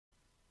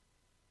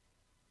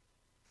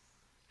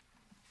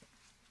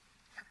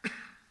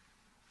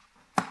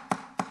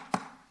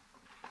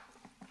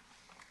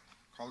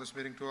Call this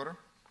meeting to order.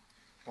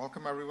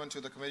 Welcome everyone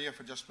to the Committee of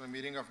Adjustment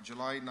meeting of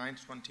July 9,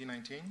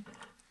 2019.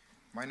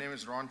 My name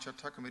is Ron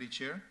Chatta, Committee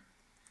Chair.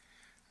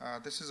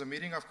 This is a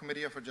meeting of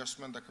Committee of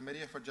Adjustment. The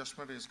Committee of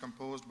Adjustment is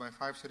composed by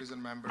 5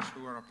 citizen members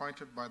who are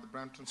appointed by the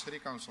Brampton City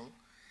Council.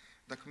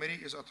 The committee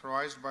is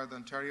authorized by the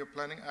Ontario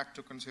Planning Act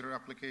to consider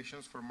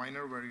applications for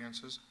minor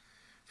variances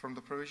from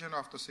the provision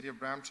of the City of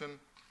Brampton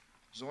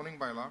zoning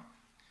bylaw.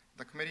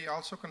 The committee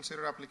also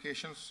considered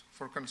applications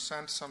for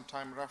consent,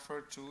 sometimes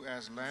referred to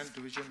as land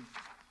division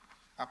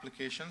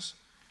applications,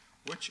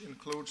 which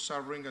include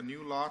severing a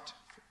new lot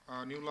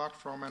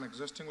from an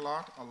existing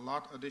lot, a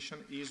lot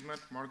addition, easement,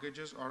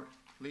 mortgages, or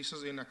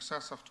leases in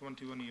excess of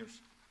 21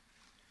 years.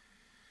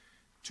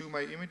 To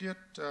my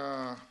immediate,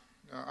 I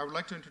would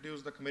like to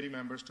introduce the committee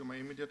members. To my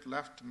immediate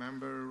left,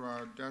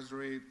 member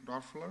Desiree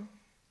Dorfler.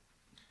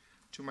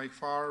 To my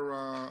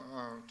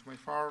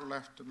far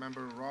left,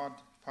 member Rod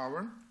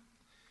Power.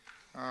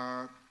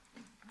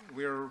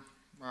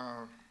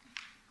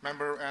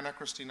 Member Anna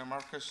Christina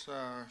Marcus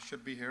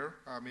should be here,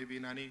 maybe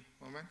in any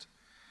moment,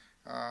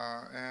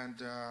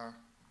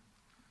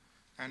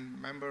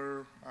 and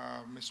member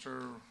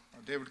Mr.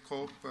 David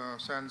Cope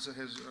sends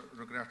his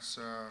regrets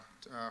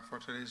for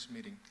today's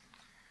meeting.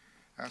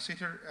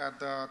 Seated at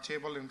the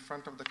table in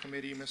front of the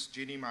committee, Ms.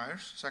 Jeannie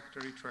Myers,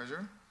 Secretary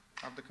Treasurer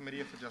of the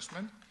Committee of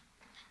Adjustment,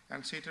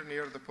 and seated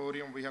near the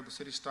podium we have the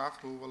city staff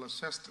who will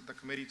assist the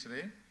committee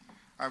today.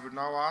 I would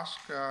now ask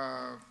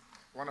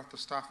one of the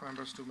staff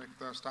members to make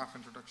the staff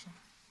introduction.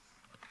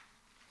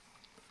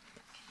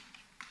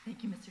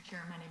 Thank you, Mr.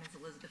 Chair. My name is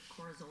Elizabeth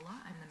Corazola.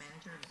 I'm the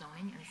Manager of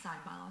Zoning and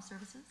Side Bylaw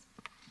Services.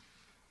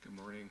 Good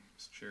morning,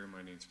 Mr. Chair.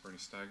 My name is Bernie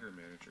Steiger,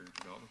 Manager of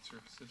Development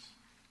Services.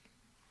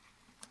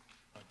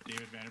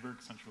 David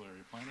Vandenberg, Central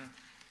Area Planner.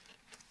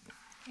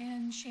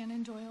 And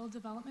Shannon Doyle,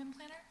 Development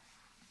Planner.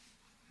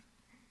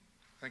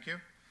 Thank you.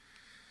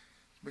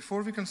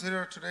 Before we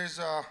consider today's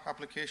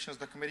applications,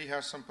 the committee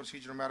has some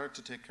procedural matter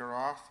to take care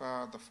of.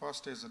 The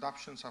first is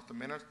adoptions of the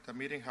minute. The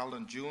meeting held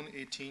on June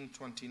 18,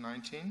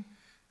 2019.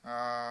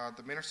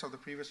 The minutes of the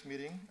previous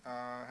meeting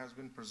has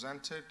been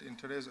presented in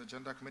today's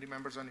agenda. Committee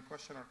members, any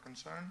question or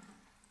concern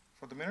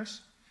for the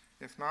minutes?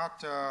 If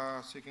not,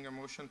 seeking a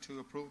motion to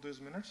approve these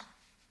minutes.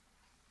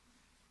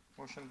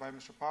 Motion by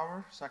Mr.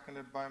 Power,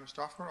 seconded by Ms.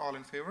 Doffer. All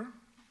in favor?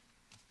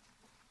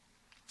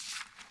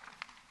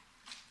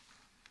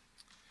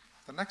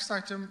 The next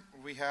item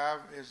we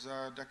have is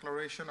a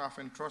declaration of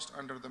interest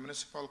under the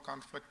Municipal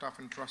Conflict of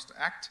Interest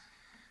Act.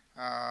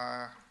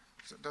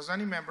 Does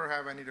any member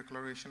have any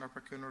declaration of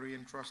pecuniary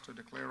interest to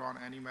declare on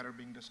any matter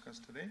being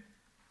discussed today?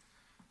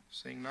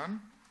 Seeing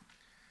none.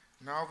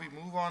 Now we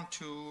move on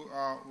to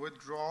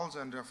withdrawals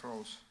and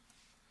deferrals.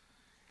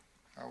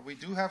 We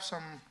do have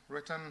some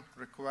written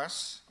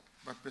requests,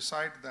 but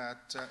beside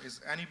that,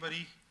 is any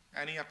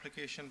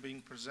application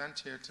being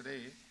presented here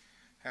today,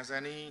 has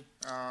anyone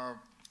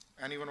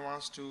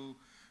wants to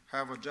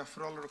have a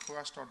deferral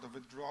request or the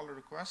withdrawal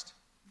request?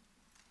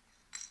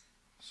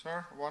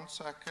 Sir, 1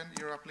 second.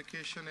 Your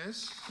application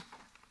is?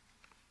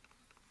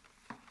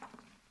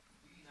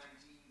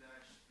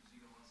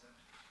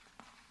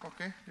 E19-017.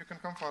 Okay, you can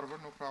come forward,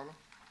 no problem.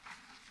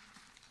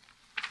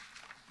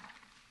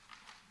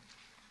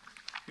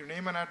 Your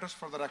name and address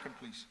for the record,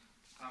 please.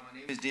 My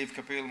name is Dave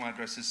Kapil. My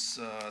address is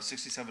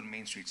 67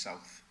 Main Street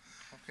South.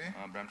 Okay.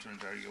 Brampton,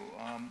 Ontario.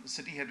 The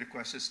city had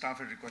requested, staff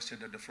had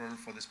requested a deferral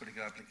for this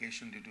particular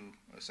application due to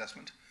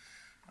assessment.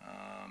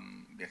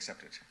 Be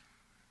accepted. If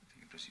you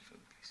can proceed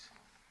further, please.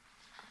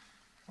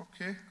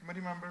 Okay,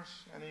 committee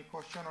members, any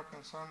question or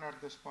concern at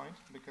this point?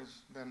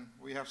 Because then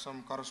we have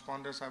some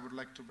correspondence I would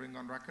like to bring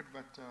on record,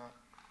 but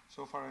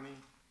so far any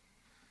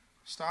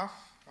staff,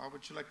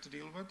 would you like to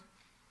deal with?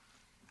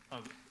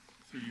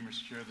 Through you,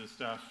 Mr. Chair, the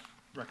staff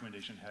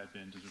recommendation had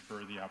been to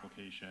defer the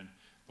application,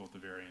 both the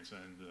variance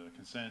and the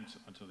consent,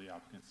 until the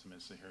applicant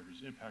submits the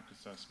heritage impact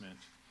assessment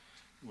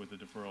with a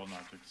deferral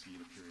not to exceed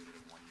a period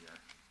of 1 year.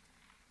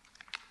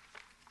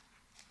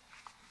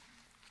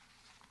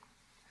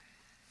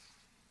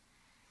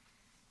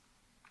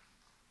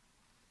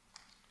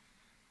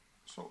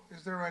 So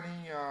is there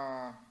any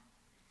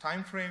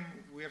time frame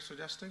we are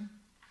suggesting?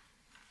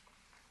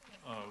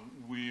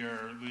 We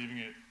are leaving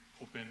it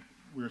open.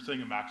 We're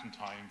setting a maximum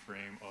time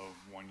frame of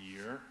 1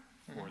 year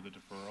for the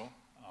deferral.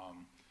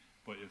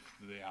 But if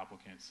the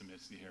applicant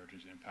submits the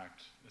heritage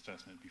impact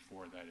assessment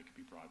before that, it could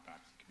be brought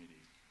back to the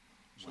committee.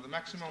 So the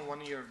maximum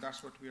 1 year,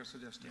 that's what we are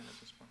suggesting at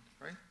this point,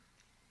 right?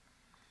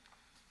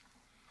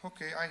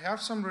 Okay, I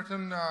have some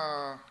written,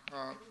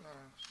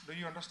 do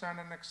you understand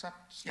and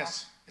accept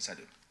stuff? Yes, I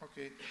do.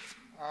 Okay,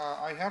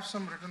 I have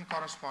some written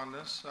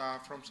correspondence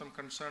from some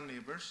concerned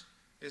neighbors.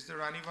 Is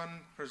there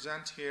anyone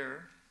present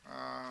here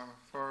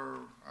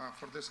for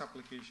this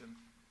application?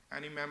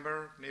 Any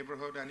member,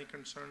 neighborhood, any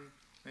concerned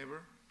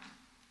neighbor?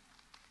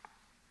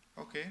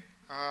 Okay,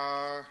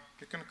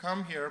 you can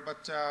come here,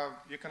 but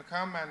you can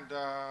come and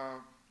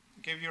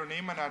give your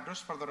name and address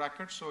for the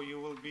record, so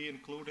you will be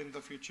included in the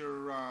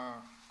future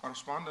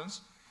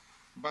correspondence.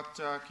 But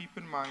keep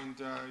in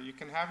mind, you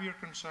can have your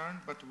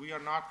concern, but we are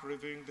not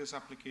reviewing this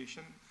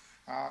application.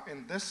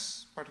 In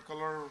this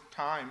particular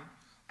time,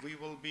 we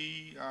will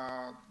be,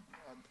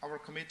 our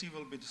committee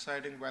will be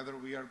deciding whether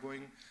we are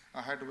going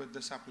ahead with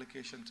this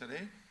application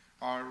today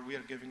or we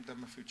are giving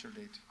them a future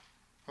date.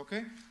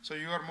 Okay? So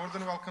you are more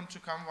than welcome to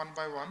come one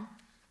by one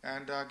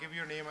and give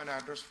your name and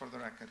address for the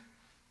record.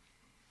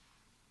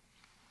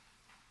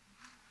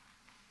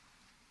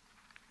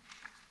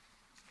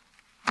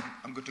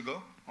 I'm good to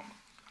go?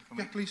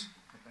 Yeah, please.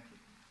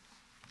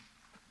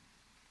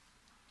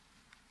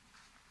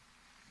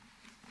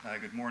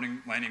 Good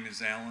morning. My name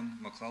is Alan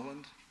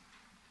McClelland,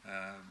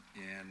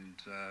 and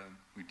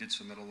we did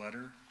submit a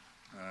letter.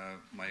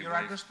 My Your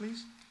wife address,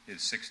 please.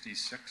 is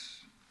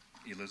 66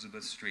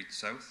 Elizabeth Street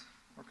South.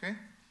 Okay.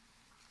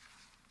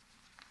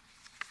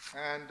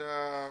 And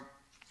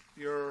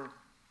your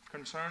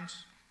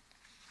concerns?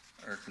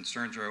 Our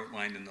concerns are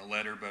outlined in the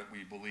letter, but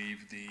we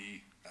believe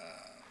the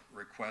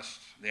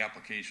the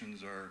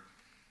applications are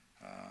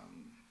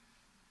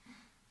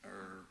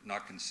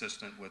not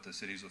consistent with the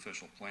city's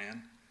official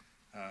plan.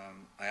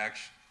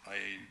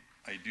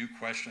 I do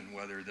question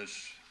whether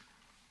this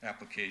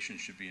application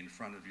should be in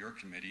front of your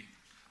committee,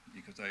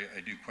 because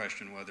I do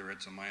question whether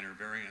it's a minor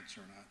variance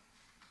or not.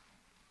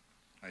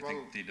 I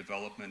think the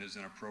development is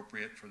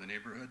inappropriate for the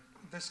neighborhood.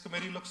 This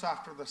committee looks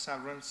after the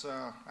severance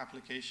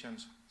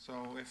applications.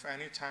 So if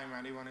any time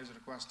anyone is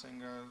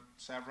requesting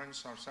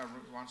severance or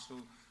wants to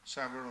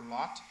sever a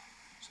lot,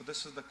 so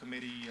this is the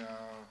committee,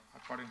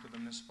 according to the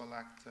Municipal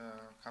Act,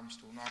 comes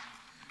to, not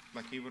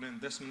like even in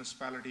this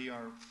municipality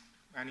or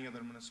any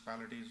other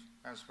municipalities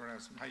as far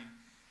as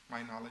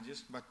my knowledge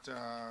is, but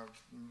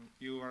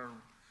you are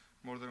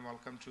more than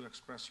welcome to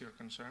express your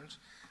concerns.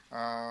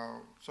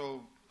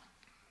 So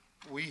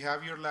we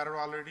have your letter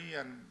already,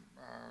 and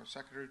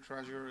Secretary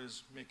Treasurer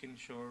is making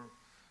sure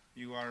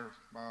you are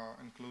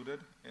included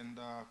in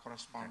the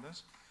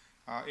correspondence.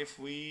 If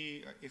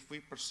we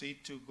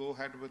proceed to go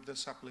ahead with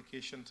this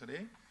application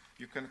today,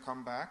 you can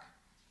come back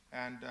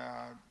and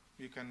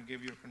you can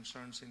give your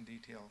concerns in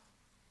detail.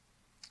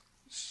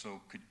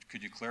 So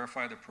could you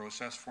clarify the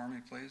process for me,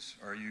 please?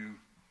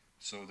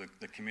 So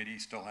the committee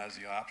still has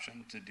the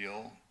option to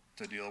deal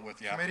with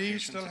the application Committee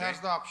still today? has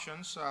the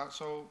options.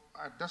 So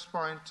at this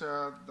point,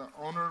 the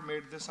owner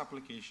made this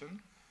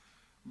application.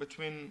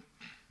 Between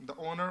the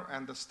owner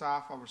and the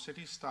staff, our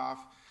city staff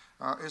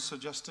is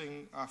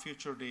suggesting a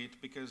future date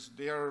because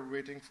they are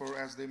waiting for,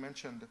 as they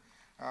mentioned,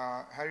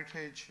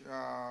 heritage,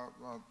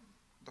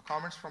 the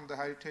comments from the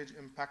heritage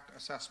impact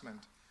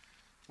assessment,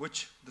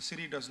 which the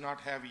city does not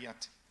have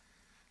yet.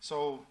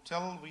 So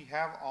till we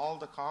have all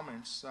the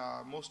comments,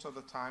 most of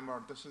the time,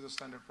 or this is a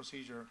standard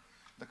procedure,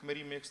 the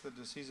committee makes the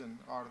decision,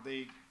 or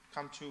they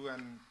come to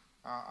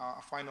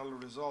a final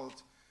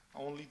result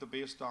only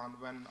based on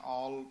when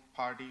all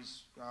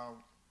parties,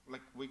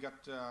 like we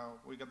get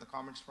the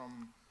comments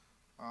from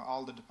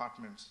all the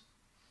departments.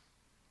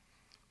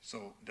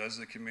 So does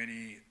the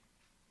committee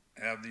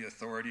have the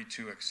authority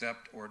to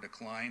accept or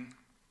decline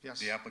Yes.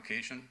 the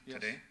application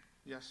today?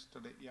 Yes,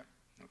 today, yeah.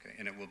 Okay,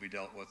 and it will be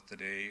dealt with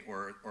today,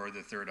 or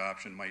the third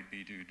option might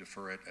be to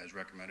defer it as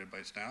recommended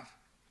by staff?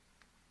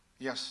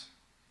 Yes.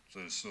 So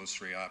there's those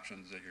three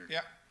options that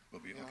will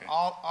be, okay.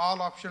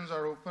 All options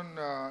are open.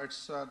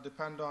 It's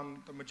depend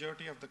on the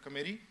majority of the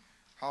committee,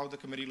 how the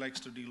committee likes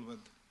to deal with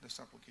this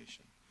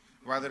application.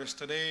 Whether it's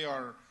today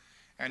or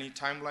any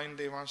timeline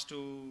they wants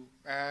to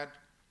add.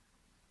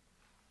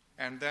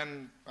 And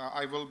then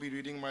I will be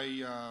reading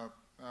my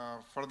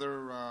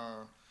further,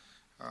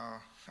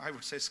 I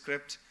would say,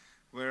 script,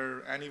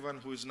 where anyone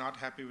who is not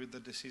happy with the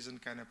decision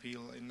can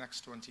appeal in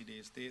next 20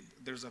 days.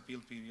 There's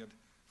appeal period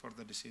for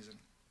the decision.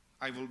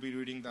 I will be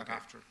reading that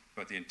after.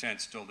 But the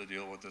intent's still to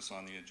deal with this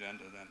on the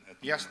agenda then?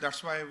 At the Yes, moment.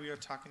 that's why we are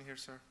talking here,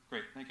 sir.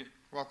 Great, thank you.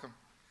 Welcome.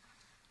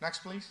 Next,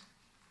 please.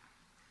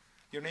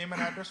 Your name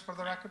and address for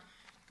the record.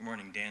 Good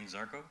morning, Dan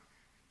Zarko.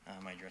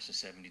 My address is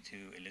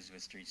 72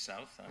 Elizabeth Street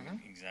South.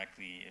 I'm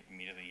exactly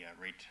immediately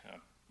right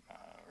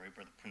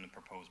where the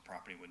proposed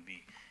property would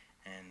be.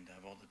 And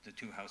of all the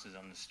two houses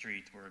on the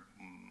street were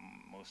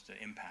most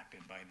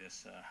impacted by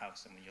this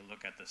house. And when you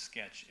look at the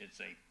sketch,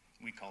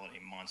 we call it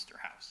a monster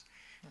house.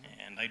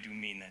 And I do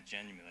mean that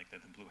genuinely, like the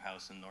blue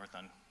house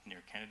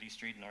near Kennedy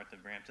Street, north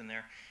of Brampton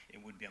there, it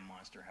would be a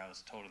monster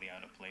house, totally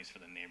out of place for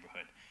the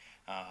neighborhood.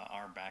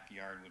 Our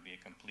backyard would be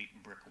a complete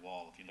brick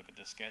wall. If you look at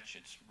the sketch,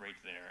 it's right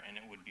there, and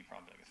it would be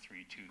probably like a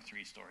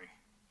three-story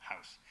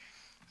house.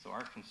 So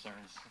our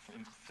concerns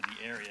for the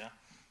area,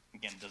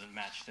 again, doesn't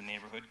match the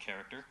neighborhood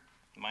character.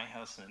 My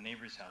house and the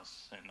neighbor's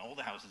house, and all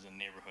the houses in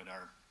the neighborhood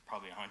are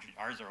probably 100,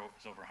 ours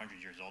is over 100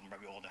 years old, and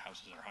probably all the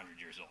houses are 100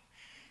 years old.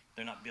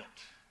 They're not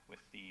built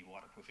with the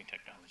waterproofing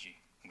technology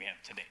we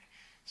have today.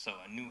 So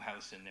a new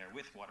house in there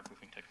with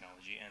waterproofing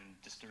technology and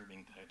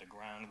disturbing the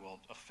ground will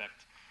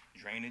affect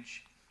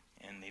drainage,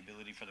 and the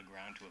ability for the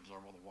ground to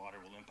absorb all the water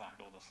will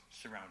impact all the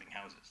surrounding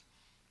houses.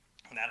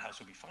 And that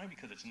house would be fine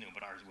because it's new,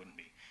 but ours wouldn't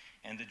be.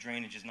 And the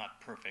drainage is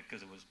not perfect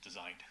because it was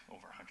designed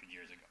over 100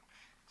 years ago.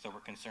 So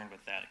we're concerned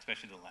with that,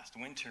 especially the last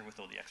winter with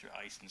all the extra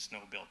ice and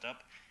snow built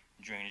up.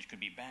 drainage could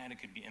be bad, it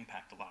could be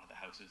impact a lot of the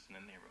houses in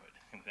the neighborhood,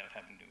 and without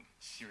having to do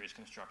serious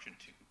construction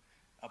to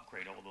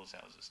upgrade all those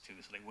houses too,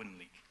 so they wouldn't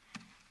leak.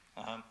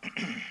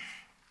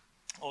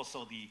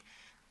 Also, the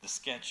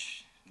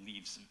sketch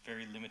leaves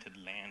very limited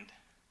land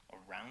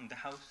around the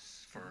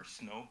house for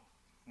snow.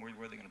 Where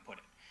are they going to put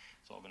it?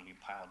 It's all going to be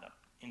piled up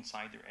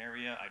inside their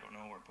area, I don't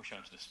know, or push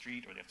onto the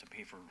street, or they have to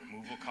pay for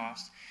removal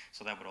costs,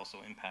 so that would also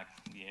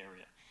impact the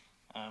area.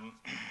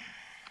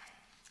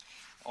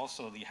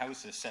 Also, the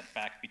house is set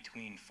back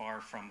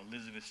far from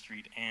Elizabeth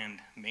Street and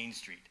Main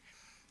Street,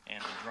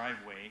 and the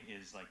driveway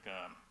is like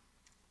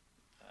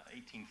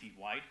 18 feet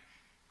wide.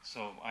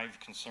 So I have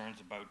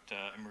concerns about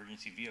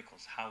emergency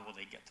vehicles. How will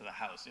they get to the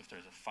house if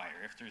there's a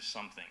fire, if there's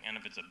something? And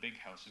if it's a big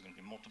house, there's going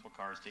to be multiple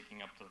cars taking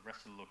up the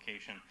rest of the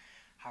location.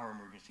 How are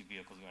emergency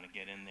vehicles going to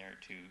get in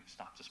there to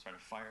stop the spread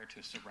of fire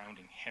to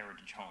surrounding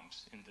heritage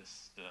homes in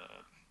this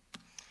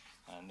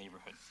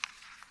neighborhood?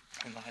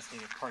 And lastly,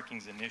 if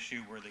parking is an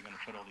issue, where are they going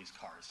to put all these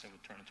cars? So it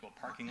would turn into a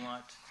parking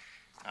lot.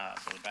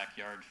 So the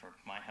backyard for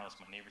my house,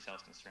 my neighbor's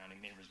house, and the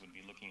surrounding neighbors would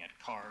be looking at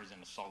cars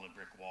and a solid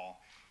brick wall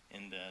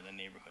in the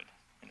neighborhood.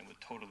 And it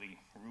would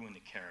totally ruin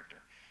the character.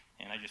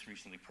 And I just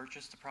recently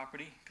purchased the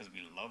property because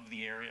we love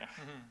the area.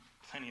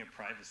 Plenty of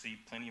privacy,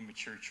 plenty of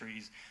mature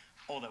trees,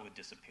 all that would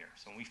disappear.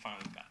 So when we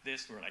finally got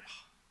this, we were like,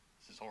 oh,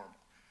 this is horrible.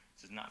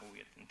 This is not what we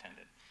had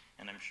intended.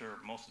 And I'm sure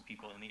most of the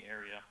people in the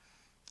area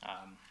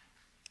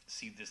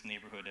see this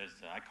neighborhood as,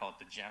 I call it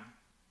the gem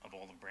of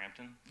all of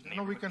Brampton.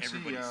 No, we can see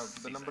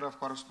the number of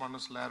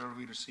correspondence letter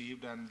we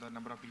received and the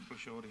number of people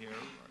showed here.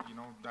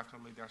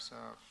 Definitely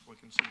we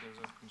can see there's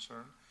a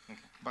concern. Okay.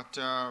 But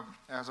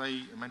as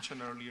I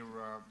mentioned earlier,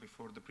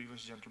 before the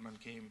previous gentleman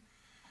came,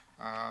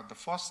 the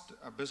first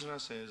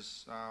business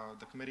is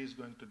the committee is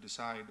going to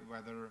decide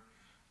whether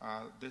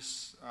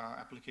this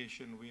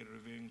application we are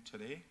reviewing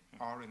today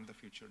or in the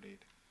future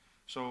date.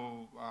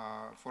 So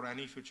for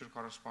any future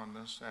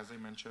correspondence, as I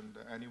mentioned,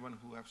 anyone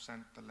who have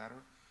sent the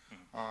letter.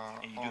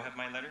 And you do have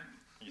my letter?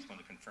 I just want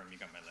to confirm you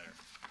got my letter.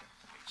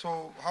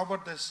 So how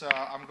about this?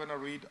 I'm going to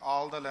read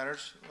all the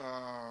letters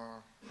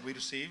we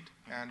received,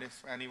 and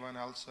if anyone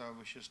else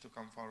wishes to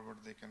come forward,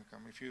 they can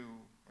come. If you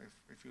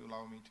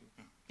allow me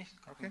to. Yes,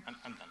 okay.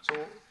 I'm done.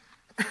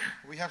 So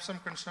we have some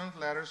concerned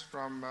letters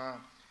from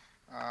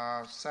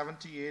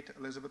 78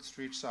 Elizabeth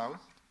Street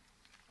South.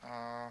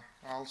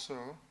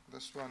 Also,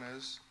 this one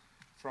is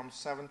from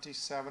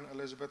 77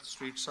 Elizabeth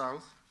Street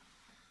South.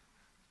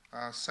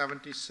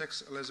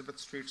 76 Elizabeth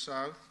Street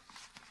South.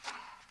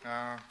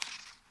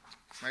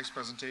 Nice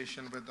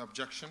presentation with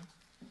objection.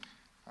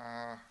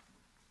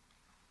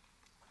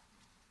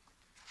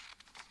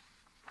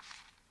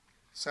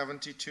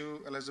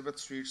 72 Elizabeth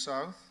Street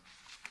South.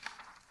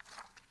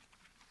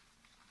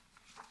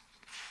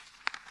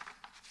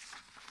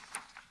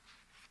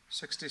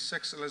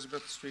 66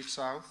 Elizabeth Street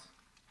South.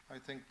 I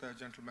think the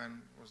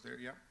gentleman was there.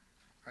 Yeah,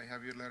 I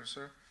have your letter,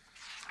 sir.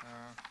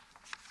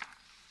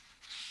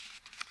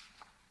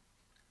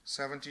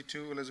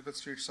 72 Elizabeth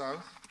Street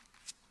South.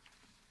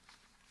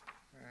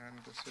 And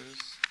this is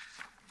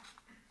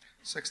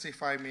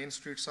 65 Main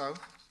Street South.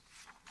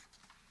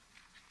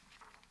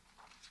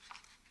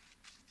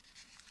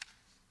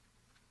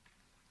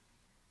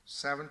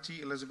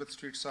 70 Elizabeth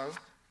Street South.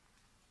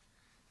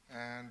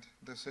 And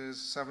this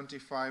is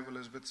 75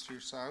 Elizabeth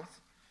Street South.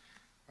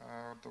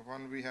 The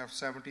one we have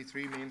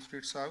 73 Main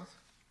Street South.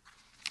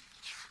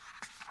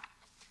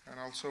 And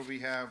also we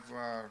have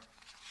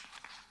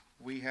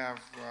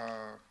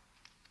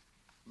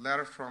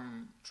letter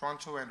from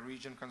Toronto and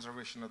Region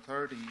Conservation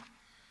Authority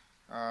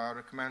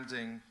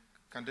recommending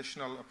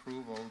conditional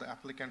approval. The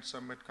applicant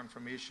submit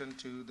confirmation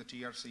to the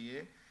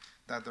TRCA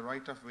that the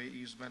right-of-way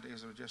easement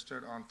is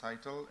registered on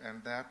title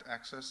and that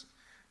access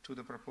to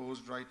the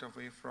proposed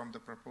right-of-way from the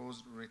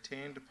proposed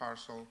retained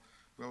parcel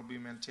will be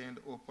maintained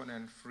open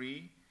and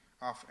free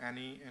of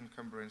any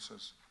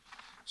encumbrances.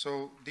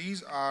 So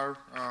these are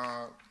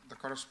the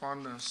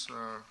correspondence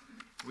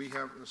we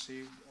have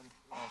received.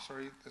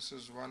 Sorry, this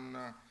is one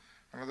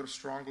another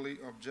strongly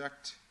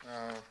object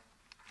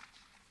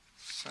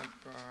sent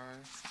by,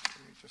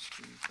 let me just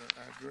read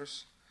the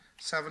address,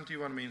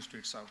 71 Main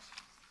Street South.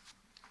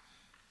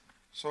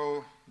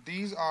 So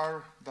these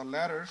are the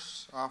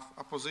letters of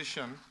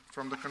opposition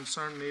from the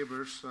concerned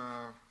neighbors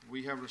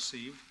we have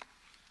received.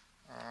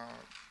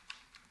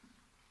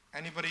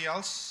 Anybody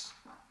else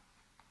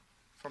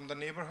from the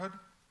neighborhood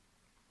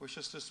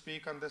wishes to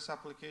speak on this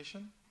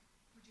application?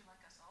 Would you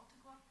like us all to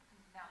go up?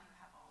 Now you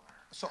have all our...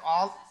 So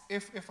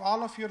if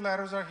all of your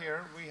letters are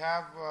here, we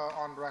have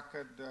on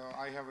record,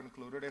 I have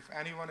included. If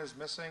anyone is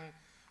missing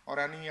or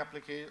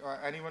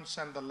anyone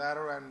sent the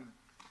letter and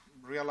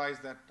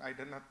realized that I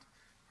did not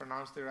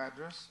pronounce their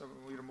address,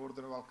 we are more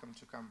than welcome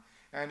to come.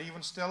 And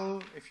even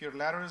still, if your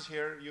letter is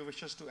here, you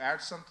wishes to add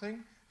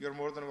something, you're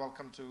more than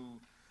welcome to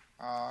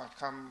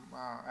come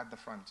at the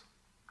front.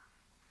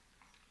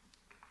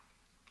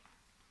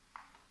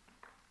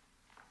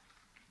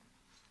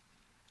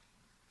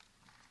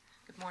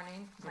 Good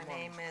morning. My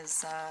name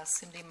is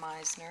Cindy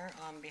Meisner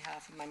on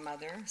behalf of my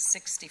mother,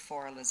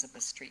 64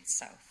 Elizabeth Street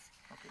South.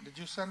 Okay. Did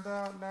you send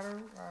the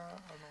letter or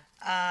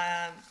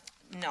no?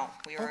 No,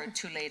 we were Okay.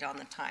 too late on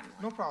the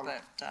timeline. No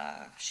problem.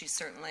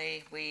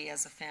 But we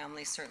as a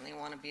family certainly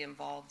want to be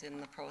involved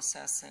in the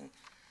process and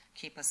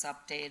keep us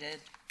updated,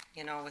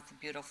 with the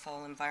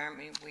beautiful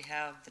environment we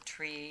have, the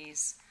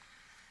trees.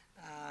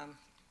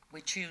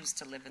 We choose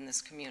to live in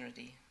this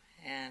community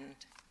and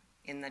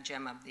in the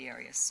gem of the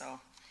area. So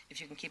if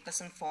you can keep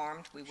us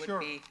informed, we would Sure.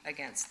 be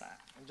against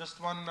that. And just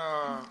in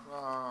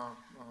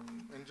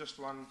just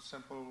one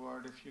simple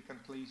word, if you can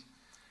please,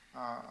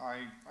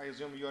 I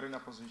assume you're in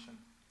opposition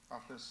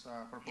of this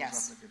proposed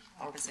Yes, application.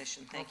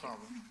 opposition. Okay, Thank you. No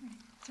problem.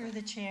 Through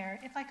the chair,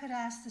 if I could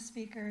ask the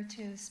speaker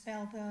to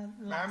spell the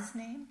last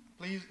name?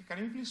 Please, can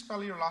you please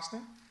spell your last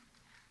name?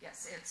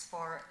 Yes, it's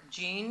for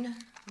Jean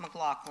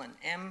McLaughlin,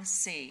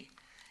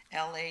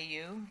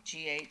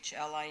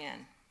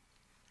 McLaughlin,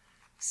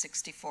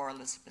 64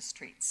 Elizabeth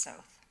Street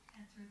South.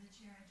 And through the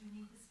chair, I do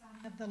need the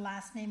spelling of the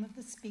last name of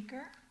the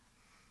speaker.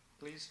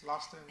 Please,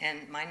 last name.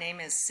 And my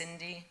name is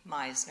Cindy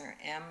Meisner,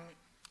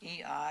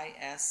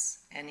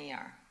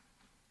 Meisner.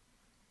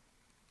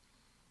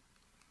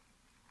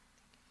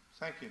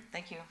 Thank you.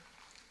 Thank you.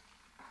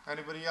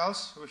 Anybody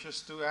else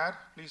wishes to add?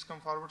 Please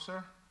come forward,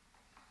 sir.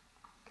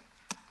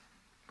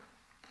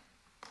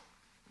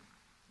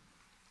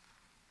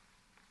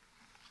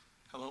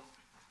 Hello.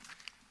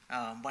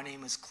 My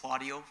name is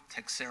Claudio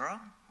Texera.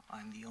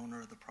 I'm the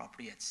owner of the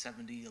property at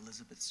 70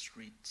 Elizabeth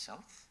Street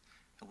South,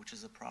 which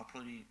is a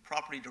property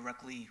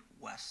directly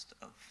west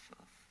of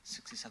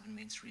 67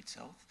 Main Street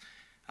South.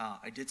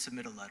 I did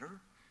submit a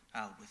letter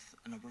with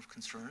a number of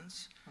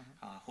concerns.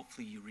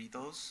 Hopefully you read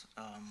those.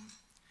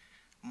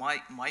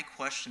 My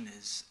question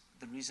is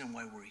the reason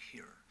why we're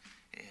here.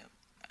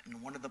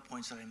 And one of the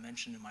points that I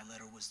mentioned in my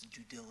letter was the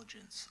due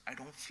diligence. I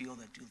don't feel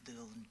that due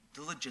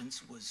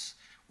diligence was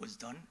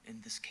done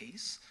in this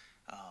case.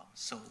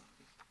 So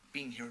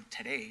being here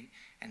today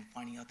and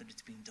finding out that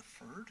it's being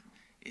deferred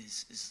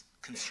is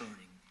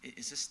concerning.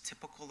 Is this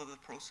typical of the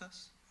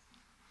process?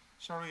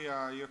 Sorry,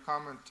 your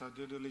comment,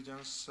 due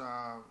diligence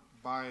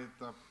by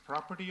the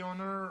property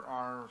owner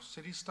or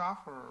city staff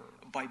or?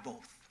 By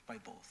both.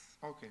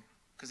 Okay.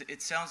 Because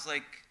it sounds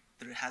like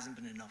there hasn't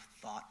been enough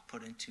thought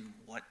put into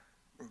what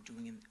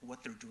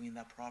they're doing in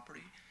that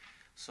property.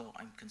 So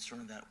I'm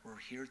concerned that we're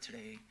here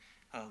today.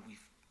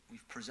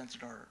 We've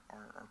presented our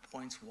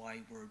points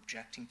why we're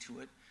objecting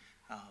to it,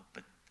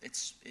 but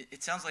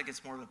it sounds like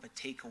it's more of a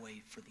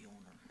takeaway for the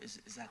owner.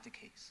 Is that the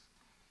case?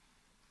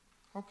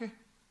 Okay.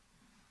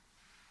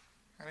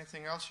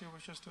 Anything else you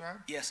wish us to add?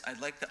 Yes, I'd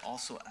like to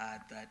also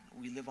add that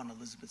we live on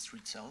Elizabeth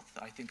Street South.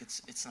 I think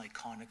it's an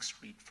iconic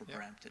street for Yeah.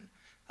 Brampton,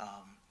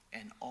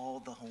 and all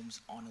the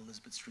homes on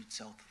Elizabeth Street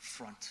South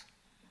front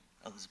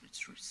Elizabeth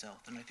Street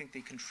South, and I think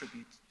they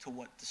contribute to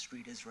what the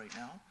street is right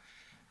now.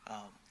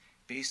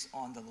 Based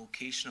on the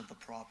location of the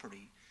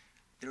property,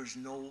 there's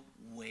no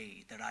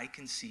way that I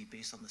can see,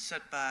 based on the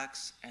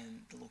setbacks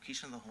and the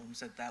location of the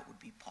homes, that would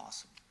be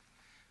possible.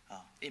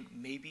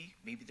 Maybe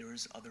there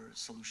is other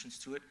solutions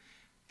to it,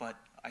 but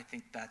I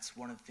think that's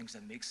one of the things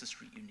that makes the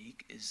street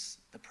unique is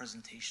the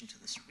presentation to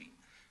the street.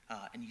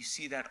 And you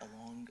see that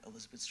along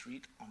Elizabeth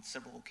Street on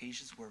several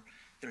occasions where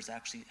there's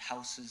actually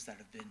houses that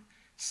have been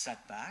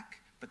set back,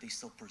 but they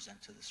still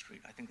present to the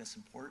street. I think that's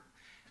important.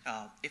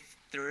 If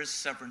there is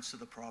severance to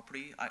the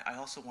property, I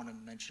also want to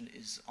mention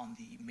is on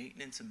the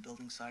maintenance and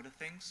building side of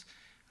things.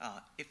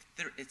 If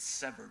it's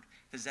severed,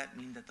 does that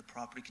mean that the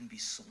property can be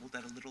sold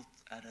at a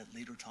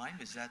later time?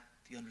 Is that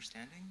the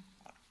understanding?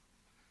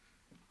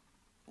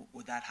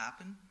 Would that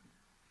happen?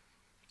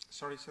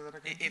 Sorry, say that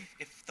again.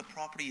 If the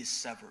property is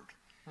severed,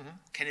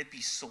 can it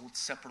be sold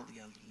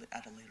separately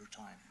at a later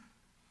time?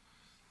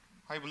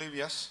 I believe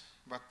yes,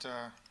 but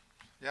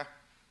yeah.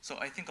 So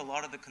I think a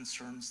lot of the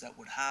concerns that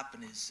would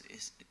happen is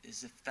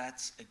if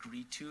that's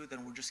agreed to,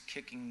 then we're just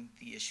kicking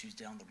the issues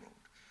down the road.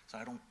 So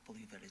I don't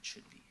believe that it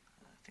should be.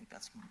 I think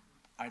that's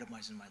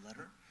itemized in my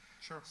letter.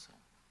 Sure. So.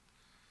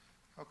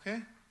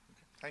 Okay.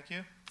 Thank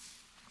you.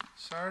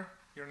 Sir,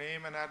 your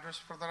name and address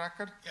for the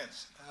record?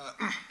 Yes.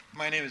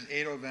 My name is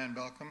Edo Van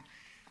Belkom.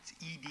 It's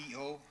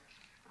E-D-O.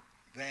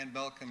 Van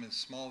Belkom is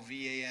small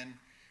V-A-N,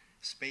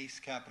 space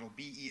capital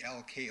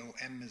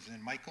B-E-L-K-O-M as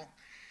in Michael.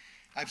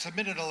 I've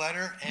submitted a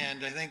letter,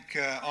 and I think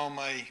all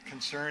my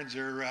concerns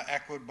are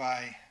echoed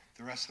by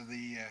the rest of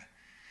the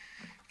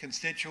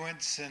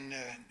constituents and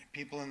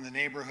people in the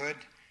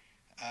neighborhood.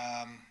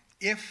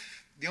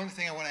 The only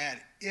thing I want to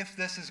add, if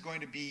this is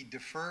going to be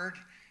deferred,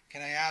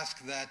 can I ask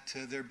that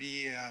there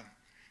be a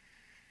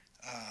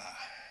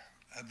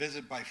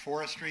visit by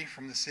forestry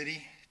from the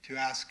city to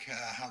ask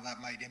how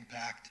that might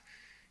impact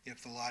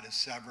if the lot is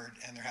severed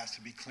and there has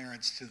to be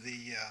clearance to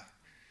the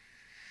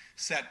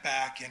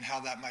setback and how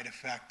that might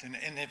affect, and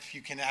if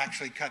you can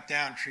actually cut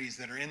down trees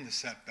that are in the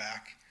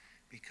setback,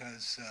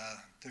 because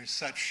there's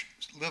such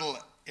little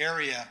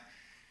area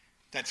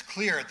that's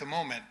clear at the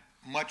moment.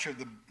 Much of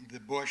the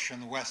bush on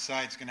the west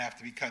side is going to have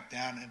to be cut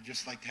down, and I'd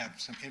just like to have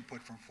some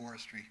input from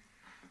forestry.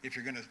 If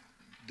you're going to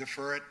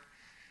defer it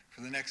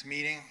for the next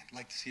meeting, I'd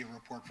like to see a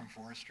report from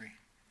forestry.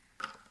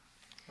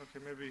 Okay,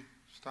 maybe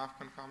staff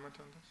can comment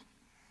on this.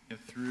 Yeah,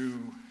 through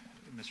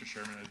Mr.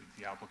 Chairman, I think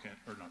the applicant,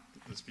 or not,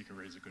 the speaker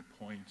raised a good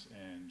point,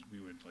 and we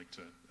would like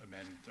to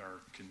amend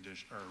our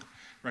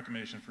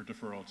recommendation for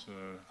deferral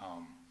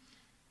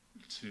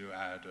to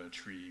add a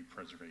tree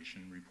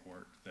preservation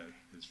report that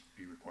is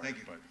be required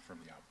from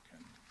the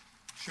applicant.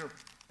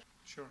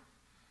 Sure.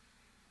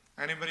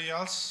 Anybody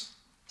else?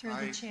 Through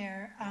the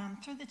chair,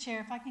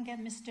 if I can get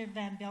Mr.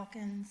 Van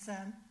Belken's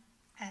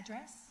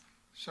address?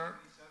 Sir?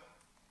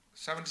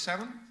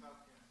 77?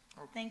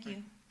 Okay. Thank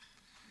you.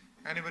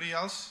 Anybody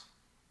else?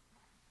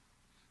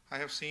 I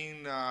have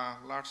seen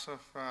lots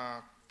of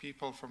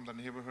people from the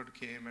neighborhood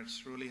came.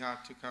 It's really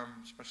hard to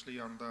come, especially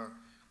on the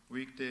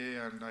weekday,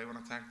 and I want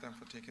to thank them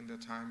for taking their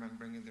time and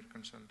bringing their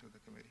concern to the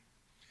committee.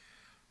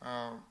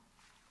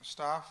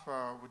 Staff,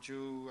 would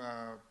you,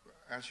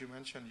 as you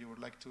mentioned, you would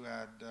like to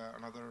add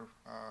another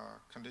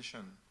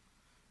condition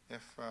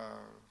if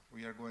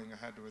we are going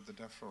ahead with the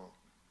deferral?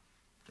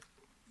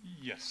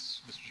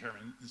 Yes, Mr.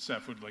 Chairman, the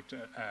staff would like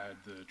to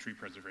add the tree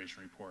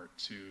preservation report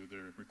to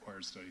the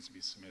required studies to be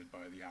submitted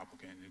by the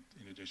applicant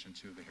in addition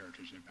to the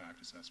heritage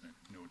impact assessment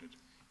noted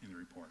in the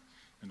report.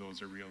 And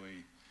those are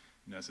really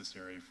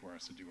necessary for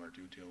us to do our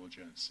due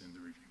diligence in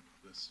the review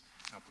of this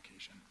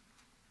application.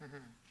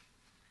 Mm-hmm.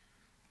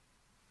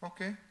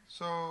 Okay,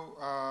 so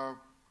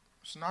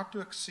it's not to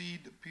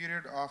exceed the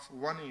period of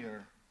 1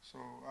 year. So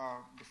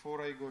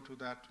before I go to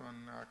that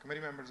one,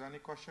 committee members, any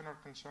question or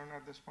concern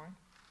at this point?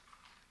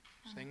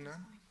 Seeing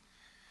none.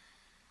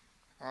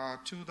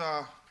 To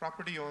the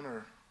property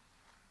owner,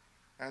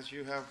 as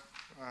you have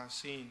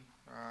seen,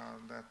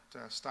 that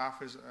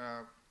staff is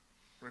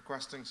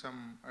requesting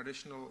some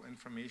additional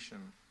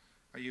information.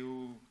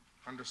 You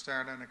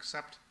understand and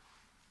accept?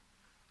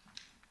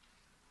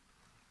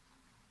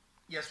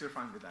 Yes, we're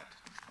fine with that.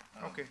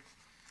 Okay.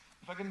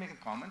 If I can make a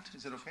comment,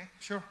 is it okay?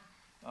 Sure.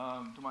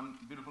 To my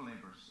beautiful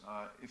neighbors,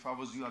 if I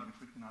was you, I'd be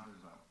freaking out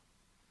as well.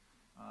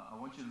 I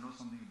want you to know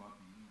something about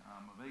me.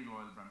 I'm a very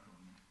loyal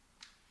Bramptonian.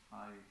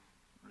 I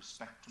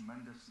respect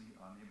tremendously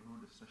our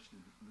neighborhood,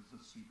 especially the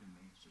Elizabeth Street and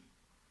Main Street.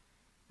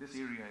 This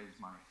area is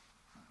my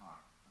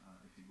heart.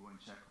 If you go and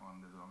check on,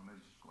 there's an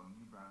organization called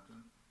New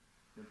Brampton,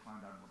 they'll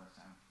find out what I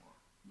stand for.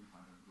 You'll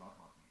find out a lot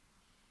about me.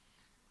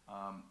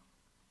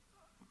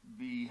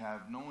 We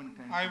have no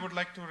intention. I would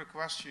like to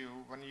request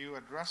you, when you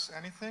address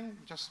anything,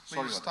 just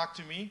please talk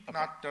to me,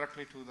 not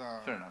directly to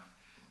the... Fair enough.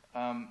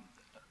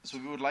 So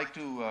we would like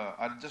to,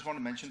 I just want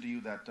to mention to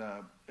you that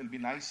it'll be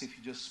nice if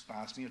you just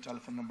pass me your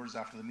telephone numbers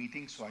after the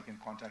meeting so I can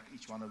contact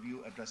each one of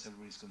you, address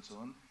everybody's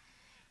concern.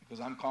 Because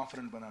I'm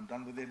confident when I'm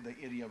done with it, the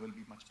area will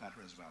be much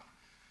better as well.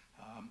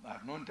 I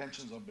have no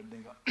intentions of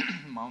building a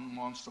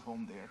monster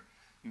home there.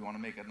 We want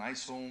to make a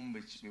nice home,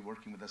 which we're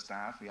working with the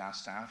staff. We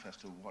ask staff as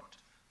to what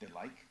they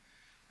like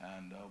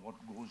and what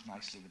goes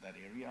nicely with that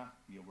area.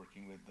 We are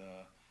working with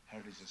the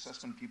heritage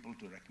assessment people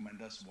to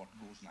recommend us what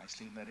goes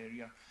nicely in that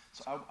area.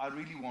 So I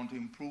really want to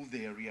improve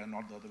the area,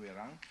 not the other way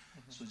around.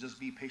 Mm-hmm. So just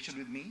be patient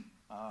with me,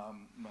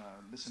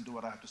 listen to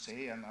what I have to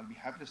say, and I'll be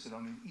happy to sit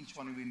down with each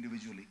one of you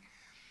individually,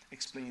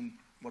 explain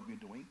what we're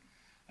doing,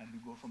 and we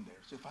go from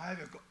there. So if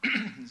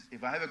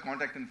I have a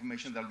contact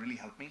information that'll really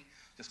help me,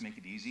 just make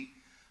it easy,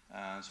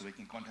 so we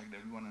can contact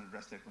everyone and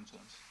address their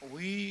concerns.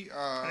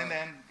 And in the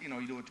end, you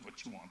do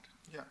what you want.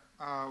 Yeah.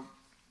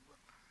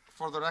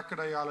 For the record,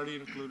 I already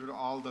included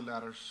all the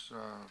letters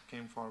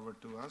came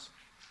forward to us.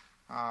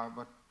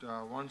 But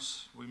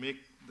once we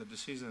make the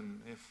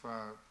decision, if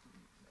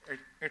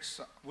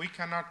we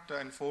cannot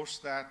enforce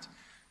that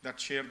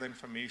share the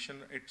information.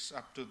 It's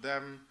up to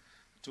them,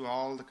 to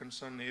all the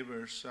concerned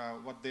neighbors,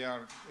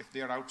 if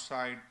they are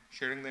outside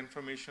sharing the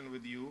information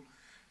with you,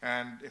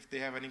 and if they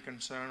have any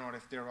concern or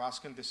if they're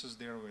asking, this is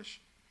their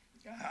wish.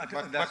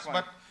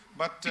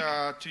 But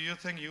to you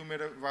think you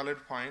made a valid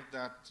point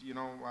that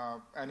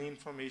any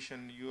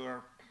information you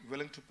are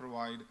willing to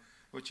provide,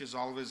 which is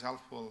always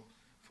helpful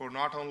for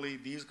not only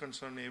these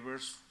concerned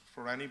neighbors,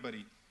 for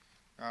anybody.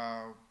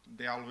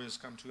 They always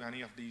come to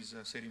any of these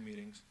city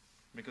meetings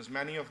because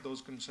many of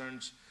those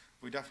concerns,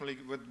 we definitely,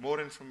 with more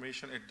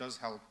information, it does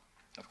help.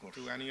 Of course.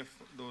 To any of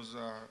those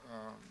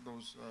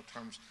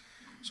terms.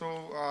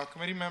 So,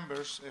 committee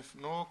members, if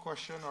no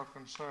question or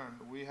concern,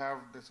 we have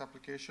this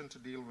application to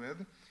deal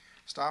with.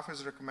 Staff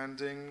is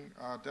recommending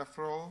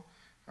deferral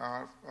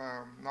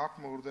not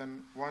more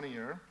than 1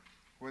 year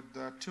with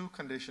two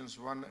conditions.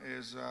 One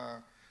is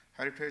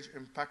heritage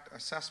impact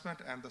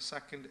assessment and the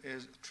second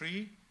is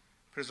tree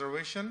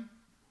preservation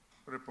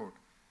report.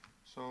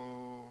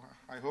 So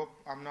I hope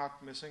I'm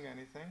not missing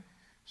anything.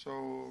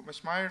 So,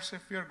 Ms. Myers,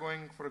 if you're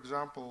going, for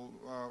example,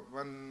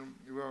 when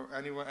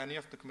any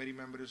of the committee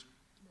members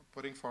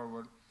putting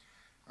forward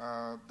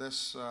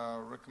this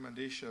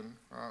recommendation,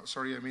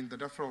 the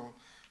deferral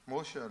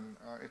motion,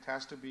 it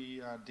has to be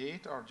a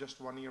date or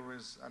just 1 year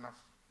is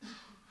enough?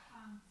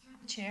 Through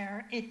the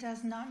chair, it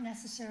does not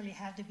necessarily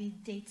have to be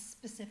date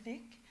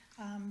specific.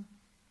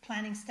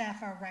 Planning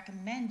staff are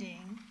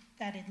recommending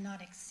that it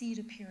not exceed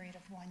a period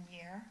of 1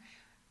 year.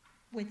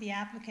 with the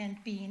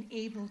applicant being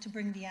able to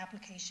bring the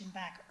application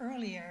back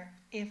earlier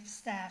if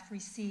staff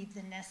receive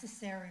the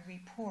necessary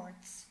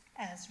reports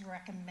as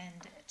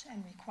recommended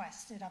and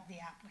requested of the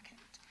applicant.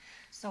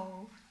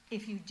 So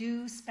if you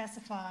do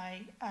specify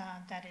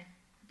that it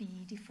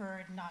be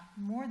deferred not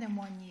more than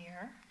 1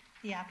 year,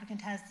 the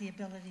applicant has the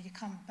ability to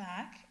come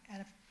back at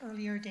an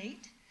earlier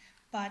date.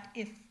 But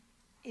if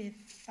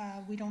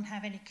we don't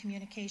have any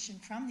communication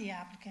from the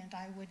applicant,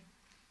 I would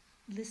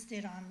list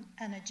it on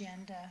an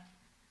agenda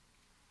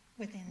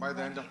within By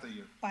the end 1 of the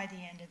year. By the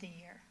end of the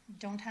year.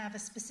 Don't have a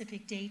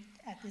specific date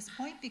at this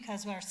point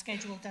because our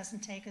schedule doesn't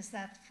take us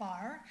that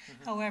far.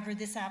 However,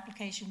 this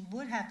application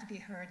would have to be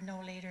heard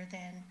no later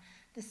than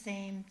the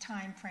same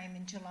time frame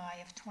in July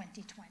of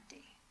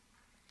 2020.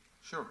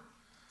 Sure.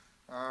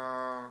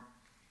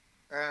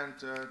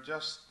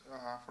 Just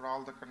for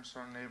all the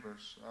concerned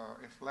neighbors,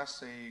 if let's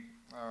say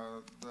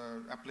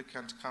the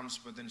applicant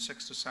comes within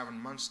 6 to 7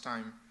 months'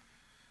 time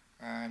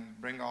and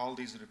bring all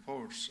these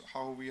reports,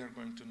 how we are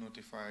going to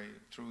notify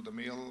through the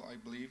mail, I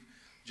believe,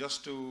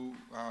 just to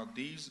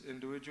these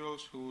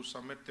individuals who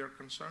submit their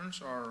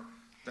concerns, or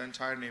the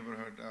entire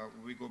neighborhood?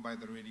 We go by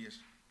the radius.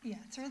 Yeah,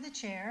 through the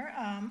chair,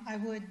 I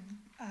would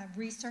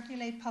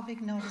recirculate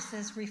public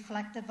notices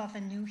reflective of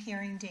a new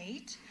hearing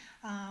date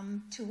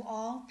to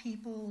all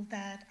people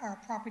that are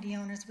property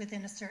owners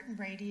within a certain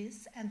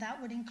radius, and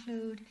that would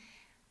include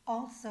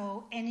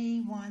also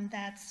anyone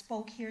that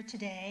spoke here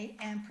today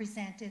and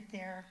presented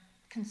their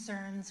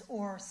concerns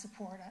or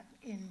support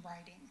in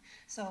writing.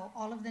 So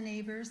all of the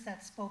neighbors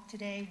that spoke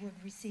today would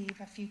receive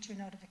a future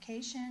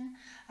notification.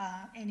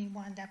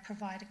 Anyone that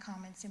provided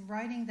comments in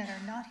writing that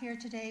are not here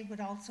today would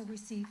also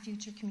receive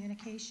future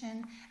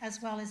communication,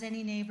 as well as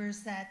any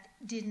neighbors that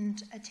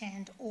didn't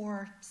attend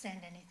or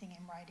send anything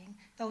in writing.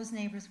 Those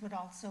neighbors would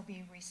also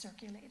be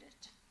recirculated.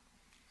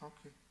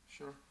 Okay,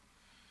 sure.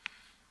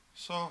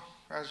 So,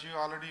 as you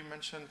already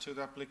mentioned to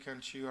the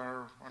applicant, you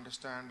are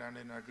understand and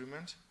in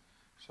agreement.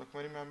 So,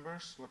 committee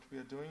members, what we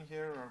are doing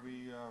here, are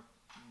we,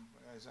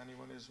 as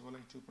anyone is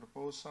willing to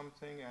propose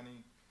something,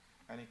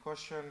 any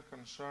question,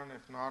 concern?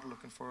 If not,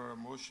 looking for a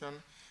motion,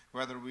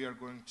 whether we are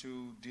going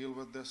to deal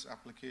with this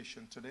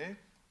application today,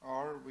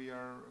 or we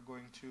are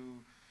going to,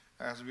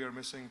 as we are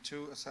missing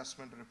 2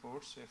 assessment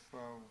reports, if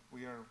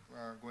we are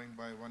going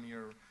by 1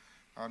 year,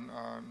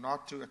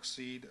 not to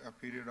exceed a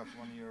period of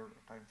 1 year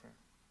time frame.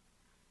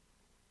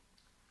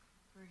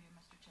 Through you,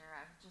 Mr. Chair,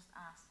 I would just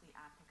ask the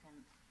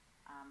applicant,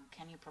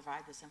 can you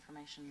provide this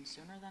information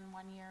sooner than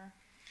 1 year?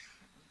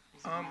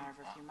 Is it a matter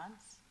of a few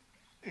months?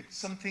 It's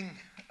something,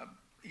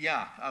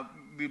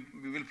 we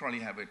will probably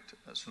have it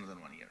sooner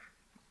than 1 year.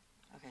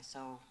 Okay,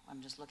 so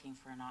I'm just looking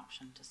for an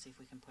option to see if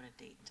we can put a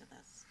date to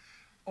this.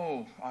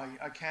 Oh,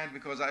 I can't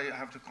because I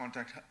have to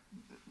contact,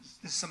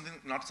 this is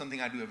not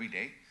something I do every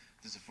day.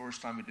 This is the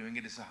first time we're doing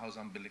it. It's a house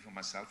I'm building for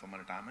myself for my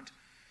retirement.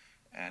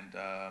 And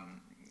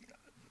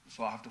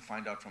so I have to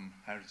find out from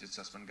Heritage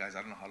Assessment guys. I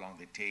don't know how long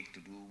they take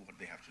to do what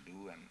they have to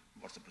do and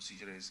what the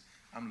procedure is.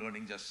 I'm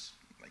learning just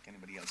like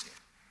anybody else here.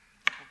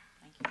 Okay,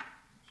 thank you.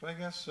 So I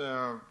guess,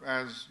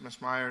 as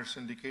Ms. Myers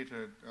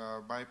indicated,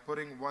 by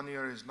putting 1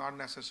 year is not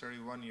necessary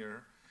 1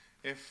 year.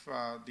 If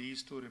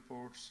these 2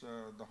 reports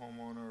the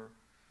homeowner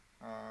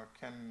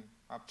can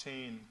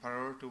obtain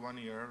prior to 1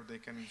 year, they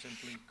can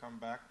simply come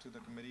back to the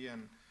committee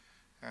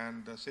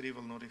and the city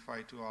will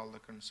notify to all the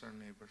concerned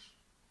neighbors.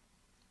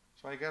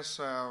 So I guess,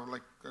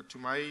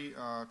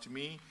 to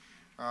me,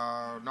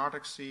 not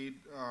exceed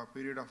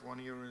period of 1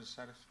 year is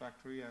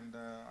satisfactory, and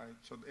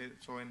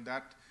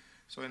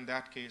so in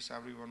that case,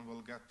 everyone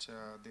will get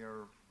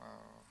their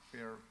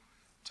fair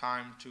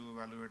time to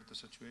evaluate the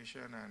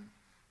situation. And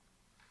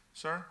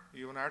sir,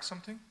 you want to add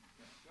something?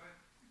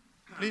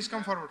 Yeah, please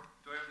come forward.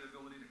 Do I have the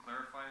ability to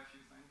clarify a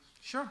few things?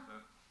 Sure.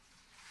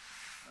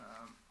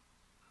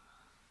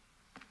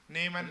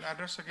 Name and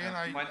address again.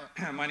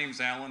 My name's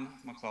Alan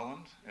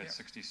McClelland at Yeah.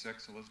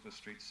 66 Elizabeth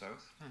Street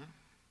South.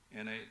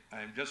 And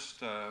I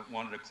just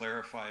wanted to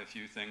clarify a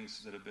few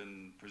things that have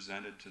been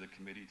presented to the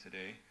committee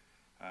today.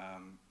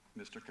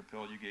 Mr.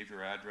 Capil, you gave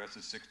your address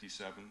as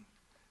 67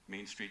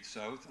 Main Street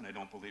South, and I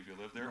don't believe you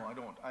live there. No, I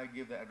don't. I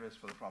give the address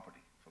for the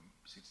property from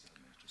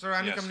 67 Main Street. Sir,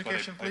 any Yes, but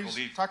communication,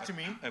 please talk to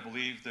me. I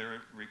believe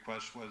their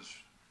request was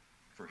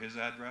for his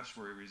address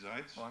where he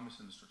resides. Oh, I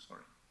misunderstood,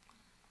 sorry.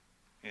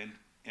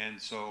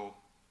 And so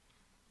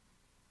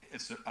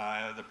it's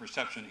the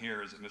perception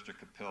here is that Mr.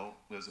 Capil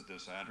lives at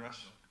this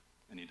address,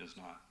 and he does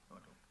not. No,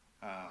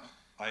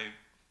 I don't.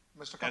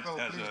 Mr. Kapil,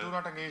 please do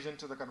not engage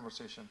into the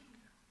conversation.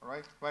 All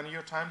right? When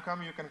your time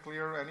comes, you can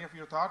clear any of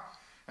your thought.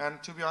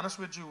 And to be honest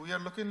with you, we are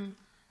looking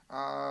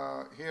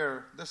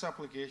here, this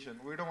application.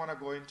 We don't want to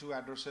go into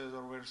addresses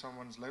or where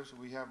someone lives.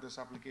 We have this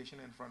application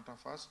in front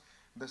of us.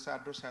 This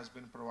address has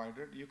been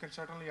provided. You can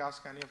certainly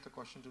ask any of the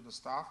questions to the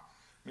staff,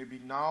 maybe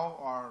now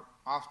or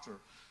after.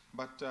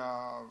 But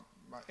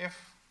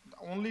if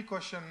the only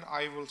question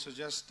I will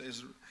suggest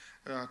is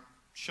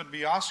should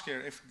be asked here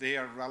if they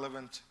are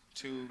relevant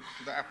to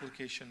the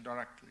application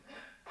directly,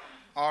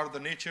 or the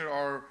nature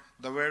or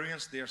the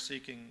variance they are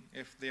seeking,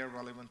 if they are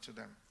relevant to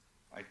them.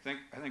 I think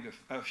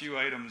a few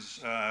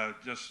items,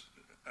 just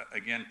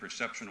again,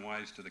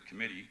 perception-wise to the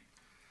committee,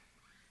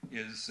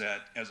 is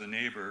that as a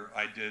neighbor,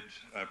 I did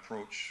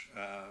approach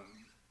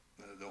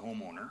the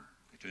homeowner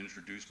to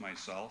introduce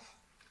myself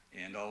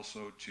and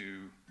also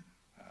to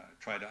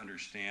try to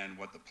understand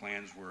what the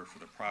plans were for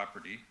the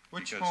property.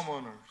 Which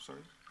homeowner, sorry?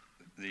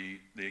 The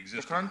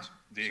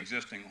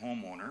existing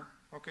homeowner.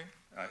 Okay.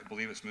 I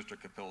believe it's Mr.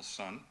 Capel's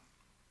son,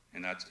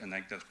 and I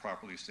think that's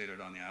properly stated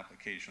on the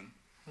application.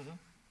 Mm-hmm.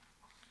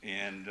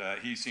 And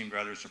he seemed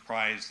rather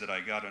surprised that I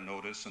got a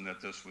notice and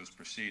that this was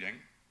proceeding.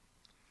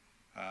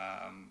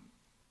 I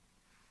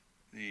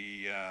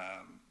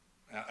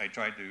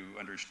tried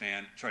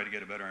to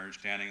get a better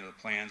understanding of the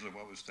plans of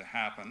what was to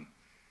happen,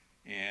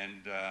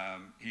 and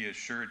he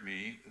assured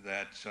me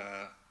that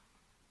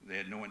they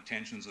had no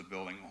intentions of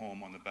building a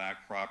home on the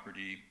back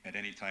property at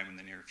any time in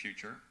the near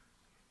future.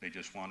 They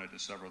just wanted to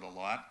sever the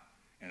lot,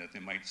 and that they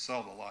might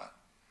sell the lot.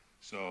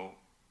 So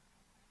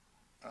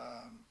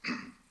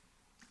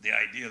the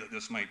idea that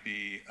this might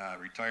be a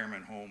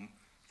retirement home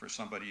for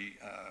somebody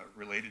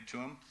related to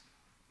him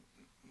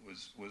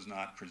was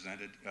not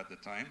presented at the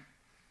time.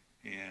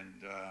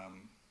 And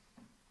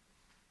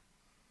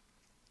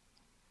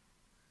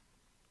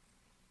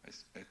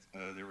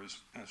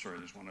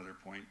there's one other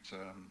point.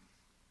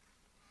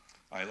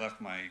 I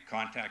left my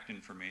contact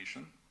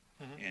information,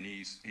 and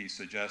he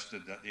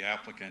suggested that the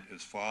applicant,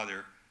 his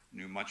father,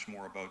 knew much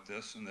more about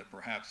this and that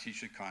perhaps he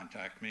should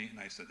contact me, and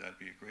I said that'd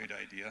be a great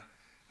idea,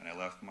 and I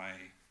left my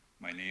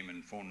name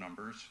and phone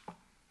numbers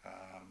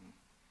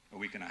a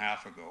week and a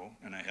half ago,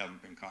 and I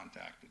haven't been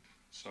contacted.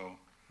 So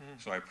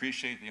I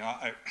appreciate the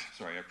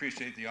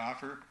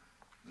offer.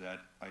 That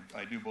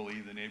I do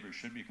believe the neighbors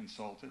should be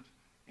consulted,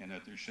 and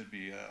that there should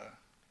be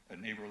a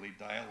neighborly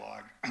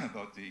dialogue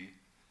about the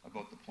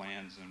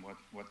plans and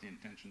what the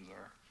intentions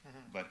are.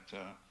 But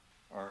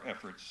our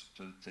efforts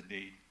to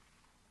date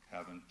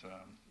haven't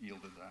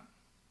yielded that.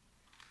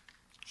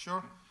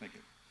 Sure. Thank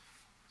you.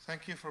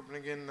 Thank you for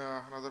bringing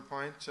another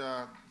point.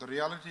 The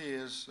reality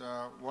is,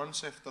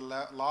 once if the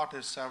lot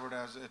is severed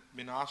as it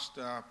been asked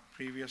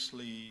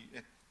previously,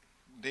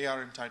 they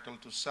are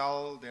entitled to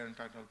sell, they are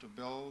entitled to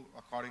build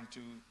according to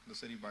the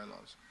city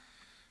bylaws.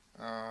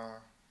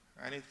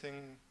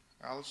 Anything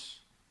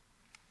else?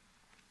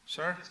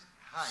 Sir?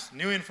 Hi.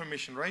 New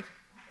information, right?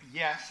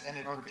 Yes, and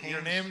it pertains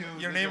your name, to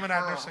your the name and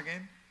deferral. address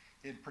again?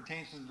 It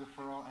pertains to the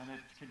deferral, and it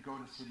could go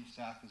to city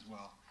staff as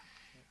well.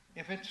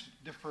 If it's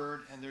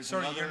deferred and there's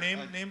Sorry, another... your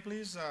name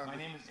please? My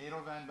name is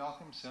Ado Van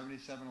Belkom,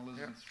 77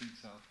 Elizabeth Street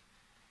South.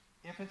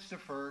 If it's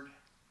deferred,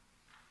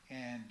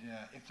 and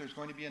if there's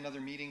going to be another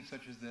meeting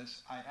such as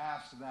this, I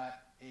ask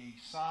that a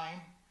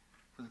sign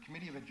for the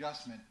Committee of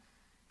Adjustment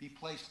be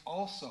placed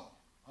also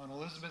on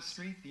Elizabeth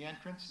Street, the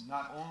entrance,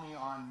 not only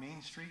on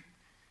Main Street,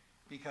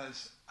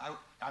 because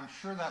I'm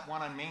sure that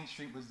one on Main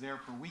Street was there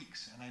for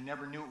weeks, and I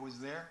never knew it was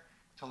there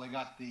until I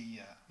got the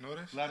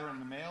letter in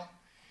the mail,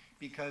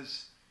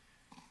 because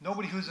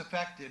nobody who's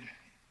affected,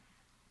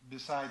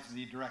 besides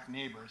the direct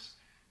neighbors,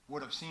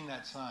 would have seen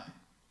that sign.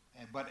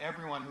 But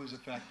everyone who's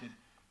affected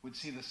would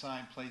see the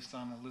sign placed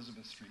on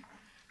Elizabeth Street.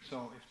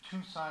 So if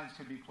 2 signs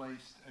could be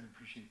placed, I'd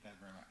appreciate that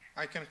very much.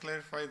 I can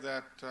clarify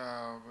that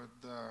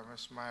with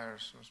Ms.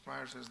 Myers. Ms.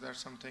 Myers, is there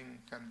something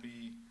can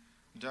be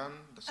done?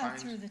 The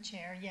signs? Through the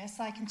chair,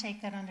 yes, I can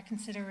take that under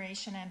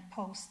consideration and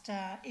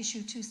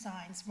issue 2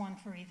 signs, one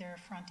for either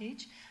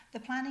frontage. The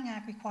Planning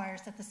Act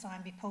requires that the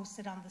sign be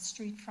posted on the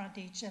street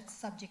frontage that's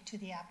subject to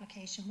the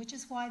application, which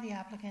is why the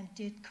applicant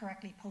did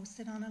correctly post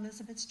it on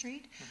Elizabeth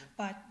Street.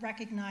 But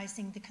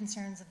recognizing the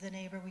concerns of the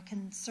neighbor, we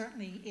can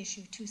certainly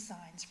issue 2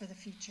 signs for the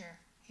future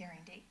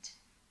hearing date.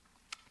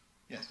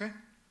 Yes. Okay.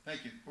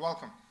 Thank you.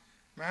 Welcome.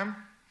 Ma'am,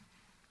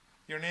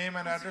 your name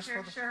and address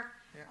for the... Sure.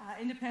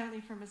 Yeah. Independently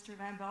from Mr.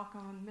 Van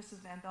Belkom and Mrs.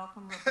 Van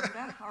Belkom,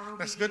 Roberta, R-O-B-E-R-T-A.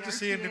 That's good to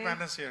see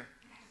independence here.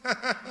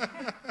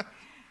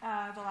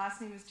 The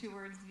last name is 2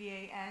 words,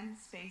 V-A-N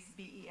space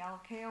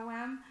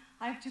B-E-L-K-O-M.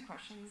 I have 2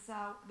 questions.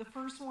 The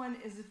first one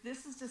is if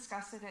this is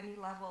discussed at any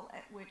level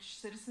at which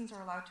citizens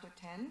are allowed to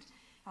attend,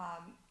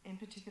 in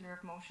particular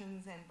if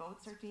motions and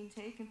votes are being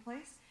taken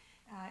place,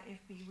 if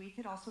we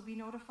could also be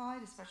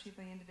notified, especially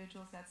by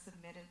individuals that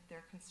submitted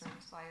their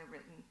concerns via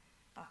written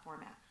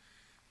format.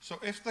 So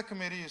if the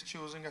committee is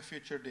choosing a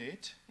future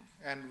date,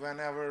 and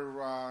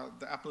whenever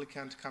the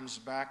applicant comes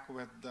back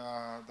with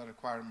the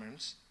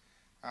requirements,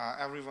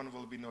 everyone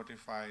will be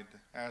notified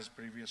as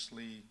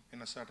previously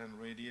in a certain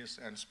radius,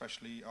 and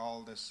especially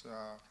all this,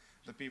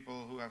 the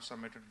people who have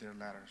submitted their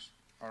letters,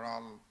 or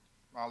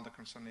all the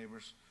concerned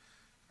neighbors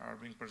are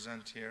being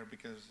present here,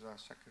 because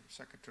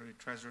Secretary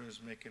Treasurer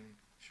is making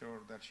sure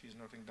that she's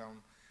noting down.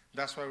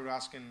 That's why we're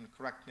asking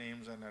correct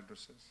names and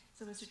addresses.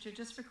 So, Mr. Chair,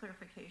 just for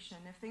clarification,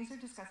 if things are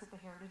discussed at the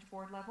Heritage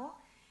Board level,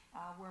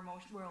 where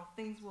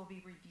things will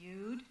be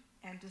reviewed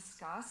and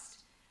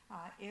discussed,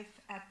 if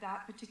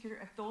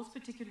those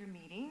particular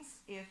meetings,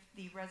 if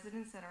the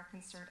residents that are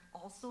concerned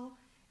also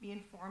be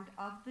informed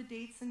of the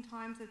dates and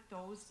times that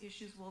those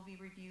issues will be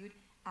reviewed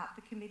at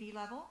the committee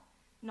level,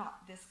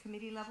 not this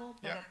committee level,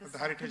 but at the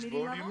Heritage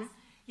Board, subcommittee levels.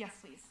 Yes,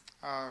 please.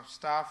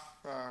 Staff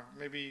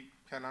maybe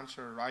can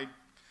answer.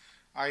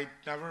 I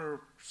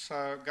never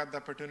got the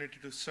opportunity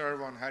to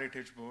serve on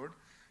Heritage Board,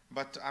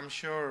 but I'm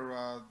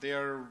sure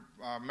their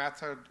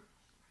method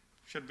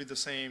should be the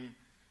same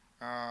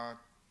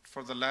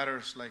for the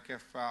letters. Like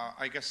if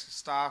I guess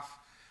staff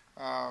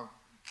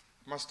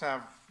must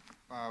have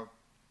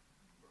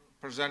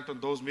present on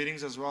those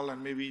meetings as well,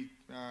 and maybe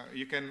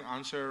you can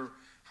answer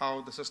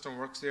how the system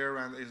works there,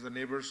 and is the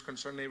neighbors,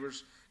 concerned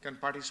neighbors, can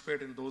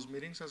participate in those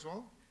meetings as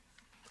well?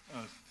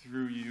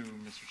 Through you,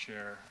 Mr.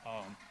 Chair,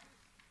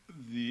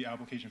 the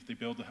application, if they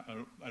build,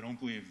 I don't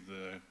believe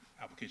the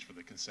application for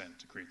the consent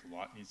to create the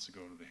lot needs to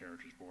go to the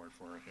Heritage Board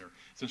for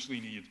essentially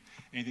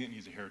anything that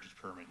needs a heritage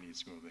permit needs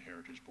to go to the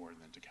Heritage Board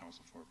and then to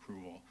council for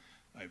approval.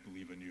 I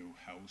believe a new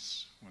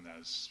house, when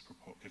that's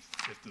proposed,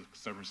 if the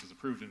severance is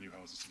approved, a new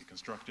house is to be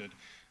constructed,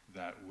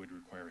 that would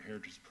require a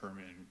heritage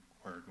permit and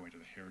require going to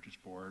the Heritage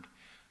Board.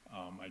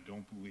 I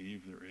don't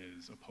believe there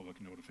is a public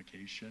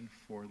notification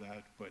for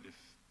that, but if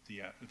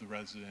the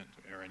resident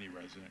or any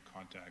resident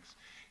contacts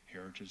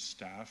Heritage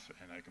staff,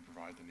 and I can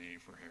provide the name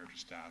for Heritage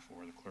staff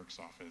or the clerk's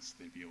office,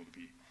 they'd be able to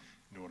be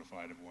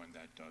notified of when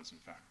that does in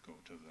fact go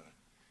to the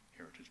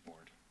Heritage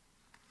Board.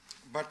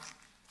 But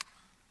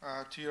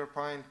to your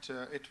point,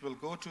 it will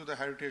go to the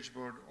Heritage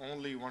Board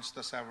only once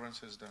the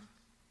severance is done.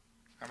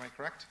 Am I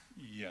correct?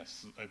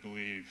 Yes, I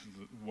believe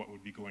what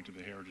would be going to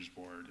the Heritage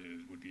Board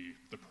would be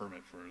the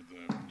permit for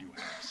the new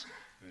house.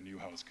 And the new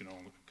house could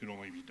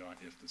only be done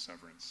if the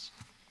severance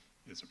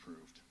is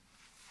approved.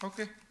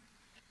 Okay.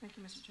 Thank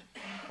you, Mr. Chair.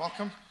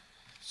 Welcome.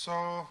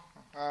 So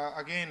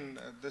again,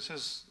 this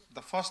is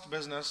the first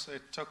business.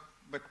 It took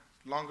a bit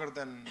longer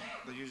than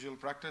the usual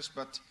practice,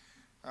 but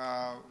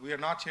we are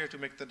not here to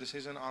make the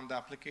decision on the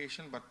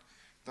application, but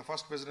the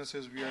first business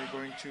is we are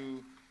going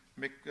to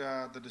make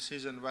the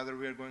decision whether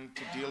we are going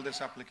to deal this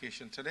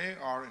application today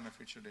or in a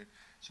future date.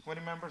 So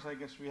committee members, I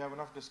guess we have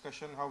enough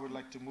discussion how we'd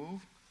like to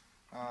move.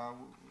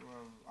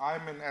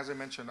 As I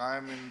mentioned, I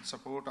am in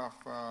support of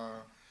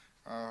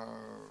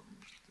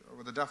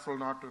with the deferral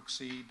not to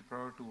exceed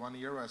prior to 1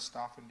 year, as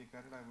staff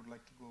indicated. I would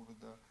like to go with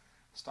the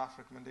staff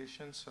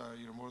recommendations.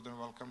 You're more than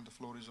welcome. The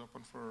floor is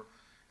open for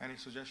any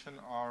suggestion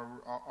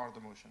or the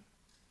motion.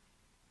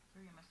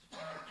 Through you, Mr.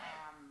 Chair,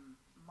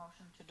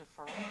 motion to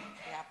defer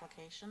the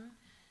application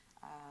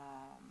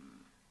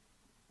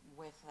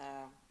with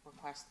a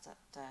request that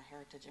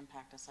heritage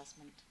impact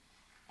assessment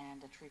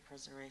and a tree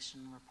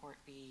preservation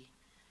report be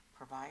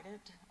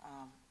provided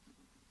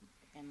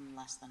in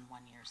less than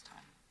 1 year's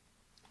time.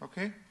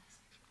 Okay.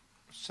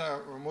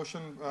 So a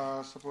motion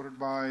supported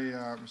by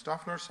Ms.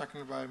 Duffler,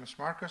 seconded by Ms.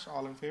 Marcus.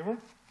 All in favor?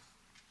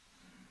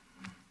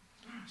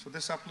 So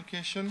this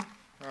application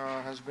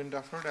has been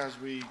deferred as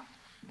we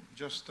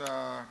just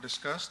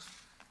discussed.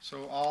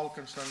 So all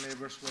concerned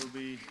neighbors will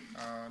be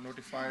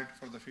notified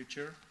for the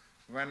future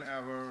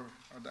whenever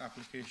the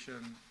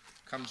application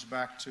comes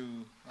back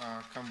to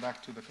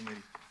the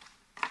committee.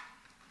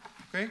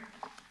 Okay.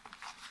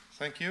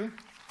 Thank you.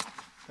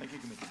 Thank you,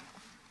 committee.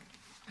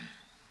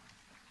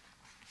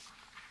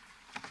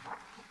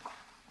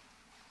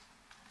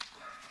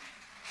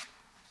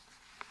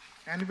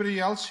 Anybody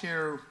else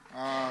here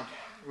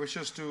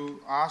wishes to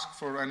ask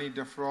for any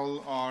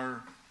deferral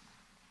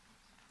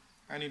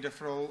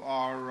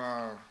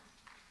or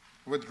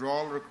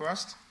withdrawal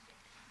request?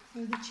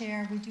 Through the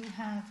chair, we do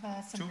have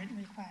some written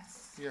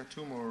requests. Yeah,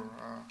 two more.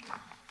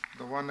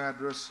 The one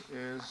address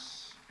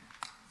is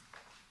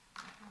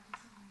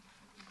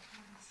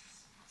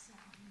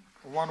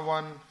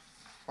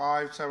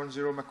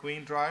 11570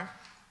 McQueen Drive.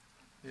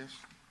 Yes.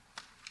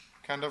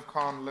 Kandav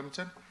Khan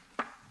Limited.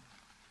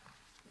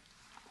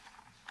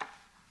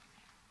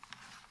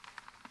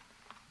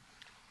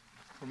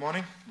 Good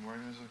morning. Good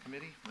morning, members of the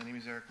committee. My name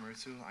is Eric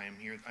Merzu. I'm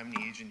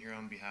the agent here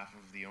on behalf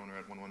of the owner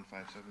at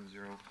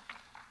 11570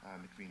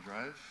 McQueen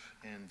Drive,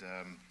 and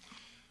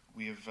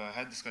we have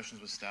had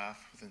discussions with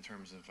staff in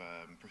terms of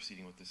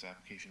proceeding with this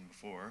application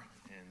before,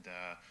 and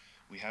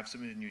we have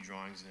submitted new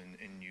drawings and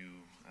a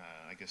new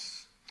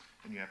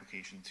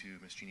application to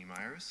Ms. Jeannie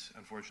Myers.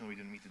 Unfortunately,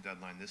 we didn't meet the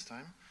deadline this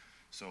time,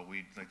 so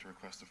we'd like to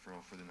request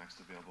deferral for the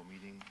next available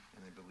meeting,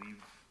 and I believe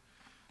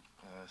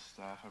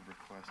staff have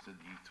requested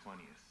the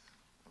 20th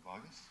of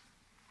August.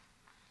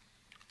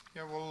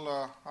 Yeah,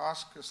 we'll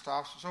ask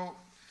staff. So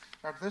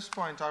at this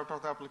point out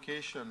of the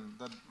application,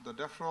 the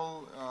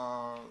deferral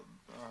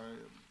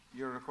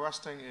you're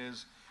requesting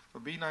is for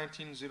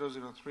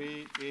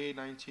B19003,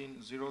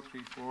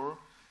 A19034,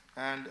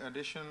 and in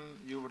addition,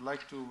 you would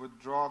like to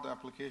withdraw the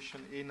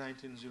application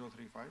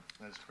A19035?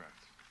 That is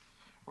correct.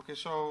 Okay,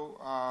 so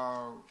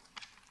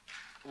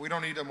we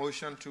don't need a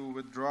motion to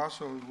withdraw,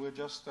 so we're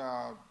just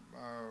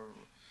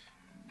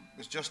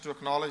it's just to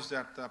acknowledge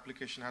that the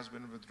application has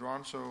been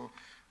withdrawn. So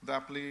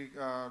the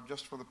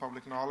just for the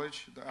public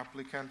knowledge, the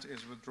applicant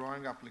is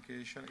withdrawing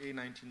application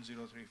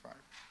A19035.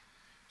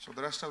 So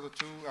the rest of the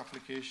two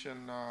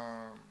application,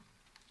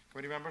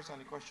 committee members,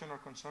 any question or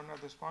concern at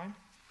this point?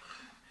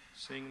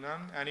 Seeing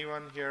none,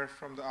 anyone here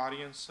from the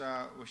audience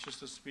wishes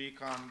to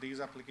speak on these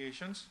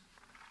applications?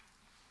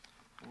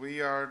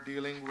 we are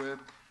dealing with,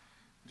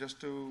 just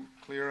to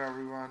clear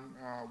everyone,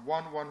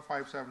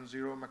 11570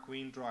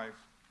 McQueen Drive,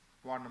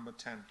 Ward number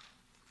 10.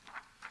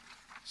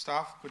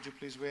 Staff, could you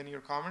please weigh in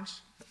your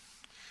comments?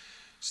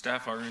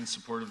 Staff are in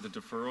support of the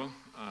deferral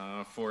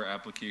for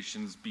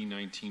applications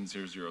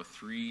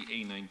B19-003,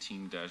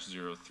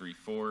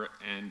 A19-034,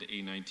 and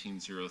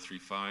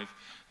A19-035.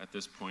 At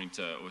this point,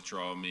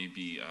 withdrawal may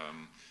be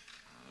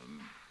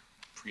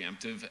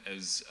preemptive,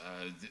 as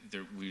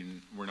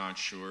we're not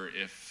sure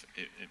if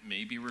it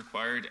may be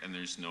required, and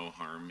there's no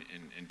harm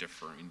in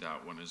deferring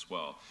that one as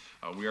well.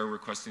 We are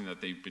requesting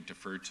that they be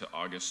deferred to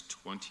August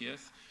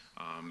 20th.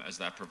 As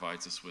that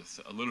provides us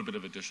with a little bit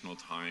of additional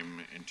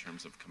time in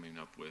terms of coming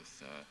up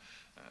with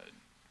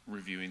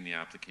reviewing the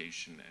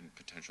application and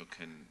potential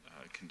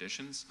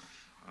conditions.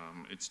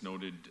 It's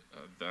noted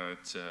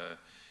that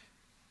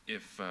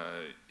if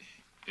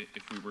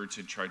we were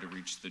to try to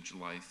reach the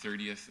July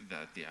 30th,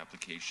 that the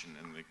application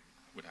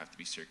would have to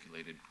be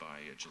circulated by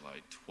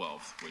July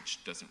 12th,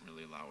 which doesn't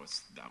really allow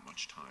us that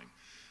much time.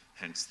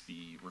 Hence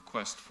the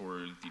request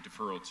for the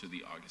deferral to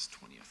the August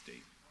 20th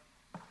date.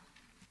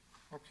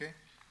 Okay.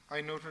 I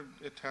noted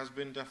it has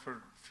been deferred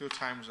a few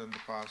times in the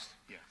past.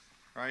 Yeah.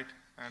 Right?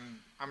 And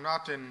I'm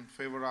not in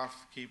favor of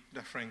keep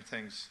deferring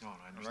things. No,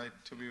 I understand.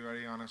 Right? To be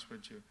very honest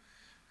with you.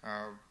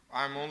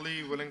 I'm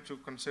only willing to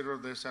consider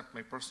this at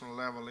my personal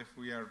level if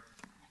we are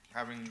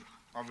having,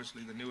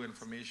 obviously, the new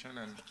information.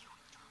 And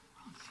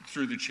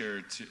through the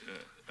chair,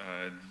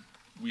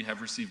 we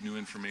have received new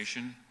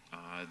information.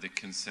 The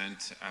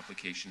consent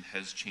application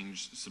has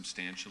changed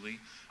substantially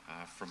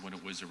from when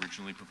it was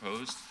originally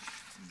proposed.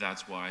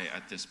 That's why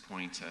at this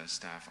point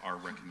staff are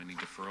recommending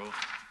deferral.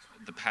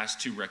 The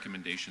past two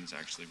recommendations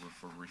actually were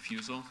for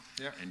refusal,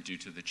 and due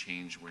to the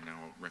change, we're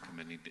now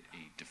recommending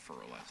a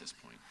deferral at this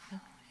point.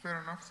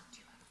 Fair enough.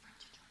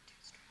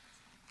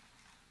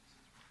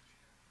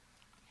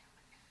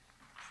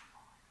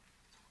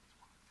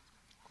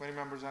 Committee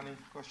members, any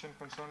question,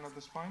 concern at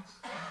this point?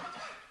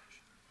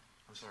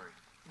 I'm sorry.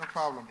 No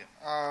problem.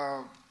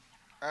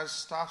 As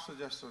staff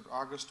suggested,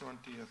 August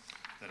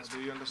 20th.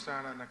 Do you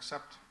understand and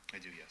accept? I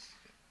do, yes.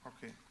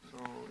 Okay. So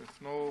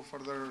if no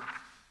further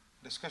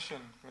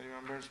discussion, committee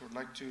members would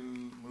like to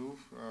move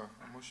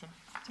a motion?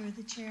 Through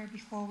the chair,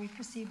 before we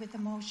proceed with the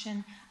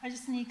motion, I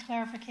just need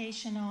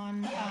clarification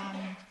on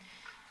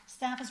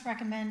staff has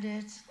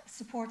recommended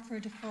support for a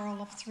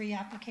deferral of 3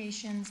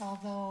 applications,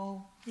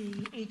 although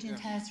the agent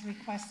has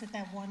requested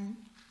that one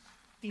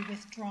be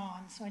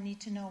withdrawn. So I need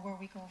to know where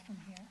we go from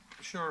here.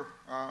 Sure.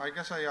 I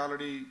guess I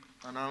already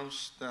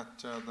announced that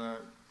the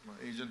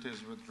agent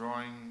is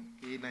withdrawing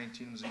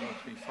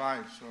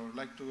A19035. So I'd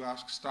like to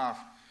ask staff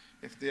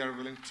if they are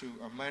willing to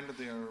amend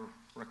their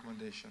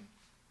recommendation.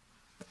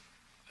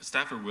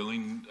 Staff are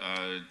willing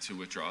to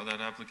withdraw that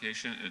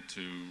application,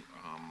 to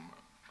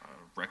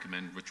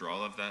recommend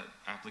withdrawal of that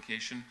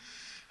application.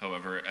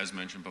 However, as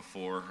mentioned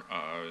before,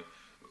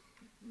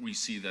 we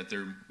see that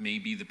there may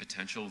be the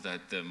potential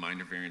that the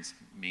minor variance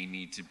may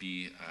need to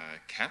be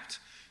kept.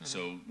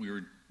 So we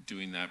were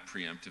doing that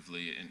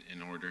preemptively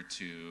in order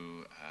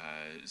to,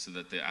 so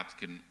that the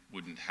applicant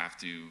wouldn't have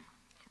to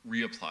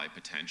reapply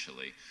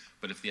potentially.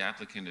 But if the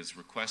applicant is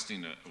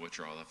requesting a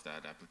withdrawal of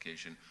that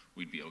application,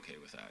 we'd be okay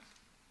with that.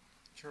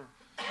 Sure.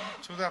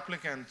 To the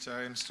applicant,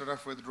 instead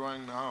of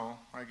withdrawing now,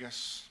 I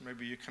guess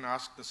maybe you can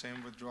ask the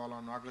same withdrawal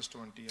on August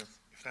 20th.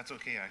 If that's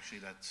okay,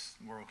 actually,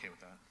 we're okay with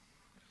that.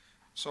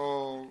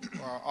 So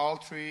all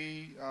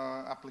 3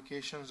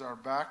 applications are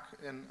back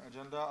in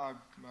agenda.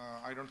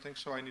 I don't think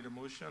so. I need a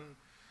motion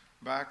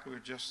back. We're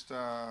just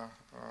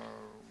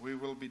we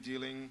will be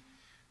dealing,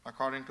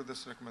 according to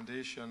this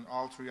recommendation,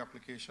 all 3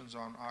 applications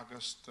on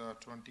August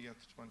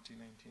 20th,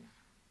 2019.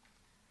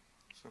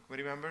 So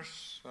committee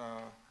members.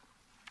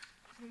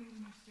 Through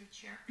you, Mr.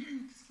 Chair,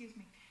 excuse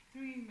me.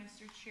 Through you,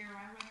 Mr. Chair,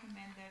 I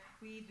recommend that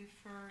we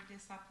defer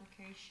this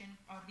application,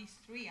 or these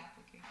 3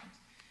 applications,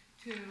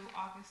 to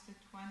August the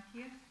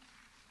 20th.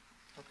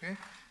 Okay.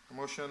 A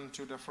motion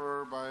to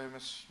defer by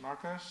Ms.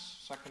 Marcus,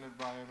 seconded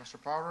by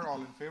Mr. Power.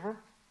 All in favor?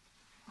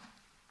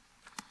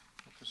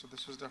 Okay, so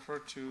this is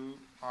deferred to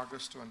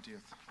August 20th.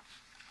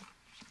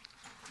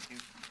 Thank you.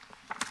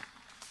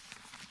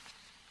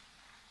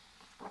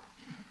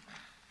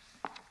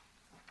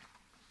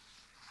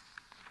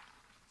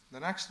 The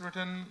next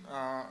written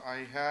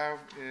I have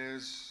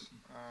is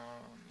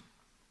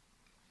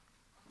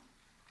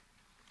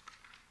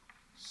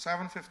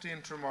 750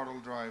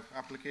 Intermodal Drive,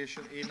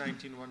 application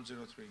A19103.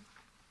 Okay,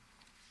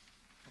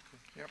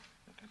 yep.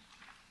 Okay.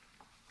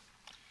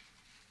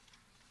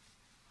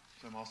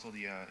 So I'm also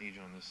the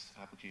agent on this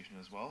application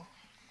as well.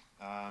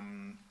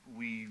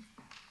 We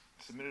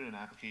submitted an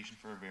application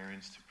for a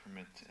variance to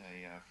permit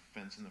a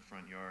fence in the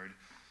front yard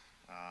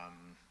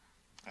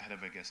ahead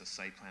of, I guess, a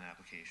site plan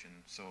application.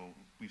 So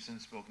we've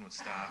since spoken with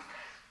staff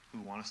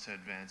who want us to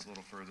advance a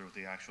little further with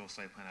the actual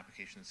site plan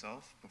application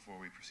itself before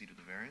we proceed with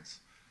the variance.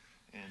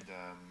 And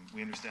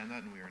we understand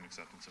that, and we are in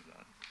acceptance of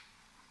that.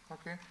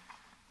 Okay.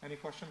 Any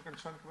question,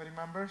 concern, committee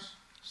members?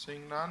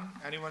 Seeing none.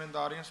 Anyone in the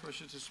audience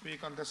wishes to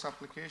speak on this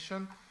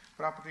application?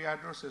 property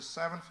address is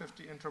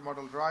 750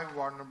 Intermodal Drive,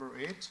 Ward number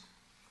 8.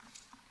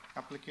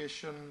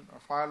 Application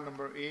file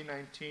number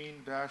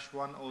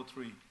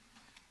A19-103.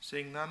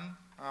 Seeing none,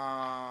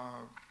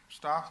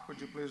 staff,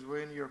 could you please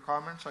weigh in your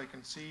comments? I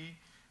can see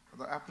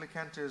the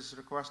applicant is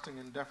requesting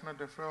indefinite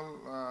deferral,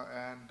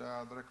 and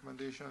the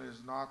recommendation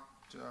is not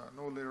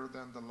no later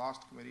than the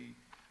last committee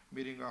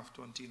meeting of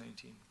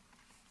 2019.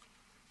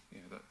 Yeah,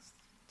 that's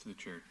to the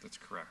chair. That's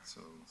correct.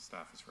 So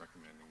staff is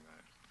recommending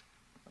that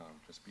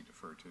just be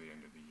deferred to the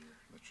end of the year.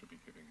 That should be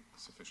giving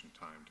sufficient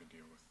time to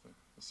deal with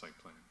the site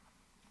plan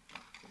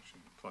application.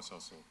 Plus,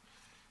 also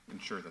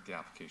ensure that the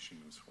application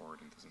moves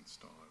forward and doesn't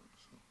stall out.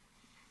 So.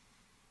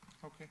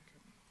 Okay.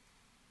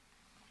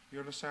 You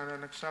understand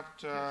and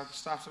accept the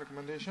staff's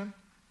recommendation?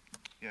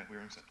 Yeah, we're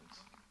in acceptance.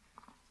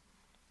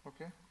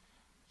 Okay.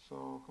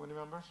 So, committee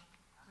members?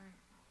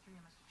 Through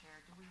you, Mr.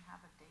 Chair, do we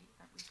have a date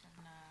that we can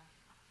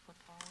put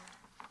forward?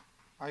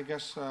 I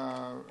guess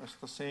it's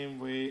the same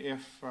way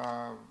if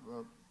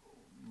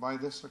by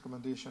this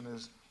recommendation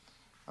is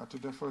to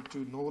defer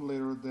to no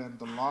later than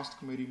the last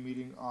committee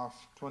meeting of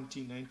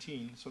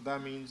 2019. So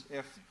that means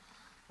if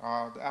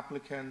the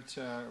applicant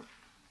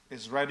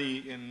is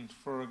ready in,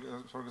 for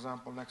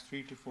example, next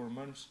 3 to 4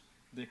 months,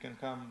 they can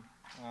come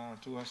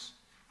to us.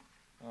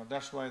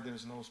 That's why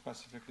there's no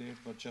specific date,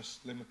 but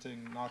just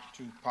limiting not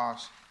to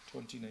past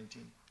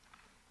 2019.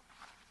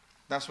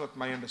 That's what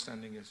my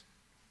understanding is.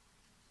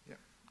 Yeah.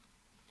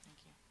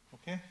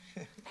 Thank you. Okay.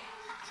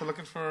 So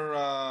looking for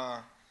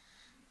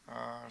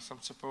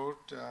some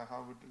support.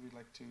 How would we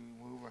like to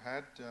move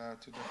ahead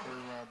to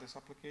defer this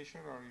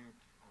application? Or you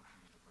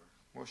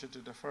motion to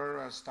defer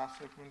as staff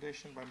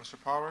recommendation by Mr.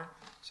 Power,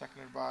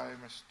 seconded by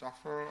Ms.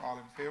 Duffer. All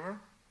in favor?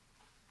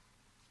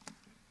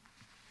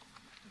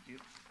 Thank you.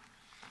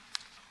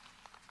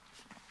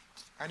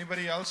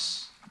 Anybody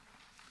else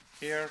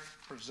here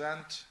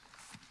present?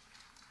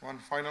 One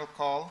final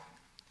call.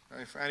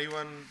 If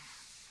anyone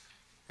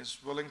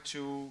is willing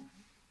to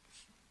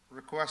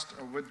request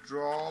a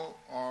withdrawal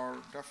or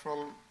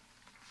deferral,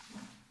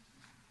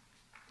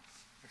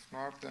 if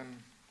not,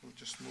 then we'll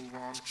just move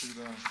on to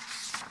the.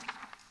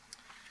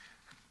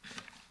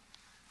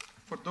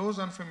 For those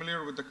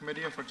unfamiliar with the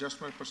Committee of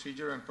Adjustment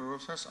procedure and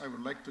process, I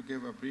would like to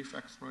give a brief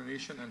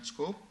explanation and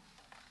scope.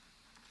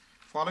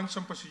 Following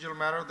some procedural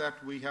matter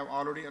that we have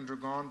already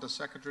undergone, the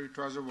Secretary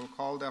Treasurer will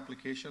call the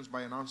applications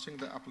by announcing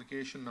the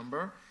application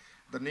number,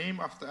 the name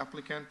of the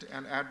applicant,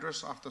 and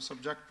address of the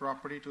subject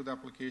property to the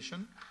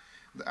application.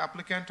 The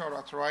applicant or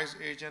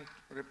authorized agent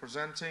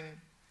representing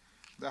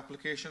the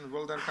application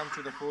will then come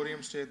to the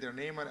podium, state their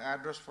name and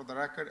address for the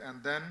record,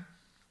 and then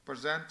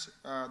present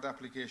the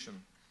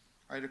application.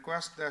 I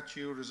request that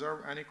you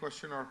reserve any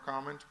question or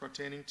comment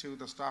pertaining to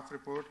the staff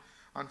report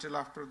until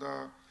after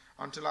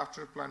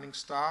planning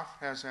staff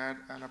has had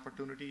an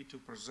opportunity to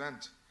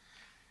present.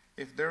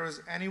 If there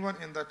is anyone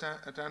in the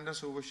attendance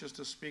who wishes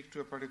to speak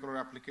to a particular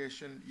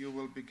application, you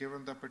will be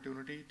given the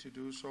opportunity to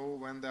do so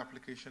when the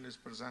application is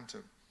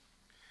presented.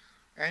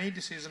 Any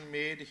decision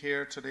made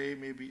here today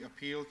may be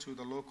appealed to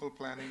the local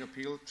planning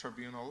appeal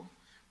tribunal,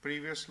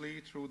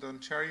 previously through the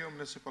Ontario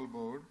Municipal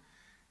Board.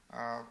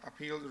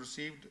 Appeals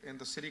received in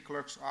the City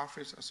Clerk's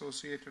office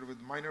associated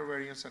with minor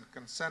variance and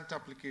consent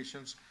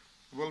applications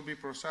will be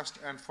processed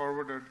and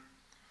forwarded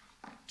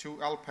to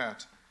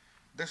LPAT.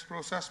 This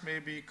process may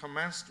be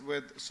commenced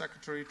with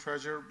Secretary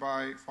Treasurer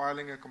by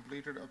filing a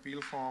completed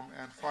appeal form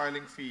and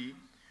filing fee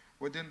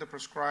within the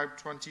prescribed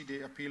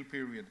 20-day appeal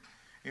period.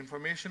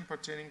 Information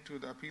pertaining to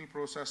the appeal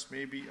process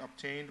may be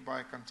obtained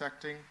by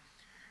contacting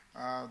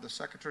the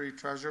Secretary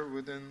Treasurer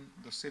within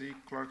the City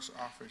Clerk's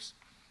office.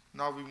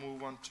 Now we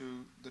move on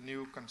to the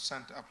new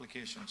consent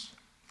applications.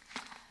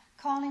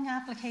 Calling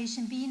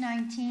application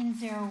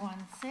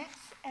B19016,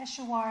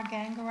 Eshawar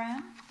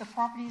Gangaram. The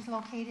property is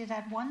located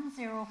at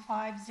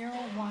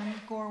 10501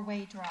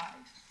 Goreway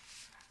Drive.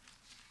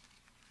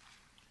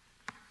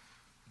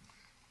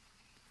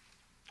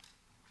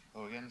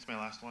 Oh, again, it's my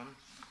last one.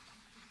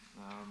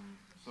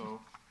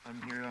 So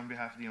I'm here on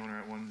behalf of the owner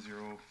at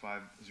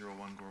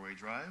 10501 Goreway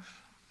Drive.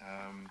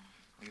 I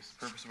guess the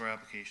purpose of our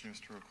application is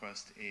to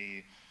request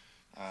an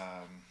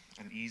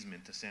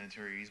easement, a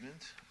sanitary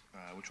easement,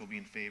 which will be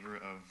in favor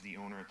of the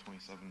owner at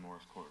 27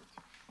 Morris Court.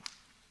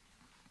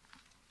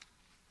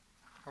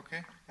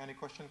 Okay, any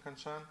question,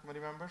 concern, committee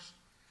members?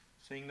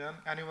 Seeing none,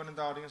 anyone in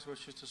the audience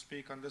wishes to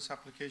speak on this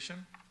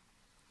application?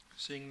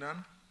 Seeing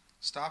none,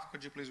 staff,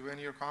 could you please weigh in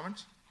your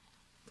comments?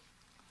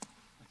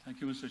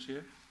 Thank you, Mr.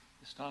 Chair.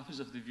 The staff is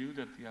of the view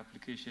that the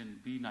application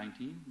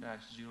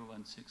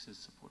B19-016 is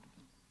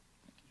supportable.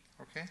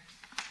 Thank you. Okay,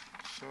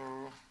 so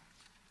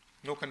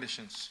no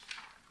conditions.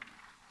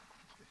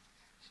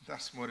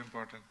 That's more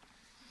important.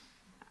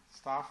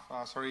 Staff,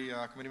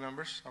 committee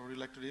members, how would you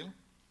like to deal?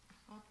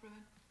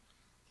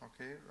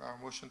 Okay,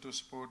 motion to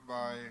support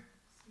by.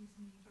 Excuse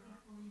me,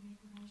 before you make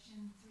the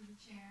motion through the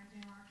chair,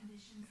 there are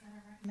conditions that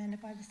are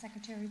recommended by the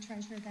Secretary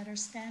Treasurer that are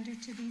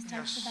standard to these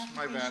types of applications.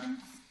 My bad.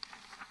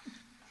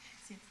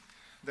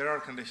 There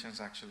are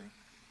conditions actually,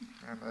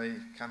 and I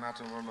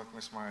cannot overlook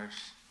Ms.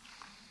 Myers.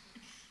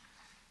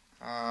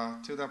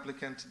 To the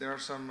applicant, there are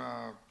some,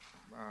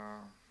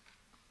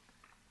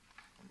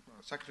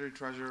 Secretary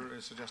Treasurer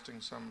is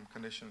suggesting some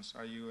conditions.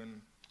 Are you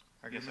in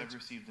agreement? Yes, I've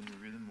received and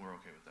reviewed them. We're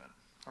okay with that.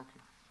 Okay.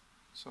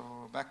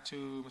 So back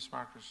to Ms.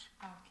 Marcus.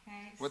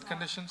 Okay. With so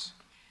conditions?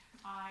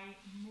 I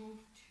move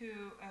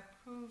to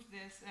approve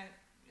this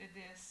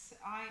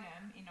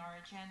item in our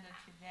agenda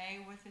today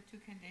with the two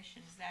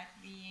conditions, that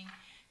being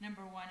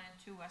number 1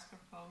 and 2 as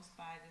proposed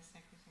by the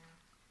Secretary.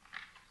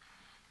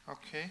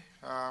 Okay.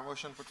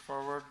 Motion put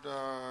forward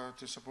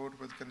to support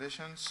with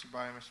conditions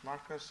by Ms.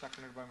 Marcus,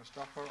 seconded by Ms.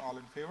 Duffer. All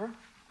in favor?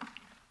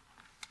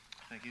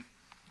 Thank you.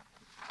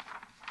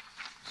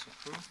 It's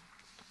approved.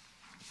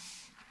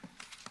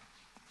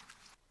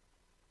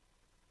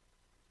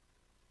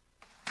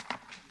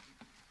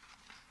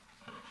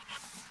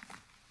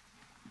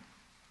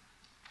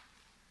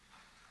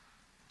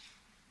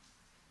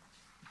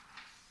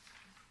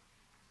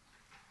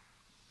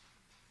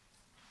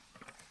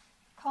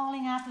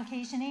 Calling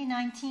application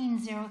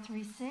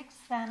A19-036,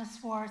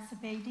 Thanoswar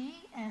Sabedi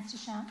and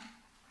Sushant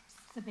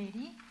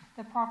Sabedi.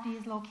 The property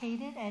is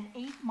located at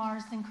 8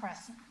 Marsden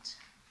Crescent.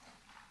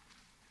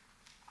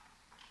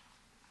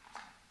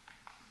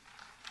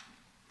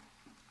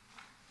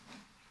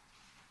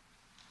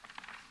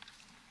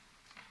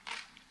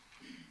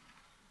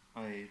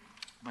 Hi,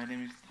 my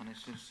name is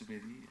Thaneswar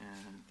Sabedi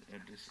and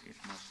address 8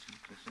 Marsden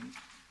Crescent.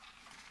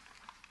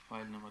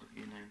 File number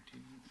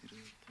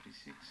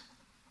A19-036.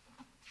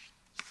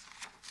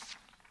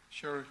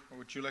 Sure.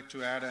 Would you like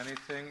to add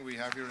anything? We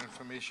have your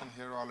information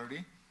here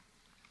already.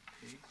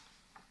 Okay.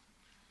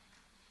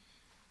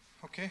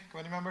 Okay.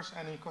 Committee members,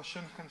 any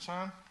question,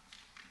 concern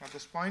at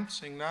this point?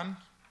 Seeing none.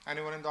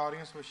 Anyone in the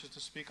audience wishes to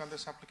speak on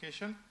this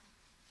application?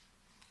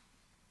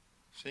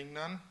 Seeing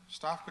none.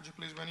 Staff, could you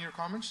please begin your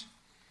comments?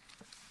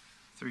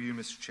 Through you,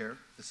 Mr. Chair,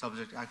 the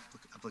subject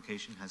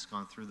application has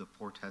gone through the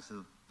 4 tests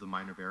of the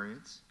minor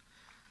variance.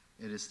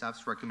 It is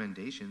staff's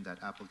recommendation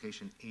that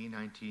application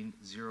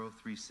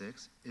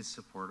A19-036 is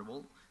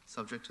supportable,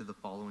 subject to the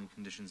following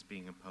conditions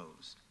being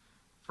imposed.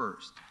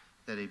 First,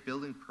 that a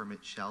building permit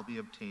shall be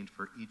obtained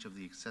for each of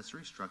the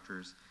accessory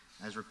structures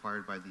as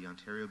required by the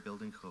Ontario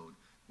Building Code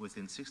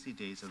within 60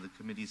 days of the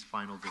committee's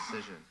final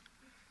decision.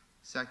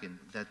 Second,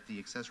 that the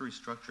accessory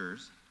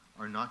structures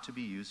are not to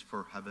be used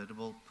for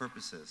habitable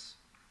purposes.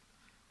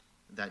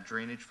 That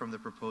drainage from the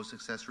proposed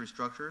accessory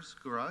structures,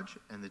 garage,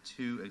 and the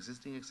 2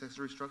 existing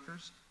accessory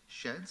structures,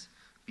 sheds,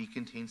 be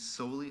contained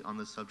solely on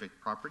the subject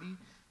property,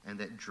 and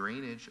that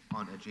drainage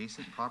on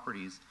adjacent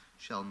properties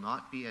shall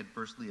not be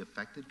adversely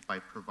affected by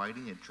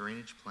providing a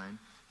drainage plan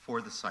for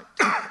the site.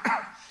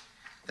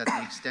 That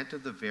the extent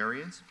of the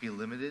variance be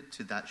limited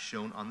to that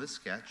shown on the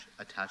sketch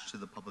attached to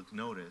the public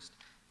notice.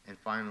 And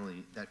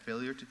finally, that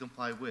failure to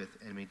comply with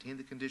and maintain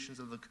the conditions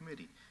of the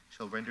committee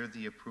shall render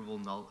the approval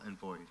null and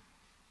void.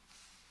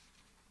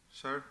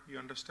 Sir, you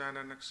understand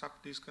and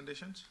accept these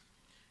conditions?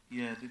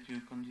 Yeah, the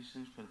few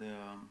conditions for the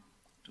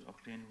to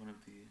obtain one of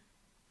the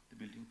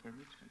building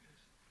permits, I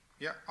guess.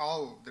 Yeah,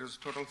 there's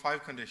total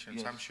 5 conditions.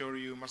 Yes. I'm sure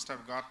you must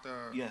have got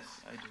the...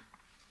 Yes, I do.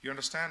 You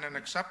understand and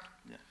accept?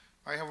 Yeah.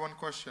 I have one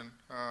question.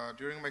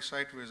 During my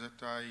site visit,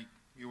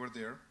 you were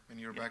there in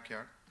your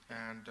backyard,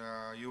 and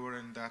you were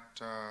in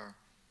that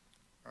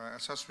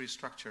accessory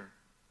structure.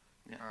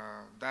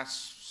 Yeah. That's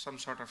some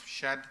sort of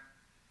shed.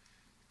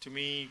 To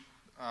me,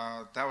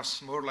 that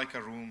was more like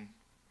a room.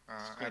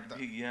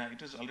 Big, yeah,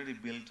 it was already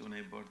built when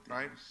I bought the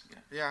Right? house.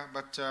 Yeah. Yeah,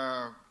 but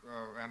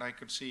and I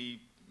could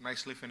see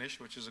nicely finished,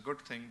 which is a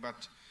good thing.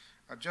 But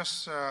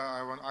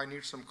I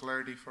need some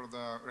clarity for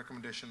the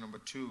recommendation number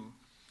 2,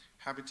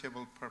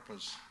 habitable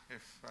purpose.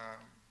 If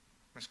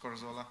Ms.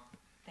 Corzola.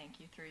 Thank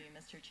you, through you,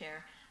 Mr.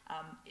 Chair.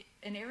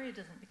 An area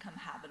doesn't become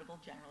habitable,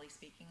 generally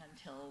speaking,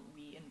 until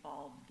we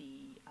involve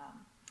the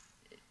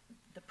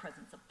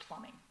presence of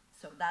plumbing.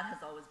 So that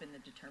has always been the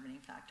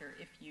determining factor.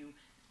 If you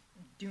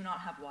do not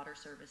have water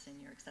service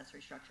in your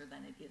accessory structure,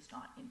 then it is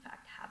not, in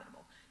fact,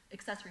 habitable.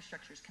 Accessory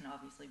structures can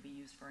obviously be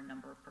used for a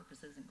number of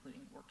purposes,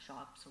 including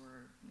workshops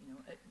or,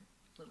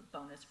 little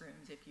bonus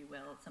rooms, if you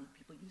will. Some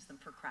people use them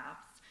for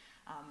crafts.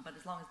 But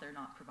as long as they're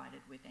not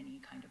provided with any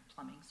kind of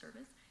plumbing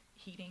service,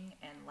 heating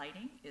and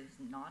lighting is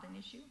not an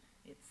issue.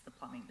 It's the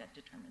plumbing that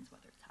determines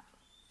whether it's habitable.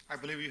 I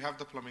believe you have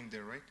the plumbing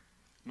there, right?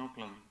 No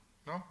plumbing.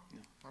 No?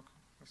 No. Okay,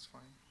 that's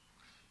fine.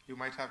 You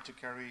might have to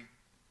carry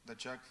the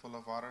jug full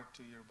of water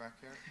to your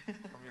backyard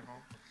from your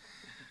home.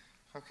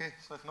 Okay,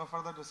 so if no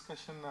further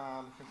discussion,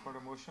 looking for the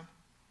motion.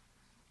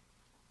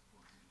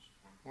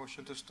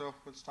 Motion to stop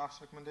with staff's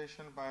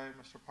recommendation by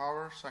Mr.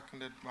 Power,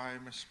 seconded by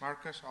Ms.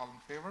 Marcus. All in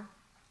favor?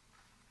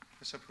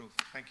 It's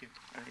approved. Thank you.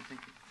 All right,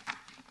 thank you.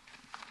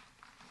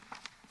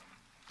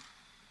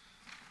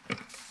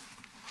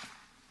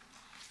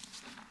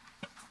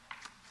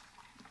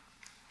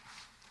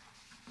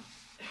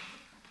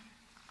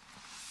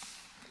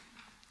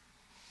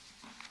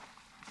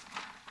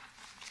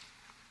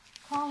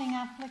 Calling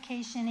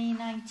application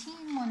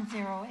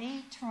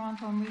A19-108,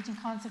 Toronto Region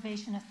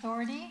Conservation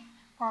Authority.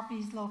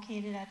 Property is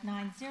located at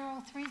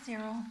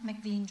 9030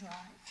 McVean Drive.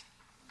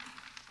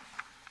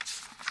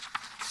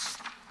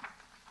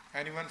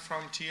 Anyone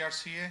from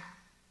TRCA?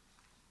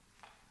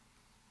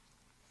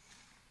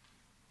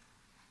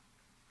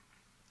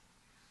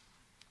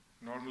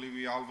 Normally,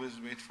 we always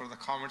wait for the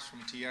comments from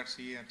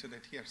TRCA, and today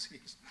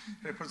TRCA's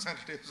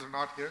representatives are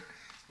not here.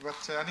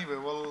 But anyway,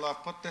 we'll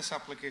put this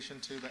application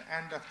to the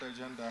end of the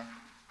agenda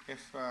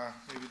if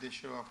maybe they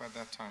show up at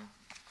that time.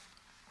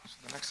 So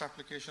the next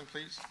application,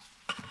 please.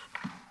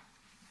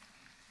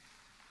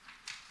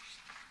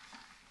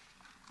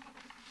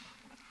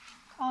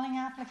 Calling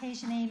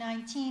application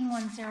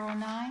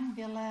A19-109,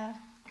 Villa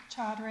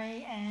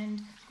Chaudhry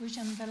and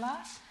Gusham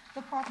Villa.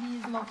 The property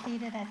is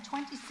located at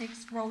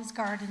 26 Rose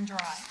Garden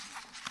Drive.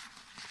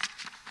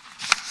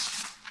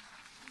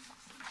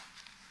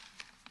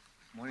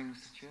 Morning,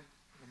 Mr. Chair.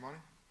 Good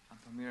morning. I'm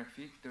Pamir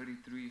Rafiq,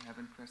 33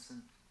 Heaven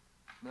Crescent,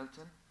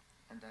 Milton,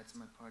 and that's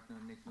my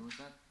partner, Nick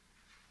Nuzat.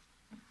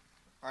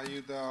 Are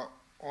you the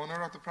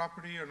owner of the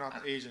property or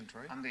not the agent,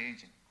 right? I'm the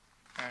agent.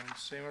 And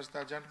same as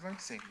that gentleman?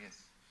 Same,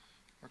 yes.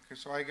 Okay,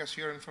 so I guess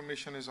your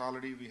information is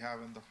already we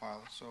have in the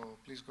file, so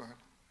please go ahead.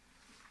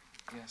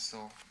 Yeah,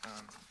 so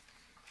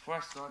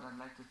first off, I'd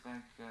like to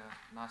thank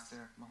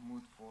Nasser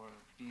Mahmood for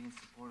being in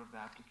support of the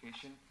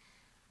application.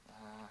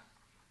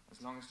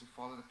 As long as you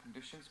follow the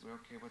conditions, we're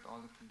okay with all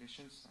the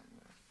conditions.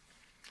 And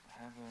I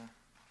have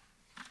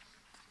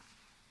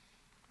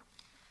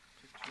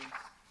pictures.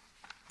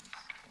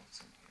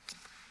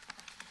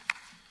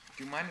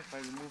 Do you mind if I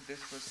remove this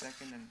for a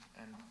second and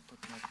put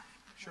my...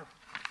 Sure.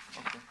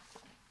 Okay.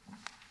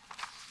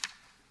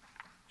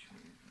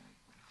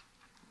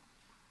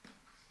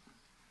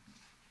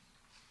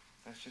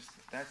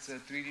 That's a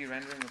 3D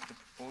rendering of the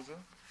proposal,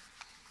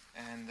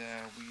 and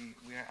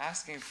we are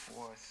asking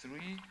for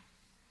 3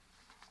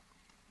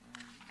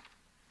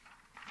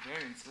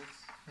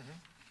 variances.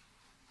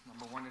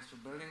 Number 1 is for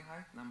building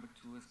height, number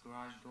 2 is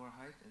garage door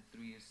height, and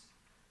 3 is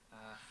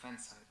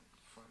fence height in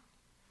front.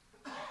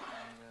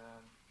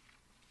 And,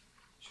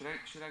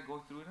 should I go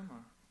through them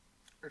or?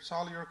 It's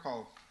all your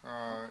call.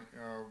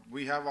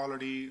 We have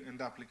already in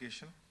the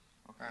application.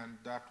 Okay. And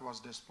that was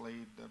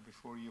displayed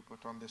before you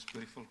put on this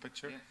beautiful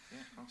picture. Okay.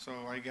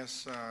 So I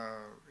guess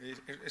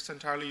it's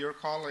entirely your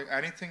call.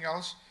 Anything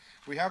else?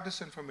 We have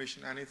this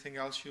information. Anything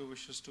else you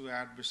wishes to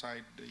add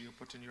beside you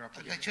put in your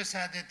application? I just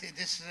add that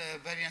this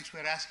variance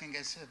we're asking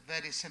is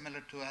very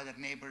similar to other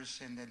neighbors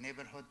in the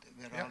neighborhood.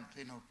 We're all,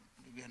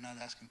 we are not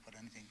asking for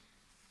anything.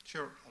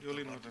 Sure,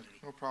 duly noted.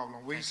 No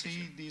problem. We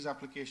see these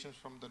applications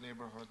from the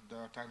neighborhood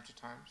time to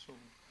time, so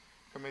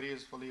committee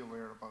is fully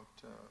aware about.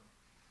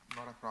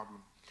 Not a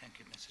problem. Thank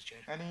you, Mr. Chair.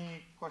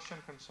 Any question,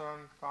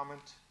 concern,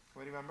 comment,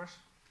 committee members?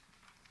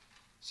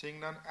 Seeing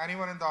none,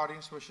 anyone in the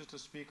audience wishes to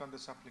speak on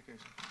this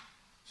application?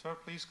 Sir,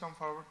 please come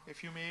forward.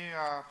 If you may,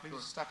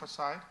 please step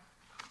aside.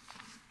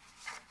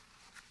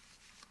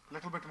 A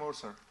little bit more,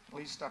 sir.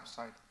 Please step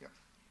aside. Yeah.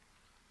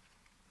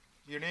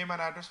 Your name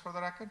and address for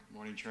the record?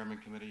 Morning, Chairman,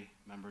 committee,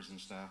 members, and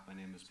staff. My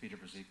name is Peter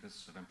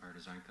Brazikas of Empire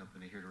Design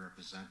Company, here to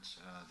represent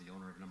the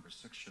owner of number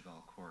 6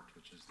 Chevelle Court,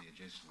 which is the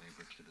adjacent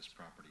neighbor to this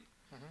property.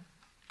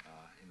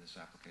 In this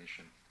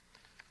application.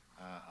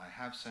 I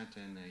have sent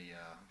in a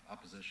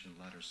opposition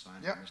letter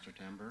signed by Mr.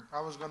 Tamber. I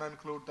was going to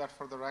include that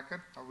for the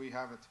record. We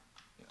have it.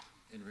 Yeah.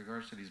 In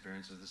regards to these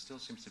variances, there still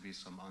seems to be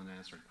some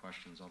unanswered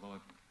questions, although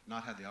I've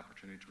not had the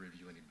opportunity to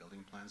review any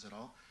building plans at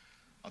all,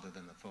 other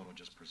than the photo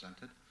just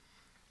presented.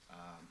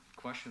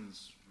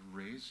 Questions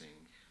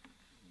raising,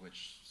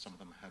 which some of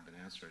them have been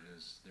answered,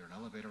 is there an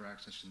elevator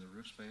access in the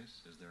roof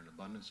space? Is there an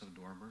abundance of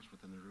dormers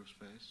within the roof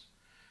space?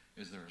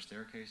 Is there a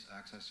staircase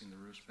accessing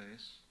the roof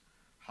space?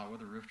 How are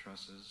the roof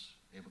trusses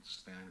able to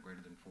span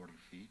greater than 40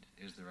 feet?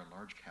 Is there a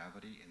large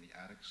cavity in the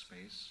attic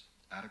space,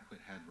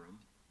 adequate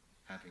headroom,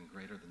 having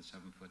greater than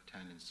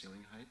 7'10" in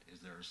ceiling height? Is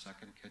there a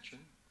second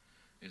kitchen?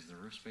 Is the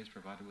roof space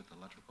provided with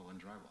electrical and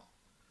drywall?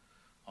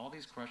 All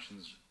these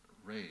questions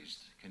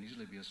raised can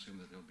easily be assumed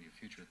that there will be a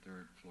future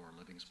 3rd floor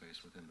living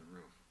space within the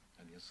roof,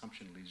 and the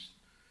assumption leads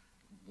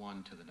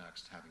one to the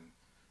next, having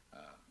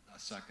a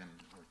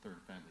 2nd or 3rd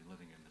family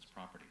living in this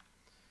property.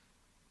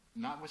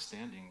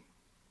 Notwithstanding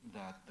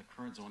that the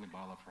current zoning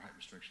bylaw for height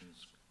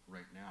restrictions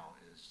right now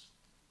is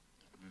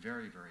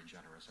very, very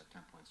generous at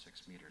 10.6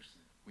 meters.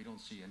 We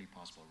don't see any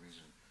possible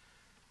reason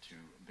to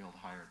build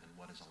higher than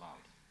what is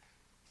allowed.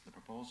 The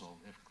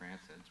proposal, if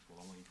granted,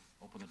 will only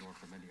open the door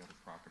for many other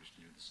properties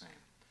to do the same,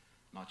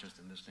 not just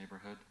in this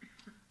neighborhood,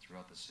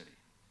 throughout the city.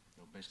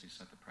 It'll basically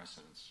set the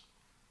precedence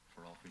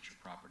for all future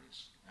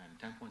properties. And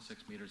 10.6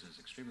 meters is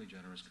extremely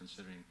generous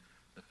considering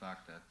the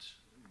fact that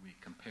we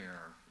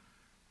compare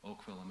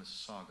Oakville and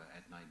Mississauga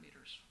at 9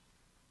 meters.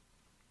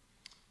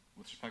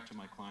 With respect to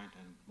my client,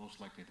 and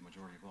most likely the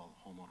majority of all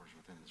homeowners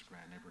within this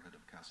grand neighborhood of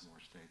Castlemore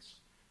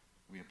Estates,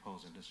 we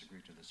oppose and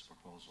disagree to this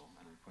proposal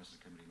and request the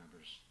committee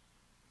members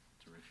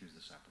to refuse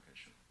this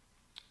application.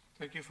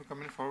 Thank you for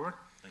coming forward.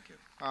 Thank you.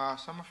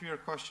 Some of your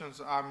questions,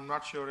 I'm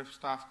not sure if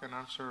staff can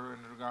answer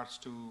in regards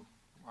to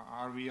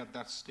are we at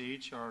that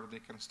stage or they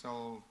can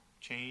still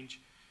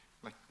change,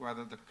 like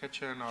whether the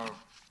kitchen or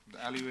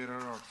the elevator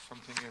or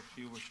something if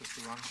you wish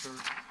to answer.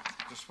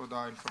 just for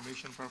the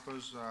information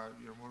purpose,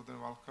 you're more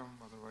than welcome.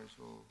 Otherwise,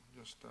 we'll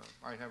just,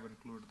 I have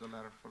included the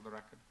letter for the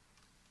record.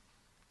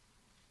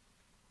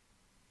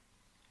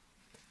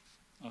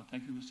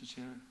 Thank you, Mr.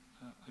 Chair.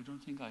 I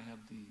don't think I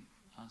have the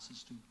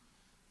answers to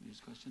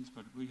these questions,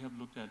 but we have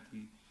looked at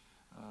the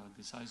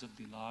size of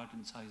the lot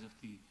and size of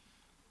the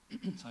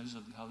sizes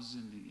of the houses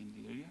in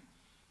the area,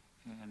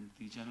 and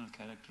the general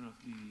character of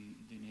the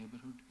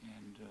neighborhood,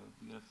 and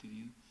we are of the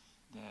view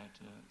that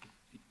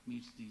it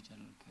meets the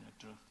general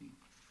character of the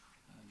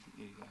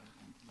area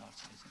and the lot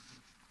size and the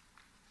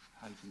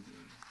height in the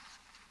area.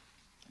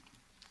 Thank you.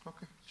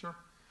 Okay, sure.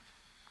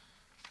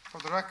 For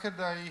the record,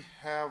 I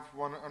have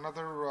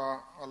another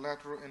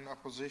letter in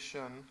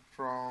opposition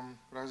from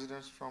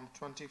residents from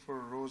 24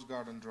 Rose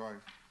Garden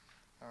Drive.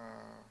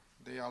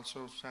 They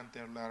also sent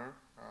their letter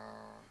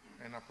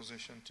in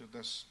opposition to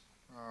this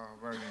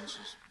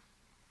variances.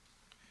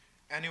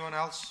 Anyone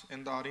else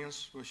in the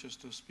audience wishes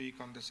to speak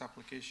on this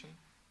application?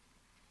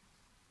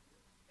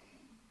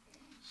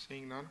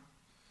 Seeing none.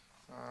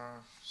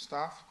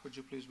 Staff, could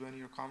you please weigh in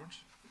your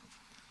comments?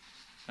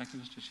 Thank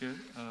you, Mr. Chair.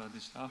 The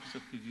staff is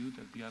of the view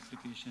that the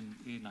application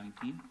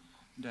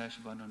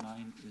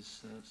A19-109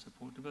 is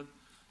supportable,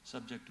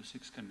 subject to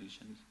 6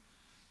 conditions.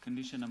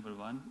 Condition number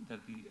 1,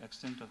 that the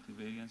extent of the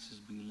variances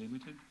be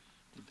limited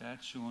to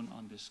that shown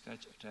on the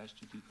sketch attached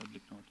to the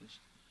public notice.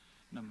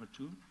 Number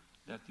 2,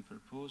 that the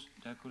proposed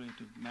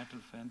decorative metal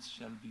fence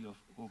shall be of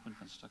open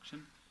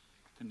construction.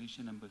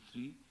 Condition number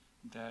 3,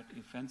 that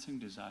a fencing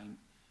design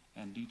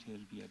and detail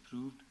be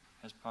approved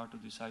as part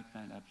of the site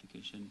plan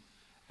application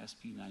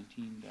SP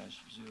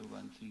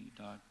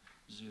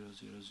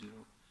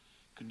 19-013.000.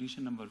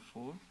 Condition number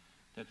 4,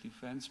 that the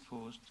fence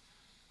post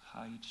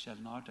height shall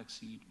not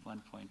exceed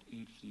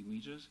 1.83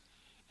 meters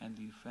and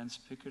the fence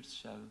pickets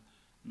shall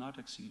not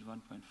exceed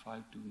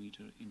 1.52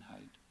 meter in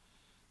height.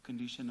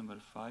 Condition number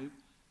 5,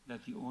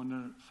 that the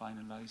owner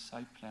finalize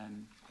site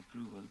plan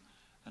approval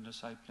under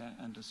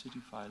city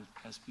file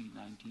SP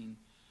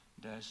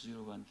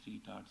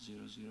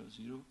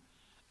 19-013.000,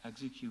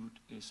 execute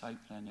a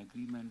site plan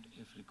agreement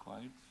if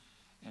required,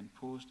 and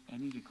post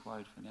any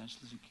required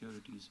financial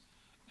securities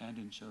and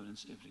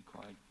insurance if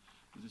required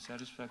to the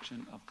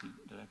satisfaction of the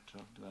Director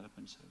of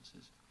Development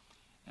Services.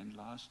 And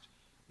last,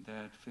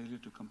 that failure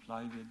to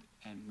comply with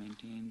and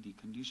maintain the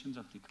conditions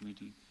of the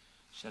committee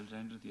shall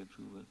render the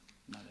approval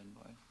null and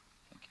void.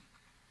 Thank you.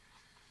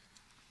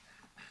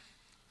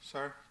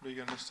 Sir, do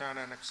you understand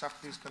and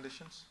accept these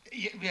conditions?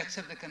 Yeah, we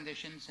accept the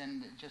conditions,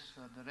 and just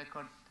for the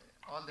record,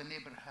 all the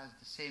neighbor has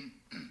the same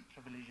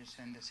privileges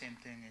and the same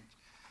thing,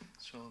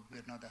 so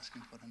we're not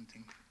asking for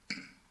anything.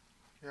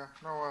 Yeah,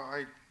 no,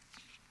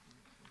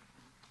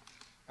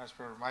 as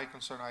per my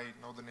concern, I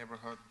know the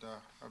neighborhood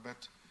a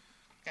bit.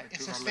 Yeah, I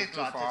it's do a not state live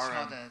too lot, far, it's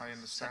not and a I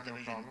understand no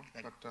subdivision problem,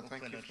 like but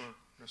thank you Oak Village. for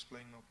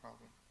displaying no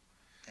problem.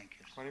 Thank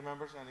you. Committee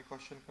members, any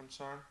question,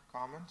 concern,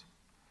 comment?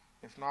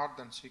 If not,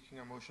 then seeking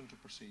a motion to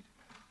proceed.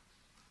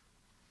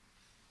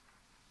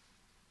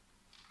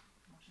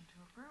 Motion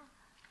to approve.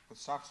 With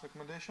staff's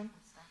recommendation?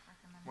 With staff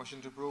recommendation.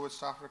 Motion to approve with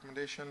staff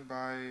recommendation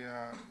by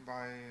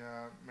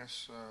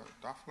Ms.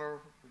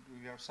 Duffler. Do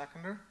we have a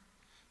seconder?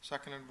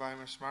 Seconded by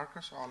Ms.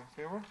 Marcus. All in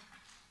favor?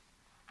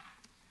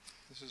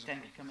 This is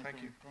Thank you, approved.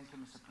 Thank you. Thank you,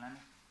 Mr. Planner.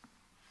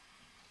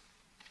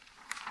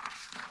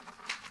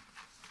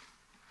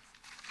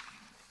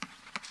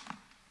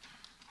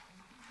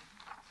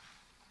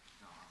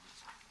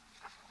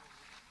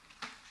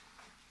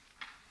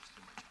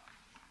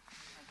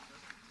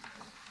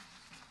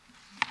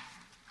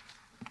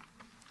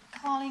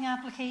 Calling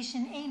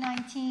application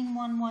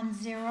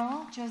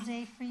A19-110,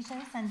 Jose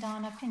Freitas and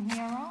Donna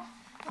Pinheiro.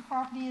 The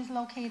property is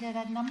located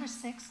at number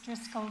 6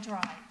 Driscoll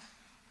Drive.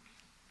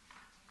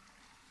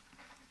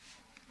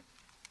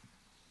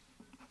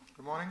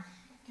 Good morning.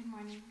 Good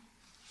morning.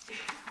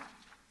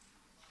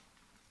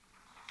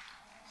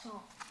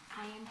 So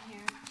I am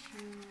here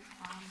to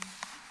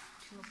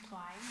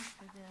apply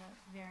for the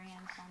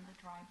variance on the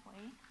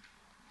driveway.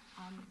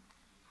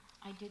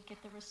 I did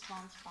get the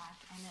response back,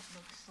 and it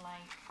looks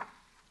like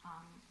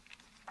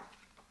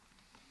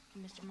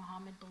Mr.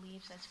 Mohammed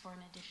believes it's for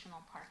an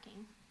additional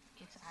parking.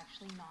 It's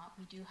actually not.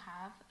 We do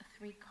have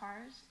 3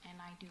 cars, and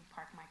I do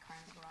park my car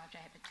in the garage.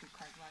 I have a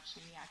 2-car garage,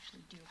 so we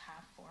actually do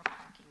have 4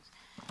 parkings.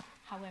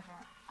 However,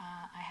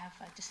 I have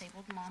a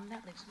disabled mom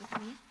that lives with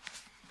me,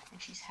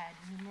 and she's had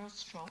numerous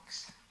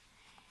strokes,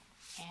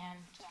 and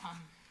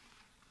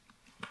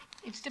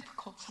it's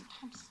difficult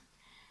sometimes.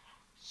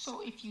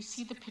 So if you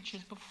see the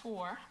pictures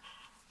before,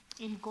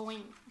 in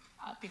going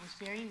up, it was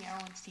very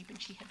narrow and steep,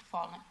 and she had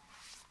fallen.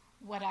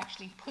 What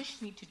actually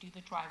pushed me to do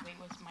the driveway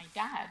was my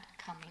dad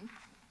coming,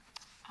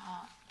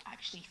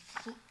 actually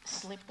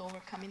slipped over,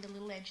 coming the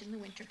little edge in the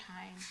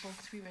wintertime, broke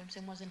 3 ribs,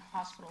 and was in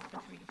hospital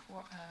for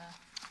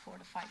 4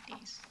 to 5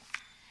 days.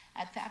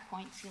 At that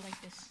point, see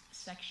like this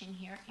section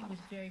here, it was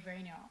very,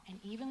 very narrow. And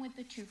even with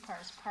the 2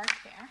 cars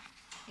parked there,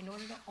 in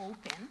order to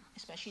open,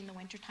 especially in the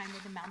wintertime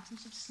with the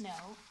mountains of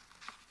snow,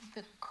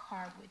 the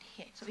car would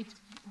hit. So it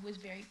was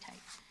very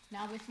tight.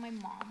 Now with my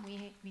mom,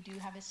 we do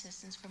have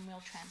assistance from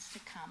Wheel-Trans to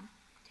come.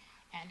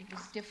 and it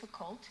was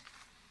difficult.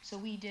 So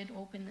we did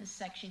open this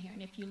section here,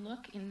 and if you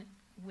look in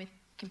with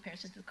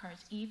comparison to the cars,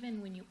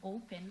 even when you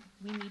open,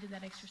 we needed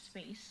that extra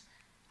space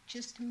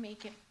just to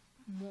make it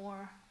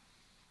more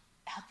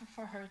helpful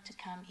for her to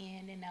come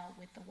in and out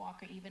with the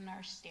walker. Even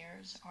our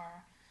stairs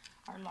are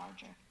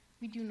larger.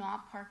 We do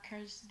not park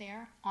cars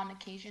there. On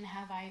occasion,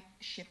 have I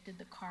shifted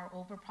the car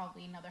over,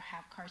 probably another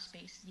half car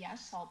space?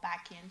 Yes, I'll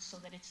back in so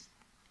that it's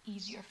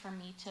easier for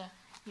me to,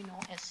 you know,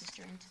 assist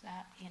her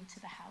into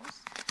the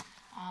house.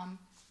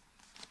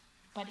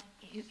 But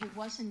it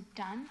wasn't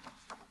done,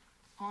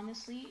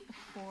 honestly,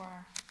 for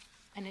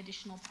an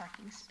additional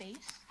parking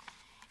space.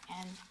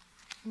 And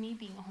me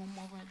being a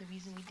homeowner, the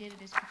reason we did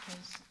it is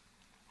because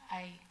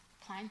I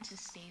plan to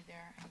stay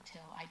there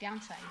until I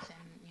downsize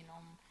and, you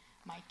know,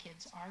 my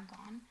kids are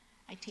gone.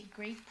 I take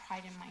great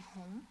pride in my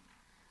home,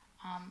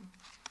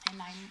 and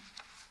I'm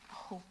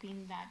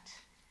hoping that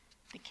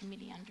the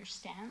committee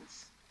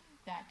understands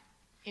that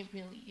it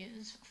really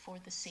is for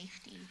the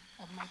safety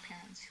of my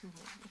parents who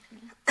live with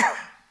me.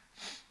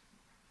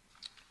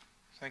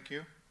 Thank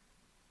you.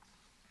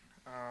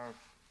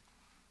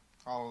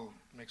 I'll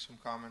make some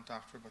comment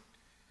after, but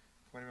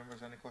committee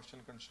members, any question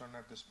or concern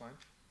at this point?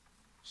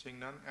 Seeing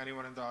none,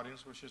 anyone in the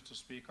audience wishes to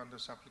speak on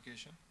this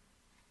application?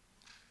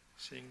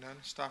 Seeing none,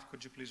 staff,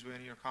 could you please weigh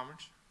in your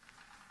comments?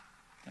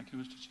 Thank you,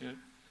 Mr. Chair.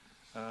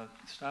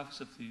 Staff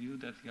is of the view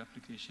that the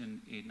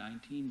application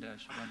A19-110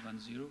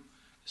 is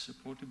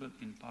supportable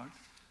in part,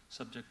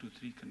 subject to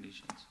 3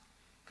 conditions.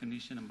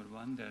 Condition number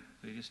 1, that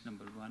variance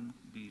number 1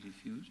 be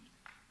refused,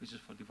 which is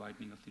for the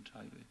widening of the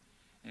driveway.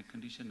 And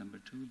condition number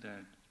 2,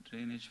 that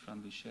drainage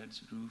from the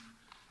shed's roof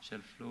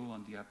shall flow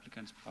on the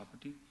applicant's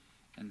property,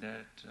 and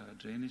that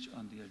drainage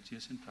on the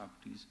adjacent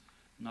properties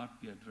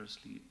not be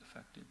adversely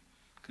affected.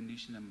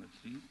 Condition number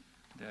 3,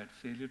 that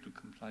failure to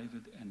comply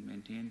with and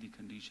maintain the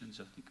conditions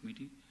of the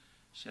committee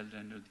shall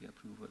render the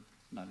approval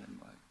null and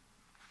void.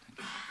 Thank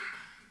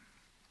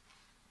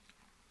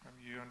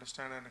you. You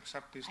understand and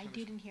accept these I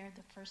conditions? didn't hear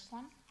the first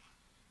one.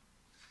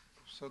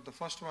 So the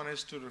first one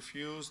is to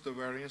refuse the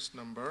variance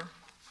number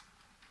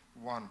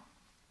 1.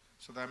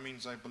 So that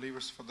means, I believe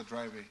it's for the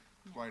driveway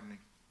widening.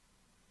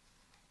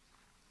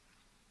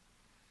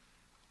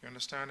 You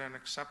understand and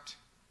accept?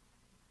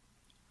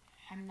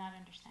 I'm not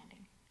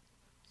understanding.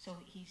 So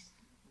he's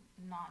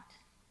not.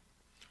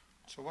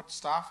 So what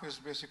staff is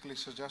basically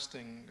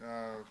suggesting,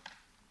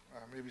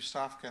 maybe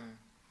staff can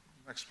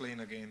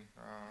explain again,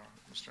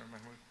 Mr.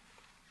 Mahmood.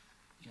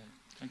 Yeah,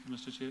 thank you,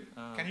 Mr. Chair.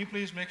 Can you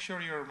please make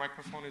sure your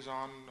microphone is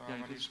on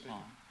yeah, when you speak?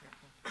 On.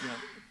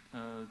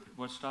 Yeah,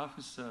 what staff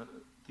is,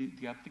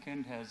 the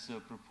applicant has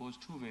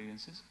proposed 2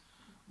 variances.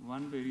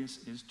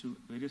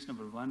 Variance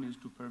number 1 is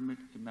to permit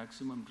a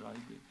maximum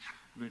driveway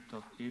width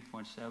of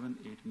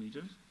 8.78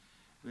 meters,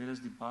 whereas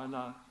the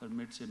bylaw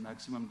permits a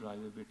maximum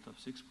driveway width of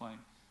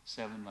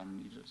 6.71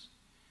 meters.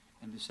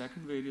 And the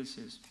second variance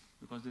is,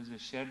 because there is a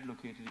shed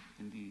located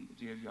in the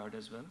rear yard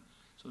as well,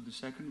 so the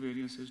second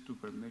variance is to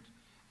permit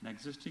an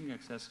existing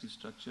accessory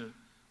structure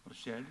or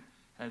shed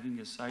having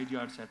a side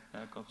yard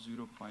setback of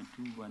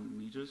 0.21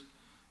 meters,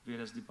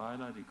 whereas the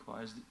bylaw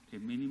requires a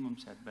minimum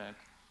setback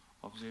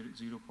of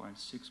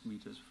 0.6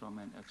 meters from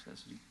an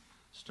accessory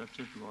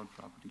structure to all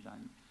property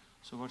line.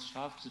 So what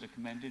staff has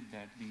recommended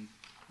that the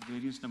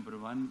variance number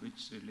 1,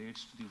 which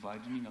relates to the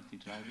widening of the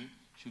driveway,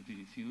 should be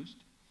refused,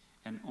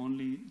 and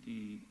only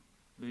the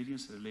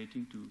variance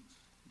relating to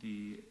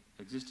the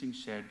existing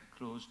shed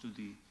close to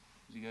the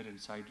rear and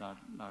side lot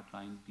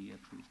line be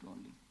approved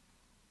only.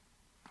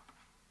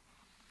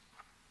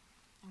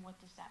 And what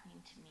does that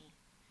mean to me?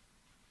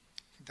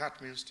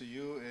 That means to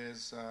you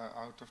is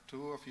out of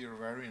 2 of your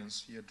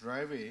variance, your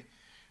driveway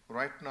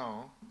right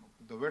now,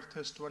 the width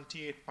is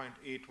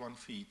 28.81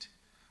 feet,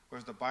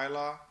 whereas the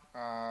bylaw,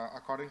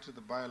 according to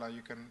the bylaw,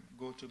 you can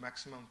go to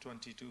maximum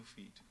 22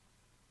 feet.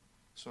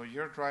 So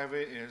your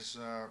driveway is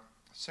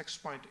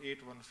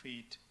 6.81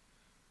 feet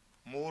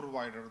more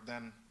wider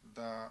than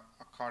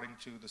according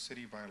to the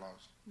city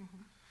bylaws.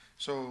 Mm-hmm.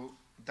 So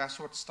that's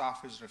what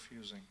staff is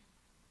refusing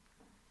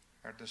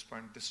at this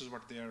point. This is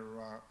what they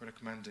are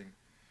recommending.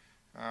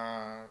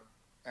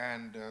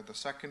 And the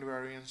second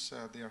variance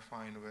they are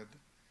fine with.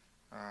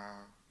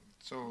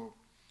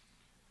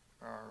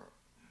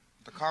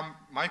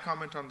 My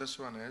comment on this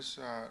one is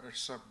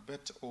it's a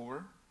bit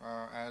over,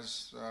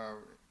 as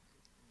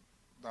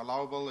the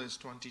allowable is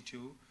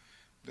 22,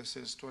 this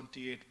is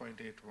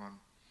 28.81.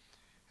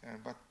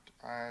 But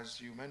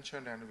as you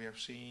mentioned, and we have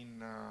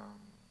seen,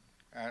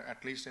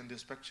 at least in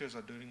these pictures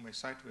or during my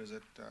site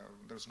visit,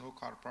 there's no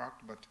car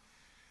parked, but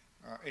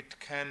it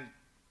can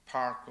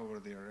park over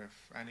there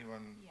if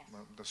anyone, yes.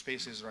 The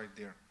space is right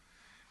there.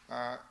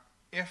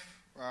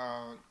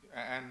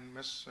 And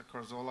Ms.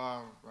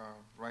 Corzola,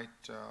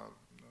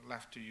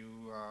 left to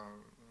you,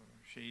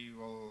 she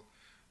will,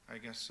 I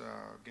guess,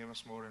 give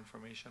us more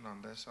information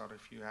on this, or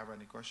if you have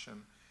any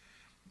question.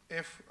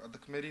 If the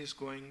committee is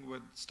going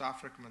with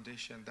staff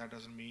recommendation, that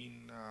doesn't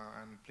mean,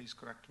 and please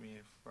correct me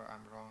if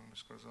I'm wrong,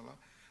 Ms. Corzola,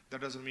 that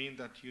doesn't mean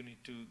that you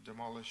need to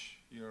demolish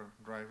your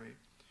driveway.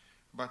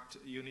 but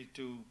you need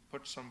to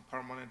put some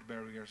permanent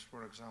barriers,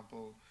 for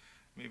example,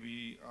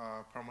 maybe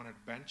a permanent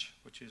bench,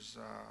 which is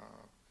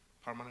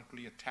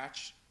permanently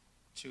attached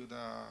to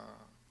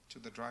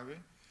the driveway,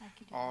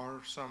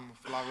 or some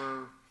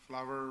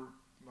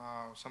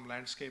some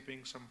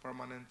landscaping, some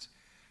permanent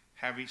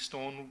heavy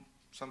stone.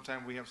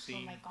 Sometimes we have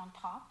seen. So like on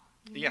top?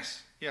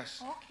 Yes,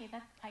 yes. Okay,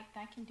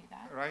 I can do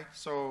that. Right.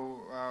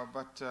 So,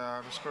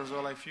 Ms.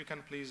 Corzola, if you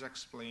can please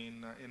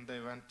explain in the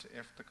event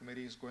if the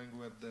committee is going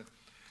with the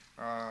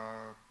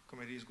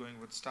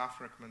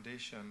staff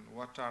recommendation,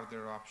 what are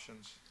their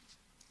options?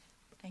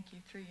 Thank you.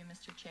 Through you,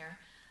 Mr. Chair.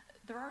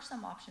 There are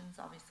some options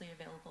obviously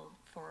available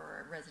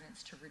for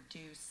residents to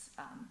reduce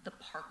the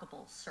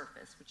parkable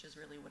surface, which is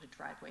really what a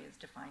driveway is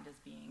defined as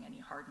being, any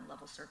hardened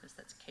level surface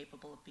that's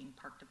capable of being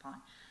parked upon.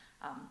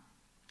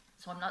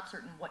 So I'm not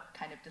certain what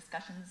kind of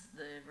discussions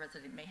the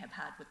resident may have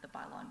had with the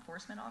bylaw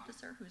enforcement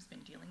officer who's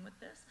been dealing with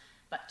this,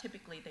 but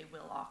typically they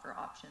will offer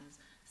options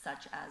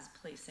such as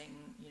placing,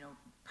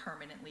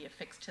 permanently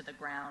affixed to the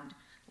ground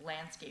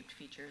landscaped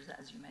features,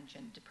 as you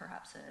mentioned,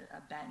 perhaps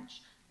a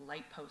bench,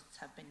 light posts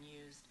have been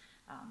used,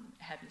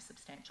 heavy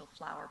substantial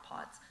flower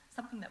pots,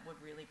 something that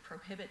would really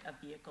prohibit a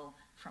vehicle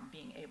from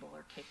being able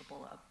or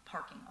capable of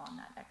parking on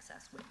that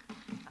excess width.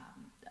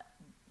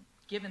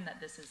 Given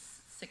that this is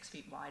 6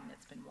 feet wide and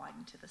it's been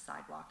widened to the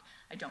sidewalk,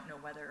 I don't know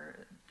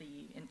whether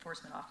the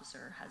enforcement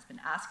officer has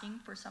been asking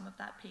for some of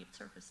that paved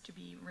surface to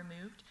be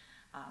removed,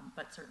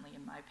 but certainly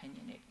in my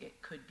opinion it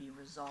could be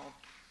resolved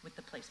with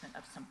the placement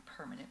of some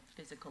permanent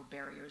physical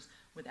barriers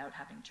without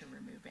having to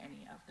remove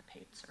any of the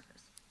paved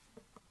surface.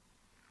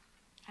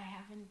 I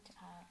haven't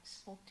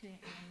spoke to an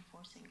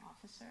enforcing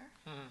officer,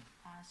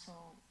 so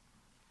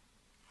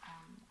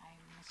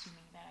I'm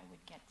assuming that I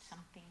would get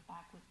something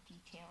back with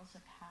details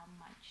of how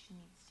much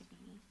needs to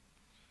be.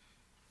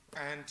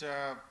 And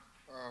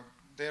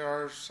there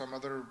are some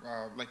other,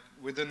 like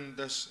within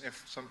this,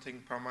 if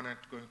something permanent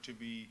going to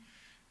be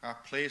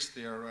placed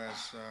there,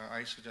 as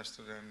I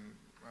suggested and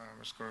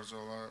Ms.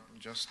 Corzola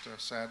just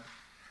said,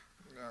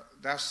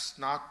 that's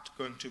not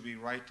going to be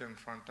right in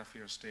front of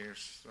your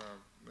stairs.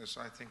 There's,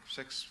 I think,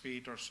 6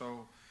 feet or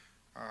so,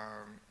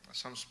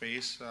 some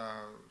space.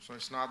 So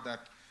it's not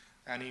that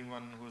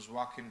anyone who's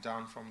walking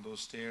down from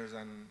those stairs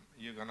and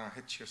you're going to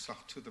hit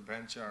yourself to the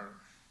bench or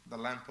the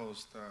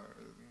lamppost.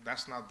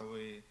 That's not the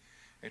way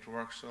it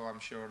works. So I'm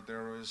sure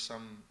there is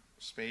some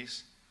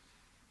space.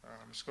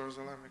 Ms.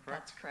 Corzola, am I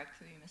correct? That's correct,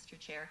 through you, Mr.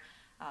 Chair.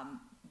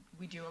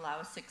 We do allow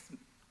a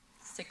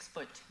six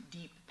foot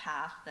deep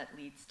path that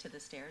leads to the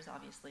stairs.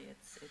 Obviously,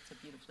 it's a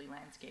beautifully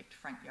landscaped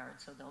front yard,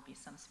 so there'll be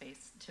some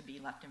space to be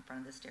left in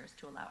front of the stairs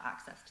to allow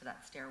access to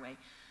that stairway.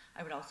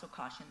 I would also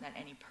caution that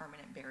any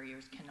permanent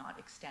barriers cannot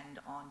extend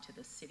onto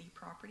the city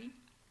property,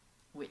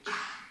 which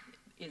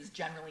is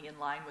generally in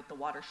line with the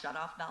water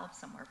shutoff valve,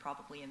 somewhere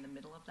probably in the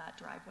middle of that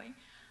driveway.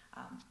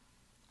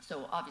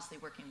 So obviously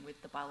working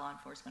with the bylaw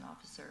enforcement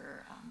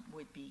officer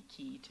would be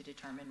key to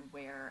determine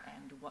where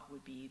and what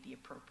would be the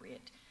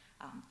appropriate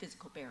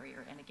physical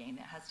barrier. And again,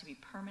 it has to be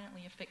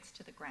permanently affixed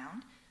to the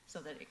ground so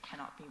that it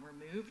cannot be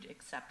removed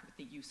except with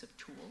the use of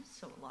tools.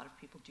 So a lot of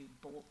people do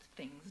bolt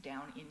things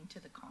down into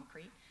the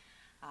concrete.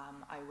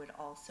 I would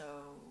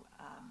also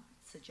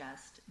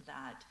suggest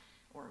that,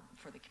 or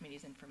for the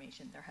committee's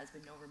information, there has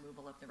been no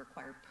removal of the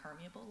required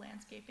permeable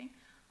landscaping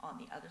on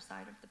the other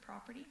side of the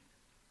property,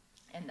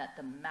 and that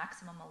the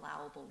maximum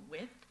allowable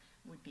width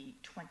would be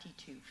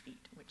 22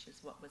 feet, which is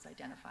what was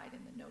identified in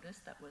the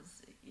notice that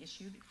was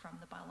issued from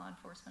the bylaw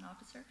enforcement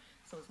officer.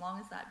 So as long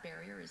as that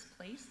barrier is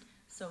placed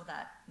so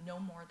that no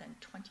more than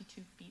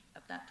 22 feet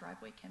of that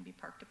driveway can be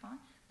parked upon,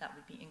 that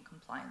would be in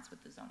compliance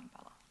with the zoning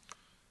bylaw.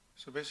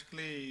 So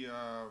basically,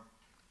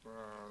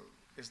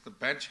 is the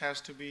bench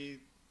has to be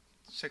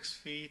 6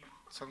 feet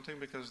something,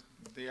 because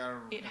they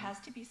are... It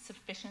has to be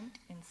sufficient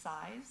in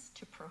size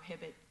to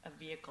prohibit a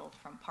vehicle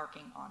from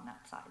parking on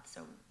that side.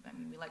 So, I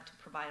mean, we like to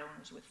provide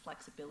owners with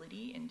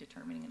flexibility in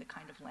determining the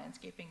kind of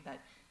landscaping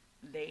that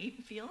they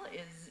feel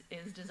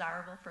is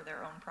desirable for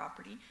their own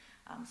property.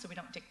 So we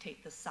don't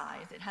dictate the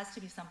size. It has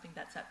to be something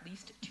that's at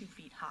least 2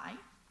 feet high.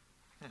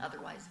 Mm-hmm.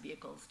 Otherwise,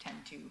 vehicles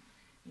tend to,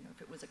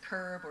 if it was a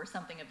curb or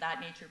something of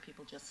that nature,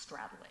 people just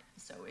straddle it.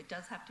 So it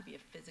does have to be a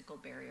physical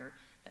barrier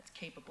that's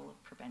capable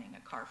of preventing a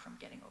car from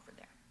getting over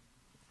there.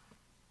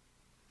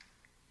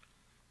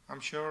 I'm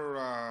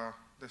sure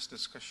this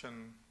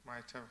discussion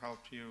might have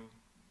helped you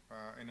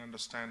in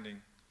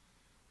understanding.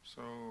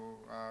 So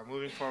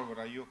moving forward,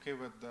 are you okay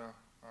with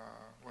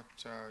what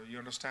you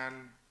understand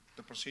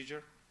the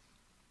procedure?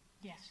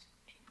 Yes.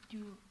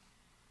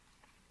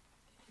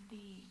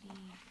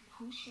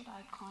 Who should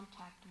I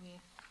contact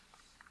with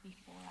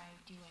before I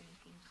do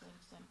anything?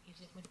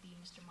 Would be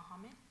Mr.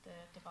 Mohammed, the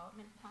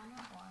development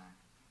planner, or?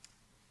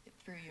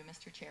 Through you,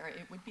 Mr. Chair,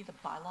 it would be the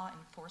bylaw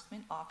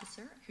enforcement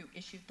officer who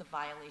issued the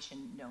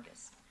violation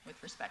notice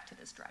with respect to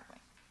this driveway.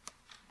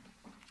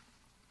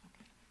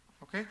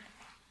 Okay.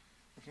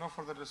 If no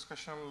further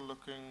discussion,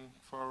 looking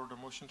for the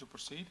motion to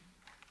proceed.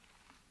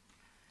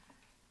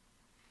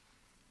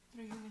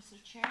 Through you, Mr.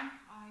 Chair,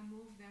 I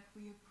move that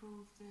we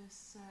approve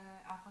this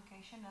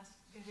application as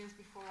it is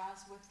before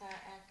us with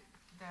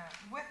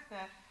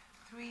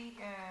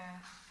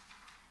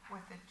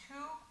the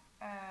two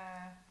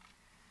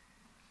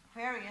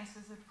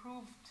variances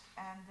approved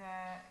and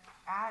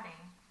adding,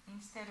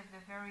 instead of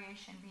the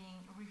variation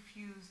being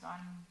refused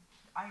on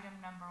item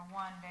number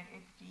 1, that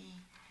it be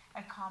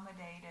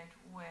accommodated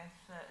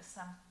with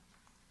some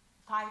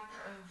type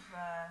of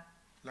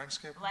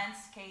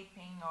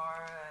landscaping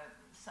or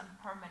some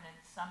permanent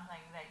something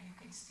that you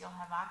can still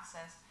have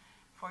access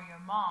for your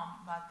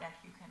mom, but that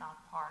you cannot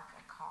park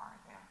a car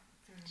there.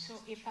 So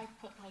if I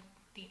put like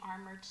the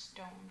armored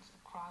stones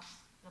across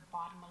the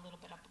bottom, a little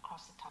bit up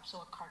across the top,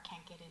 so a car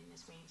can't get in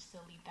this way and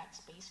still leave that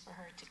space for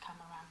her to come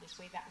around this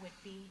way, that would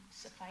be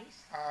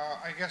suffice?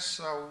 I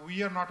guess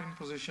we are not in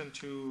position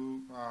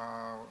to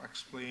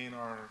explain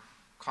or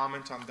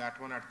comment on that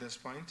one at this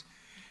point.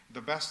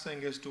 The best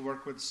thing is to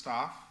work with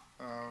staff.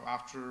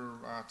 After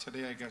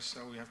today, I guess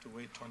we have to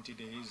wait 20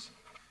 days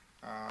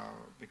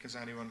because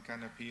anyone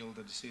can appeal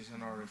the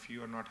decision, or if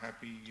you are not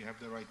happy, you have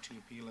the right to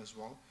appeal as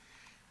well.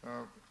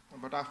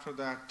 But after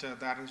that,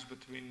 that is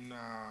between,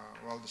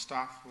 the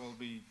staff will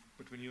be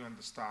between you and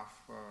the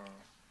staff.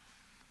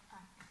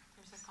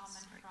 There's a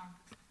comment from...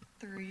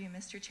 Through you,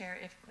 Mr. Chair,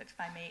 if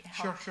I may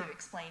help to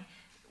explain.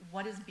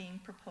 What is being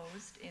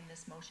proposed in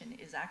this motion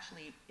is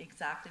actually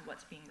exactly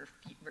what's being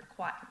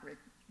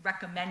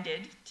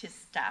recommended to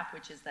staff,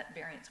 which is that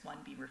variance 1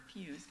 be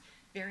refused.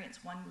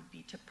 Variance 1 would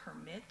be to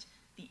permit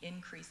the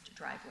increased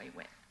driveway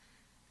width.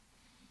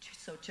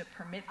 So to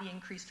permit the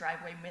increased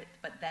driveway width,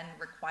 but then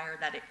require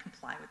that it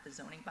comply with the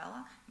zoning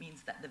bylaw,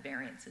 means that the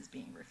variance is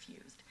being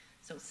refused.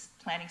 So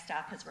planning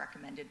staff has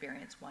recommended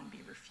variance 1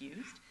 be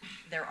refused.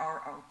 There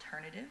are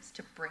alternatives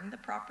to bring the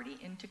property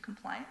into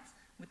compliance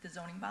with the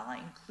zoning bylaw,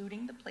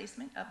 including the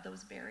placement of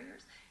those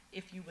barriers.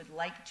 If you would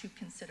like to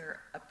consider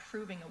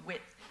approving a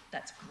width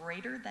that's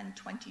greater than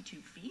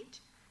 22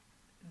 feet,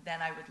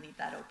 then I would leave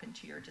that open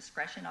to your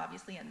discretion,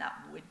 obviously, and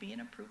that would be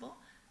an approval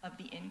of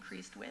the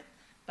increased width.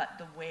 But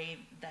the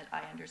way that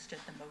I understood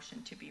the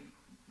motion to be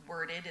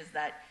worded is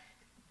that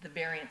the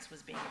variance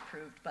was being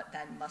approved, but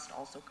then must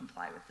also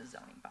comply with the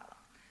zoning bylaw.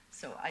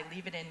 So I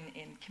leave it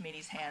in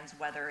committee's hands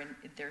whether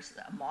there's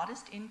a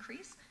modest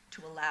increase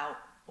to allow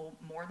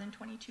more than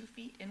 22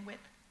 feet in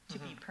width to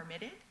be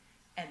permitted,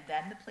 and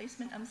then the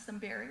placement of some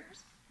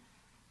barriers.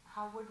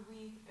 How would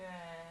we,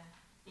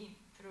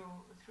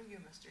 through you,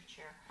 Mr.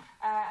 Chair,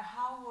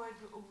 how would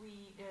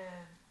we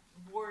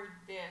word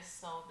this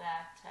so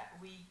that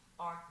we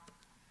are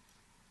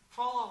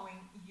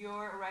following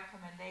your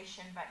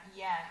recommendation, but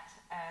yet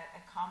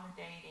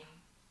accommodating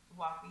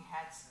what we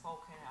had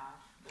spoken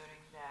of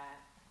during the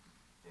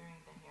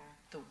hearing?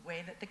 The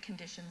way that the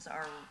conditions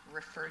are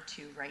referred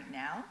to right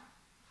now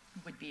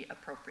would be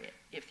appropriate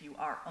if you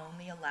are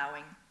only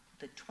allowing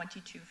the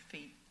 22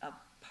 feet of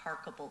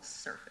parkable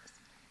surface.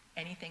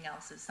 Anything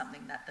else is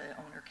something that the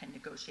owner can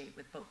negotiate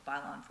with both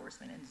bylaw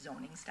enforcement and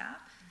zoning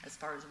staff as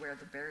far as where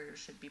the barriers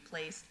should be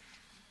placed.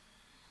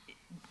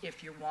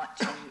 If you want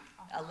to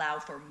allow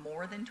for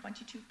more than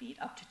 22 feet,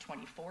 up to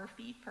 24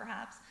 feet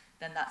perhaps,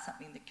 then that's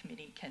something the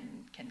committee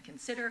can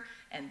consider,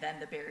 and then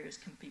the barriers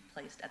can be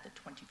placed at the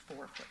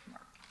 24-foot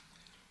mark.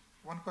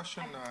 One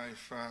question,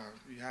 if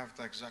you have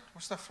the exact,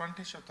 what's the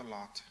frontage of the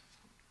lot?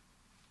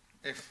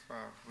 If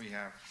we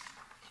have.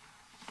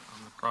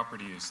 The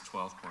property is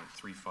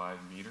 12.35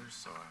 meters,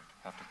 so I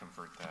have to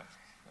convert that.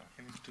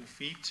 Into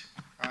feet?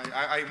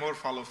 I more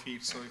follow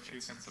feet, so if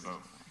you can. It's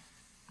about.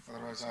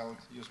 Otherwise, I'll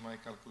use my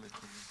calculator.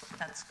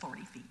 That's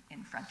 40 feet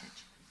in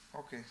frontage.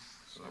 Okay.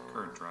 So the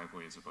current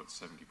driveway is about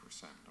 70%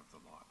 of the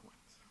lot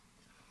width.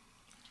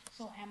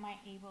 So am I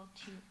able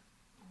to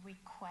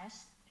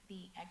request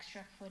the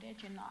extra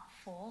footage and not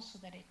full so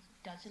that it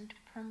doesn't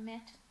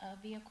permit a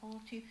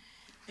vehicle to?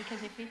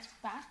 Because if it's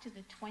back to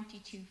the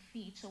 22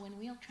 feet, so when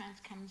Wheel-Trans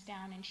comes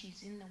down and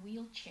she's in the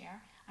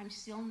wheelchair, I'm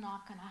still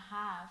not going to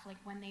have, like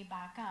when they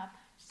back up,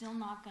 still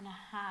not going to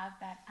have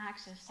that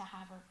access to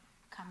have her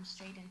come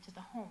straight into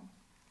the home.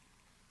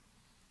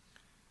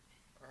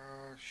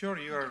 Sure,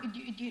 you are.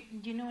 Do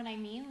you know what I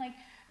mean? Like,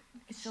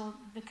 so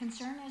the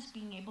concern is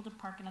being able to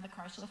park another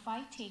car. So if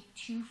I take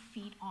 2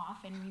 feet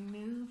off and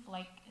remove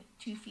like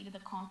 2 feet of the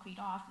concrete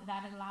off,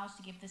 that allows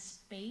to give the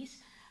space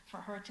for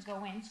her to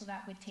go in, so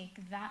that would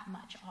take that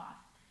much off.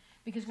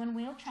 Because when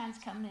Wheel-Trans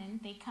come in,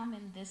 they come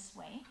in this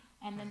way,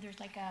 and then there's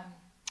like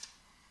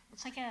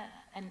it's like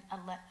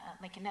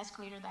like an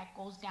escalator that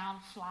goes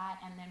down flat,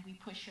 and then we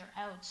push her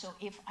out. So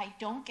if I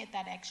don't get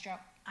that extra,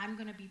 I'm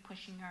going to be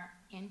pushing her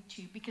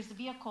into, because the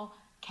vehicle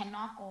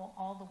cannot go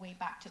all the way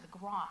back to the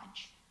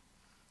garage.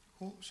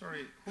 Who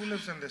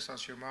lives in this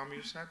house? Your mom,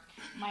 you said?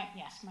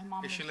 Yes, my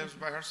mom. She lives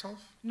by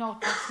herself? No,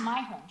 that's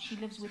my home. She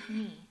lives with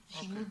me.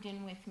 She moved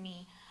in with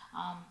me.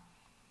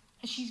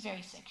 She's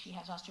very sick. She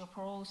has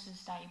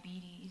osteoporosis,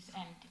 diabetes,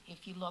 and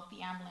if you look,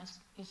 the ambulance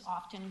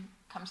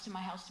comes to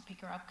my house to pick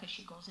her up because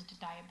she goes into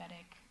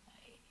diabetic.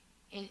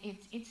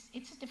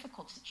 It's a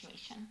difficult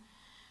situation.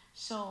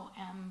 So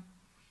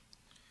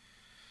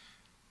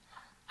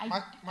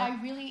I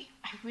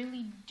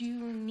really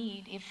do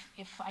need,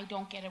 if I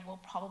don't get it, we'll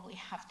probably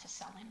have to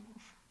sell and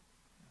move.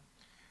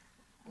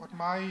 What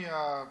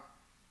my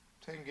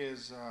thing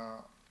is,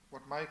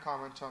 what my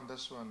comment on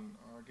this one,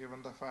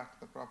 given the fact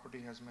the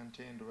property has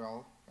maintained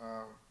well,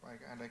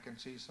 and I can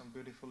see some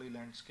beautifully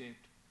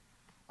landscaped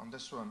on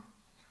this one,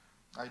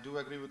 I do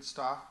agree with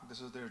staff.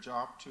 This is their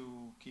job to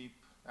keep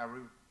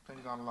everything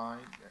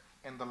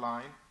in the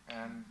line,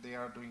 and they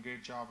are doing a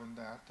great job in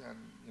that. And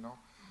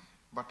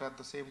but at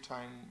the same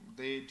time,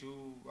 they do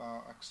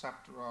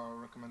accept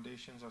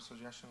recommendations or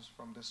suggestions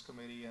from this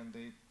committee, and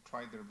they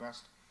try their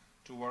best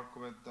to work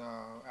with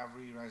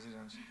every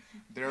resident.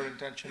 Their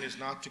intention is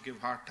not to give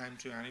hard time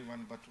to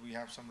anyone, but we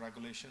have some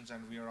regulations,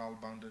 and we are all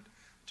bounded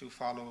to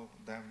follow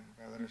them,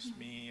 whether it's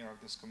me or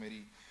this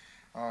committee.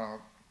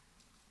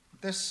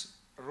 This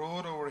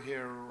road over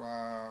here,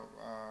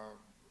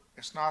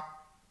 it's not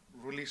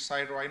really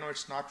side road. I know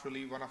it's not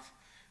really one of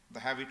the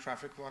heavy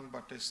traffic one,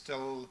 but it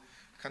still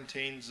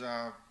contains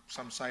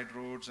some side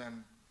roads,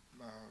 and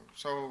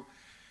so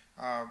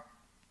I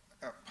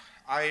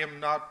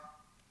am not,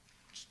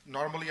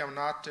 normally I'm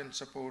not in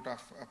support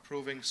of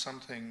approving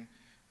something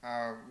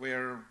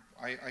where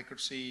I could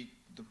see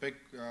the big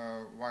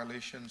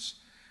violations.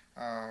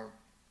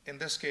 In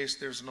this case,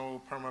 there's no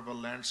permeable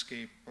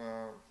landscape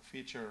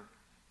feature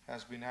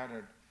has been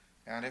added,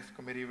 and if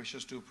committee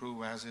wishes to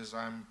approve as is,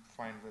 I'm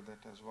fine with it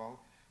as well.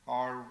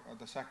 Or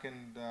the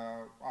second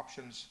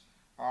options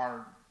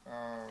are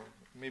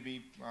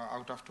maybe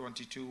out of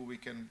 22 we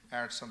can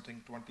add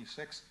something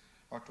 26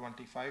 or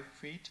 25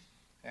 feet,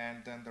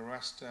 and then the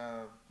rest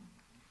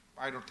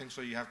I don't think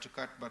so you have to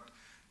cut, but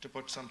to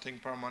put something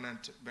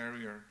permanent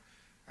barrier.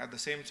 At the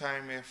same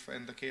time, if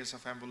in the case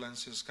of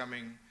ambulances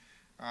coming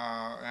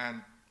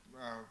and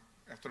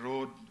if the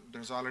road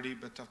there's already a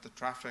bit of the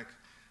traffic,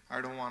 I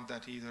don't want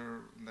that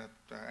either, that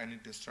any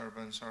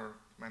disturbance or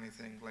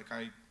anything. Like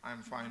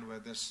I'm fine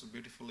with this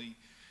beautifully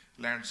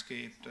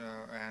landscaped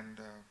and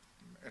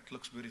it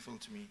looks beautiful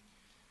to me.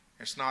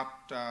 It's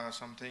not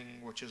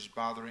something which is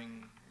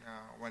bothering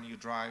when you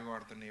drive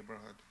or the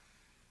neighborhood.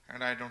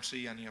 And I don't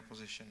see any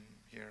opposition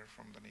here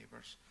from the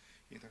neighbors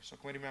either. So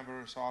committee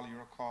members, all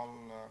your call,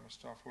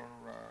 Mr. Offler,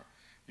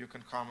 you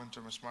can comment,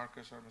 or Ms.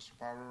 Marcus or Mr.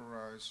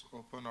 Power is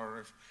open, or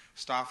if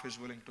staff is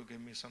willing to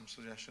give me some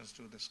suggestions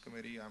to this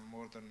committee, I'm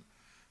more than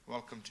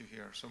welcome to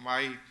hear. So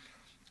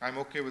I'm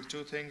okay with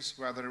two things,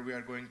 whether we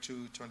are going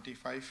to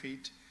 25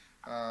 feet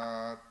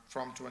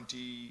from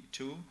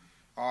 22,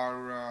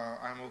 or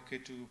I'm okay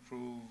to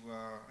approve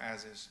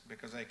as is,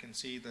 because I can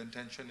see the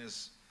intention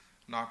is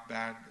not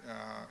bad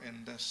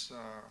in this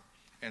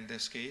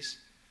case.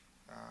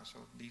 So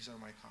these are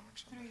my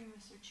comments on Through that. you,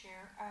 Mr.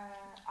 Chair,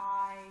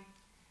 I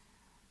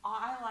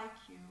like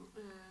you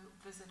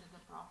visited the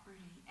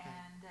property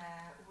and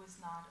was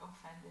not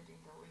offended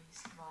in the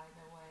least by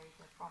the way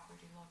the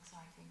property looks.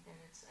 I think that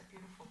it's a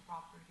beautiful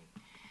property.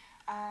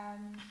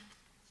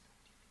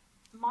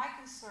 My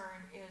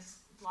concern is,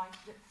 like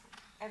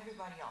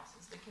everybody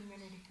else's, the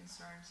community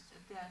concerns,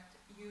 that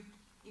you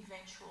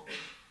eventually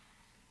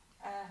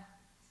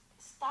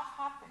stuff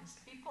happens,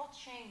 people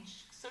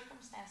change,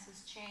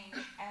 circumstances change,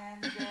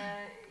 and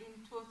in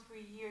 2 or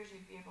 3 years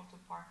you'd be able to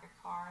park a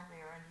car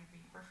there and you'd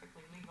be perfectly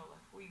legal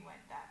if we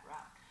went that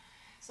route.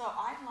 So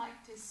I'd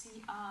like to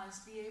see us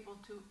be able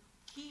to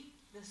keep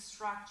the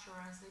structure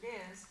as it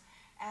is,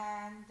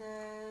 and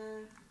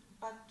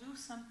but do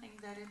something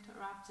that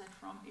interrupts it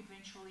from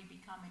eventually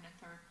becoming a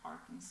third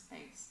parking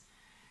space.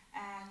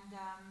 And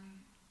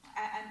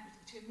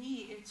to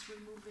me, it's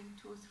removing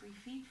 2 or 3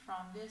 feet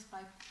from this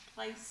by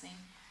placing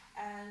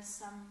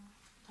some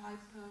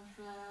type of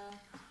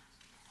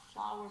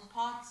flower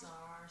pots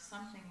or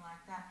something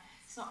like that.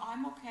 So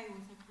I'm okay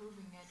with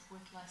approving it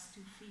with less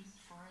 2 feet,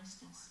 for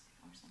instance,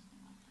 or something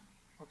like that.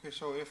 Okay,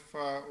 so if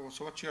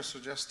so, what you're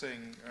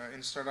suggesting,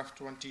 instead of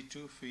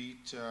 22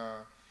 feet,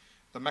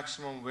 the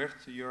maximum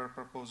width, you're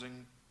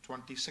proposing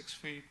 26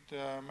 feet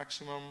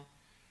maximum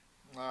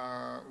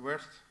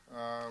width,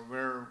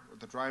 where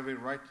the driveway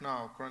right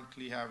now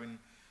currently having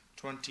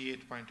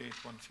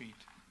 28.81 feet.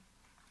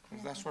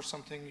 Is that for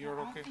something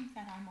you're okay? I think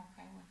that I'm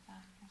okay with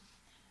that. Yeah.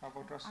 How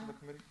about the rest of the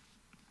committee?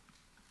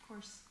 Of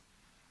course,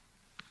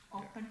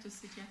 open to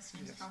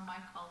suggestions from my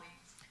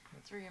colleagues.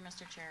 Through you,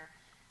 Mr. Chair.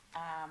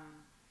 I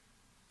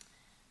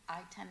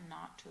tend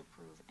not to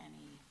approve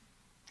any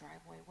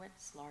driveway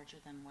widths larger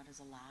than what is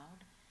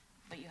allowed,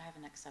 but you have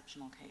an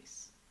exceptional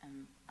case,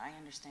 and I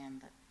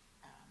understand that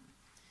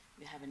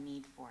you have a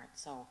need for it.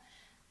 So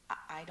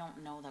I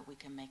don't know that we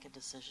can make a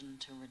decision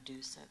to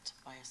reduce it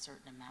by a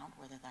certain amount,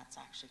 whether that's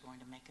actually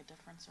going to make a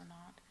difference or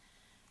not.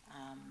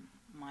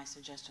 My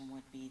suggestion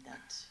would be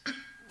that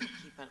we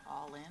keep it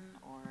all in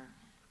or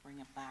bring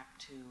it back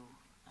to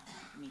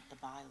meet the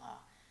bylaw.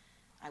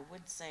 I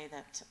would say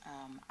that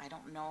I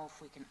don't know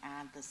if we can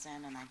add this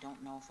in, and I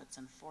don't know if it's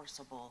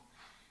enforceable,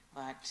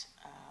 but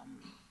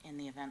in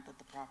the event that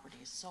the property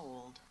is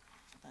sold,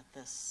 that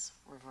this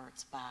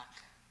reverts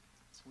back.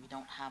 So we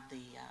don't have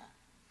the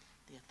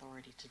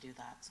authority to do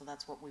that. So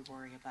that's what we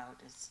worry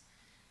about, is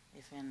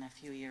if in a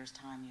few years'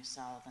 time you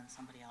sell, then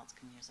somebody else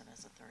can use it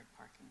as a third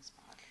parking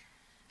spot.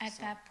 At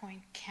So- that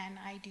point, can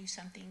I do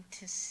something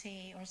to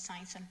say or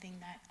sign something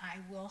that I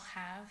will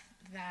have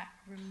that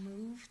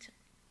removed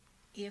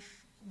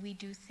if we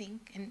do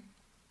think, and,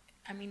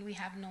 I mean, we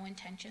have no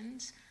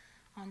intentions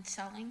on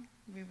selling,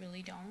 we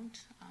really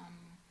don't.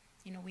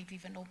 You know, we've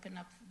even opened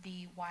up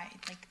the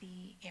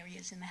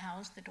areas in the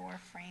house, the door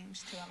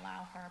frames, to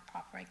allow her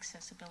proper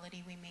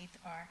accessibility. We made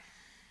our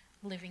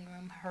living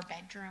room her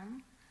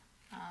bedroom.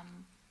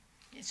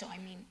 So, I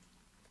mean,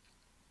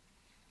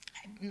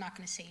 I'm not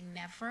gonna say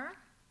never.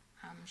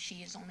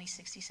 She is only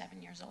 67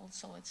 years old,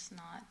 so it's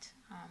not,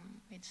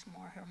 it's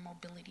more her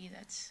mobility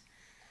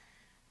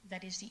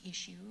that is the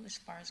issue as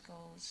far as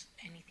goes.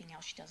 Anything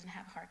else, she doesn't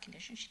have heart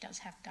condition, she does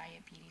have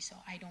diabetes, so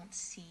I don't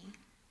see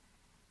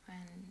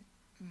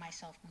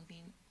myself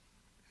moving,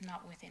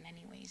 not within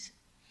anyways,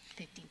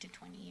 15 to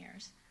 20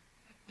 years.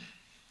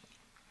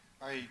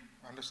 I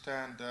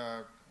understand,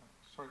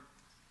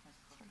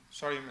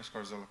 sorry, Ms.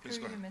 Carzola, please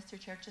go Through ahead. you, Mr.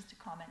 Chair, just a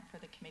comment for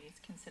the committee's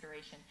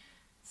consideration.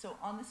 So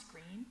on the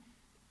screen,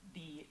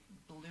 the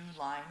blue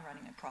line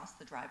running across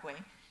the driveway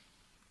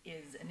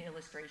is an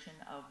illustration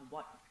of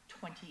what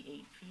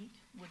 28 feet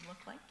would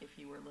look like if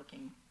you were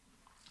looking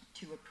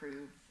to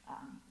approve,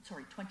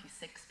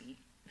 26 feet.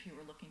 If you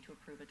were looking to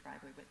approve a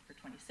driveway width for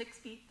 26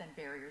 feet, then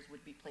barriers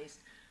would be placed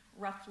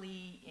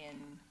roughly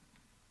in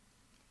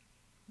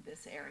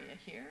this area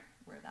here,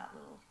 where that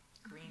little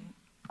green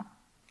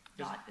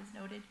dot is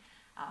noted.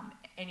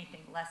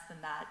 Anything less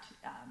than that,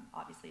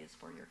 obviously, is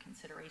for your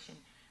consideration.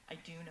 I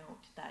do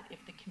note that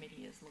if the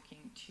committee is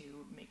looking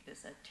to make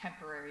this a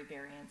temporary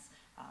variance,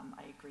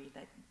 I agree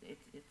that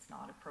it's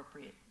not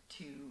appropriate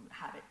to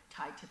have it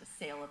tied to the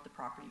sale of the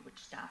property, which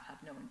staff have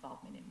no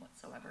involvement in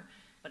whatsoever.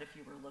 But if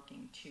you were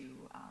looking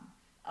to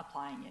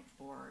applying it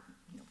for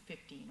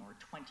 15 or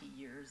 20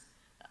 years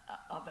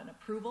of an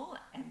approval,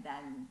 and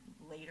then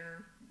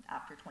later,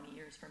 after 20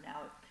 years from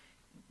now,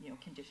 if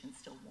conditions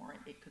still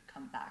warrant, it could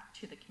come back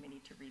to the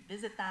committee to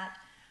revisit that.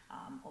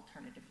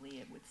 Alternatively,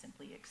 it would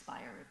simply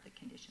expire if the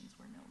conditions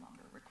were no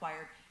longer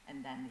required,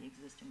 and then the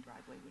existing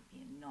driveway would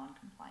be in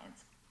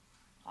non-compliance.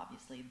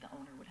 Obviously, the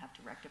owner would have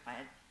to rectify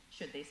it,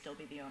 should they still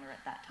be the owner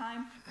at that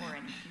time, or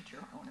any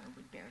future owner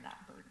would bear that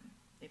burden,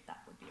 if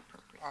that would be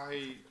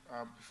appropriate.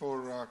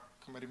 Before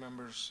committee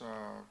members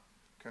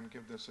can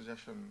give their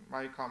suggestion,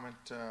 my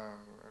comment,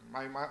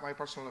 my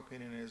personal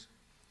opinion is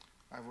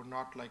I would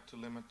not like to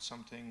limit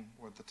something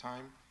with the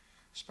time,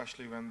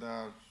 especially when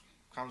the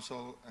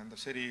council and the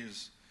city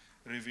is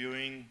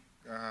reviewing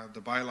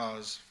the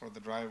bylaws for the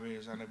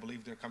driveways, and I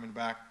believe they're coming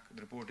back,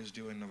 the report is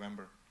due in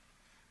November.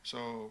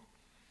 So,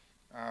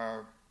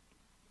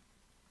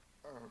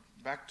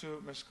 back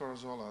to Ms.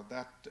 Carzola,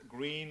 that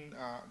green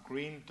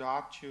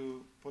dot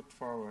you put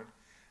forward,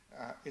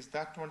 is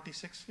that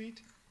 26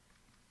 feet?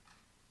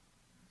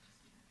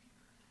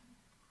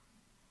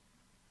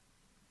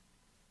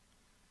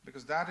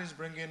 Because that is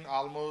bringing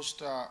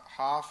almost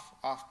half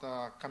of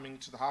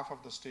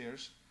the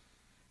stairs,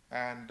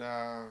 and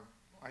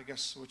I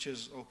guess, which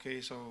is okay,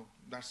 so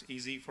that's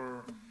easy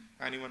for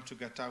anyone to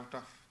get out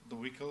of the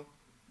vehicle.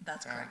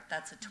 That's correct.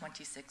 That's a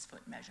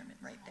 26-foot measurement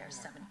right there,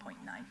 7.9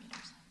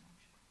 meters.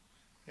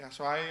 Yeah,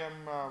 so I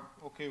am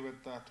okay with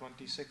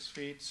 26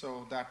 feet,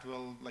 so that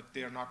will,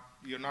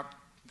 you're not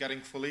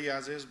getting fully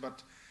as is,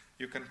 but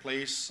you can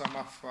place some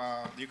of,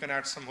 you can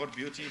add some more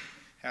beauty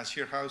as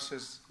your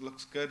house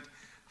looks good.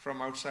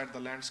 From outside, the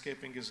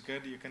landscaping is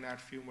good. You can add a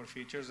few more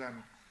features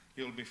and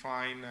you'll be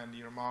fine. And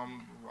your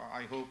mom,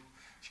 I hope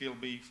she'll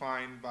be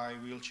fine by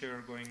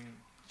wheelchair going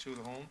to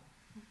the home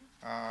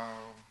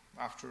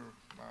after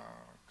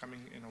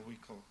coming in a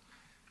vehicle.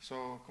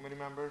 So, committee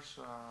members,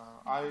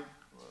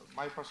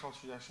 my personal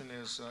suggestion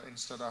is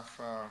instead of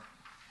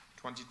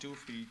 22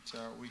 feet,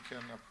 we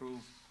can approve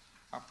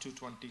up to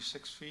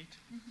 26 feet.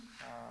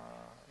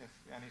 If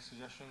any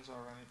suggestions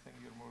or anything,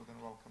 you're more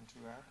than welcome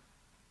to add.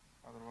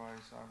 Otherwise,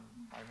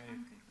 I may.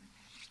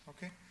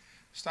 Okay.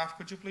 Staff,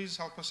 could you please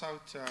help us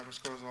out, Ms.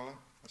 Carzola?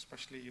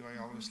 Especially you,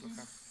 I always look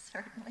at.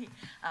 Certainly.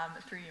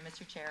 Through you,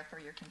 Mr. Chair, for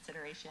your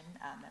consideration,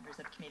 members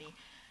of committee,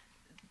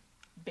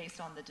 based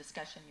on the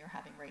discussion you're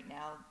having right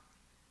now,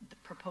 the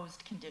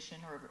proposed condition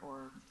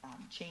or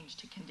change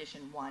to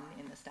condition 1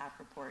 in the staff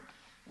report,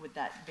 would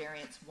that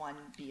variance 1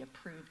 be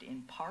approved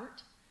in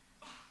part,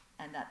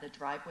 and that the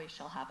driveway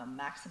shall have a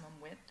maximum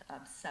width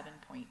of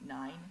 7.9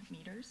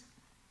 meters,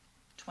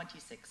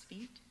 26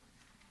 feet,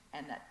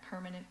 and that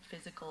permanent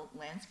physical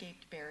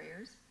landscaped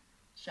barriers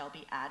shall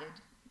be added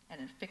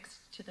and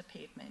affixed to the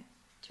pavement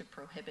to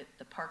prohibit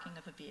the parking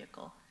of a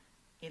vehicle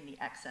in the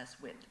excess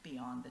width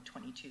beyond the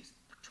 26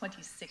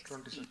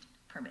 feet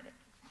permitted.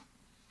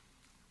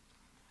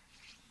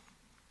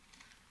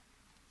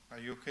 Are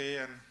you okay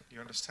and you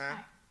understand?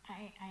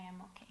 I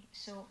am okay.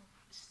 So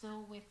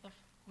still with the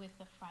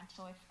front,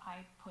 so if I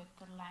put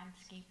the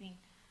landscaping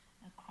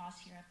across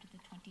here up to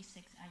the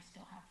 26, I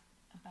still have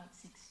about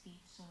 6 feet,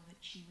 so that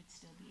she would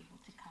still be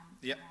able to come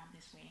around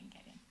this way and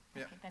get in.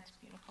 Yeah. Okay, that's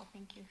beautiful.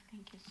 Thank you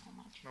so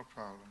much. No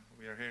problem.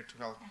 We are here to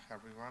help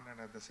everyone, and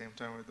at the same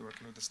time, we're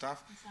working with the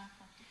staff.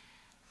 Exactly.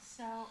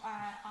 So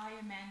I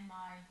amend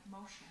my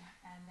motion,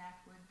 and that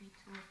would be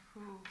to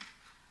approve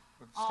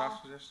With the staff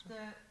all suggestion?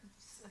 the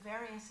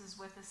variances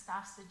with the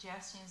staff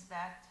suggestions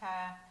that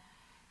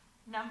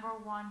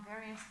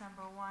variance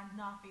number one,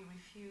 not be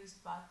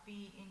refused, but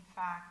be in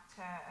fact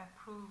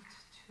approved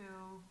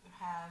to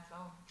have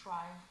a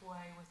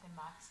driveway with a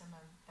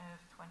maximum of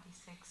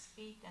 26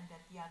 feet, and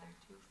that the other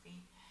 2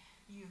 feet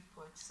you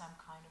put some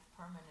kind of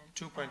permanent.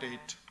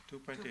 2.8.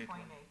 2.8. 2.8.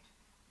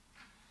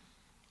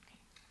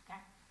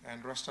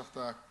 And rest of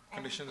the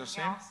conditions are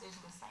Everything same? else is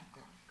the same.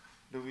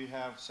 Do we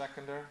have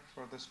seconder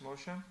for this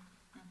motion?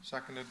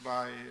 Seconded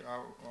by,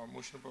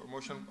 motion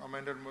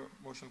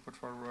put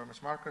for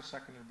Ms. Marcus,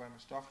 seconded by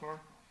Ms. Doffler.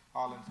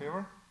 All in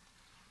favor?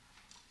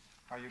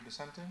 Are you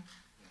dissenting?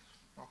 Yes.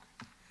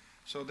 Okay.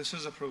 So this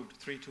is approved,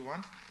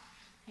 3-1.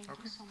 Thank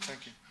Okay, you so much.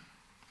 thank you.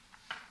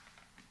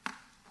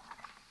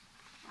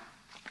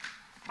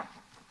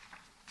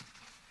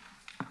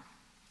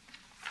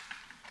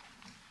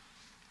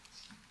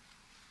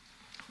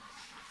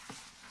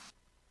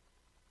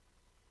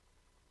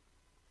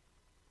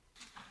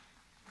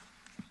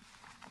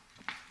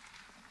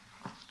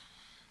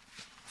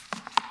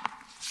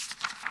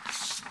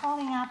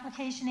 Calling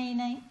application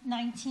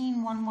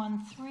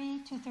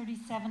A19-113,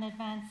 237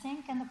 Advance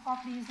Inc., and the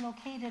property is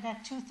located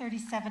at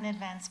 237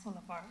 Advance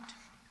Boulevard.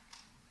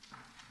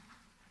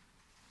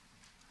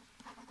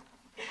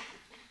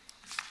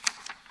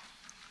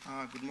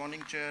 Good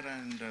morning, Chair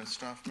and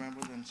staff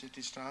members and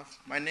city staff.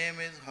 My name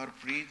is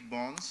Harpreet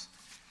Bonds,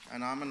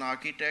 and I'm an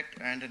architect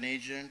and an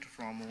agent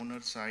from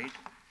owner's side.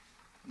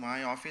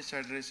 My office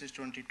address is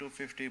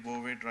 2250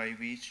 Boway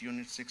Drive East,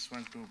 Unit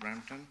 612,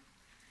 Brampton.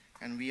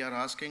 And we are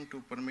asking to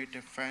permit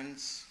a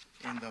fence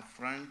in the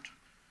front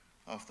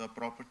of the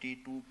property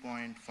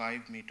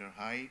 2.5 meter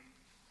high.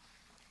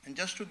 And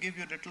just to give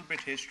you a little bit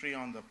history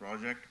on the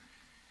project,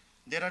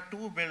 there are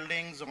two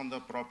buildings on the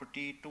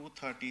property,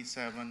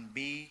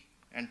 237B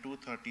and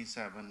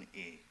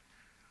 237A.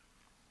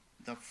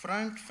 The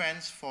front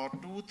fence for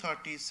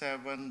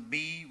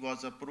 237B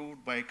was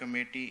approved by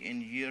committee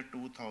in year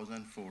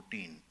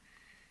 2014.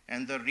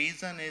 And the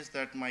reason is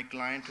that my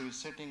client who is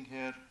sitting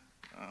here,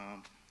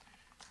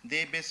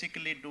 they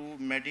basically do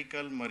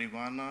medical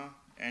marijuana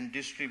and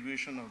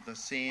distribution of the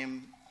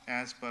same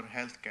as per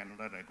Health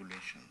Canada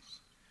regulations.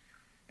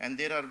 And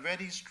there are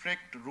very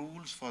strict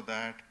rules for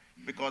that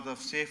because of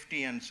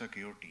safety and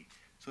security.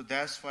 So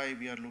that's why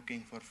we are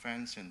looking for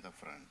fence in the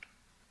front.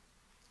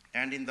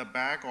 And in the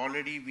back,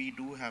 already we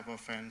do have a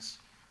fence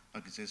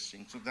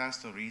existing. So that's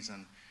the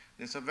reason.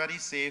 It's a very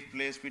safe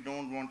place. We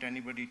don't want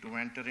anybody to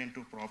enter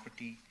into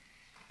property.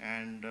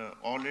 And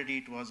already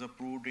it was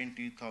approved in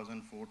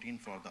 2014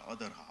 for the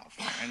other half.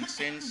 And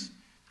since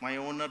my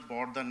owner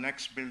bought the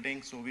next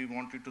building, so we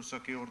wanted to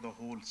secure the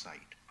whole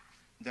site.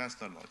 That's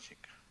the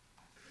logic.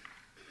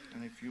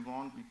 And if you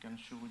want, we can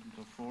show you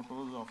the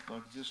photos of the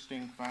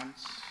existing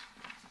fence.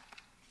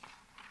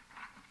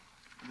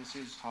 This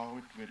is how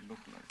it will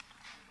look like.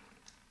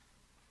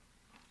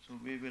 So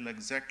we will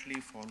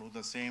exactly follow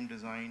the same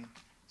design,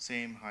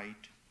 same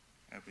height,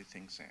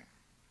 everything same.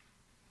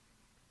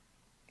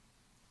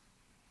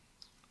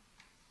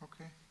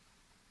 Okay.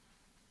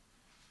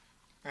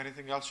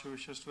 Anything else you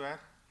wishes to add?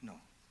 No.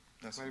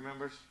 That's Committee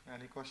members,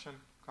 any question,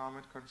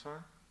 comment,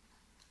 concern?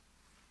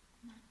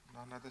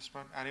 None at this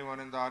point. Anyone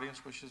in the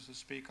audience wishes to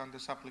speak on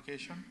this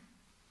application?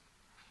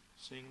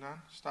 Seeing none.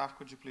 Staff,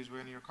 could you please weigh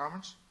in your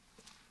comments?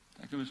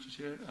 Thank you, Mr.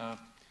 Chair.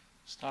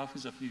 Staff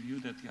is of the view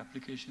that the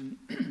application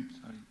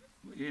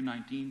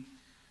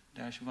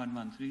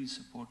A19-113 is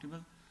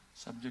supportable,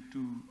 subject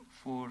to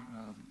 4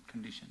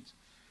 conditions.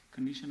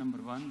 Condition number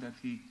 1, that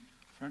the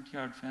front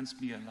yard fence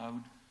be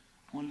allowed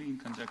only in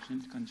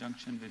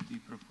conjunction with the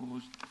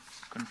proposed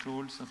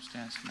controlled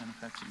substance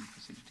manufacturing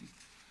facility.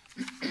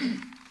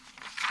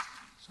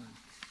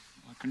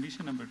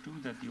 Condition number 2,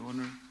 that the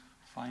owner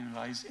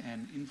finalize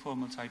an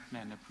informal site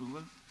plan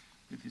approval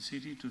with the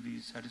city to the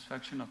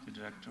satisfaction of the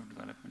Director of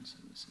Development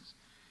Services.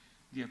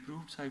 The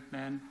approved site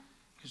plan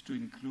is to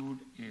include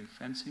a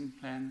fencing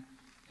plan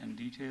and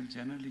detail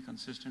generally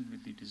consistent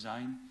with the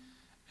design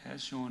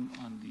as shown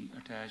on the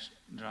attached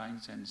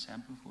drawings and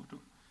sample photo,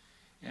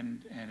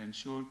 and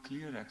ensure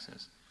clear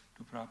access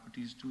to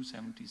properties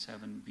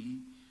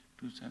 277B,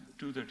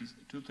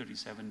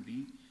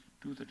 237B,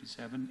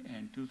 237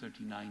 and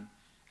 239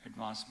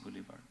 Advanced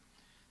Boulevard.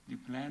 The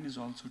plan is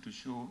also to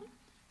show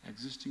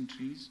existing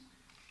trees,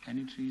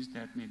 any trees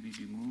that may be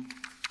removed,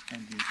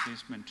 and the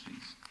replacement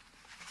trees.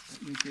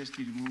 In case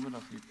the removal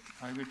of a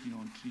privately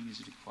owned tree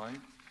is required,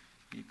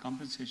 a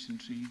compensation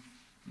tree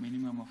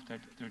minimum of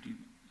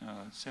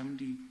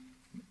 70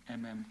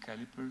 mm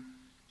caliper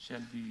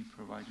shall be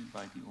provided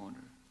by the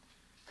owner.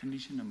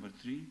 Condition number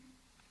 3,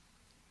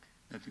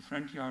 that the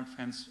front yard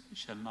fence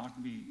shall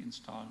not be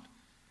installed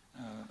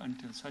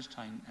until such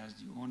time as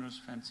the owner's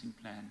fencing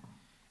plan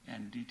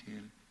and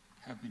detail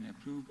have been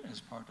approved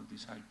as part of the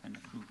site plan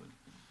approval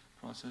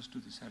process to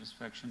the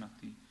satisfaction of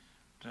the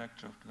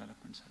Director of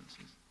Development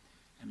Services.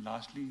 And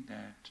lastly,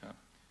 that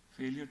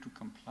failure to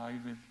comply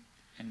with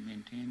and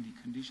maintain the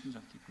conditions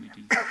of the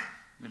committee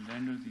will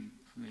render the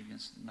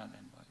variance null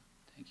and void.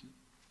 Thank you.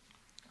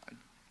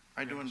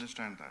 I do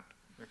understand that.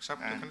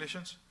 Accept the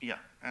conditions? Yeah,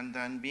 and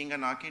then being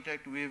an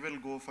architect, we will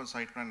go for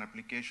site plan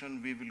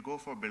application, we will go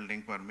for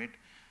building permit.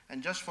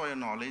 And just for your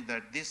knowledge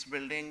that this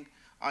building,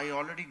 I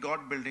already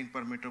got building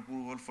permit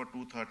approval for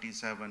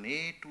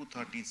 237A,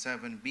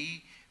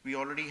 237B. We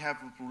already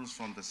have approvals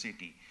from the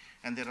city.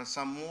 And there are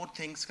some more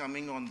things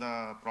coming on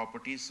the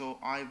property, so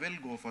I will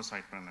go for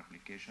site plan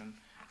application.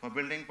 For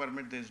building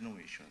permit, there is no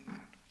issue in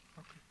that.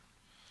 Okay.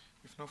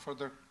 If no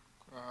further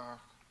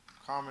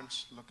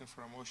comments, looking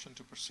for a motion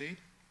to proceed.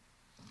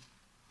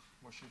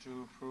 Motion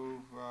to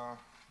approve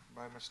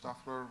by Ms.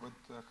 Stoffler with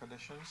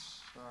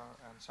conditions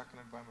and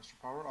seconded by Mr.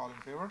 Power. All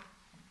in favor?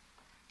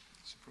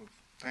 It's approved.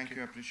 Thank you,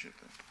 I appreciate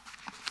that.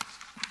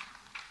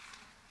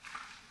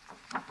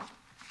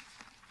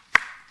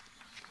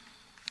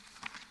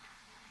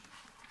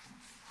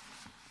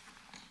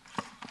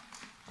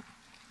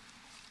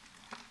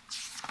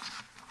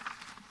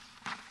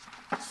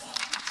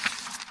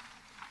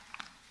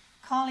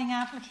 Calling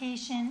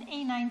application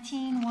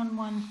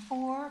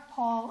A19-114,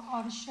 Paul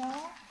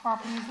Autishow.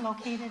 Property is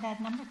located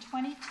at number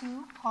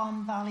 22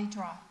 Palm Valley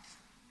Drive.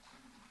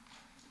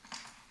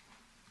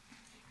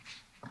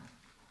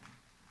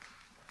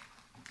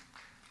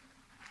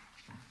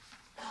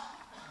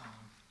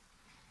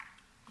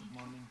 Good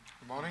morning.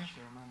 Good morning.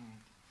 Chairman,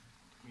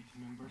 committee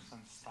members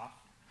and staff.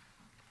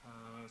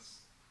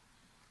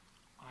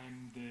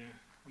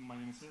 My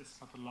name is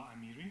Ismatullah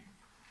Amiri.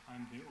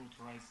 I'm the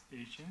authorized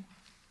agent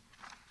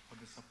for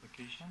this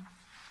application.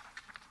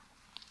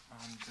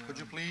 And, could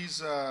you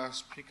please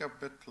speak up a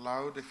bit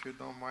loud if you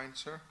don't mind,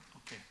 sir?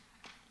 Okay.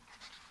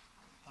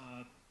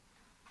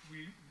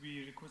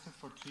 We requested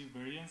for 3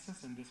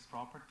 variances in this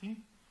property.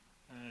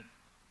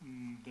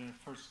 The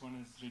first one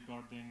is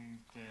regarding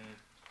the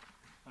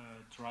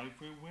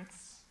driveway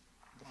widths.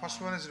 The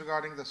first one is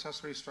regarding the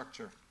accessory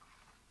structure.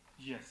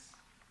 Yes.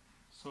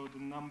 So the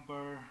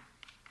number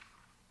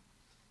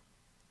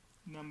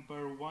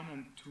 1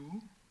 and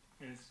 2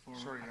 is for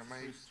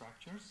accessory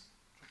structures.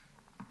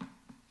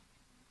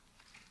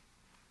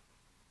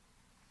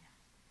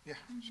 Yeah,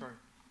 sorry.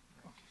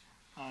 Okay.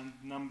 And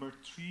number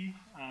 3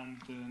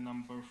 and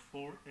number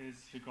 4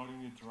 is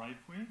regarding the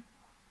driveway.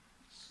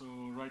 So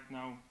right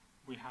now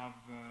we have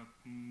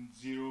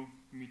 0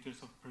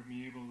 meters of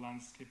permeable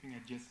landscaping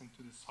adjacent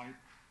to the site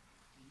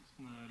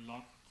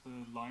lot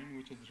line,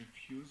 which is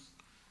refused,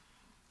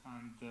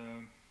 and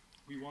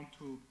we want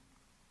to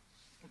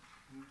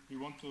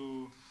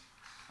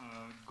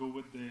go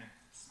with the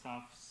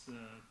staff's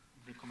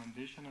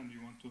recommendation, and we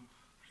want to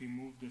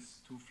remove this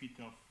 2 feet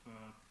of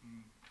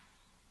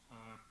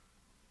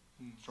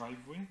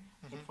driveway.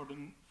 Mm-hmm. But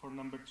for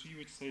number 3,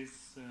 which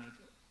says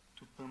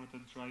to permit a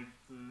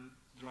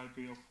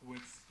driveway of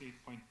width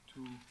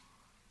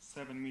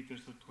 8.27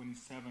 meters or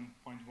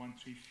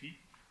 27.13 feet.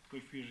 So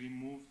if we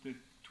remove the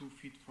 2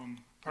 feet from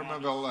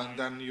permeable, and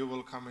then you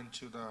will come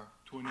into the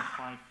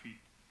 25 feet.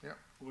 Yeah.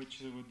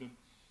 Which with the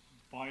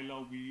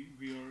bylaw we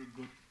are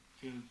good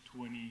till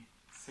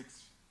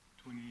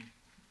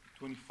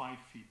 25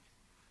 feet.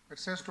 It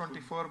says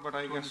 24, but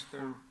I guess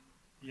they're...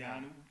 Yeah,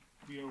 and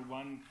we are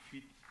 1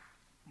 feet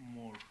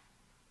more,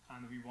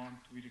 and we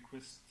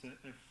request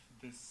if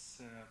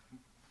this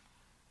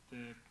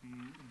the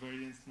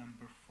variance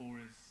number 4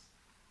 is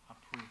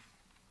approved.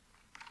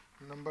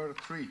 Number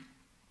 3.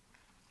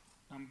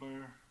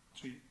 Number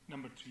 3,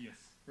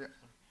 yes. Yeah.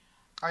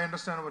 I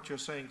understand what you're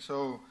saying.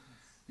 So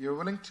you're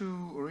willing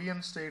to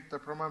reinstate the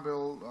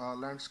permeable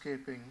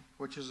landscaping,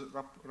 which is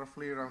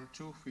roughly around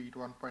 2 feet,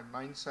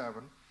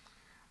 1.97,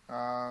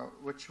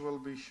 which will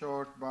be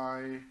short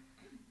by,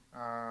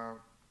 I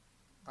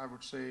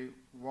would say,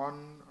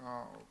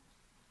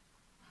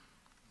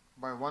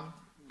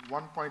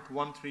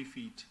 1.13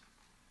 feet.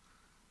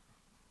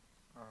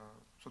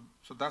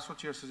 So that's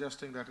what you're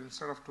suggesting, that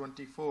instead of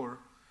 24,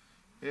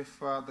 if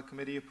the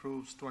committee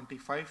approves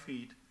 25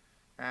 feet,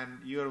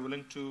 and you are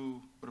willing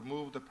to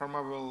remove the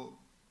permeable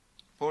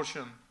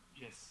portion,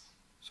 yes.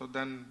 So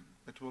then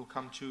it will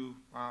come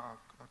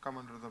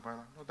under the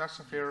bylaw. No, that's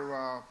a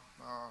fair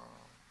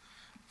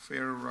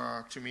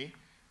to me.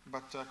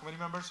 But committee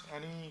members,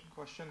 any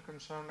question,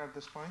 concern at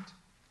this point?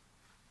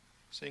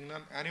 Seeing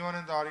none, anyone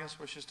in the audience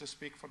wishes to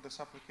speak for this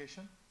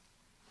application?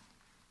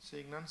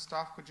 Seeing none,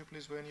 staff, could you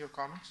please weigh in your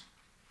comments?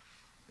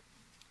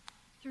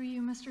 Through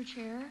you, Mr.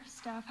 Chair,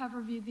 staff have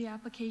reviewed the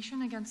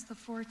application against the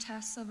 4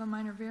 tests of a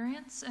minor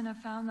variance and have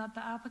found that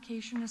the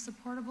application is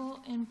supportable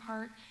in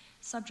part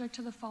subject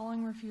to the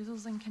following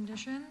refusals and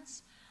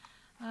conditions.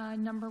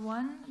 Number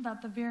 1,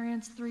 that the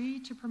variance 3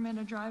 to permit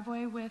a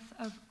driveway width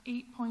of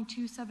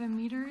 8.27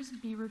 meters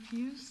be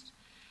refused.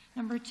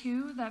 Number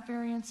 2, that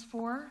variance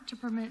 4 to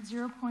permit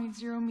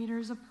 0.0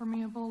 meters of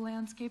permeable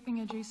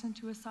landscaping adjacent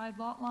to a side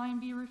lot line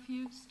be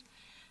refused.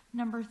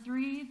 Number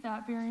 3,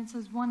 that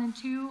variances 1 and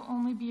 2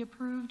 only be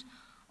approved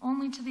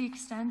only to the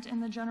extent in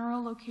the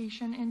general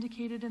location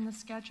indicated in the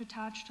sketch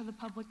attached to the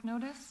public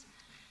notice.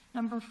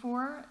 Number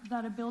 4,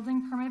 that a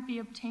building permit be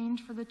obtained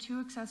for the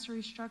 2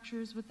 accessory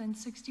structures within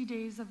 60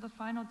 days of the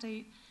final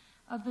date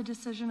of the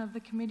decision of the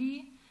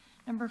committee.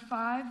 Number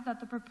 5, that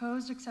the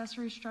proposed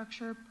accessory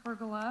structure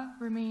pergola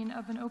remain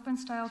of an open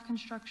style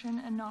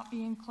construction and not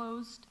be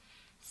enclosed.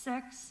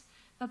 6,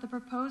 that the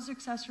proposed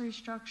accessory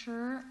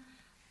structure,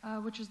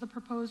 which is the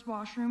proposed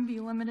washroom,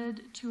 be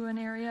limited to an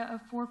area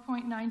of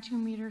 4.92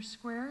 meters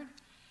squared.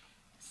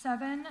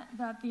 7,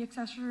 that the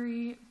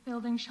accessory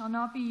building shall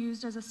not be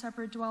used as a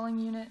separate dwelling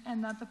unit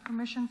and that the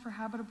permission for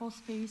habitable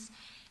space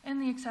in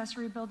the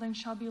accessory building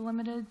shall be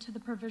limited to the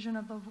provision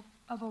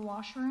of a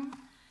washroom.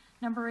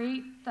 Number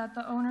 8, that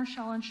the owner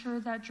shall ensure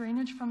that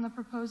drainage from the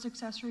proposed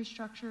accessory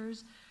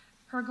structures,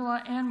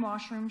 pergola, and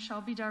washroom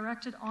shall be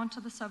directed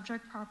onto the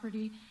subject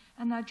property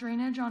and that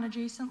drainage on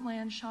adjacent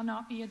land shall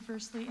not be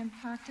adversely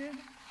impacted.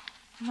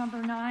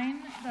 Number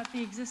 9, that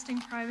the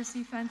existing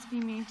privacy fence be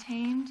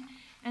maintained.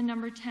 And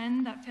number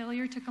 10, that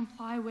failure to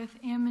comply with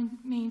and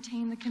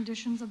maintain the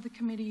conditions of the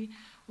committee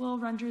will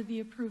render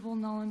the approval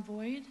null and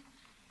void.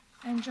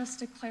 And just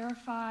to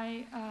clarify,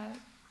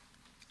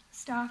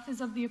 staff is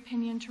of the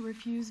opinion to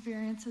refuse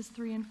variances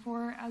 3 and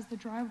 4 as the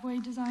driveway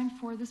design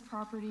for this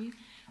property,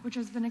 which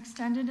has been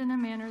extended in a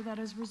manner that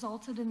has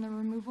resulted in the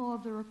removal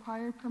of the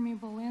required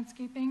permeable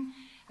landscaping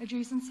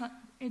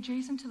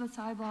adjacent to the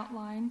side lot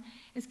line,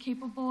 is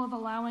capable of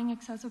allowing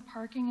excessive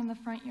parking in the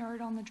front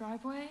yard on the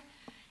driveway,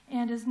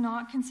 and is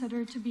not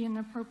considered to be an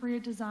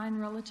appropriate design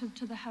relative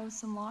to the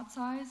house and lot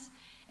size.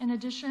 In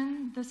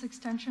addition, this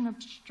extension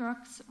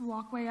obstructs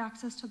walkway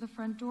access to the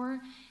front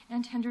door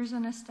and hinders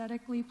an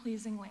aesthetically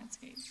pleasing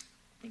landscape.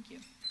 Thank you.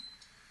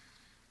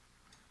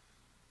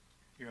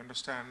 You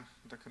understand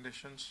the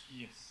conditions?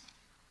 Yes.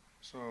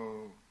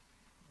 So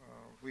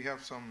we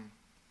have some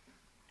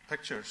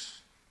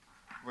pictures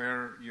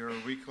where your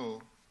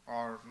vehicle,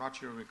 or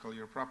not your vehicle,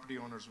 your property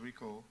owner's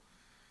vehicle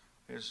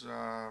is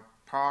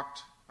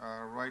parked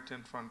right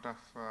in front of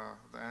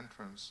the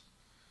entrance.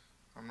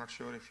 I'm not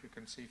sure if you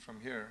can see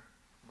from here,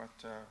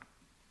 but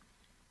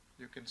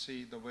you can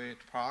see the way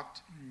it's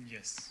parked.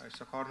 Yes.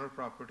 It's a corner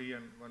property,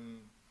 and when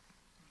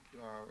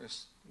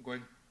it's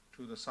going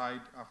to the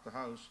side of the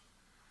house,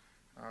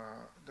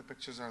 the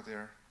pictures are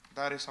there.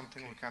 That is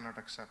something we cannot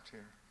accept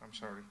here. I'm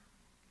sorry.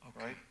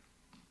 Okay. Right?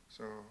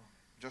 So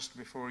just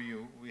before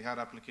you, we had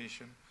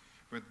application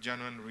with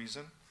genuine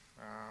reason.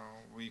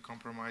 We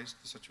compromised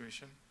the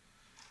situation.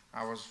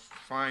 I was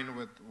fine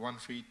with 1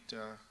 feet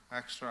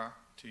extra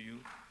to you,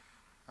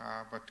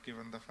 but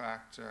given the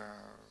fact,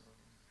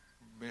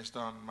 based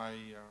on my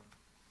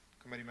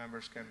committee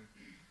members can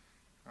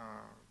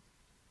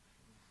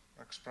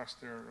express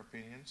their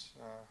opinions,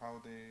 how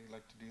they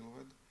like to deal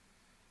with.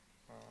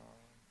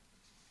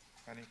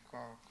 Any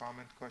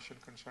comment, question,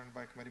 concern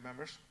by committee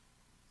members?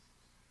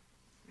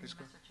 Please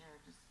go. Mr. Chair,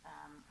 just,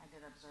 I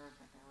did observe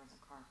that there was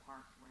a car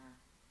parked where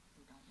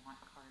we don't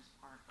want cars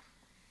parked,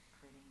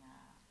 creating a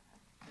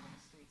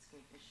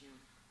streetscape issue.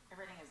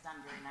 Everything is done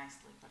very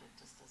nicely, but it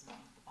just doesn't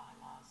meet the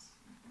bylaws,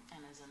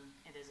 and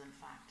it is in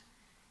fact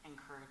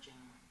encouraging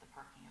the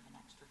parking of an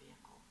extra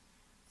vehicle.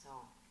 So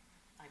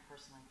I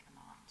personally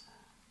cannot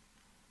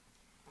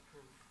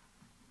approve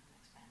an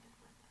expanded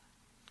width.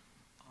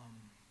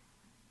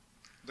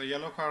 The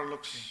yellow car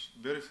looks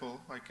beautiful,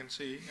 I can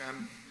see,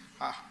 and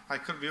I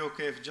could be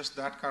okay if just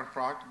that car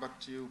parked, but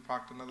you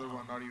parked another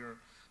one, or your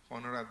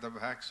owner at the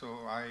back, so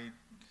I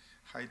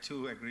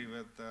too agree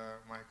with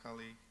my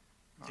colleague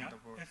on the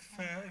board.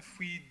 If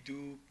we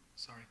do,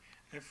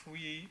 if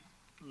we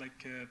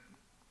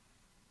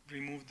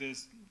remove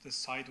the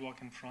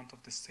sidewalk in front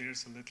of the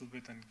stairs a little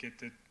bit and get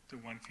the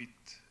 1 feet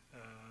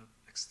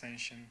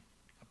extension,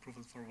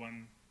 approval for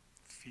 1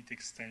 feet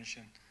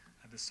extension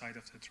at the side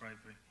of the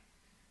driveway,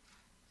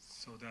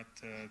 so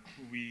that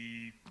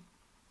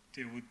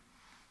there would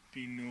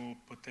be no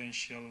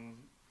potential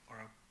for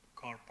a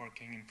car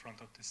parking in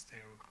front of the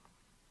stairs.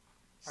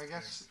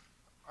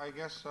 I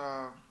guess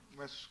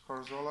Ms.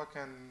 Corzola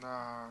can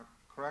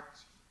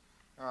correct,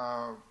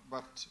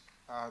 but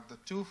the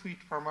 2 feet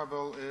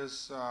permeable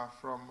is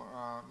from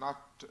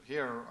not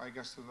here, I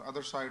guess, to the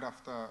other side of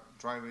the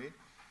driveway,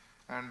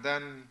 and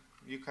then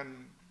you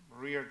can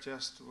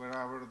readjust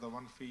wherever the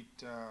 1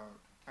 feet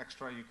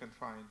extra you can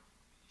find.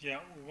 Yeah,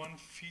 1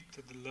 feet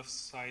to the left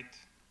side.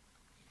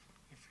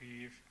 If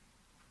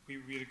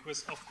we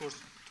request, of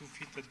course, 2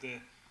 feet at the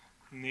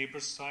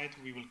neighbor's side,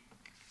 we will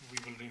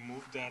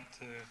remove that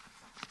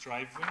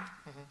driveway,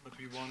 but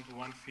we want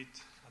 1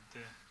 feet at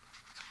the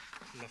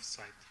left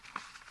side.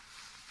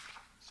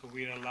 So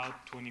we are allowed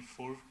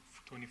 24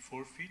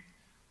 feet,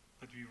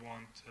 but we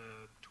want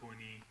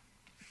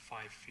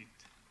 25 feet.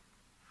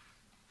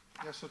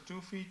 Yeah, so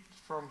 2 feet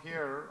from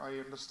here, I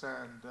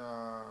understand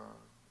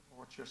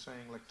what you're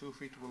saying, like 2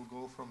 feet will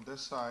go from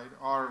this side,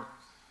 or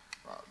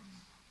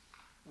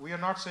we are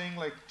not saying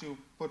like to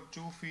put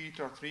 2 feet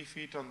or 3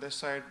 feet on this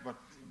side, but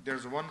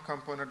there's one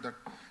component that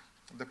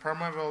the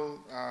permeable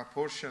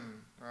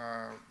portion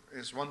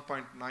is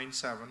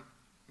 1.97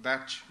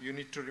 that you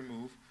need to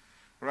remove.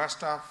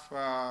 Rest of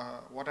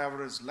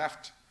whatever is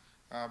left,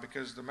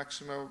 because the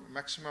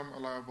maximum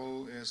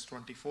allowable is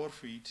 24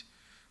 feet,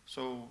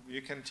 so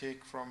you can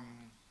take from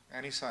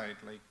any side.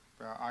 Like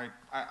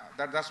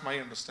that's my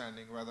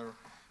understanding, whether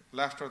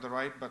left or the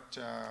right, but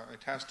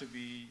it has to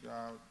be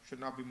should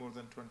not be more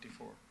than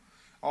 24.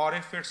 Or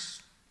if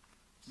it's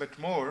a bit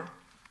more,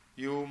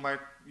 you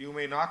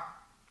may not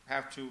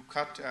have to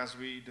cut, as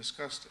we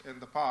discussed in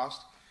the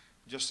past.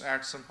 Just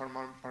add some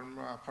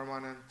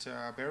permanent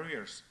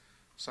barriers,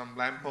 some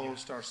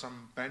lampposts or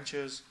some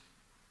benches.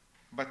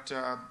 But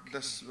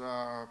this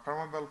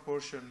permeable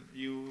portion,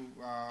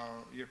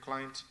 your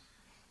client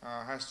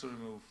has to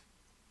remove.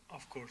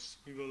 Of course,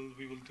 we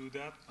will do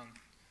that. And,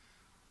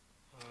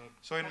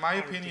 so in my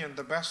opinion,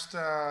 the best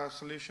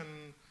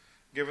solution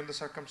given the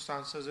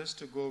circumstances is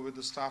to go with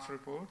the staff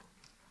report,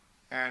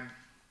 and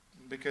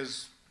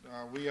because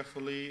we are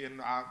fully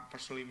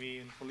personally me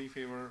in fully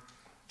favor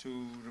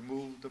to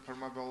remove the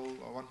permeable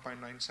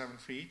 1.97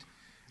 feet,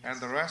 and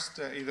the rest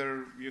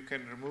either you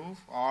can remove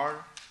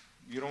or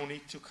you don't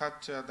need to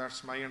cut.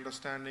 That's my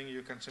understanding.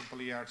 You can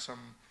simply add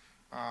some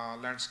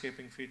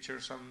landscaping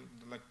features, some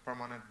like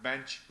permanent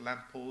bench,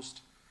 lamp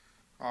post,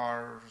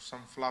 or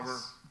some flower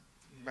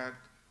bed.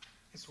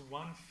 It's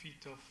 1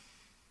 feet of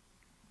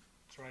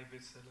driveway,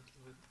 a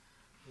little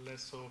bit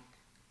less so.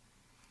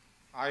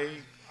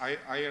 I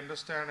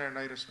understand and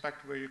I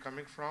respect where you're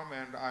coming from,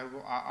 and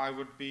I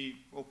would be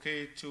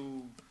okay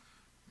to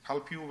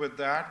help you with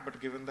that,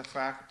 but given the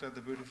fact that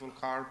the beautiful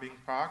car being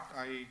parked,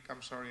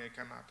 I'm sorry, I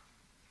cannot.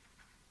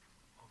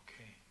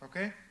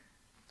 Okay?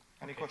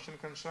 Any question,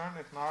 concern?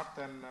 If not,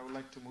 then I would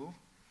like to move,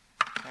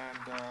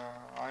 and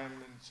I am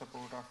in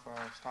support of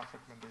staff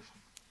recommendation.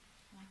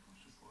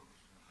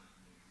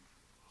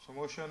 So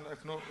motion,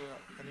 if no,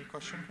 any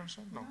question,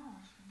 concern? No.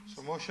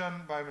 So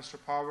motion by Mr.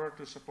 Power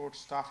to support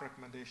staff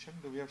recommendation.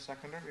 Do we have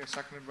seconder? We have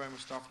seconded by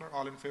Ms. Stoffler.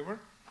 All in favor?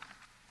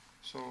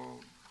 So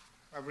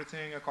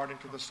everything according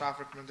to the staff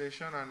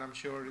recommendation, and I'm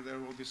sure there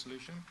will be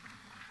solution.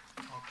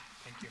 Okay,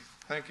 thank you.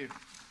 Thank you.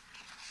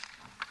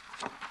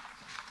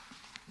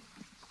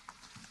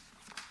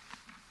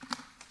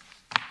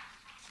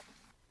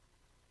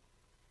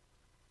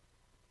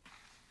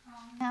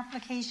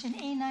 Application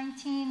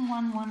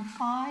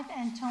A19-115,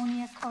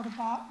 Antonia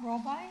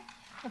Cotabat-Robai.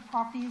 The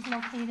property is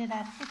located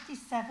at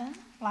 57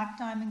 Black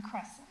Diamond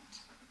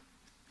Crescent.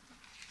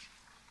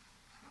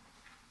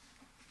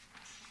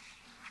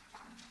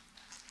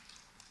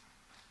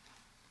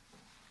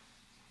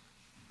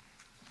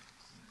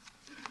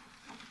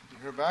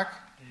 You're back?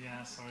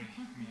 Yeah, sorry,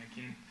 me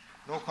again.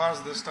 No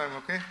cars this time,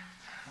 okay?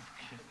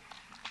 Okay.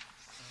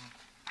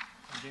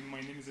 Again,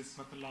 my name is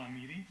Ismatullah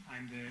Amiri.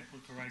 I'm the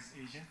authorized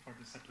agent for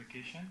this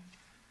application.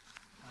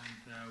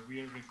 And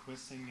we are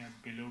requesting a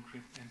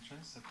below-grade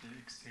entrance at the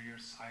exterior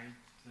side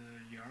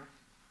yard,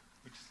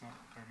 which is not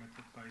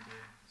permitted by the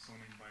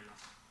zoning bylaw.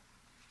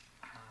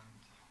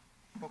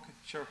 Okay,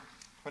 sure.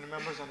 Any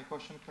members, any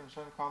question,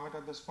 concern, comment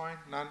at this point?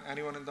 None?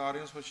 Anyone in the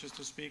audience wishes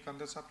to speak on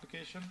this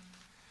application?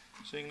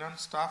 Seeing none,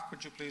 staff,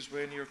 could you please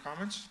weigh in your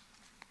comments?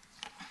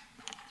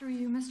 Through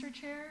you, Mr.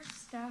 Chair,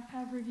 staff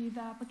have reviewed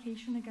the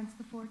application against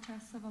the 4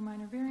 tests of a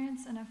minor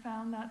variance and have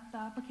found that the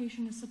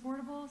application is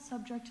supportable,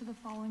 subject to the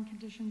following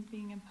conditions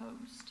being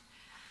imposed.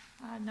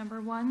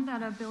 Number 1,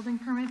 that a building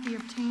permit be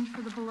obtained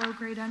for the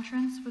below-grade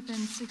entrance within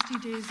 60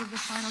 days of the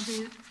final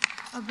date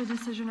of the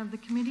decision of the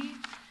committee.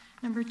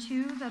 Number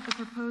 2, that the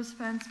proposed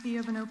fence be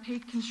of an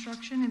opaque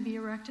construction and be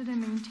erected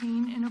and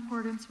maintained in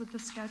accordance with the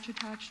sketch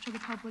attached to the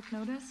public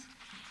notice,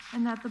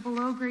 and that the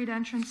below-grade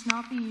entrance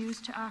not be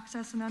used to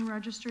access an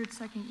unregistered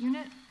second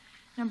unit.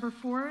 Number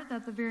 4,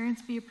 that the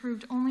variance be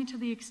approved only to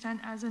the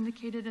extent as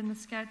indicated in the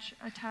sketch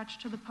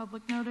attached to the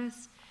public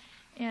notice.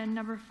 And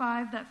number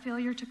 5, that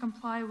failure to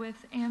comply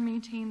with and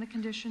maintain the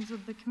conditions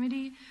of the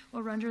committee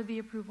will render the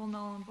approval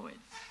null and void.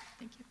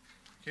 Thank you.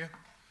 Thank you.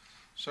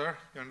 Sir,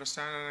 you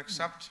understand and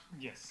accept?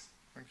 Yes.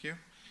 Thank you.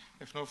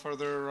 If no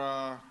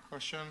further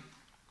question,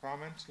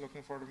 comments,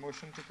 looking for the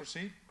motion to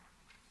proceed.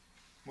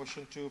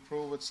 Motion to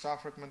approve with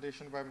staff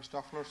recommendation by Ms.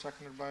 Stoffler,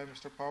 seconded by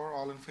Mr. Power.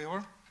 All in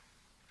favor?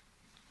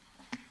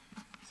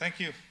 Thank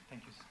you.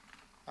 Thank you,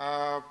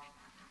 sir.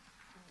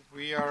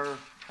 We are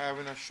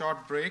having a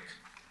short break,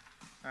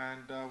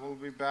 and we'll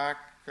be back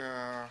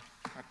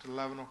at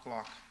 11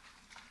 o'clock.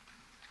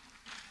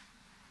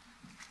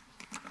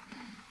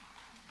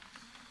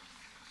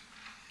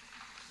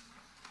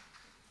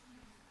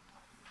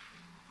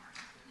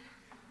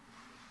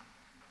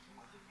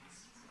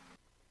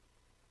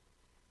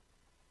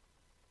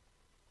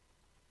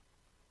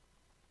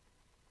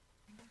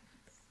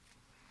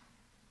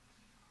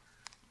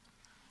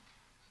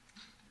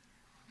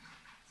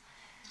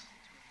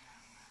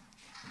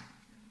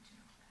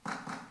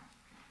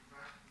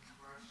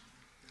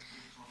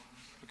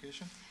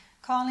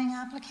 Calling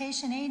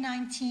application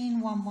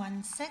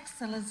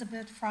A19-116,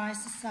 Elizabeth Fry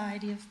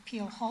Society of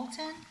Peel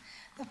Halton.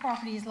 The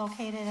property is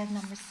located at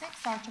number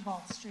 6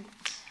 Archibald Street.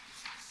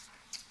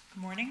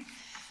 Good morning.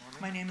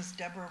 My name is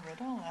Deborah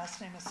Riddle. Last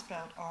name is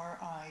spelled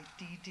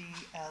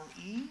R-I-D-D-L-E.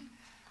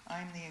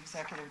 I'm the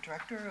Executive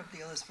Director of the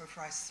Elizabeth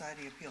Fry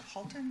Society of Peel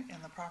Halton,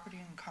 and the property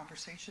in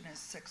conversation is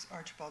 6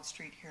 Archibald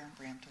Street here in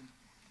Brampton.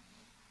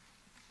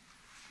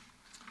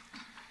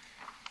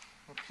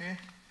 Okay.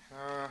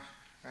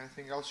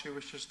 Anything else you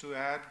wishes to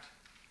add?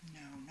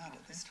 No, not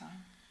at this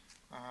time.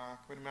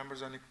 Committee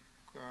members, any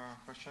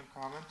question,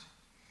 comment?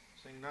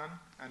 Seeing none.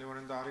 Anyone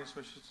in the audience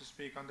wishes to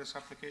speak on this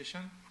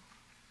application?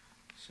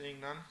 Seeing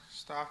none.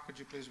 Staff, could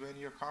you please weigh in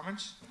your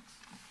comments?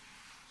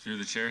 Through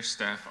the chair,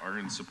 staff are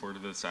in support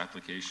of this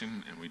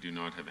application, and we do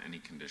not have any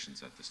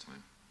conditions at this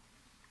time.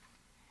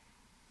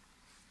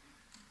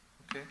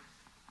 Okay.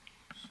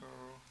 So,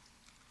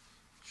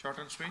 short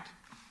and sweet?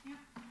 Yeah.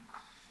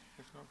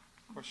 If no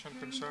question, Through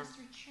you, concern?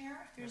 Mr.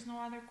 Chair, if there's no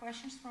other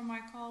questions from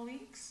my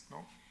colleagues,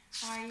 No.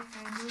 I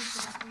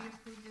move that we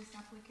approve this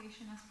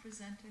application as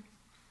presented.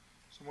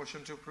 So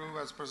motion to approve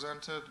as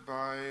presented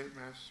by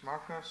Ms.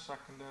 Marcus,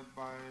 seconded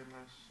by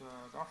Ms.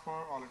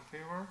 Duffler. All in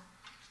favor?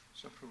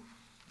 So approved.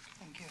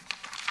 Thank you.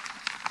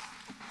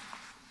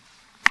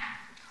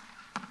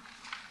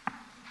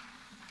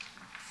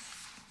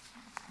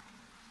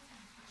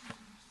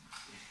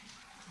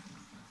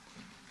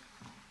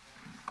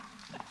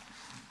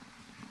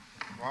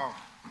 Wow.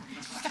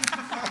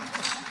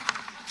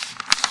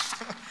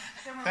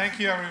 Thank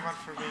you everyone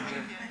for being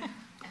here.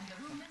 And the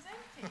room is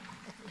empty.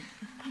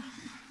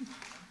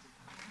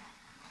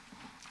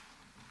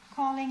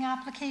 Calling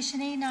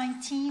application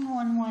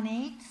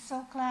A19-118,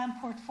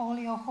 Silkland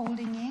Portfolio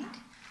Holding Inc.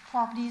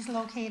 Property is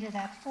located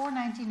at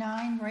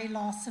 499 Ray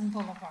Lawson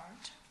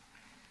Boulevard.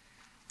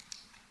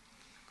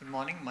 Good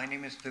morning. My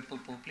name is Vipul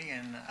Popley,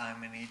 and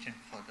I'm an agent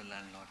for the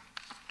landlord.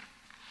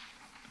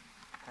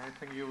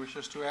 Anything you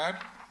wishes to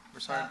add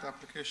besides the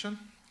application?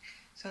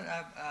 Sir,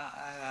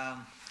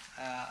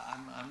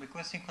 I'm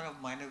requesting for a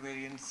minor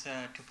variance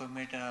to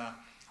permit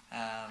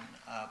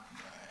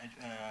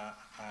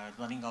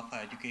running of an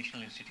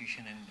educational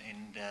institution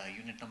in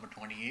unit number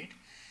 28.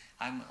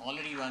 I'm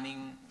already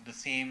running the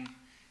same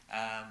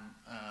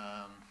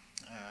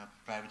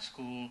private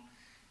school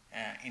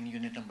in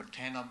unit number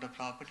 10 of the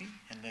property,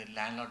 and the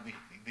landlord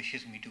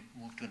wishes me to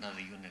move to another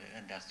unit,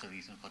 and that's the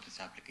reason for this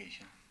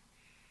application.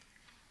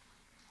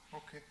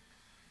 Okay.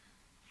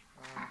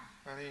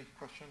 Any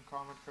question,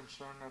 comment,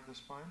 concern at this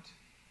point?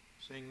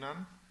 Seeing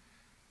none.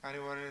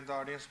 Anyone in the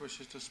audience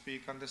wishes to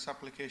speak on this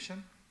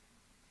application?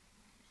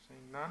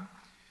 Seeing none.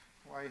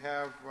 I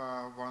have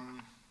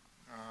one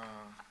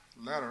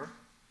letter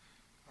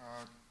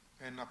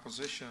in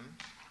opposition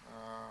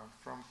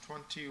from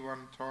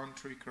 21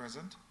 Thorntree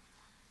Crescent.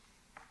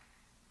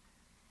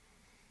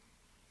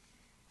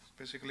 It's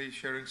basically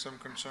sharing some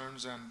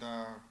concerns and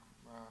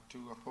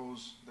to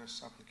oppose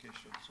this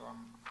application. So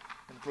I'm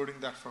including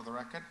that for the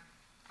record.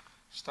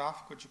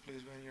 Staff, could you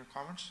please weigh in your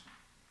comments?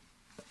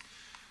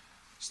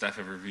 Staff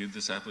have reviewed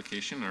this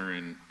application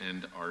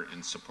and are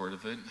in support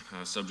of it,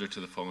 subject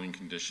to the following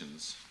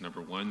conditions.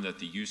 Number one, that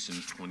the use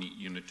in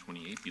Unit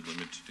 28 be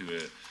limited to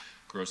a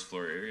gross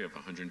floor area of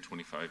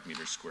 125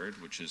 meters squared,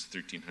 which is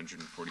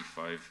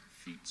 1,345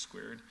 feet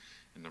squared.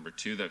 And number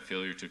two, that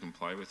failure to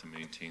comply with and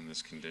maintain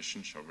this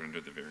condition shall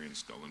render the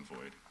variance null and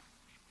void.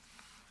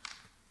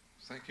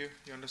 Thank you.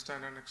 You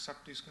understand and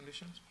accept these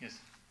conditions? Yes.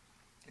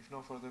 If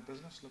no further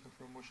business, looking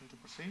for a motion to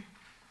proceed.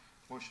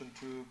 Motion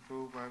to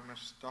approve by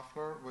Ms.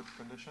 Duffler with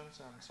conditions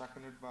and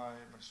seconded by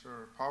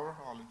Mr. Power.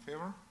 All in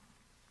favor?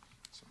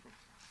 So approved.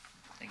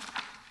 Thank you.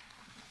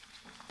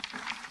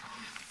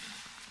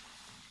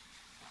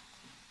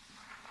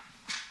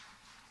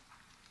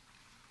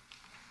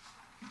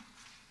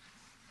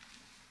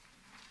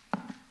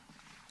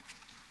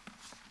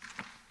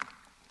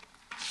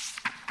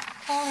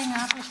 Calling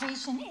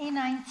application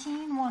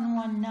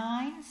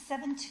A19-119,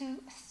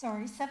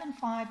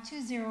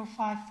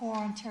 752054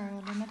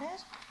 Ontario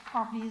Limited.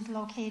 Property is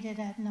located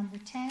at number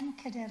 10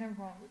 Cadetta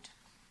Road.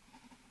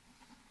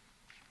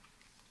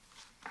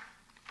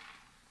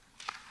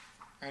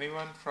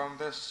 Anyone from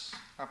this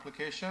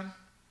application?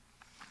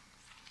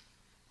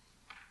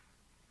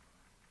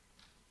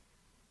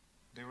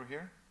 They were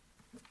here?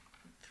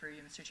 Through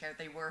you, Mr. Chair,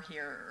 they were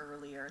here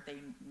earlier.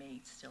 They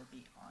may still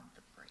be on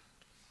the break.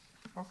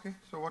 Okay,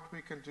 so what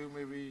we can do,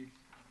 maybe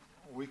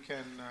we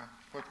can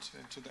put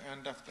into the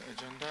end of the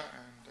agenda,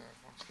 and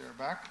once they're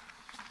back.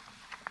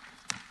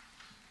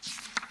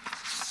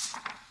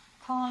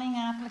 Calling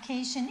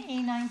application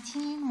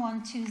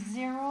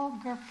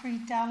A19-120,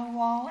 Gurpreet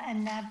Dalawal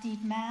and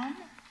Navdeep Mann.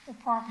 The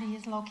property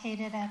is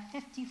located at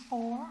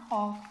 54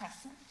 Hall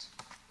Crescent.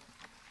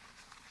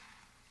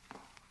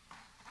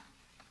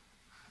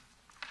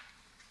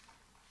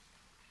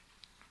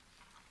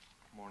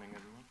 Morning,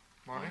 everyone.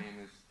 Morning. My name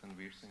is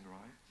Tanveer Singh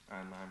Rai,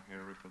 and I'm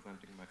here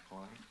representing my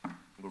client,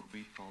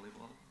 Gurpreet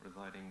Dalawal,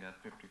 residing at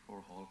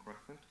 54 Hall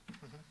Crescent.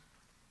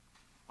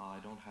 I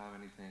don't have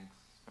anything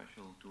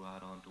special to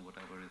add on to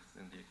whatever is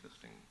in the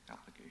existing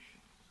application.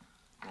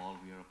 All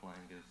we are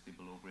applying is the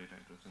below-grade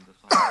entrance in the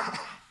side,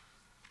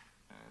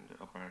 and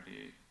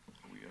apparently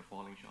we are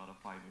falling short of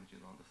 5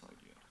 inches on the side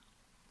yard.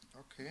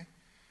 Okay.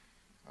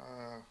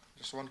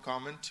 Just one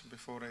comment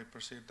before I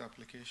proceed the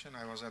application.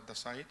 I was at the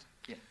site.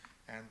 Yeah.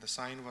 and the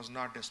sign was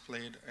not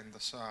displayed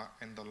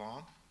in the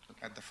lawn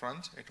at the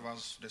front. It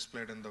was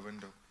displayed in the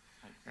window.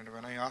 And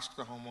when I asked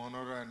the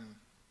homeowner, and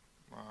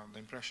the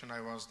impression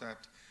I was that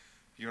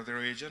you're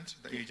their agent,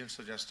 the agent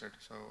suggested.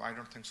 So I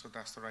don't think so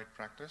that's the right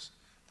practice.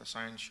 The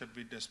sign should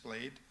be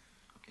displayed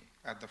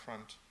at the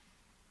front,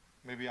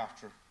 maybe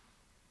after.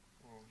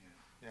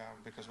 Yeah,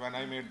 because when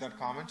I made that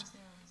comment,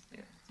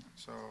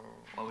 so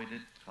well, we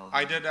did tell them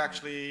I did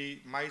actually,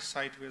 my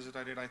site visit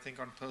I did, I think,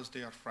 on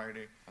Thursday or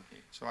Friday.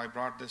 Okay. So I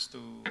brought this to,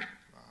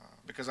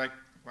 because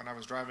when I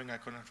was driving, I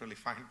couldn't really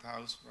find the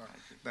house.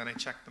 Then I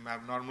checked the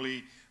map.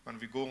 Normally, when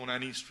we go on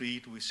any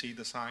street, we see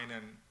the sign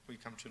and we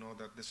come to know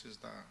that this is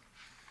the.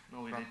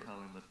 No, we did tell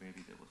him that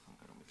maybe there was some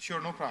kind of mistake.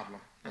 Sure, no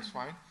problem. That's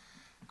fine.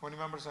 Committee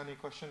members, any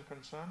question,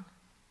 concern?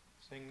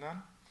 Seeing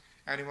none.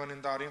 Anyone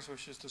in the audience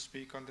wishes to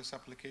speak on this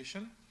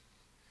application?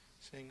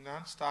 Seeing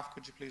none. Staff,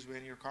 could you please weigh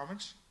in your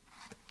comments?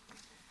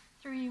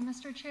 Through you,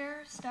 Mr.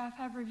 Chair, staff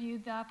have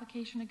reviewed the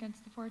application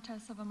against the four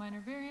tests of a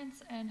minor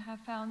variance and have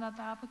found that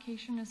the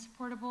application is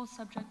supportable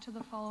subject to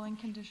the following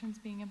conditions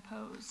being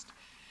imposed.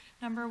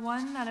 Number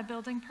one, that a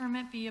building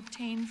permit be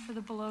obtained for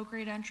the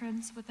below-grade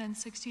entrance within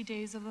 60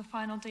 days of the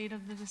final date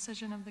of the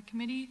decision of the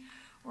committee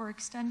or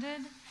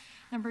extended.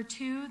 Number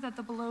two, that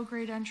the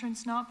below-grade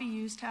entrance not be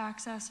used to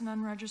access an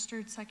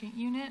unregistered second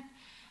unit.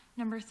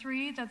 Number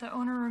three, that the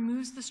owner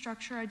removes the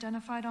structure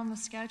identified on the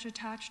sketch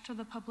attached to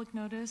the public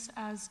notice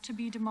as to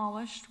be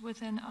demolished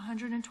within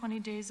 120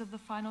 days of the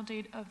final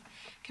date of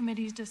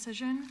committee's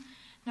decision.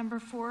 Number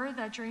four,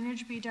 that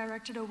drainage be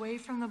directed away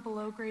from the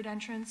below-grade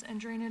entrance and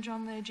drainage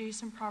on the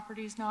adjacent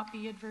properties not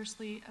be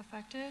adversely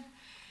affected.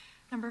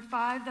 Number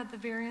five, that the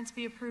variance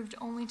be approved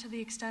only to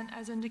the extent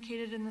as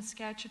indicated in the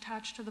sketch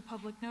attached to the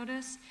public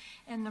notice.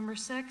 And number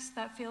six,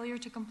 that failure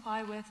to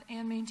comply with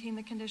and maintain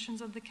the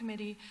conditions of the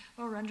committee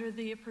will render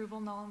the approval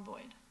null and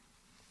void.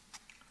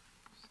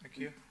 Thank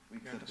you. We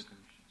accept the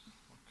conditions.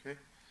 Okay.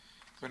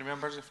 Committee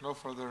members, if no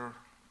further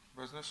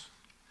business.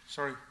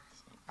 Sorry.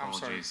 I'm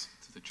sorry. Apologies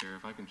to the chair.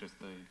 If I can just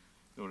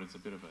note it's a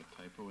bit of a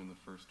typo in the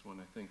first one.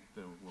 I think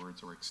the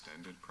words "or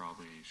extended"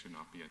 probably should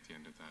not be at the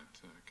end of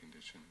that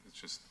condition. It's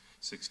just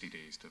 60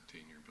 days to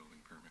obtain your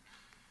building permit.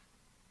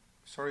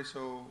 Sorry,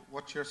 so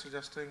what you're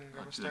suggesting,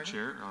 Mr. To the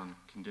chair, on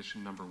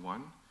condition number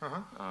one,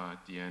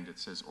 at the end it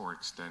says "or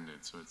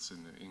extended," so it's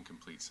in the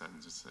incomplete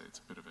sentence. It's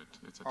a bit of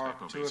it's a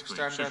typo. To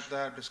extend at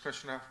the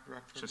discretion of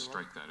director. Just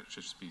strike that. It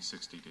should just be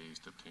 60 days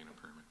to obtain a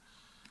permit.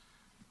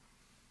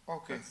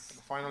 Okay, That's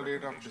the final date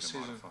of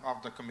recommendation to decision modify.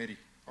 of the committee.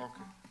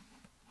 Okay.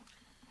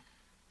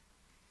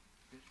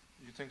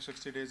 You think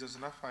 60 days is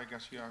enough? I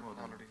guess you are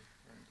already.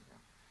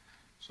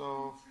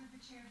 So, Through the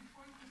chair,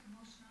 before you put the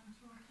motion on the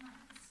floor, can I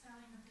have the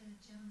spelling of the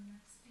gentleman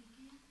that's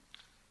speaking?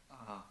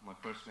 My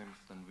first name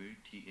is Tanvir,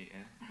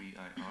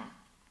 Tanvir,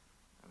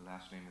 and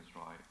last name is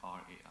Rai,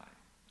 Rai.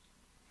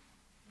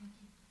 Thank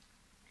you.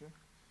 okay.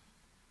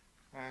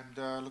 And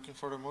looking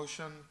for a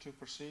motion to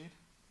proceed.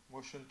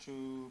 Motion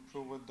to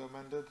approve with the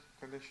amended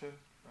condition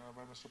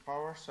by Mr.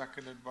 Power,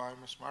 seconded by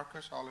Ms.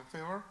 Marcus. All in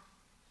favor?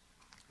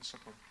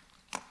 Support.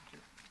 Thank you.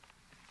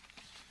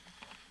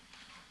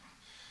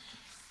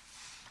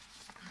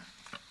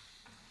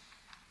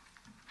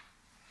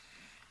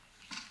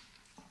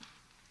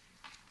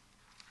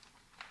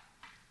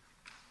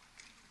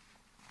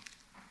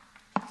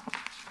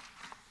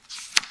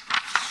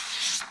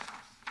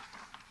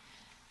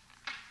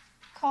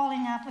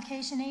 Calling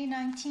application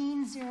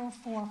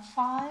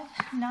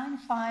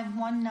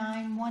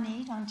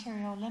A19-045-951918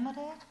 Ontario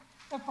Limited.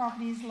 The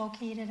property is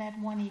located at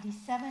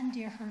 187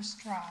 Deerhurst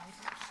Drive.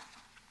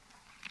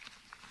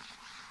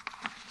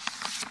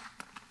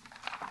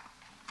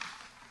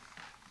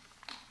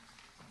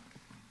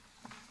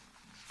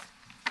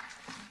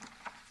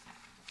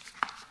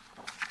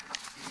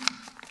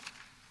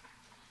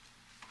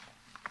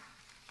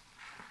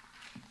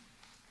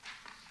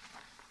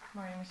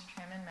 Morning, Mr.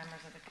 Chairman,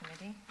 members of the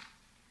committee.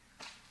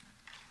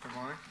 Good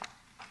morning.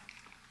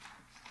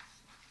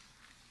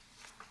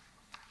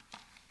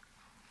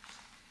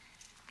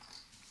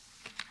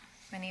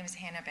 My name is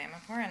Hannah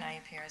Bamapour, and I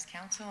appear as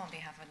counsel on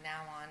behalf of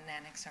Now On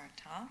Nanik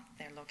Sartah.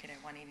 They're located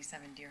at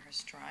 187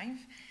 Deerhurst Drive.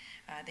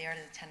 They are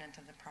the tenant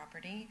of the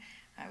property,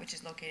 which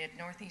is located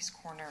northeast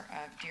corner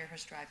of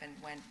Deerhurst Drive and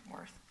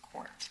Wentworth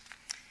Court.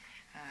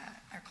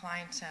 Our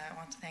client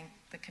wants to thank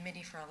the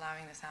committee for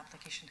allowing this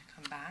application to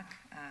come back.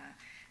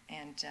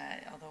 And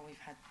although we've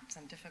had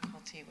some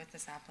difficulty with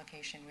this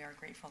application, we are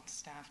grateful to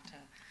staff to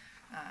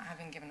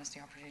having given us the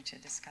opportunity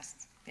to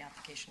discuss the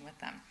application with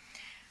them.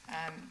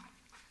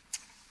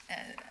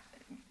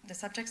 The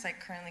subject site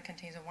currently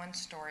contains a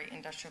one-story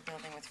industrial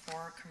building with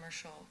 4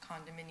 commercial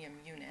condominium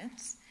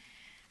units.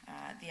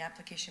 The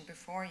application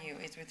before you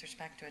is with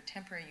respect to a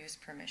temporary use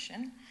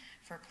permission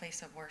for a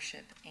place of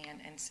worship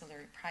and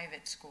ancillary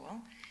private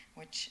school,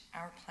 which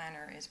our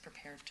planner is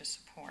prepared to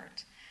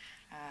support.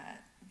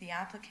 The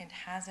applicant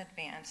has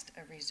advanced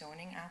a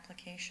rezoning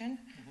application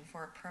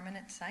for a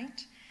permanent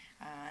site,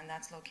 and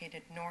that's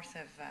located north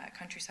of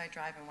Countryside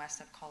Drive and west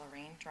of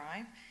Coleraine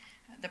Drive.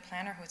 The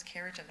planner who has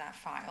carriage of that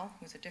file,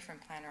 who's a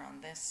different planner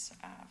on this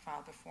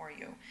file before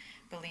you,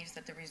 believes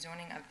that the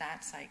rezoning of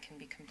that site can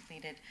be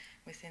completed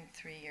within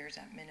 3 years,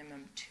 at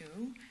minimum 2,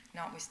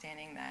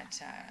 notwithstanding that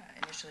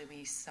initially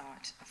we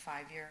sought a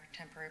 5-year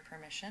temporary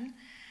permission.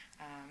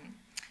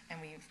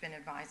 And we've been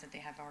advised that they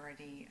have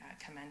already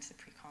commenced the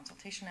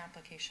pre-consultation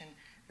application,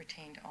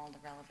 retained all the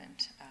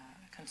relevant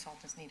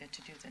consultants needed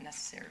to do the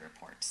necessary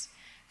reports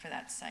for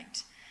that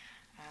site.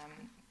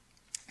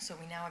 So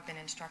we now have been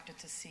instructed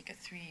to seek a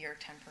 3-year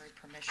temporary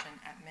permission,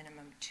 at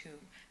minimum 2,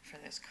 for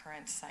this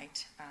current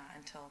site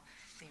until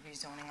the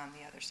rezoning on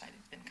the other site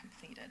has been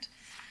completed.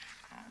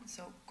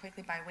 So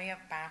quickly, by way of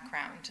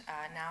background,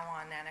 Now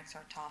On Nanak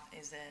Sar Toph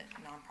is a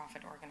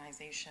nonprofit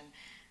organization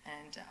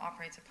and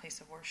operates a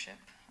place of worship,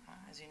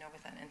 as you know,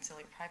 with an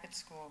ancillary private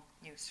school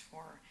use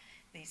for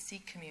the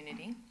Sikh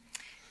community.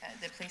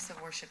 The place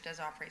of worship does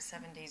operate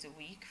 7 days a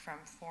week from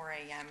 4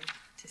 a.m.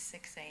 to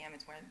 6 a.m.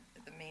 It's where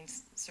the main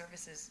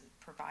services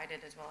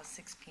provided, as well as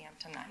 6 p.m.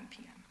 to 9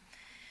 p.m.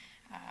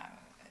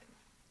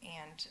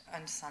 And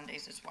on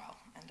Sundays as well.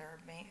 And there are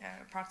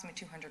approximately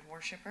 200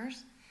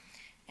 worshipers.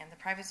 And the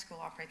private school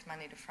operates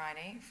Monday to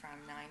Friday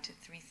from 9 to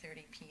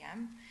 3:30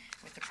 p.m.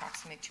 with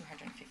approximately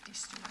 250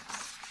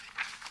 students.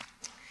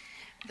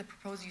 The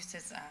proposed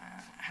uses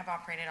have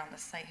operated on the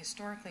site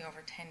historically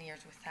over 10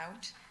 years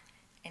without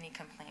any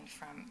complaint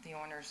from the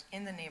owners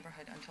in the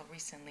neighborhood until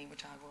recently,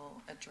 which I will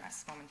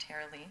address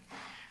momentarily.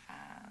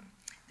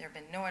 There have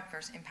been no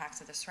adverse impacts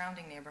to the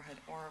surrounding neighborhood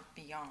or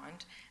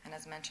beyond, and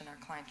as mentioned, our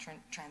client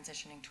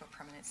transitioning to a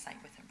permanent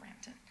site within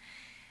Brampton.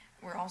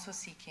 We're also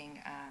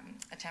seeking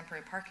a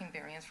temporary parking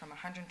variance from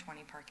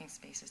 120 parking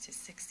spaces to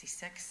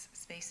 66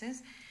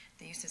 spaces.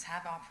 The uses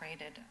have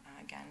operated,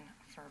 again,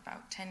 for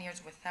about 10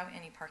 years without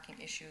any parking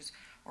issues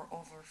or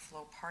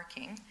overflow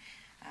parking.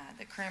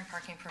 The current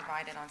parking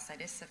provided on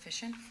site is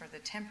sufficient for the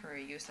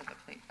temporary use of the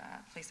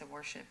place of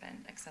worship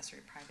and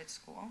accessory private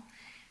school.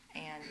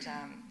 And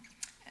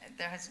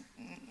there has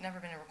never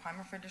been a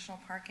requirement for additional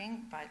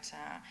parking, but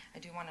I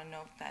do want to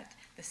note that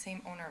the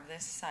same owner of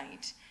this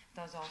site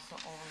does also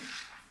own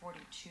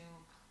 42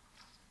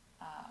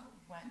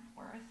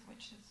 Wentworth,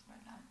 which is where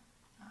that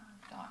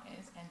dot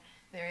is, and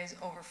there is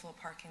overflow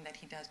parking that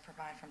he does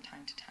provide from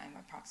time to time,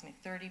 approximately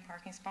 30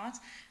 parking spots,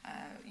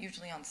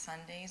 usually on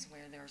Sundays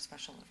where there are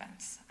special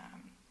events.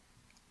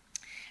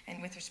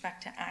 And with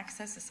respect to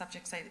access, the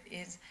subject site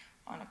is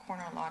on a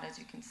corner lot, as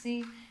you can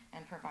see,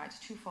 and provides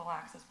 2 full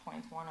access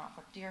points, one off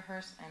of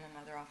Deerhurst and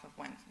another off of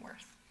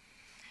Wentworth.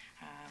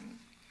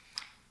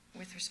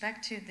 With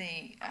respect to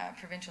the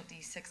provincial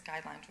D6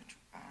 guidelines, which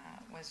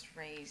was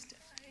raised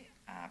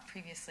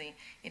previously,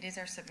 it is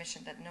our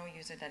submission that no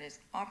user that is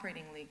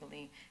operating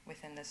legally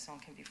within this zone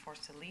can be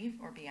forced to leave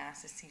or be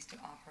asked to cease to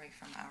operate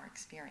from our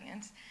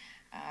experience.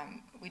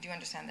 We do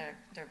understand there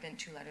have been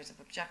 2 letters of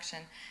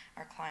objection.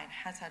 Our client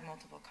has had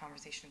multiple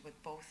conversations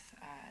with both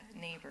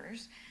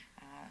neighbors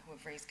who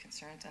have raised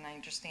concerns, and I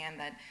understand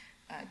that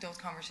those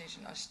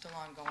conversations are still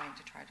ongoing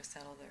to try to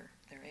settle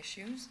their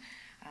issues.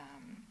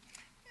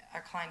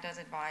 Our client does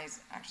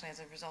advise, actually as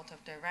a result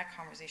of direct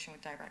conversation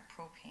with Direct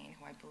Propane,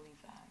 who I believe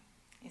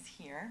is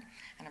here,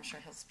 and I'm sure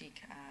he'll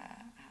speak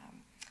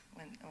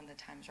when the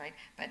time's right,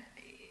 but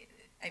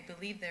I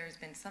believe there has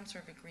been some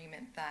sort of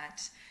agreement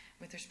that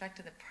with respect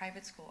to the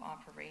private school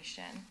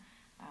operation,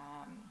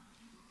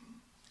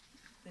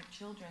 the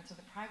children, so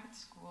the private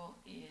school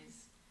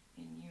is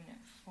in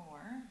Unit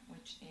 4,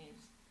 which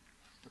is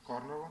the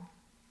corner one?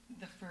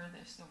 The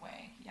furthest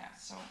away, yeah,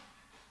 so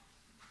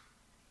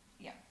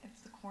yeah,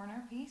 it's the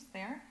corner piece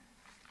there.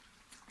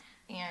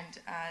 And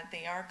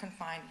they are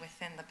confined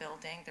within the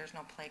building. There's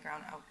no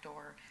playground,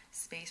 outdoor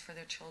space for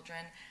their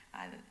children.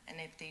 And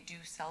if they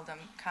do seldom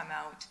come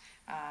out,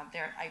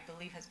 there, I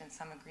believe, has been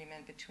some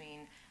agreement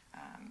between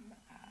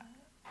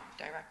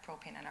Direct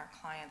Propane and our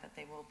client that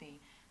they will be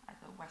at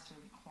the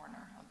westerly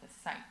corner of the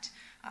site.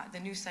 The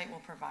new site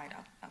will provide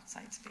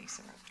outside space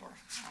or outdoor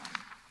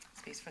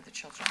space for the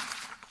children.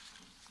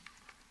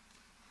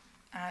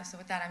 So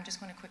with that, I'm just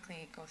going to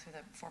quickly go through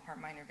the 4-part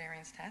minor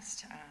variance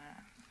test,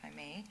 if I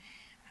may.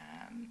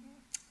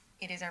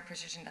 It is our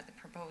position that the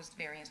proposed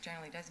variance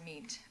generally does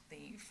meet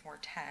the 4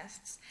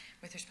 tests.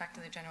 With respect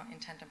to the general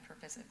intent and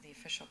purpose of the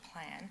official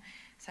plan,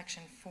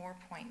 section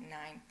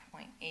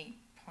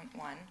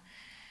 4.9.8.1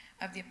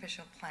 of the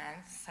official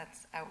plan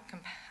sets out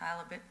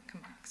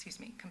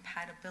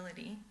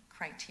compatibility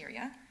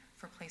criteria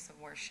for place of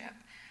worship.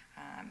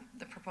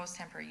 The proposed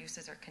temporary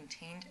uses are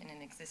contained in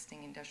an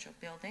existing industrial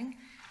building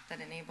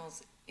that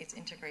enables its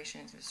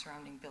integration into the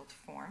surrounding built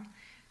form.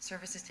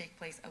 Services take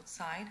place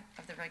outside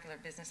of the regular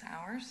business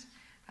hours,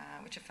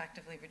 which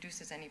effectively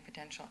reduces any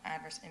potential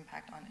adverse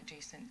impact on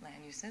adjacent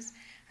land uses.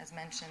 As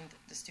mentioned,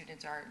 the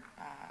students are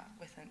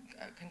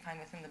confined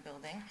within the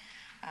building,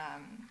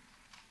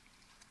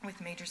 with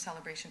major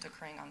celebrations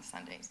occurring on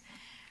Sundays.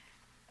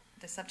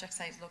 The subject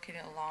site is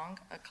located along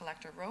a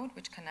collector road,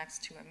 which connects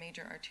to a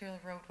major arterial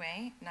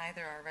roadway,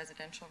 neither are a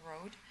residential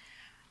road.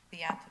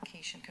 The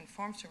application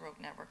conforms to road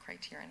network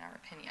criteria in our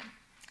opinion.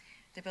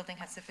 The building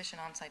has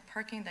sufficient on-site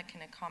parking that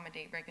can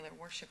accommodate regular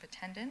worship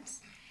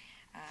attendance.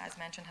 As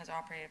mentioned, has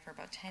operated for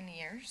about 10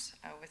 years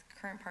with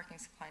current parking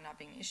supply not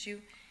being an issue.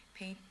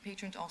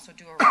 Patrons also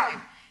do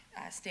arrive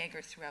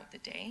staggered throughout the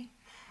day,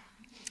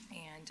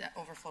 and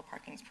overflow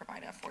parking is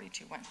provided at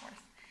 42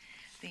 Wentworth.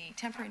 The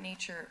temporary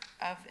nature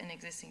of an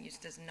existing use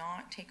does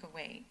not take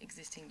away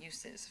existing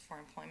uses for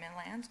employment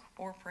lands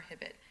or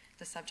prohibit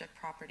the subject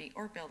property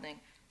or building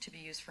to be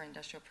used for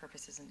industrial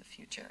purposes in the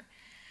future.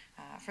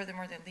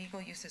 Furthermore, the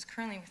legal uses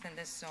currently within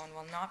this zone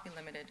will not be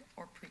limited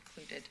or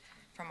precluded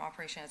from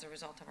operation as a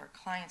result of our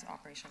client's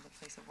operation of the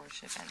place of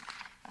worship and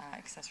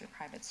accessory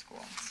private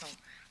school. So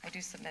I do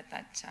submit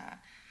that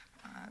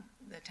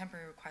the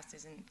temporary request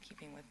is in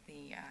keeping with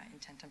the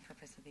intent and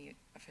purpose of the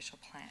official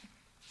plan.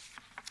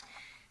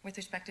 With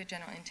respect to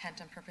general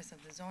intent and purpose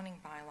of the zoning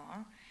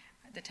bylaw,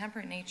 the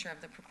temporary nature of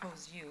the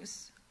proposed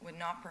use would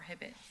not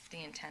prohibit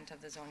the intent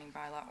of the zoning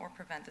bylaw or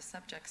prevent the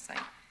subject site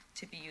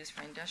to be used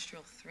for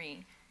industrial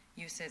 3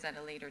 uses at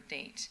a later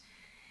date.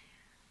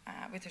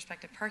 With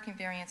respect to parking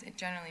variance, it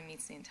generally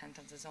meets the intent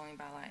of the zoning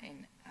bylaw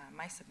in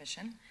my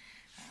submission.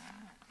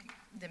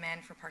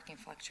 Demand for parking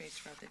fluctuates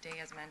throughout the day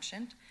as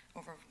mentioned.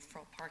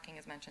 Overflow parking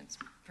as mentioned is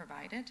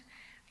provided.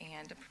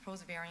 And the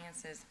proposed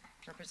variances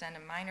represent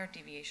a minor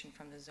deviation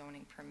from the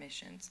zoning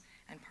permissions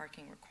and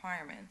parking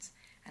requirements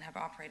and have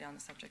operated on the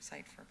subject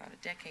site for about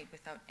a decade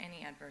without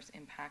any adverse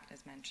impact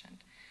as mentioned.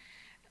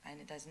 And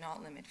it does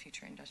not limit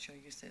future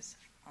industrial uses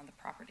on the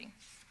property.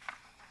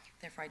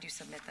 Therefore, I do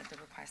submit that the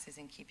request is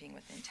in keeping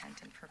with the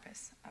intent and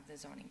purpose of the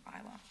zoning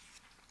bylaw.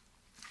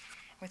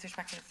 With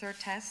respect to the third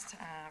test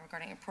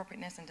regarding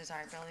appropriateness and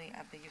desirability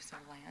of the use of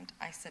land,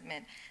 I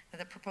submit that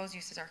the proposed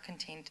uses are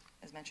contained,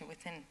 as mentioned,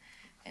 within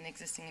an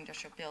existing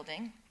industrial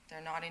building.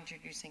 They're not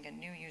introducing a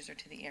new user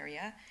to the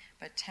area,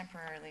 but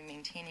temporarily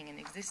maintaining an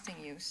existing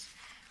use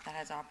that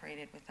has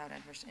operated without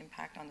adverse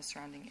impact on the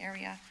surrounding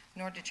area,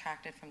 nor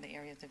detracted from the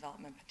area's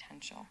development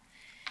potential.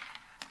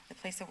 The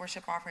place of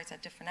worship operates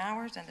at different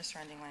hours than the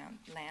surrounding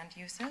land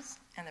uses,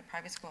 and the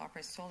private school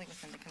operates solely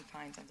within the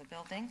confines of the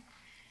building.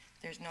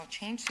 There's no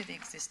change to the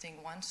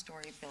existing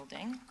one-story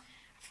building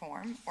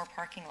form or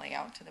parking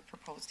layout to the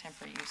proposed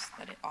temporary use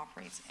that it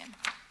operates in.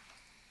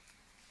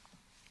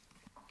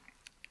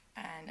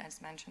 And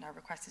as mentioned, our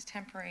request is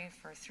temporary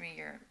for a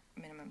 3-year,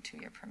 minimum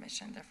 2-year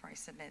permission. Therefore, I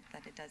submit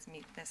that it does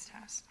meet this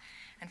test.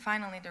 And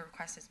finally, the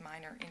request is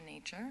minor in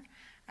nature,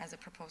 as the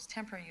proposed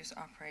temporary use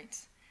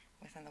operates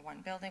within the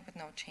one building with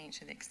no change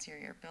to the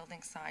exterior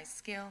building size,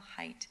 scale,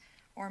 height,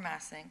 or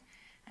massing.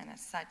 And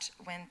as such,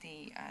 when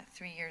the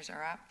 3 years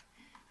are up,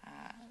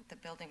 the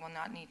building will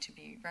not need to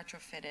be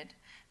retrofitted.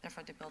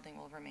 Therefore, the building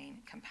will remain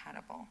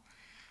compatible.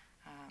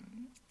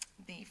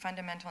 The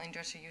fundamental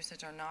industrial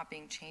uses are not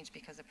being changed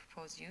because the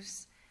proposed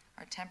use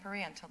are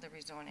temporary until the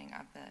rezoning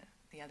of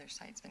the other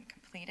site's been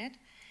completed.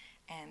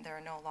 And there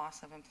are no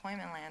loss of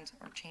employment land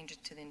or changes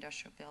to the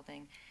industrial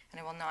building, and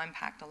it will not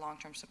impact the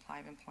long-term supply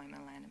of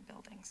employment land and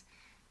buildings.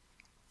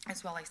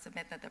 As well, I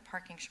submit that the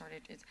parking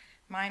shortage is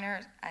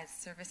minor as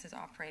services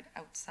operate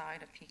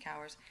outside of peak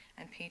hours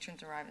and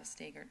patrons arrive at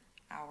staggered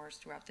hours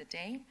throughout the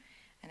day,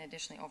 and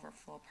additionally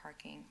overflow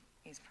parking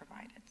is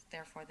provided.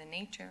 Therefore, the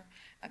nature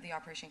of the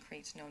operation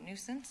creates no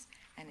nuisance,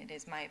 and it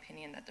is my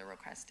opinion that the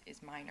request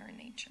is minor in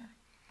nature.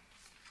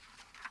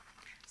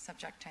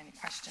 Subject to any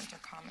questions or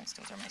comments,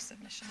 those are my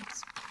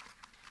submissions.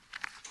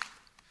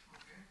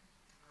 Okay.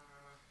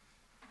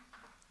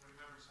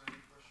 Members, any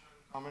question,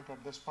 comment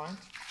at this point?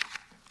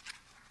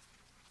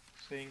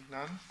 Seeing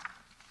none.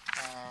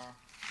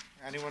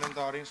 Anyone in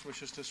the audience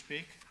wishes to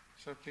speak?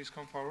 Sir, please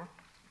come forward.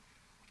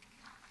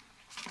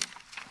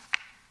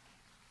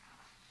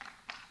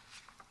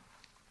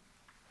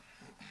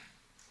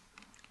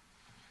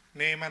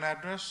 Name and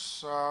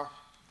address.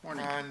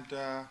 Morning. And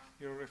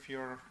if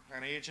you're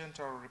an agent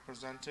or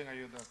representing, are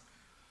you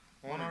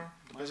the owner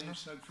of the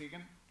business? My name is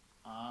Doug Fegan.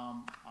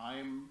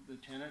 I'm the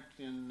tenant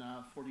in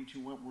 42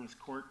 Wentworth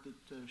Court that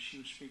she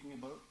was speaking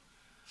about,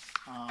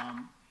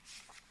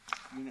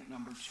 unit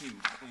number 2.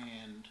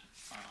 And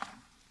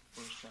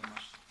first I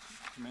must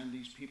commend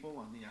these people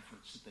on the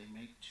efforts that they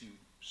make to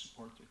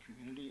support their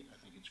community. I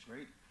think it's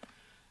great.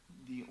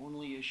 The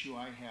only issue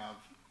I have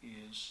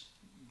is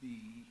the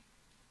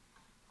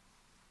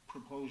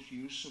proposed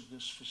use of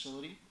this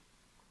facility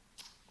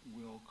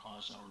will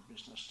cause our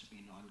business to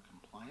be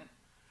non-compliant,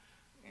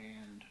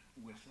 and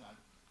with that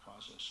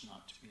cause us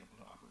not to be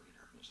able to operate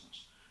our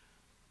business.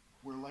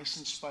 We're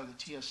licensed by the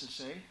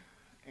TSSA,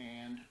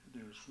 and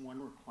there's one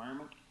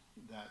requirement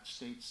that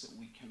states that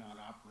we cannot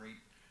operate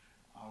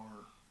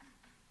our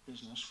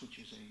business, which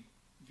is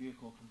a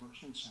vehicle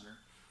conversion center,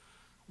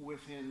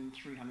 within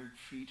 300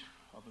 feet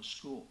of a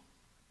school.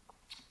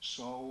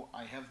 So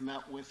I have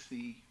met with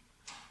the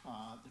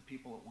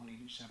people at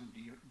 187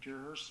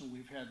 Deerhurst, and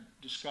we've had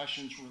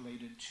discussions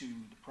related to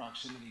the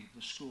proximity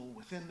of the school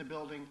within the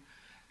building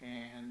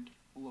and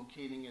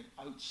locating it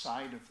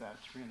outside of that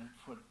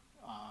 300-foot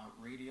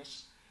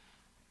radius.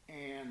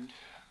 And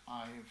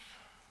I've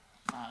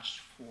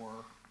asked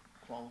for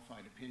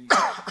qualified opinions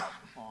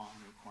on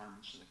the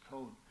requirements of the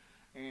code.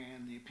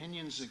 And the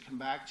opinions that come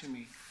back to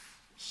me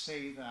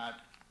say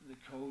that the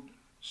code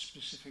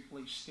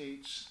specifically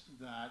states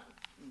that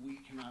we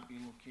cannot be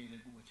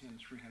located within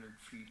 300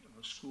 feet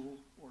of a school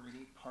or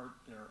any part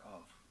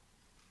thereof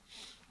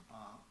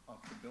of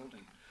the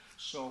building.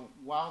 So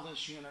while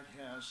this unit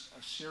has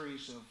a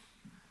series of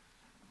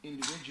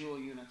individual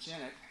units in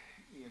it,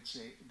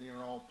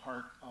 they're all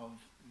part of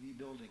the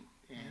building.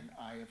 And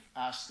I have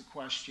asked the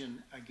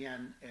question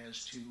again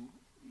as to,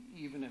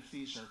 even if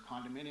these are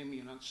condominium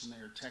units and they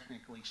are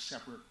technically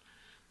separate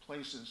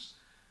places,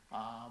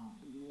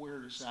 where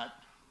does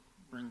that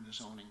bring the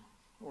zoning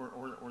or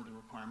the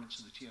requirements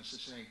of the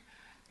TSSA?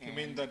 You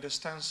mean the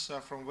distance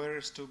from where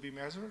is to be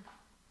measured?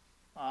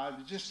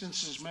 The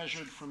distance is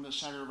measured from the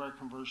center of our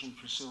conversion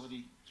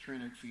facility,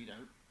 300 feet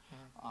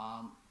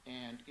out.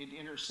 And it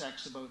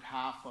intersects about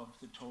half of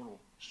the total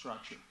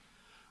structure.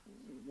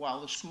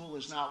 While the school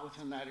is not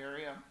within that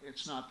area,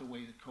 it's not the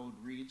way the code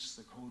reads.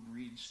 The code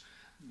reads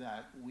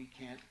that we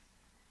can't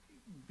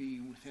be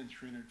within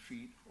 300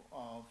 feet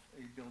of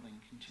a building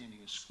containing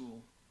a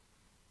school,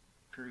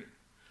 period.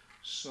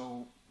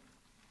 So,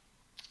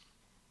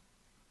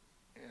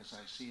 as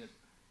I see it,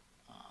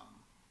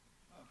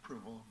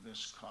 approval of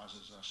this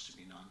causes us to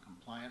be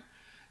non-compliant,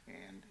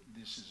 and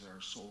this is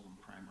our sole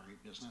and primary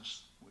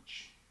business,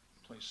 which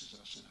places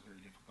us in a very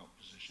difficult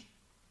position.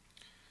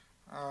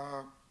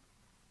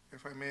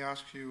 If I may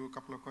ask you a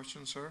couple of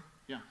questions, sir?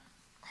 Yeah.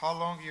 How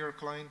long your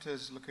client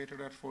is located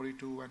at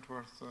 42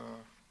 Wentworth?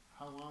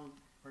 How long,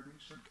 pardon me,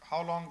 sir?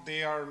 How long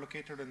they are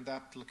located in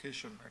that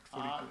location at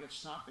 42?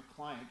 It's not the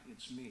client,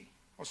 it's me.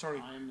 Oh,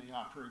 sorry. I am the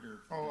operator.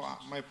 Oh,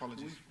 my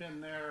apologies. We've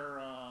been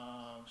there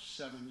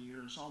 7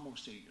 years,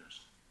 almost 8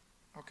 years.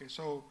 Okay,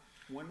 so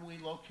when we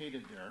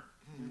located there,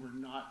 we were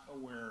not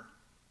aware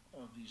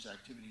of these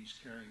activities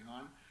carrying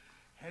on.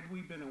 Had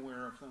we been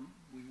aware of them,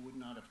 we would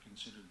not have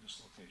considered this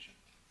location.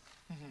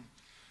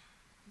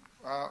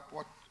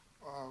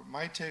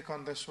 My take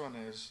on this one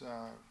is,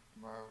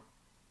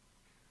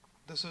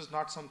 this is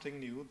not something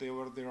new. They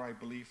were there, I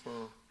believe,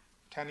 for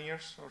 10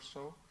 years or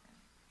so.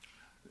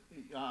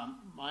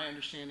 My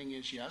understanding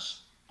is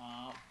yes.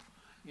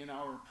 In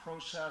our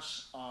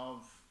process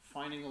of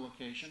finding a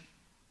location,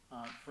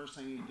 first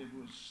thing we did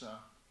was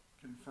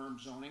confirm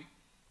zoning.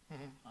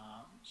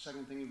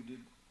 Second thing we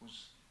did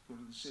was go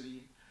to the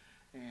city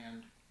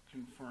and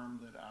confirm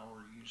that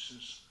our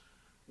uses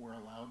were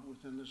allowed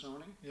within the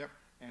zoning. Yep.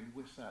 And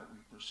with that, we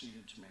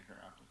proceeded to make our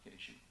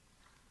application.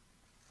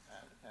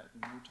 At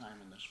no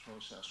time in this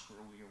process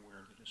were we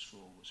aware that a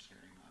school was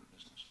carrying on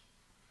business.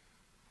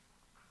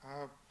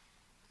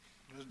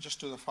 Just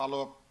to the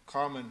follow-up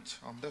comment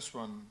on this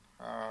one,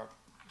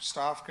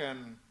 staff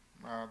can,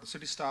 the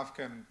city staff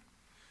can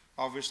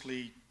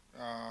obviously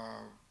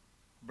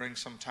bring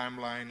some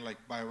timeline, like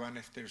by when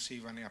if they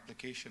receive any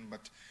application,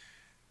 but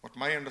what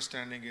my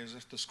understanding is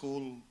if the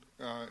school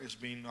is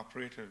being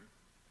operated,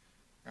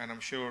 and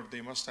I'm sure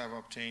they must have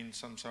obtained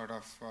some sort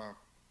of,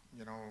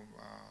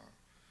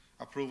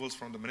 approvals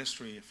from the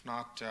ministry, if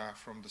not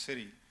from the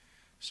city.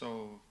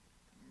 So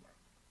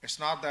it's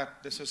not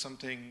that this is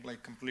something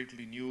like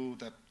completely new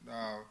that...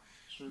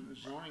 So the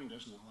zoning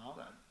doesn't allow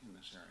that in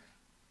this area.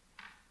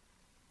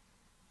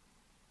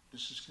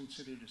 This is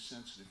considered a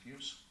sensitive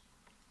use.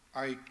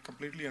 I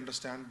completely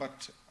understand,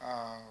 but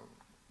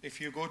if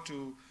you go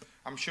to,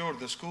 I'm sure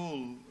the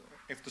school,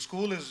 if the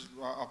school is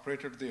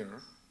operated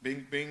there,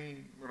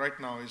 being right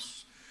now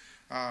is,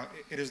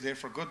 it is there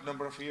for a good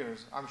number of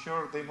years, I'm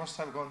sure they must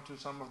have gone to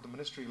some of the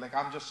ministry. Like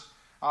I'm just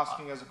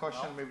asking as a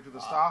question, maybe to the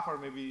staff or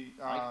maybe...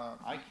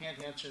 I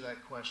can't answer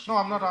that question. No,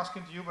 I'm not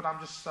asking to you, but I'm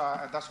just,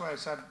 that's why I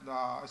said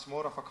it's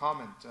more of a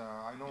comment.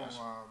 I know Yes.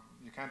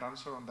 You can't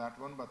answer on that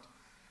one, but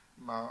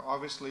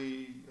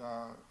obviously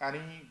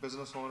any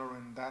business owner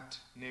in that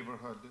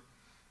neighborhood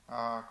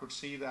could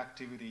see the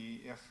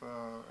activity if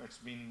it's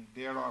been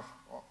there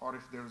or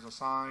if there's a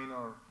sign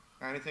or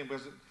anything,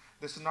 because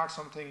this is not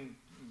something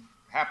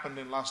happened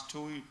in last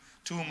 2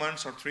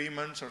 months or 3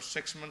 months or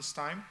 6 months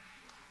time.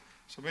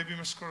 So maybe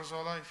Ms.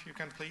 Corzola, if you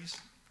can please.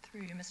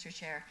 Through you, Mr.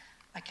 Chair,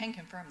 I can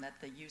confirm that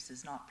the use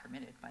is not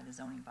permitted by the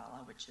zoning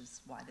bylaw, which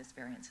is why this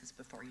variance is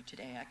before you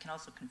today. I can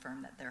also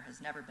confirm that there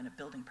has never been a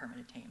building permit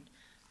obtained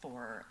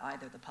for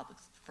either the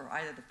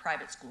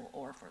private school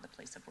or for the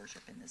place of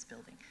worship in this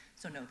building.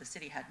 So no, the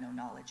city had no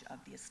knowledge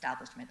of the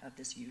establishment of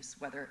this use,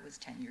 whether it was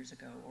 10 years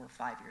ago or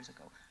 5 years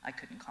ago. I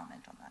couldn't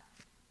comment on that.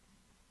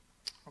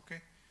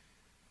 Okay.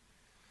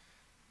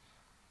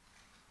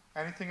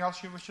 Anything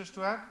else you wish us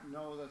to add?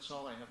 No, that's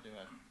all I have to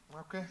add.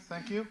 Okay,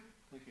 thank you.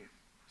 Thank you.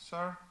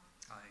 Sir?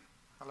 Hi.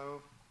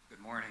 Hello.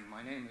 Good morning.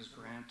 My name is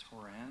Grant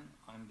Horan.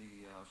 I'm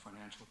the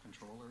financial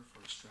controller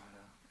for Strata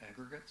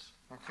Aggregates.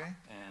 Okay.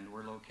 And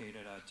we're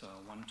located at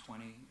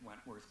 120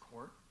 Wentworth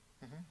Court.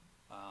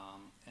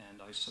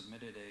 And I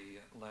submitted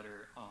a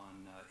letter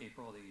on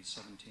April the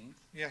 17th.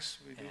 Yes,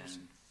 we do.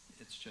 And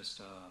it's just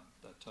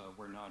that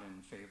we're not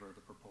in favor of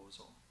the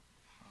proposal.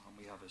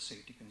 We have a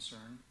safety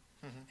concern.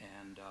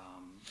 And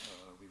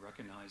we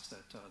recognize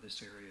that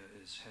this area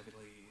is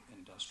heavily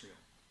industrial.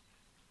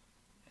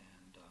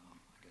 And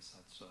I guess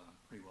that's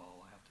pretty well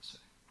all I have to say.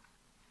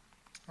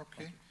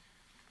 Okay.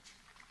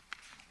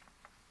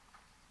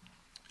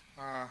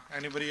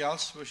 Anybody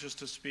else wishes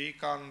to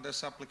speak on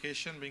this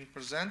application being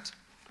present?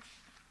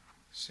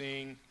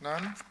 Seeing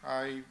none,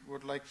 I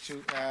would like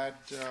to add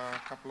a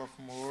couple of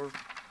more, or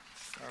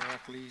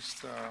at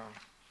least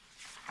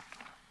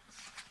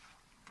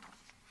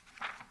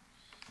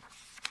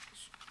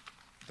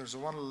there's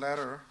one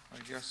letter, I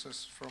guess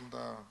it's from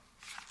the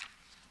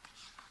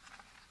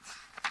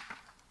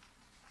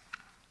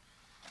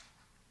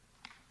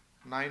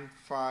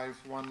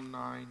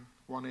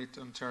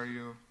 (951918)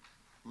 Ontario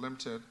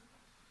Limited,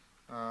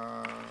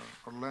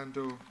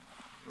 Orlando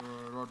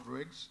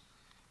Rodriguez.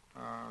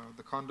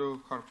 The Condo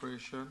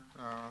Corporation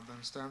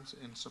then stands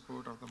in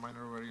support of the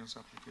minor variance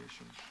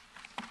application.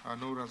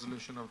 No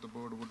resolution of the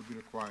board would be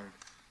required.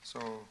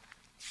 So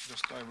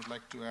just I would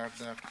like to add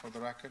that for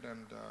the record,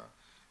 and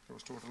there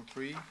was total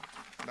 3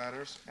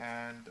 letters,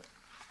 and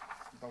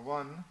the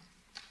one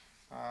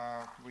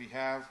we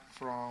have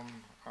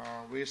from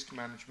Waste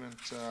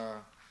Management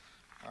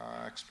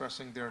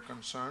expressing their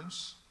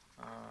concerns,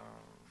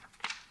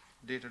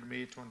 dated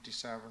May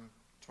 27,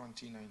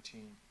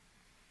 2019.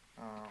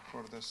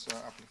 For this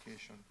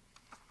application.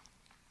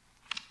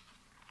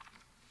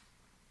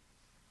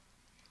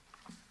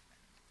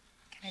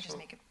 Can I just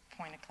make a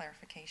point of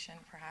clarification,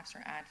 perhaps,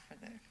 or add for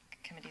the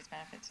committee's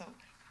benefit? So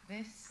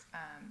this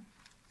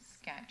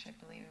sketch, I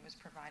believe it was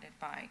provided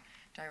by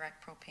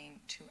Direct Propane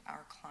to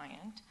our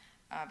client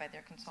by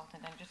their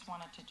consultant. I just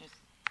wanted to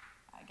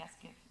I guess,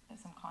 give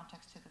some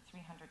context to the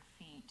 300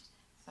 feet.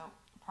 So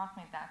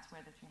approximately that's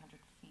where the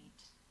 300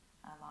 feet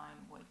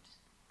line would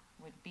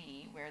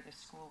be, where the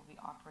school will be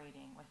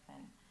operating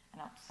within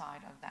and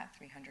outside of that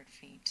 300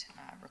 feet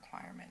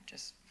requirement,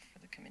 just for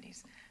the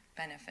committee's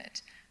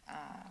benefit.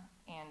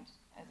 And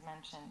as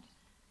mentioned,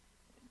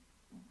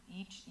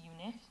 each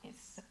unit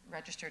is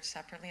registered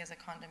separately as a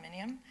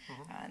condominium,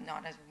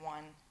 not as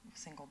one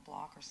single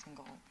block or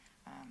single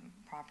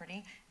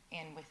property.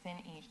 And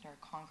within each, there are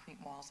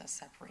concrete walls that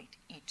separate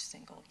each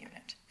single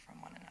unit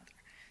from one another.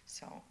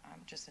 So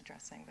just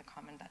addressing the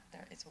comment that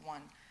there is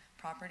one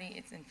property.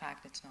 It's, in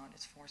fact, it's not.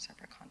 It's 4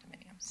 separate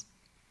condominiums.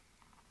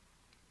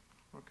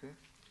 Okay.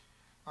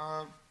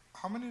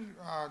 How many,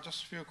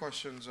 just a few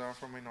questions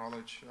from my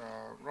knowledge.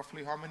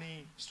 Roughly how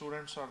many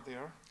students are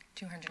there?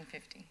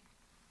 250.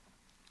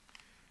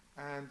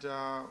 And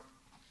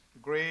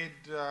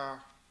grade,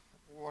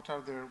 what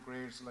are their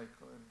grades like?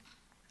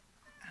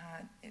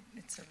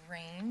 It's a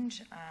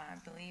range. I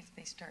believe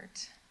they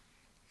start,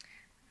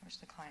 I wish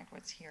the client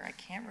was here. I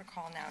can't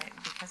recall now.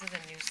 Because of the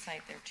new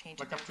site, they're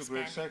changing. Like up to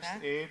grade 6,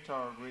 8,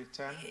 or grade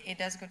 10? It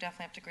does go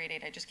definitely up to grade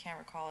 8. I just can't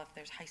recall if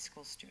there's high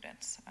school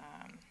students.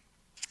 I'm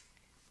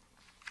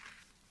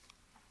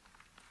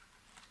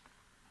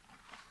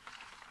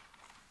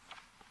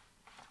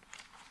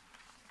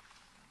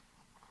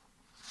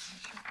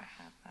not sure if I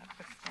have that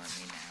before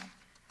me now.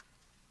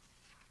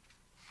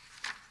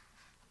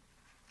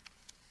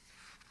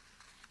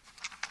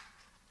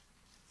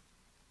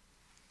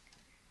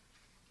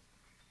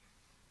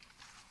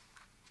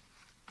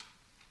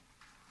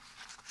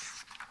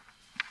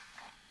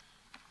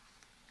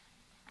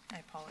 I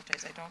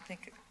apologize. I don't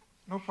think.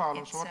 No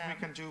problem. So what we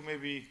can do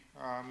maybe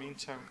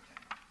meantime.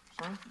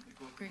 Sorry?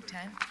 Grade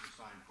 10.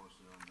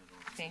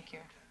 Thank you.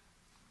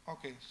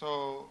 Okay,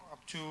 so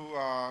up to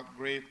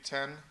grade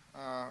 10,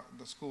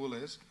 the school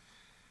is.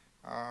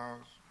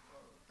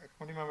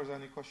 Committee members,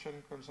 any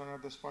question, concern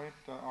at this point?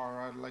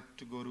 Or I'd like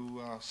to go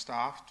to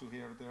staff to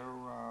hear their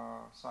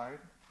side.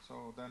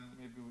 So then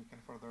maybe we can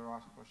further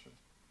ask questions.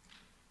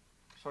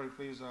 Sorry,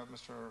 please,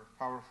 Mr.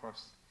 Power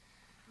first.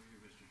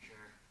 Mr.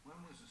 Chair,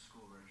 when was the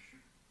school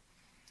registered?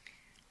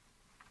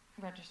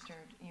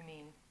 Registered, you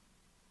mean?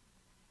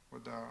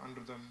 With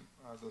under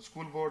the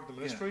school board, the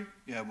ministry?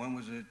 Yeah, when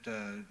was it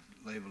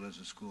labeled as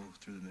a school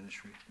through the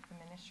ministry? The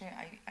ministry,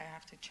 I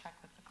have to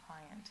check with the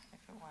client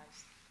if it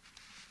was.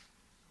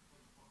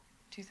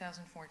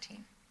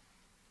 2014.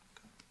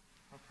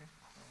 Okay.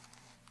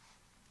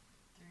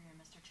 Through you,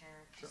 Mr.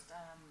 Chair, Sure.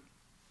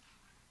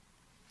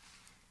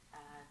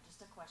 Just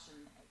a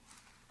question.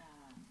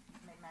 You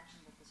made mention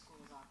that the school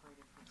has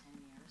operated for 10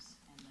 years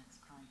in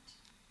its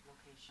current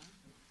location.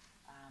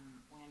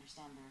 We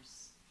understand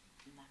there's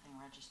nothing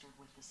registered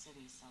with the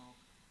city, so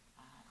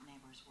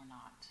neighbors were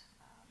not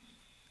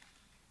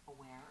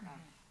aware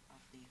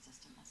of the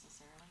existence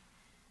necessarily.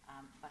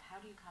 But how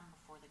do you come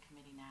before the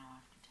committee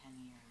now after 10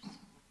 years?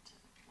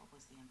 What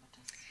was the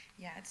impetus?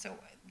 Yeah, so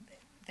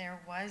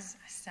there was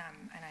some,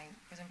 and I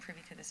wasn't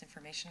privy to this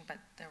information, but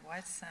there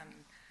was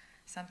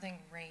something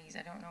raised.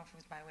 I don't know if it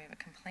was by way of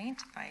a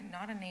complaint by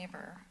not a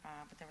neighbor,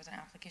 but there was an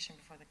application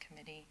before the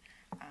committee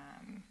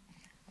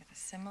with a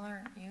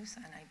similar use,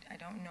 and I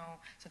don't know.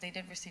 So they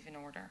did receive an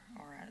order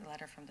or a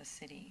letter from the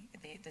city.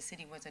 The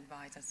city was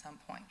advised at some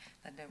point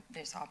that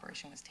this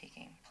operation was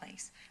taking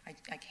place.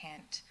 I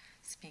can't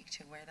speak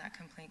to where that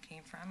complaint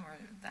came from or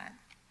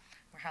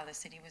how the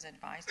city was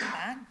advised of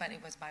that, but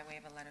it was by way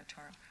of a letter to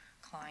our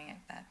client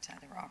that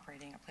they were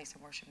operating a place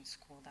of worship and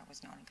school that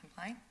was not in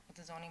compliance with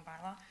the zoning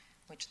bylaw,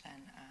 which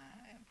then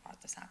brought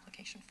this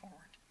application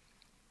forward.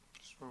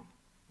 So,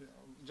 yeah,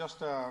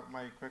 just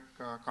my quick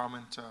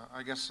comment.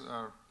 I guess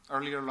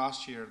earlier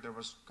last year there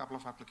was a couple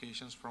of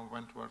applications from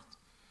Wentworth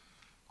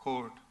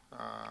Court.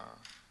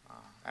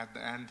 At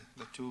the end,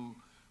 the two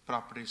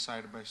properties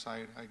side by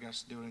side. I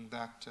guess during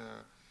that,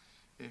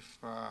 if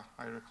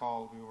I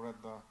recall, we were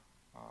at the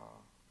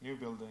new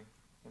building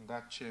in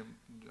that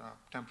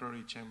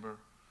temporary chamber.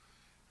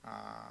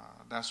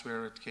 That's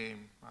where it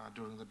came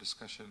during the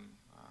discussion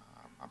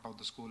about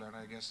the school, and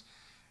I guess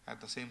at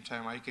the same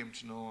time I came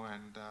to know,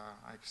 and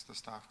I guess the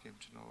staff came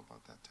to know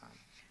about that time.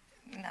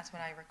 And that's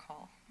what I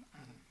recall,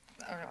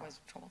 or it was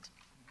told.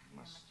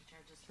 Yeah, Mr.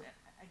 Chair, just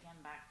again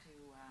back to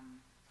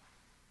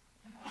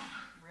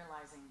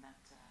realizing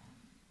that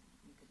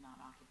you could not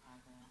occupy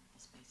the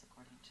space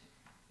according to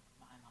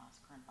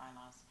current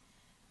bylaws.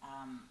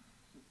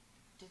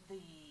 Did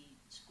the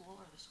school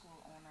or the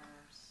school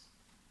owners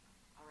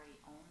already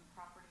own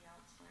property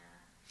elsewhere?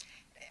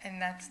 And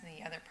that's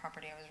the other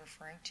property I was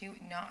referring to.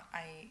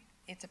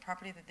 It's a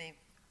property that they've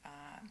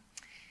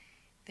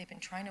been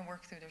trying to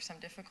work through. There's some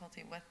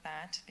difficulty with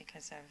that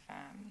because of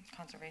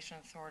Conservation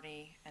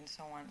Authority and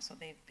so on. So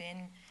they've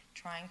been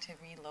trying to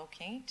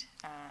relocate,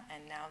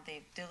 and now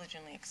they've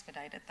diligently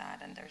expedited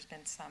that, and there's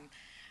been some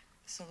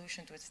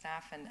solutions with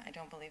staff, and I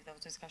don't believe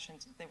those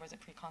discussions, there was a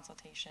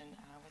pre-consultation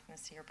with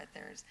Nasir, but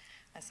there's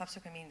a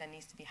subsequent meeting that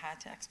needs to be had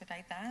to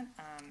expedite that.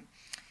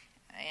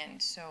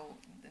 And so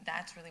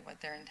that's really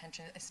what their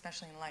intention,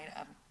 especially in light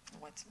of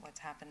what's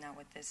happened now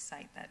with this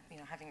site, that,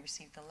 having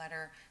received the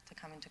letter to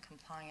come into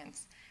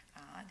compliance,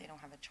 they don't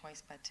have a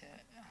choice but to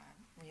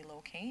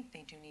relocate.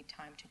 They do need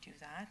time to do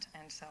that,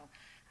 and so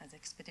as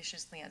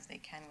expeditiously as they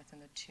can within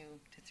the 2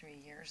 to 3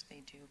 years,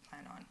 they do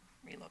plan on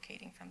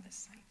relocating from this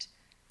site.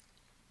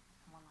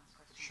 One last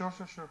question. Sure.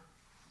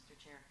 Mr.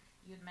 Chair,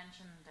 you had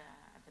mentioned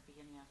at the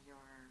beginning of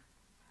your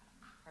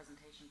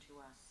presentation to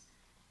us,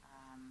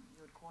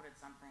 you had quoted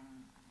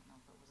something, I don't know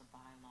if it was a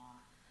bylaw,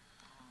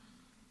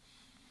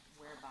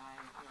 whereby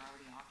if you're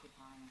already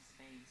occupying a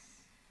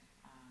space,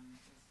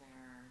 is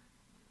there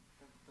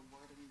the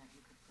wording that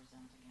you could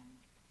present again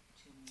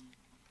to me,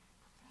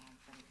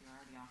 that if you're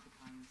already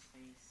occupying the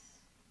space?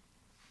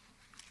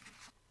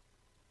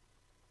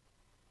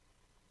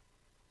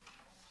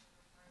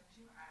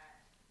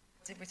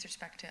 Is it with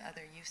respect to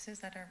other uses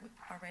that are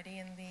already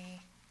in the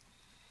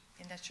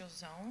industrial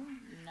zone?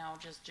 No,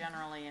 just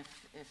generally if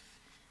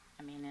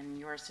in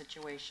your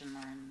situation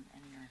or in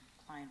your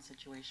client's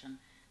situation,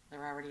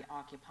 they're already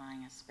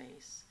occupying a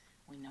space.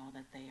 We know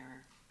that they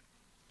are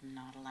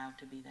not allowed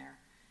to be there.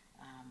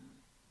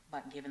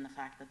 But given the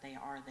fact that they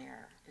are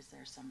there, is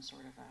there some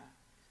sort of a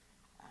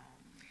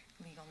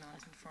legal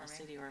non-conforming, a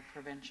city or a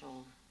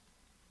provincial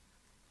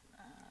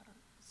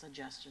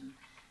suggestion?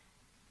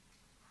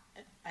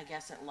 I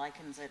guess it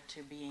likens it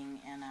to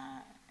being in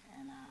a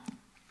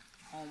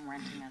home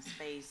renting a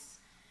space.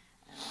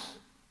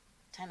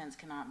 Tenants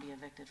cannot be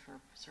evicted for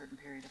a certain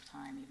period of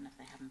time, even if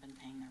they haven't been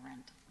paying their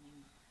rent.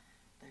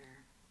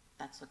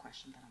 That's the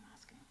question that I'm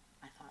asking.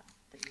 I thought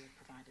that you had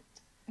provided.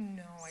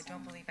 No, I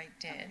don't believe I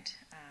did.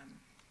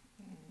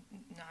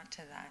 Not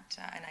to that,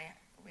 and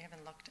we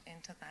haven't looked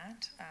into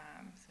that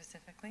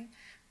specifically,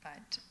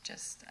 but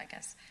just, I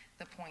guess,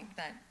 the point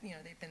that,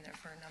 they've been there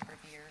for a number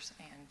of years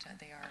and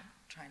they are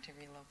trying to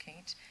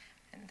relocate,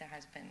 and there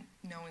has been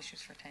no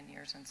issues for 10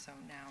 years, and so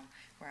now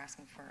we're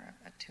asking for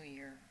a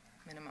 2-year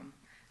minimum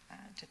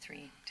to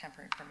 3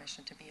 temporary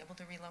permission to be able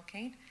to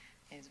relocate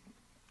is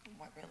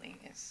what really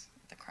is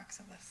the crux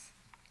of this.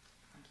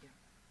 Thank you.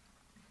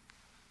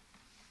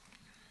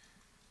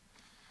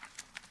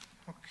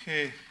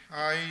 Okay,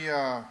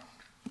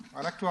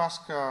 I'd like to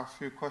ask a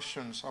few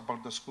questions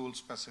about the school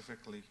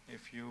specifically.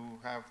 If you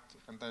have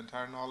the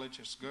entire knowledge,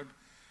 it's good.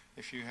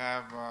 If you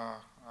have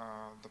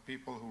the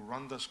people who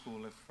run the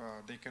school, if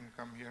they can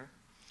come here.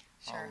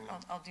 Sure,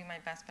 I'll do my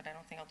best, but I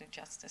don't think I'll do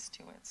justice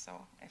to it.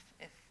 So if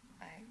the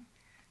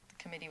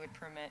committee would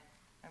permit,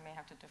 I may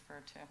have to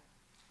defer to.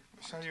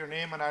 Sir, your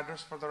name and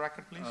address for the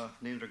record, please.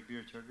 Name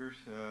Ragbir Chaggar,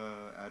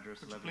 address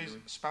Could you 11 please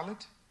Newington. spell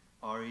it?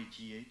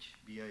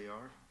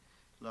 Raghbir.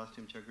 Last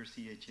name Chaggar,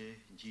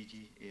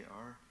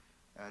 Chaggar.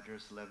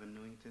 Address 11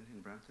 Newington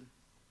in Brampton.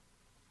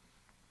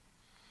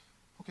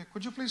 Okay,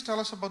 could you please tell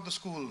us about the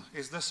school?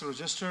 Is this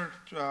registered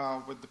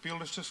with the Peel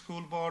District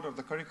School Board of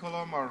the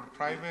curriculum or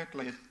private?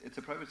 It's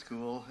a private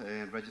school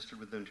and registered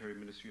with the Ontario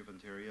Ministry of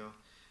Ontario.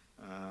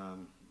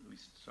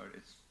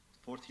 It's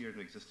 4th year in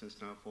existence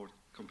now, 4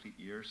 complete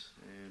years,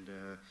 and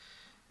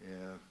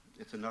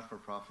it's a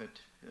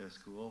not-for-profit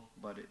school,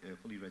 but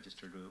fully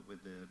registered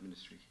with the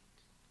ministry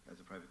as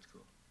a private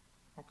school.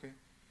 Okay.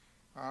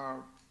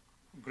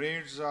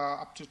 Grades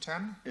up to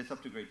 10? It's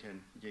up to grade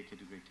 10, JK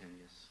to grade 10,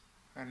 yes.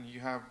 And you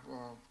have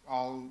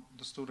all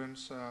the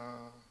students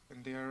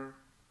in there,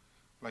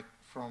 like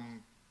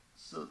from...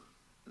 So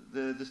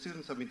the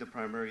students, the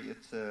primary,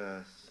 it's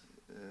a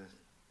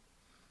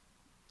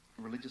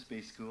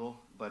religious-based school,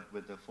 but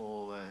with the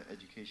full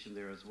education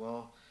there as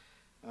well.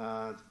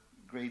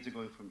 Grades are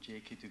going from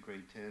JK to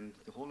grade 10.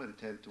 The whole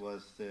intent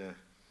was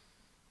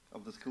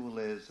of the school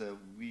is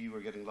we were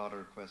getting a lot of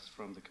requests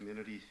from the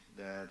community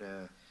that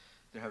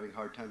they're having a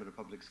hard time in a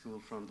public school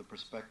from the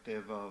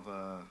perspective of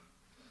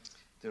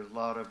there's a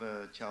lot of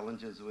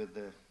challenges with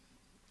the,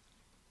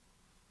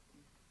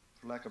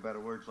 for lack of better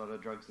words, a lot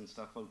of drugs and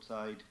stuff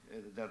outside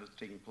that is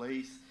taking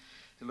place.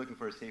 They're looking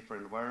for a safer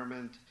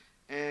environment,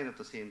 and at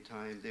the same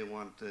time, they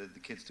want the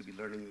kids to be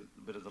learning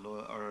a bit of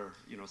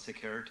the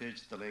Sikh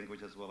heritage, the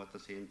language as well at the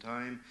same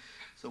time.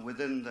 So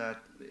within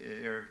that,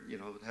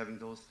 having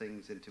those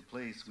things into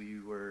place, we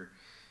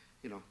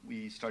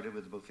started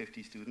with about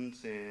 50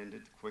 students,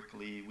 and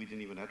quickly we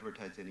didn't even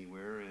advertise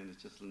anywhere, and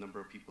it's just the number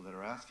of people that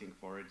are asking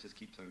for it just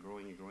keeps on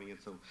growing and growing. And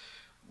so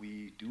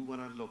we do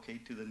want to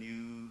locate to the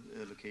new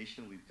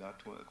location. We've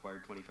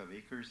acquired 25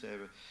 acres.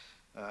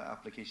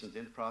 Applications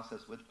in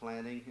process with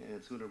planning,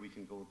 and sooner we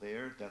can go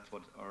there. That's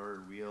what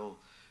our real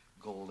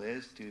goal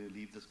is, to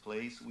leave this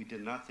place. We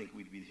did not think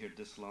we'd be here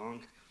this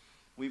long.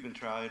 We've been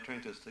trying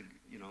to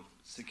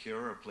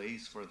secure a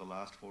place for the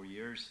last 4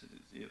 years,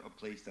 a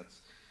place that's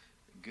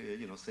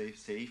good,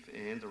 safe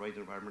and the right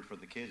environment for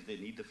the kids. They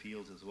need the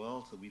fields as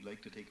well, so we'd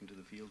like to take them to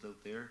the fields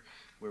out there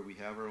where we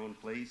have our own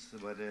place.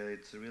 But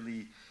it's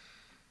really,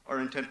 our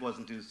intent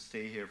wasn't to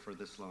stay here for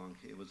this long.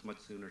 It was much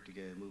sooner to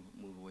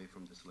move away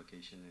from this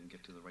location and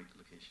get to the right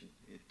location.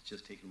 It's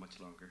just taken much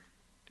longer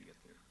to get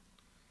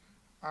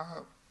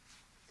there.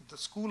 The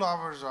school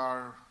hours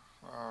are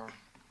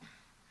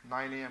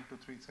 9 a.m. to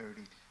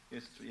 3:30.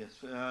 Yes,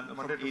 Monday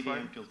from to 8 Friday?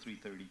 a.m. till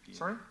 3:30 p.m.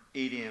 Sorry?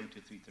 8 a.m. to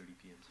 3:30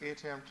 p.m.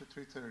 8 a.m. to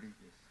 3:30.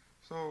 Yes.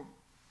 So,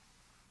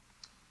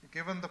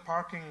 given the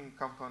parking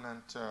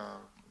component,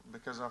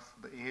 because of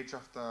the age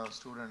of the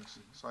students,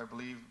 so I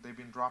believe they've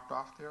been dropped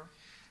off there?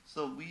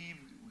 So we've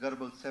got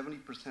about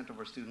 70% of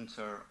our students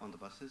are on the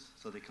buses,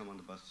 so they come on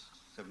the bus,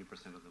 70%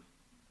 of them.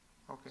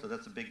 Okay. So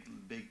that's a big,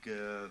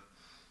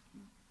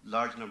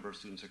 large number of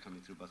students are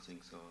coming through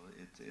busing, so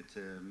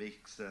it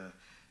makes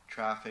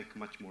traffic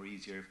much more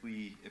easier.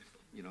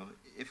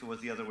 If it was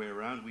the other way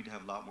around, we'd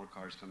have a lot more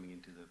cars coming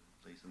into the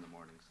place in the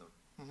morning. So,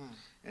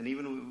 and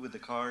even with the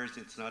cars,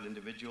 it's not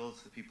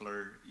individuals. People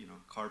are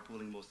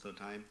carpooling most of the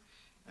time,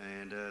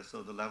 and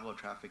so the level of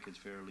traffic is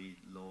fairly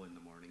low in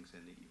the mornings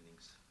and the evenings.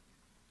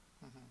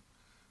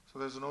 So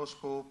there's no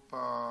scope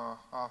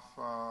of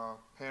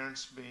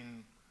parents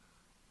being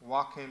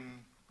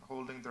walking,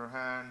 holding their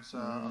hands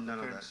of the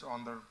kids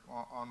on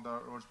the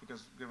roads,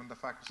 because given the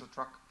fact it's a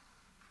truck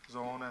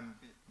zone and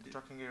the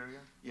trucking area?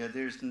 Yeah,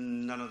 there's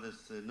none of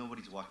this.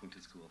 Nobody's walking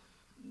to school.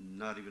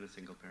 Not even a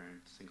single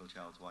parent, single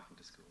child's walking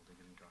to school. They're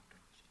getting dropped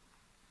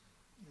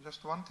off.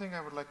 Just one thing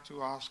I would like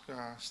to ask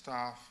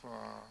staff.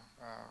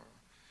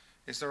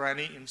 Is there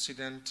any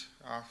incident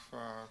of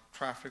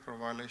traffic or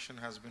violation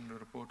has been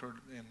reported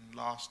in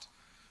last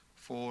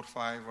 4,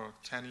 5, or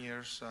 10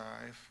 years,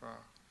 if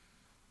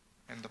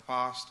in the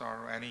past,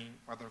 or any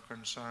other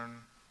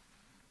concern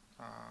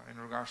in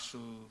regards to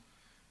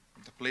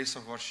the place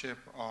of worship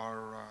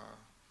or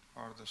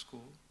the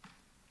school?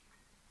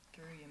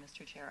 Through you,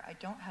 Mr. Chair, I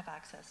don't have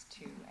access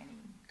to any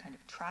kind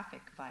of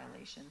traffic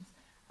violations.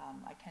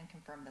 I can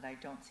confirm that I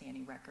don't see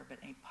any record, but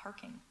any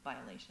parking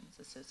violations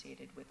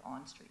associated with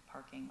on-street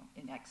parking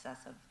in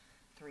excess of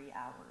 3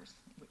 hours,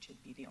 which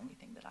would be the only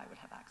thing that I would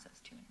have access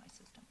to in my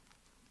system.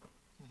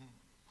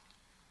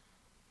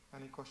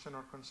 Any question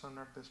or concern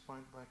at this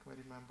point by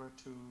committee member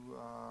to,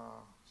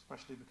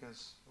 especially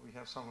because we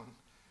have someone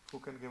who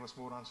can give us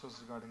more answers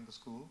regarding the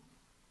school?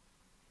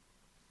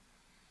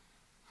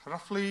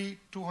 Roughly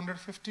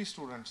 250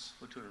 students.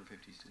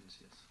 250 students,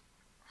 yes.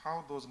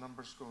 How those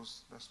numbers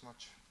goes this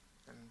much?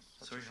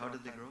 Sorry, how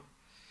did they grow?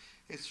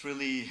 It's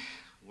really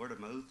word of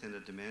mouth and a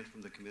demand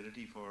from the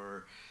community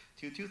for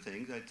two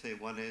things. I'd say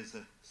one is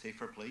a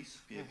safer place.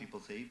 People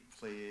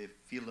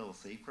feel a little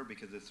safer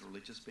because it's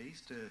religious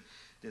based.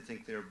 They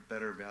think there are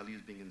better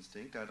values being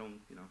instinct.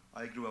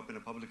 I grew up in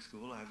a public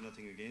school. I have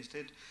nothing against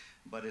it,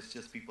 but it's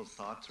just people's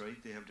thoughts, right?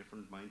 They have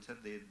different mindset.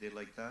 They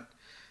like that.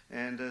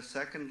 And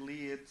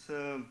secondly, it's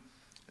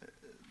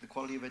the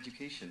quality of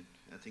education.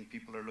 I think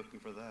people are looking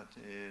for that,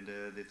 and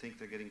they think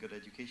they're getting good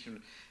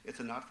education.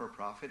 It's a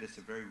not-for-profit. It's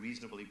a very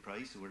reasonably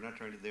priced. We're not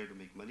there to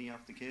make money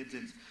off the kids.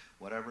 It's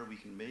whatever we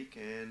can make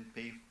and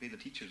pay the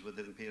teachers with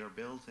it and pay our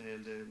bills,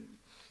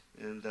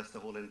 and that's the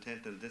whole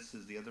intent. And this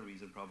is the other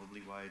reason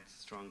probably why it's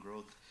strong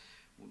growth.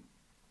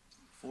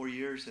 4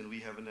 years, and we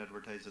haven't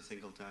advertised a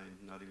single time,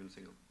 not even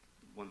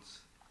once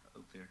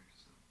out there.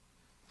 So.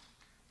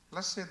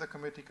 Let's say the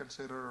committee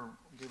consider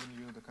giving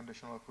you the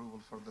conditional approval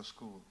for the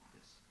school.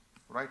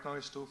 Right now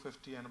it's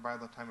 250, and by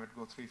the time it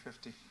goes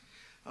 350.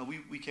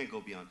 We can't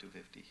go beyond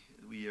 250.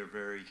 We are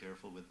very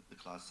careful with the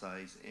class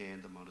size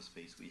and the amount of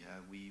space we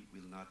have. We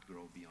will not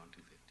grow beyond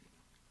 250.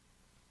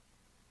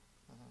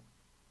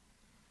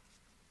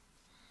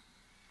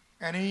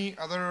 Any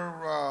other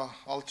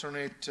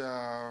alternate?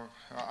 I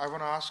want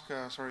to ask,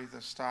 the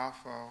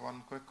staff,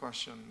 one quick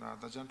question.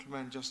 The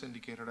gentleman just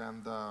indicated,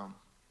 and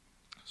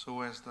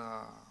so as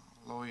the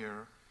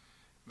lawyer,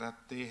 that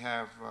they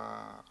have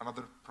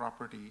another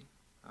property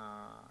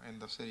in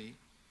the city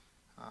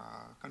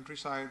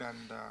Countryside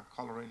and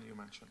Coleraine you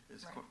mentioned.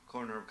 It's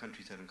corner of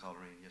Countryside and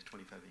Coleraine, yes,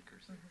 25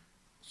 acres.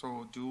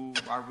 So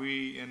are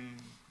we in,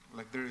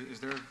 like, is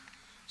there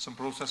some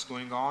process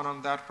going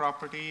on that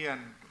property,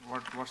 and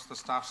what's the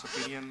staff's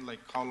opinion, like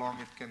how long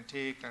it can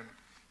take, and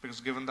because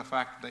given the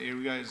fact the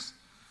area is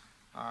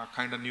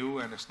kind of new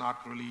and it's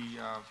not really,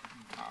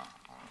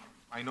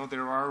 I know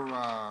there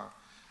are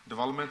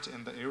development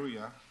in the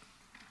area.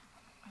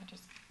 I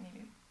just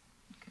maybe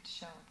could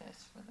show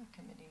this for the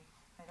committee.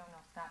 I don't know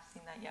if staff's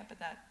seen that yet, but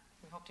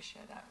we hope to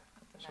share that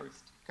at the Sorry,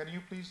 next. can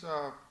you please,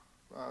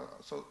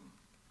 so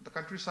the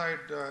Countryside,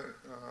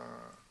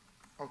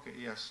 okay,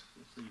 yes.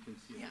 So you can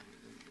see Yeah. it.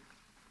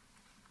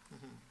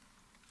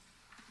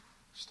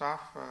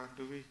 Staff,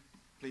 do we,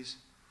 please?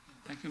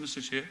 Thank you,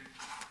 Mr. Chair.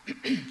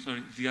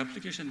 Sorry, the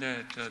application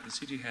that the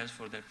city has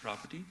for that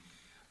property,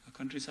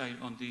 Countryside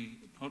on the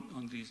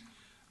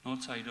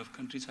north side of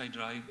Countryside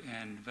Drive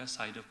and west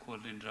side of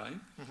Coleraine Drive.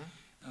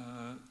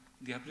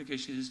 The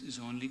application is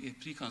only a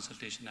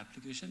pre-consultation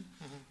application,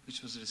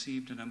 which was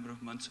received a number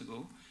of months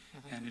ago,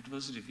 and it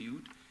was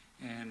reviewed,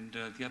 and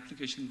the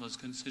application was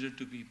considered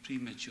to be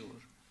premature.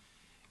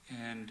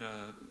 And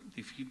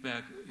the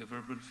feedback, a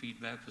verbal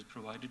feedback was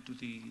provided to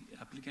the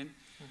applicant,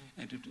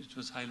 and it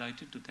was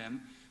highlighted to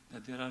them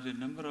that there are a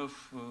number of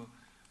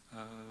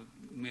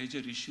major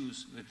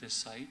issues with this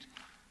site.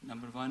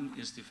 Number one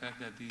is the fact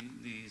that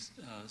the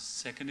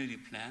secondary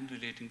plan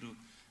relating to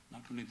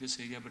not only this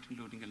area but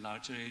including a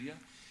larger area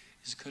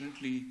is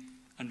currently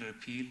under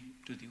appeal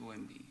to the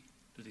OMB,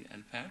 to the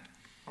LPAT.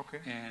 Okay.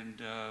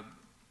 And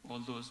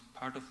although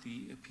part of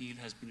the appeal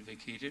has been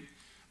vacated,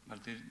 but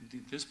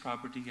this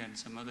property and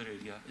some other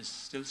area is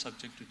still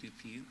subject to the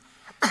appeal.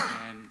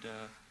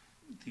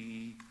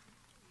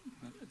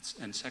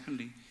 And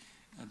secondly,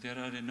 there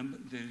are a number.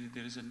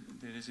 There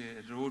is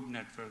a road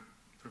network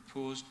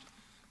proposed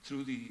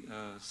through the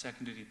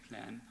secondary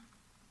plan,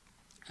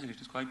 and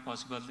it is quite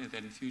possible that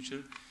in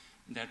future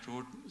that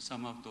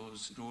some of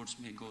those roads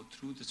may go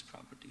through this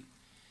property.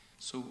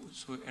 So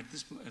at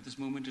this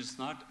moment, it's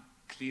not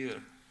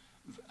clear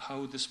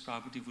how this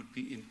property would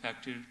be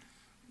impacted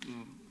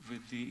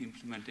with the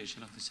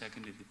implementation of the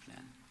secondary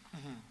plan.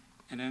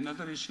 And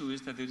another issue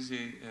is that there is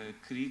a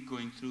creek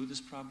going through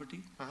this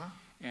property,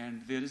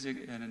 and there is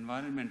an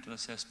environmental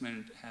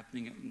assessment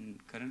happening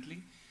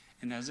currently,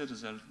 and as a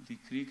result, the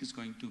creek is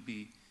going to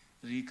be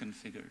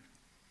reconfigured,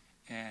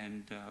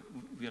 and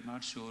we are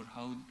not sure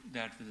how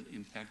that will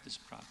impact this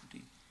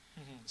property.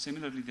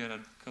 Similarly, there are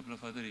a couple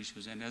of other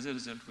issues, and as a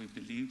result, we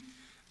believe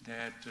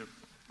that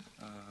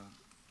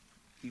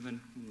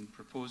even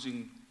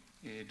proposing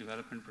a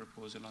development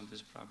proposal on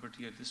this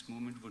property at this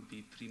moment would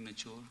be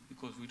premature,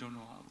 because we don't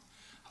know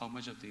how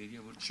much of the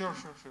area would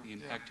be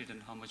impacted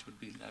and how much would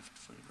be left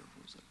for a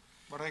proposal.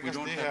 But I guess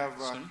they have,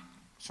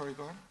 sorry,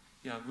 go ahead.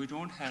 Yeah, we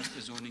don't have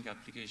a zoning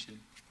application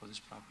for this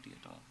property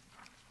at all.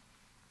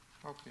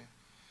 Okay.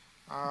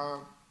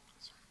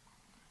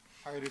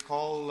 I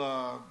recall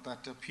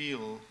that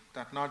appeal,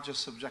 that not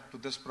just subject to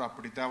this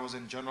property, that was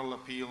in general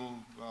appeal,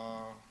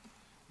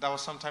 that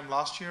was sometime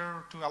last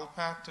year to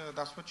LPAT,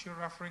 that's what you're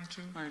referring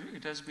to?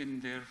 It has been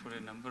there for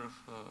a number of,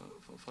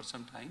 for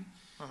some time,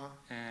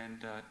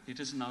 and it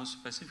is now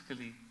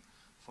specifically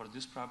for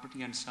this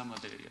property and some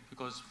other area,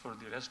 because for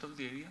the rest of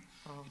the area,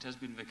 it has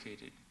been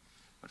vacated.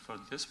 But for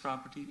this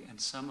property and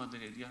some other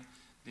area,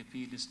 the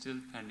appeal is still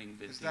pending.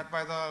 Is that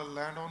by the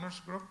landowners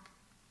group?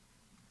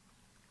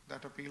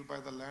 That appeal by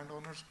the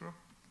landowners group?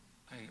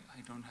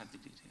 I don't have the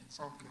details.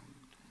 Okay.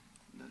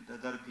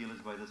 That appeal is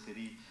by the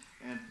city.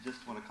 And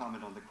just want to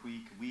comment on the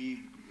creek.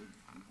 We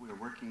are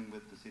working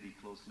with the city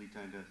closely,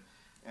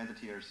 and the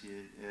TRC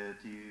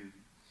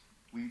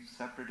we've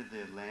separated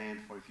the land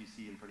for, if you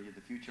see in front of you,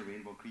 the future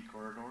Rainbow Creek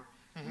corridor.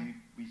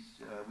 We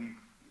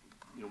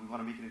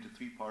want to make it into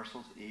 3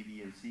 parcels, A,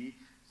 B, and C.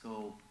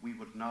 So we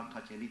would not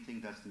touch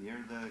anything that's near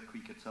the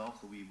creek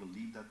itself. So we will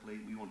leave that place.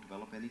 We won't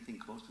develop anything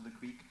close to the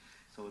creek.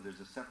 So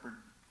there's a separate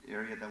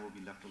area that will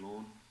be left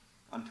alone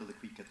until the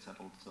creek gets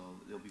settled. So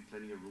there'll be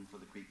plenty of room for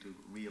the creek to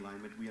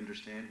realignment. We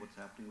understand what's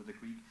happening with the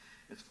creek.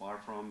 It's far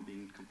from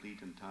being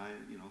complete in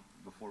time,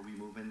 before we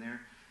move in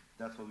there.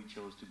 That's why we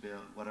chose to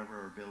build whatever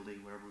we're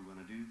building, whatever we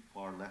want to do,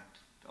 far left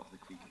of the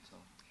creek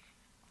itself.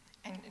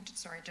 And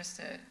sorry, just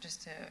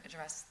to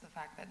address the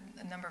fact that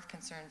a number of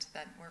concerns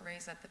that were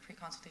raised at the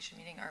pre-consultation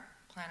meeting, our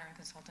planner and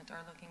consultant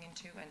are looking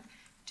into, and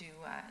do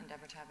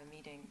endeavor to have a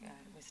meeting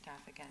with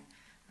staff again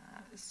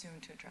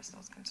soon to address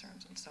those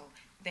concerns. And so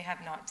they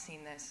have not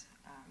seen this,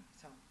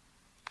 so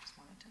just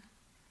wanted to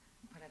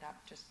put it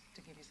up just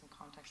to give you some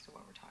context to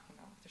what we're talking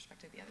about with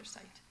respect to the other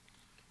site.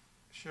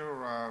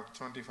 Sure,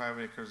 25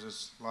 acres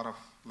is a lot of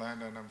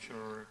land, and I'm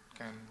sure it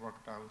can work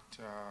out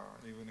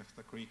even if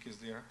the creek is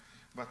there.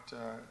 But,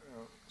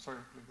 sorry,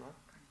 please go ahead.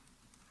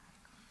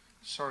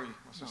 Sorry,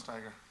 Mr.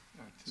 Steiger.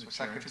 It's the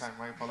second time,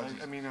 my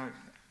apologies.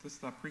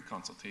 That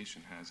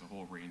pre-consultation has a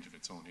whole range of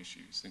its own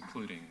issues,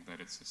 including that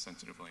it's a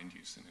sensitive land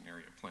use in an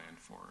area planned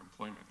for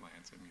employment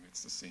lands.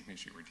 It's the same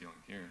issue we're dealing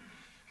here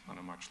on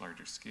a much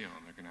larger scale,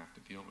 and they're going to have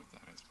to deal with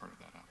that as part of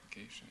that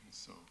application.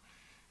 So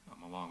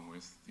along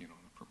with, the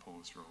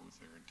proposed roads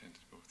that are intended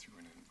to go through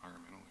and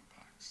environmental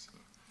impacts.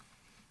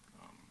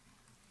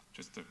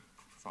 Just to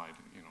provide,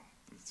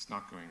 it's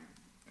not going,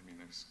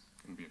 there's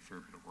going to be a fair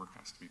bit of work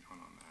has to be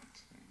done on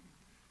that, and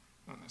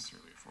not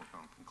necessarily a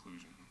foregone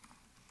conclusion,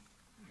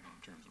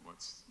 in terms of what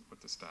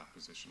the staff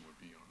position would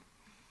be on it.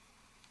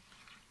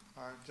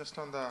 Just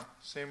on the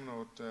same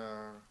note,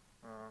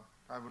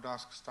 I would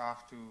ask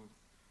staff to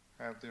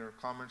have their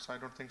comments. I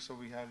don't think so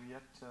we have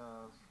yet.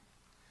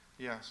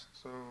 Yes,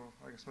 so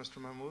I guess Mr.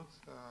 Mahmood,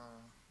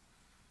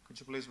 could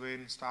you please weigh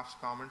in staff's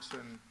comments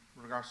in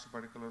regards to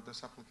particular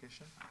this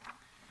application?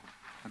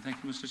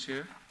 Thank you, Mr.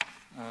 Chair.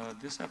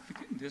 This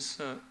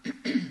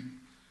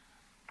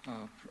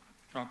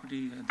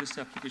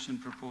application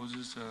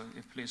proposes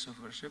a place of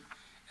worship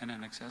and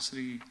an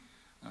accessory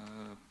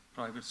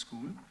private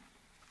school.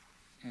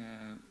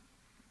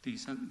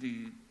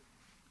 The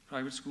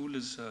private school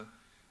is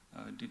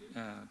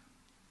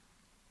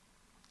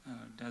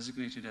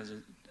designated as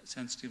a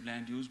sensitive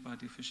land use by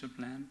the official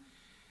plan,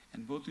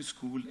 and both the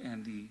school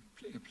and the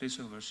place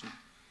of worship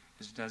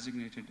is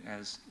designated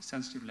as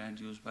sensitive land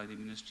use by the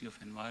Ministry of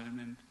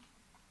Environment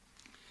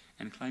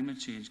and Climate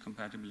Change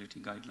Compatibility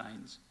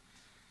Guidelines.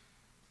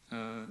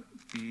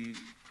 The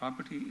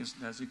property is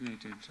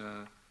designated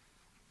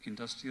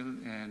industrial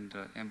and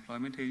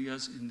employment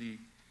areas in the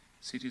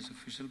city's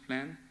official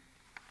plan,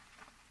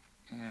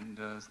 and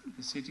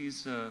the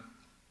city's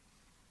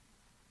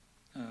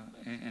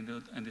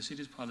and the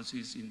city's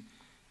policies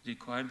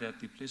require that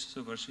the places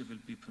of worship will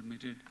be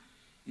permitted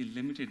in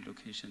limited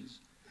locations,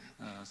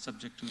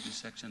 subject to the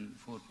section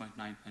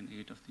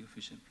 4.9.8 of the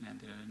official plan.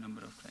 There are a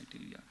number of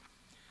criteria.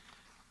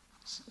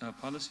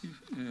 Policy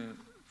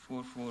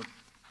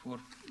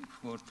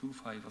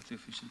 4.4.4.25 of the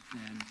official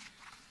plan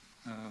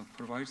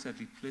provides that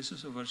the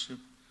places of worship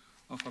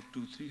of up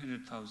to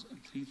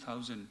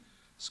 3,000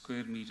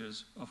 square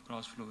meters of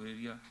gross floor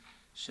area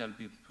shall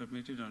be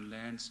permitted on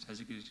lands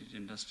designated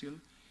industrial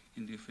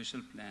in the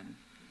official plan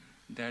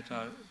that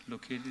are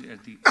located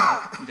at the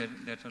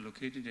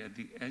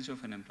edge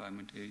of an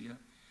employment area,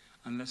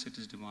 unless it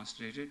is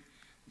demonstrated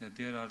that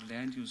there are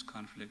land use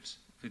conflicts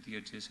with the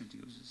adjacent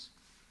uses.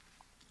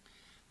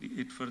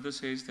 It further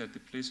says that the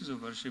places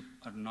of worship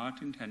are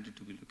not intended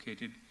to be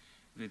located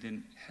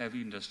within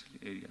heavy industrial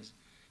areas,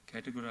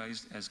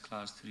 categorized as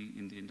Class 3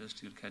 in the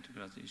industrial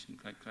categorization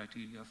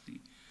criteria of the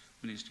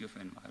Ministry of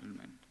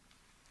Environment.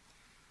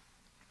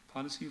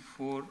 Policy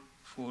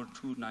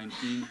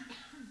 4.4.2.19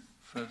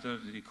 further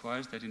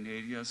requires that in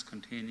areas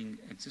containing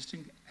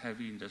existing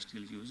heavy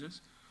industrial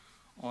uses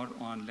or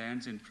on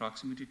lands in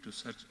proximity to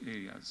such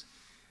areas,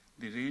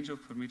 the range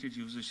of permitted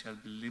uses shall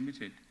be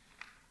limited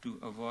to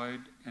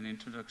avoid an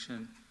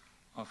introduction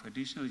of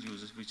additional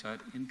uses which are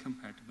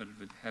incompatible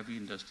with heavy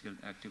industrial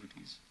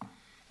activities.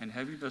 And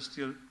heavy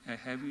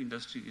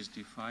industry is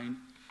defined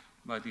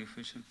by the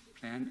official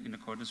plan in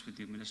accordance with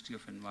the Ministry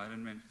of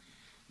Environment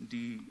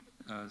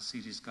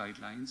series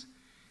guidelines,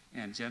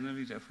 and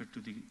generally refer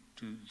to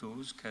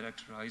those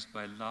characterized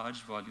by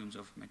large volumes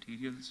of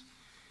materials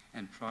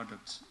and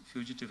products,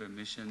 fugitive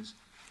emissions,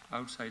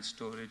 outside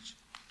storage,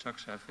 truck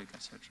traffic,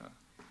 etc.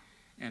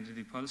 And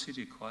the policy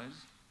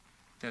requires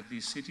that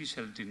the city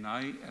shall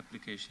deny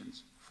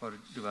applications for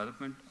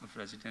development of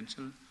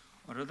residential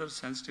or other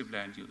sensitive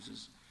land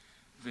uses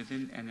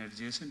within and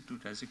adjacent to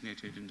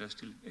designated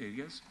industrial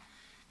areas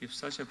if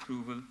such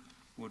approval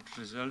would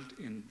result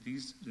in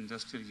these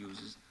industrial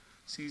uses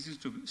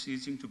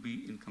ceasing to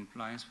be in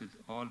compliance with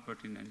all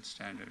pertinent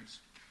standards,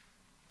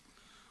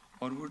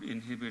 or would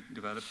inhibit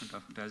development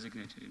of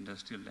designated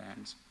industrial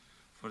lands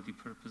for the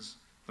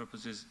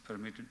purposes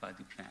permitted by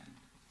the plan.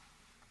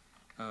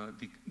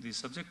 The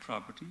subject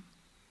property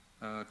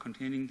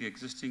containing the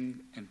existing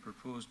and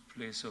proposed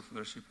place of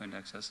worship and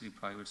accessory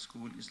private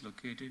school is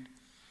located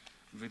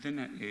within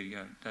an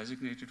area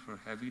designated for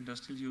heavy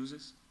industrial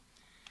uses.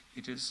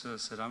 It is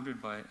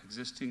surrounded by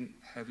existing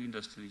heavy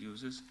industrial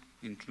uses,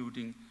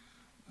 including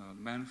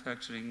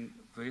manufacturing,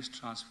 waste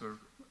transfer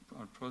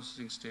or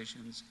processing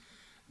stations,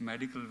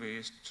 medical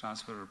waste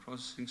transfer or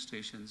processing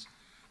stations,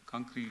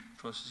 concrete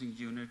processing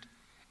unit,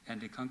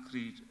 and a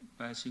concrete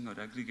batching or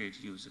aggregate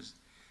uses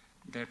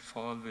that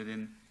fall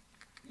within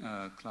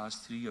Class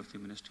 3 of the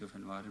Ministry of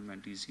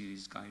Environment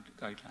series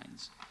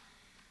guidelines.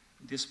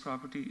 This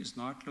property is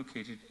not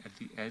located at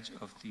the edge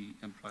of the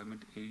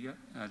employment area,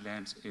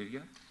 lands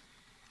area,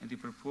 and the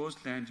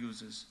proposed land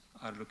uses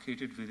are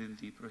located within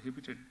the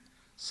prohibited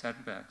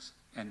setbacks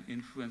and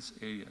influence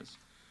areas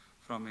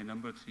from a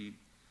number 3,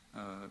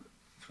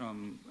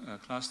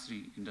 Class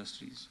 3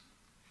 industries.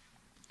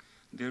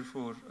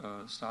 Therefore,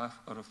 staff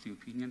are of the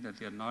opinion that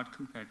they are not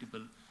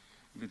compatible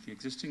with the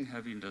existing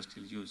heavy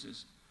industrial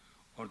uses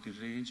or the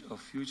range of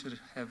future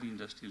heavy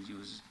industrial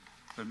uses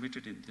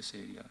permitted in this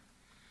area.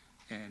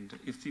 And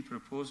if the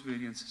proposed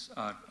variances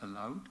are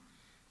allowed,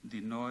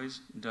 the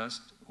noise,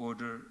 dust,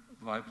 odor,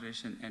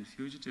 vibration, and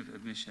fugitive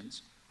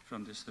emissions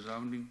from the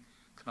surrounding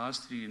Class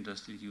 3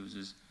 industrial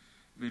uses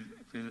will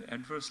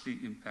adversely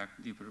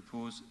impact the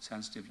proposed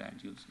sensitive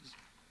land uses.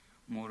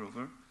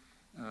 Moreover,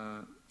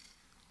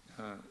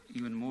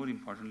 even more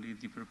importantly,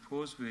 the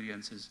proposed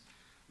variances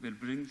will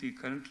bring the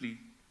current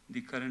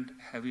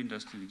heavy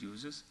industrial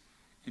uses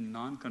in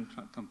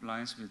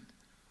non-compliance with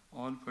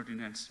all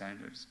pertinent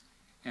standards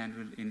and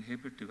will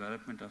inhibit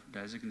development of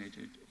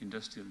designated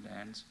industrial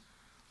lands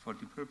for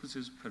the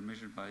purposes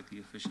permitted by the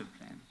official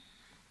plan.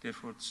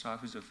 Therefore,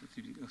 staff is of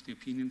the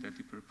opinion that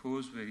the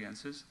proposed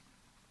variances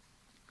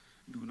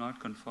do not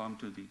conform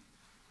to the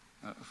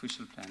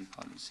official plan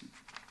policy.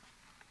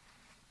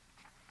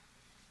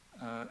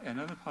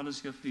 Another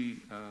policy of the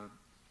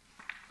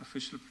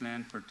official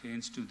plan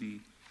pertains to the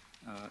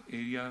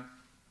area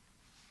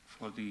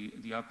for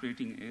the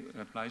operating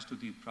applies to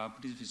the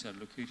properties which are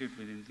located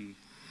within the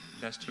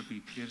Lester B.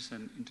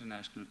 Pearson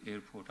International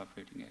Airport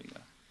operating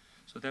area.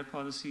 So that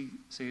policy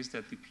says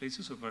that the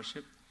places of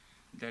worship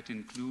that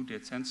include a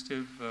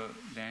sensitive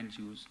land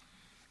use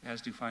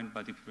as defined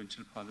by the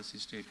provincial policy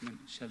statement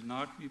shall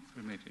not be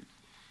permitted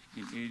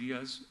in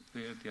areas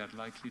where they are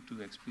likely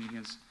to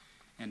experience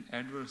an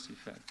adverse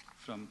effect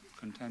from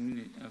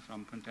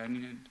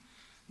contaminant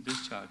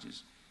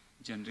discharges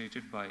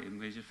generated by a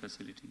major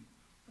facility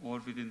or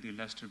within the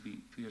Lester B.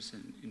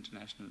 Pearson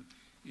International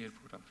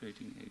Airport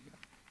operating area.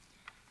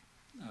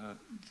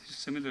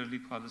 Similarly,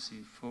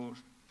 policy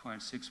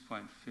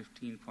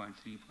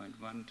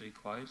 4.6.15.3.1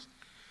 requires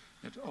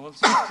that all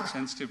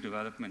sensitive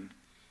development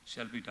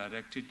shall be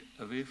directed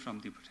away from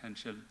the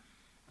potential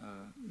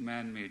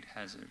man-made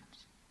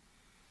hazards.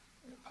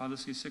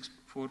 Policy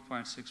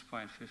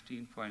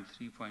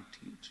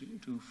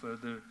 4.6.15.3.2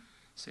 further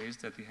says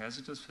that the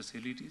hazardous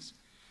facilities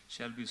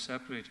shall be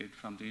separated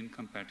from the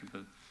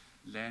incompatible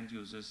land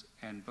uses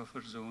and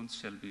buffer zones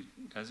shall be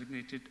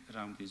designated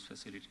around these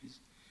facilities.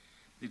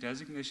 The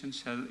designation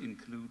shall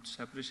include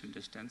separation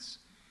distance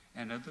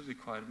and other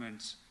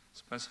requirements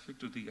specific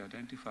to the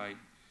identified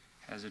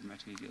hazard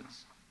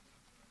materials.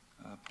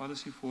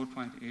 Policy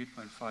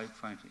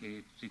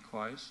 4.8.5.8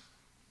 requires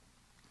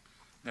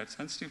that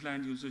sensitive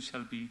land uses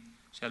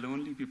shall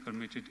only be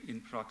permitted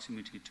in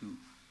proximity to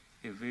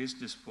a waste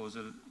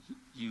disposal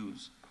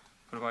use,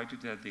 provided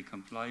that they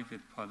comply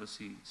with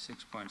policy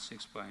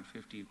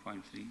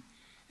 6.6.15.3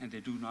 and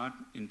they do not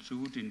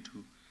intrude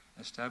into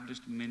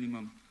established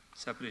minimum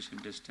separation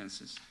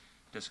distances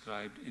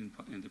described in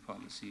the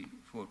policy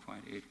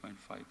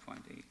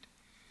 4.8.5.8.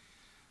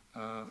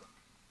 I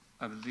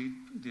will read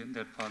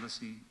that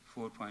policy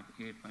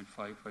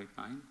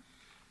 4.8.5.9,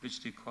 which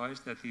requires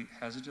that the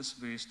hazardous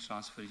waste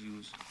transfer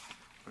use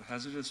for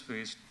hazardous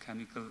waste,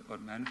 chemical or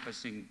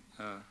manufacturing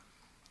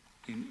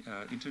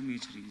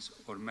intermediaries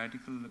or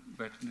medical,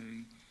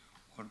 veterinary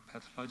or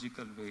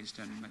pathological waste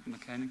and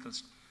mechanical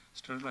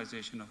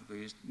sterilization of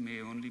waste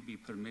may only be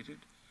permitted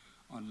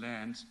on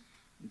lands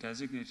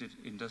designated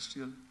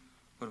industrial,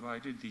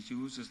 provided the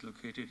use is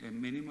located a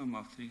minimum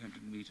of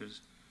 300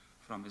 meters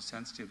from a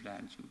sensitive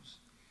land use.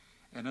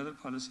 Another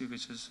policy,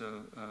 which is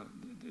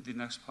the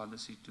next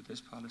policy to this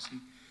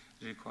policy,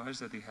 requires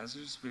that the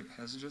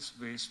hazardous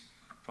waste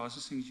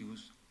processing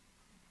use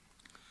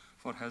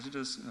for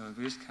hazardous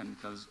waste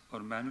chemicals or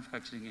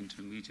manufacturing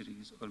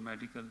intermediaries or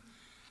medical,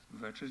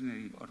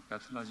 veterinary or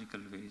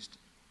pathological waste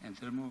and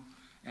thermal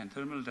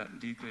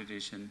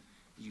degradation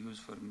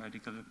used for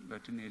medical,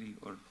 veterinary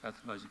or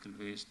pathological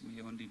waste may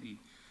only be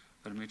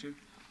permitted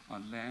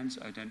on lands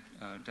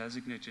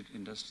designated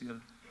industrial,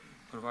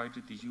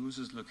 provided the use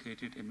is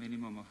located a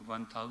minimum of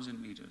 1,000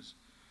 meters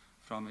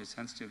from a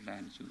sensitive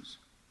land use.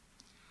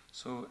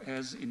 So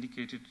as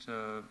indicated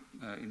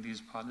in these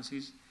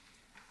policies,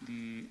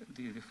 the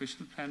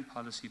official plan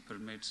policy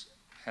permits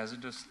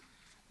hazardous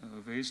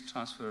waste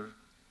transfer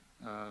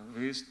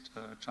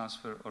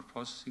or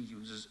processing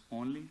uses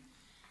only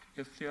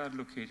if they are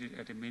located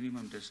at a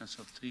minimum distance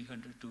of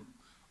 300 to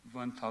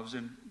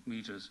 1,000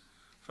 meters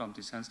from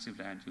the sensitive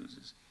land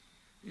uses.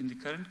 In the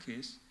current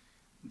case,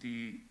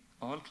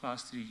 all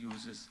Class 3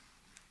 uses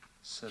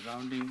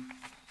surrounding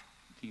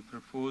the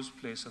proposed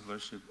place of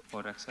worship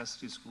or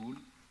accessory school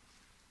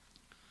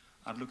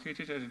are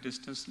located at a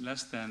distance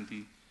less than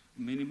the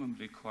minimum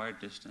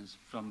required distance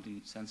from the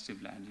sensitive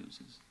land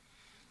uses.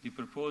 The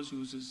proposed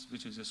uses,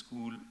 which is a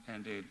school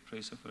and a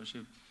place of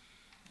worship,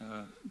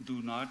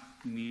 do not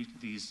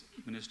meet these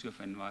Ministry of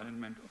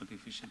Environment or the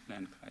official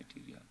plan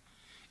criteria.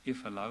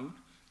 If allowed,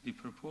 the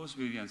proposed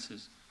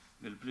variances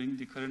will bring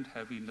the current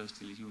heavy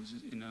industrial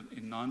uses in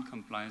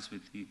non-compliance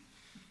with the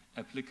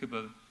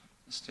applicable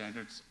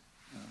standards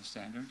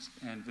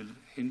and will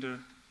hinder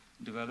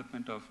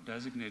development of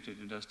designated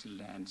industrial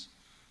lands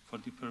for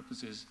the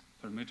purposes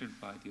permitted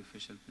by the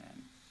official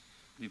plan.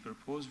 The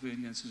proposed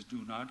variances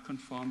do not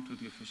conform to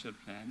the official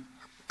plan,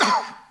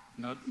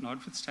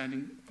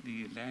 notwithstanding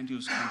the land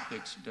use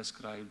conflicts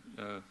described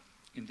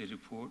in the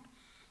report.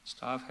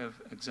 Staff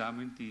have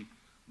examined the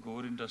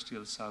Gore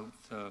Industrial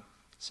South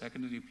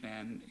secondary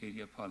plan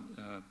area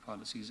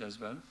policies as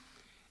well.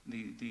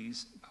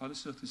 These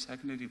policies of the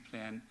secondary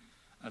plan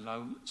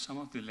allow some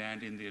of the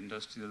land in the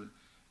industrial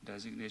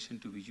designation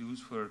to be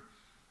used for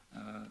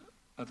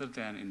other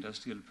than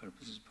industrial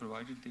purposes,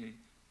 provided they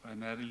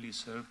primarily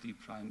serve the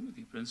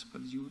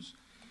principal use,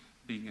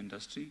 being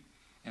industry,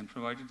 and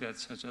provided that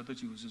such other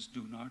uses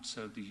do not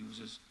serve the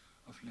uses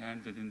of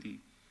land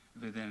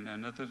within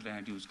another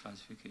land use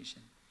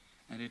classification.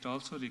 And it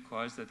also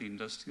requires that the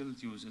industrial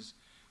uses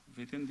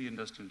within the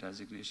industrial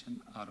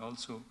designation are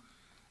also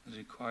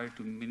required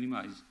to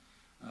minimize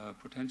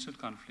potential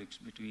conflicts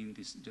between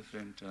these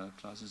different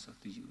classes of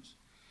the use.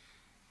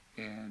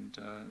 And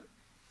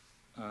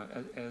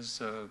as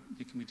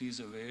the committee is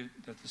aware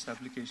that this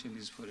application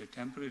is for a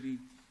temporary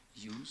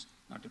use,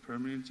 not a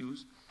permanent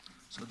use,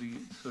 so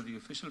the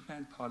official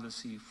plan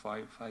policy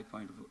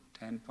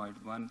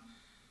 5.10.1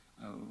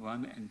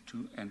 1 and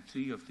 2 and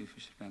 3 of the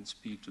official plan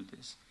speak to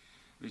this,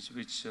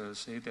 which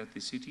say that the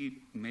city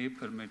may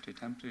permit a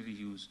temporary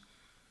use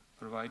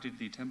provided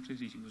the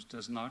temporary use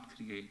does not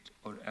create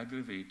or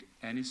aggravate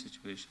any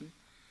situation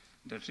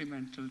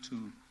detrimental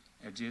to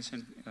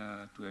adjacent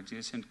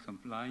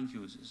complying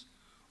uses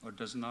or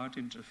does not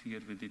interfere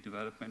with the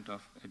development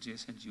of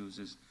adjacent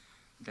uses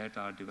that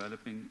are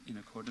developing in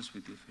accordance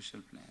with the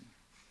official plan.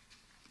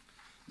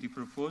 The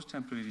proposed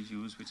temporary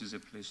use, which is a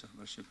place of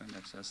worship and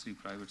accessory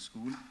private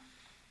school,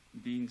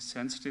 being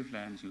sensitive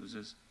land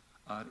uses,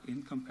 are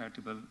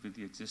incompatible with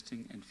the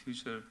existing and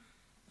future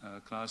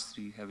Class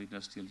 3 heavy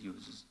industrial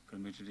uses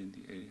permitted in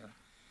the area.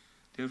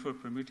 Therefore,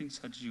 permitting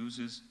such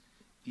uses,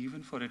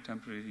 even for a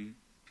temporary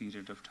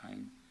period of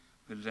time,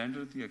 will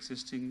render the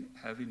existing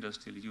heavy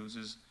industrial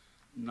uses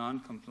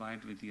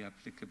non-compliant with the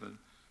applicable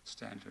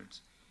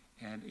standards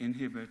and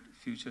inhibit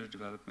future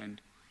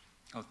development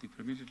of the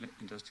permitted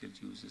industrial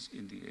uses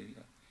in the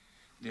area.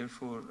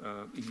 Therefore,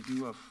 in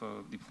view of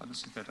the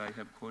policy that I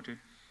have quoted,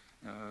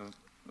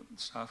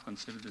 staff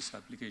consider this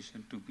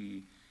application to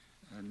be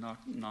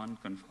not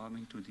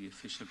non-conforming to the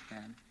official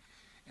plan.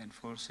 And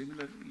for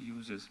similar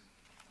uses,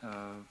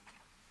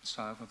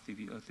 staff of the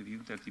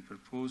view that the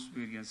proposed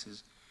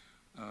variances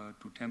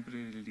to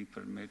temporarily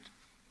permit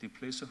the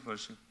place of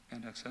worship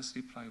and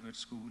accessory private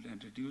school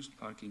and reduced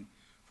parking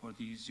for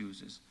these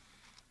uses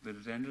will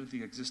render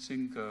the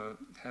existing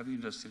heavy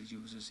industrial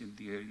uses in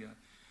the area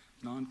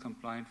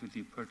non-compliant with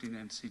the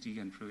pertinent city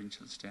and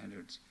provincial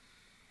standards.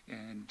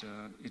 And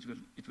it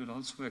will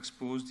also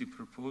expose the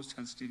proposed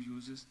sensitive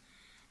uses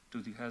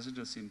to the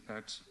hazardous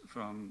impacts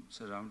from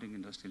surrounding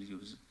industrial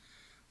uses.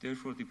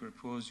 Therefore, the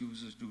proposed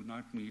uses do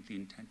not meet the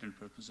intent and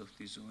purpose of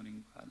the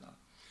zoning bylaw.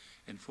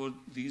 And for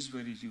these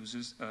very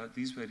uses,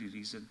 these very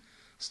reasons,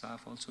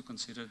 staff also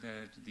consider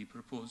that the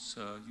proposed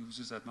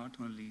uses are not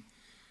only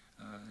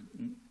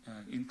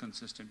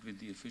inconsistent with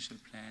the official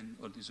plan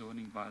or the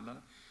zoning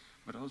bylaw,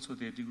 but also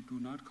they do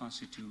not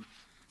constitute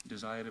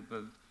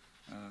desirable,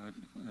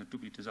 to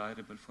be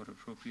desirable for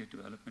appropriate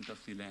development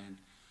of the land,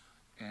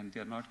 and they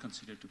are not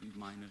considered to be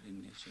minor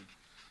in nature.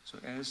 So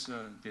as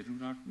they do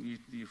not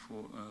meet the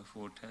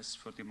four tests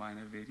for the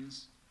minor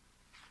variance,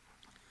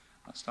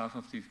 staff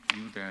of the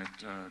view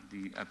that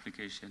the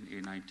application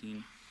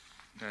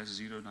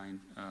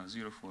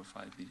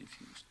A19-045 be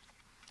refused.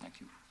 Thank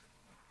you.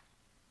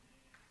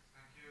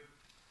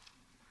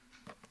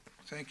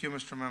 Thank you,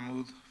 Mr.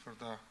 Mahmood, for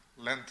the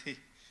lengthy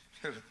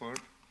report.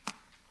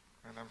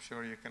 And I'm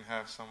sure you can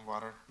have some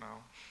water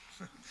now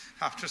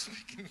after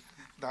speaking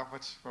that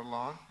much for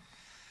long.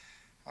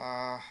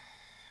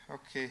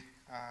 Okay,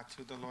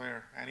 to the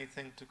lawyer,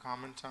 anything to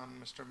comment on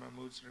Mr.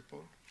 Mahmood's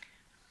report?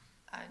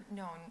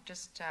 No,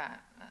 just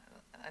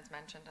as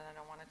mentioned, and I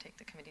don't want to take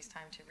the committee's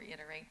time to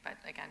reiterate, but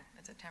again,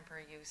 it's a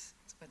temporary use.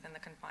 It's within the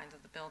confines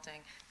of the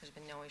building. There's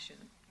been no issue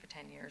for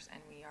 10 years,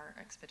 and we are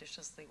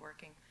expeditiously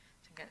working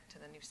to get to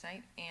the new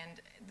site.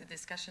 And the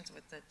discussions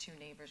with the two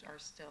neighbors are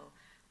still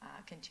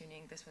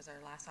continuing. This was our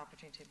last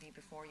opportunity to be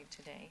before you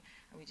today.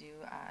 And we do,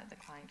 the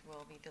client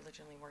will be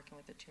diligently working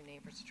with the two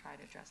neighbors to try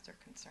to address their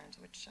concerns,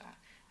 which I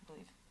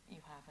believe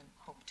you have and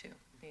hope to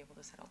be able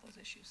to settle those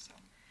issues. So.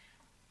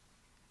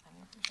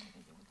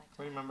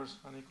 Committee members,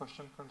 any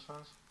question,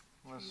 concerns?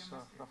 Yep.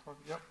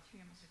 To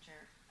you, Mr.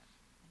 Chair.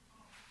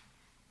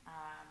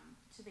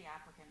 To the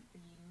applicant, the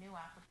new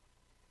applicant,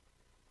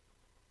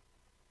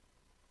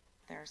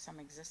 there are some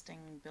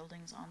existing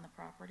buildings on the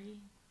property.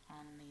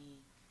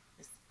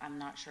 I'm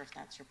not sure if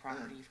that's your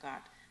property. You've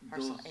got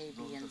parcel A,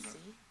 B, and C.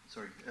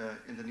 Sorry,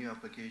 in the new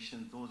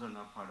application, those are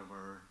not part of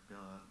our.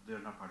 They're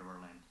not part of our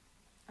land.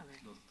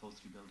 Okay. Those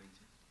three buildings.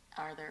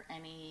 Are there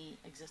any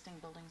existing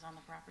buildings on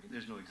the property?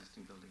 There's no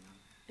existing building on it.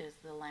 Is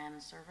the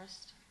land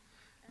serviced?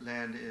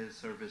 Land is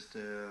serviced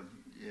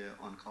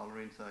on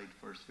Coleraine side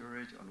for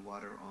sewerage, on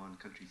water on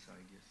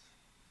countryside, yes.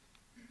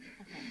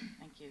 Okay,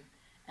 thank you.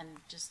 And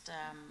just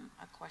a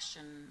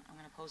question, I'm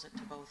going to pose it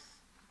to both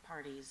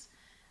parties.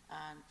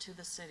 To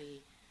the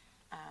city,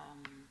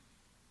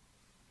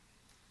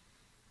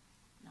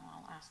 no,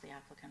 I'll ask the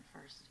applicant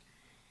first.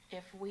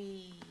 If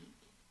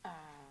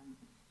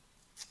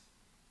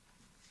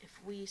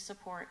we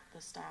support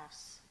the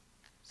staff's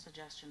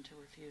suggestion to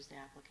refuse the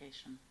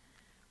application,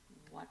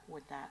 what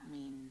would that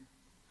mean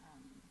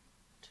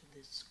to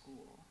the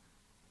school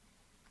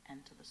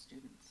and to the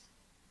students?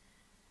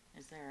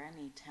 Is there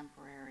any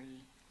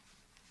temporary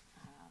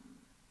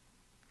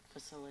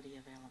facility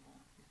available?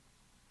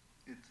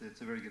 It's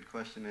a very good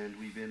question, and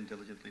we've been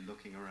diligently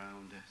looking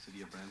around the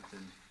city of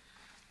Brampton.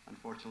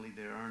 Unfortunately,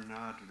 there are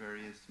not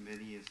there's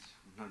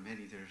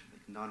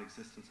like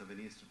non-existence of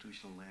any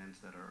institutional lands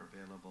that are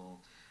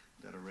available,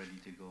 that are ready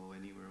to go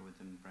anywhere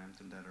within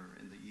Brampton that are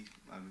in the east.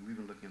 I mean, we've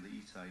been looking at the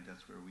east side,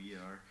 that's where we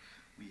are.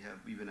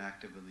 We've been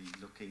actively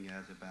looking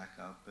as a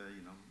backup,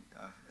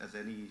 as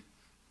any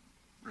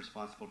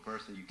responsible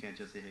person, you can't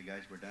just say, hey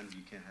guys, we're done,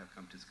 you can't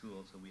come to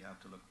school, so we have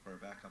to look for a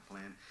backup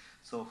plan.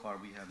 So far,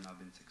 we have not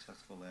been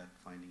successful at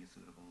finding a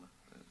suitable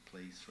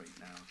place right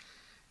now.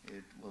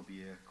 It will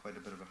be quite a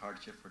bit of a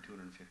hardship for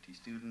 250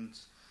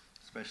 students,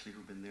 especially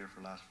who've been there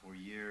for the last 4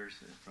 years,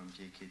 from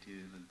JK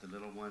to the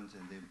little ones,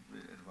 and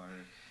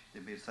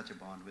they've made such a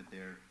bond with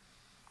their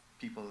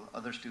people,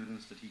 other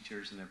students, the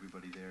teachers, and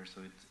everybody there.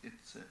 So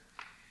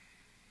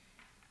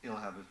it'll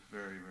have a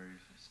very, very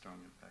strong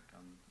impact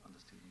on the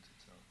students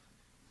itself.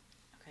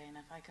 Okay, and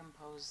if I can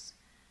pose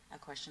a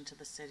question to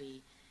the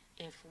city,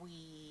 if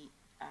we,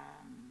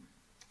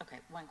 okay,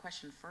 one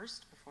question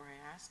first before I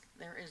ask.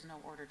 There is no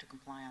order to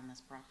comply on this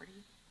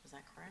property, is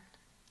that correct?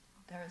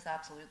 There is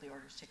absolutely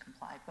orders to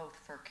comply, both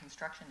for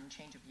construction and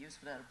change of use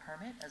without a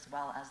permit, as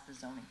well as the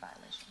zoning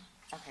violation.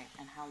 Okay,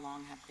 and how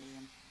long have they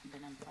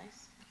been in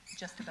place?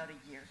 Just about a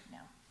year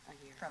now. A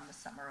year. From the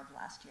summer of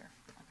last year.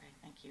 Okay,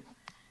 thank you.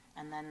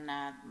 And then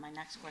my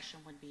next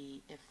question would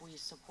be, if we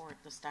support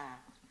the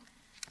staff,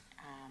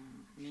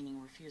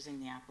 meaning refusing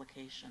the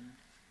application,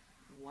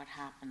 what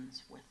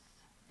happens with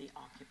the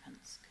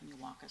occupants? Can you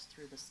walk us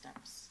through the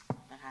steps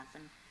that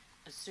happen,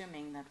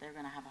 assuming that they're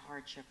going to have a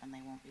hardship and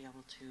they won't be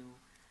able to,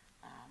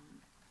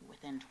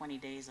 within 20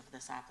 days of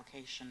this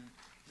application,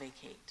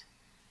 vacate?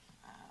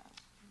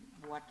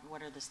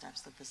 What are the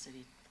steps that the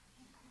city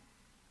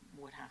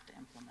would have to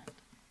implement?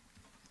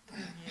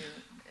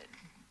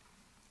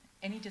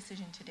 Any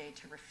decision today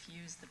to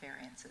refuse the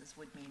variances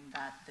would mean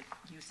that the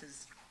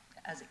uses,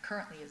 as it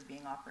currently is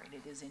being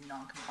operated, is in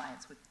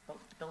non-compliance with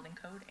both the building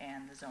code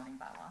and the zoning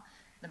bylaw.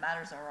 The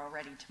matters are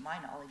already, to my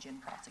knowledge, in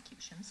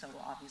prosecution, so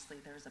obviously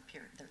there's a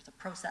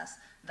process.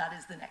 That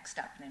is the next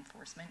step in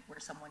enforcement, where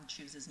someone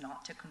chooses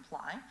not to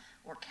comply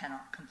or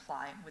cannot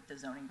comply with the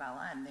zoning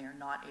bylaw and they are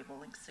not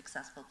able and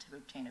successful to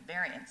obtain a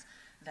variance,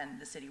 then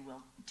the city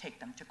will take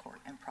them to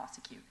court and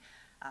prosecute.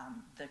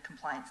 The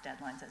compliance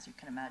deadlines, as you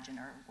can imagine,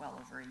 are well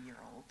over a year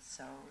old,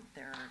 so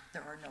there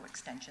are no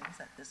extensions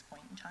at this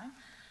point in time.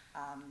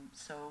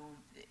 So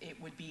it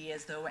would be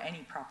as though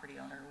any property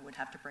owner would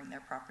have to bring their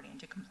property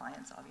into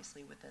compliance,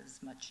 obviously with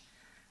as much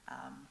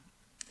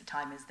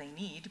time as they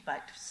need,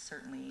 but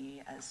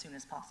certainly as soon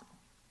as possible.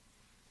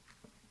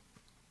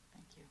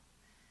 Thank you.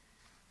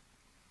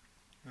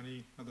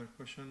 Any other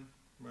question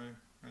by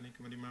any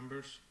committee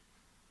members?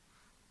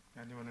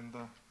 Anyone in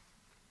the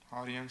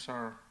audience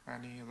or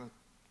any of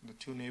the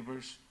two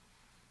neighbors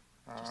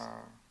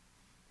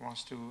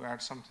wants to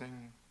add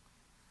something?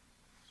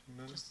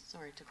 Just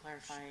sorry to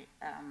clarify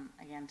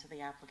again to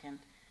the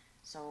applicant.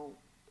 So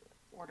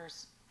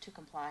orders to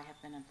comply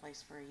have been in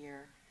place for a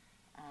year.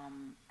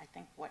 I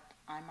think what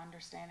I'm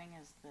understanding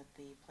is that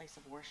the place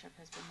of worship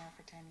has been there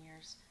for 10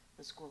 years.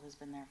 The school has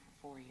been there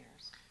for 4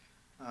 years.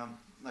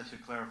 I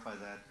should clarify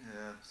that.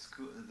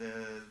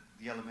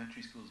 The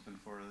elementary school has been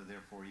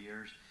there 4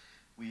 years.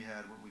 We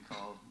had what we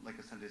call like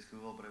a Sunday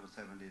school, but it was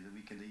 7 days a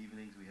week in the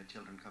evenings. We had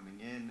children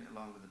coming in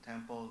along with the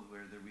temple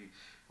where they're being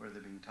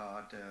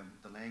taught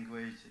the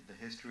language, the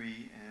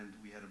history, and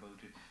we had about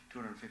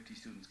 250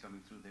 students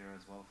coming through there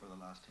as well for the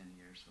last 10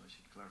 years. So I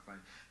should clarify,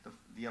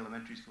 the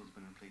elementary school has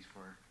been in place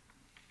for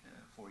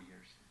 4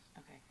 years.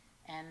 Okay,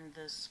 and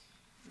the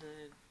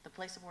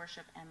place of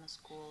worship and the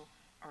school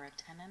are a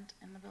tenant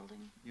in the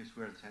building? Yes,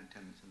 we're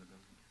tenants in the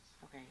building, yes.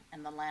 Okay,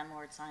 and the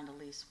landlord signed a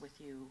lease with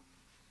you,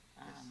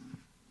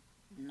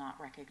 not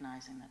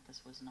recognizing that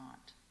this was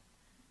not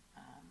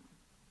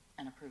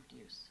an approved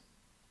use,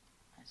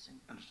 I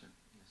assume? Understood,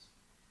 yes.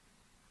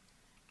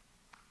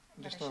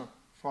 Just a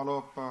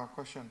follow-up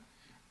question.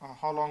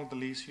 How long the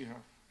lease you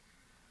have?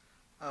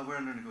 We're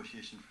under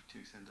negotiation to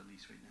extend the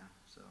lease right now,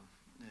 so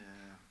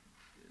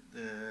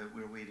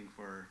we're waiting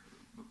for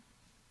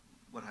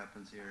what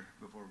happens here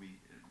before we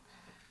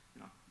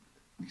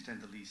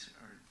extend the lease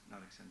or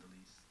not extend the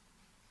lease.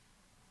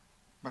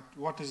 But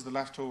what is the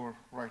leftover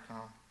right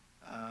now?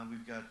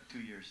 We've got 2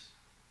 years.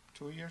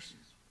 2 years?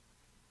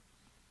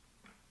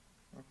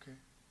 Okay.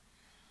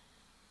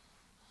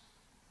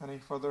 Any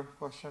further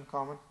question,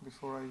 comment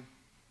before I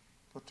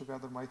put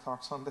together my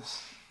thoughts on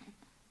this?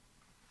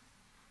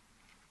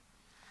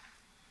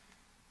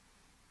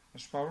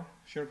 Mr. Power?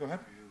 Sure, go ahead.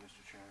 For you,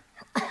 Mr. Chair.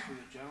 For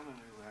the gentleman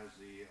who has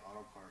the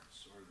auto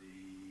parts or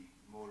the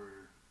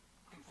motor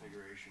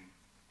configuration,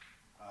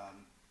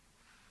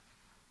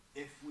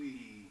 if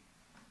we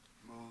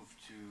move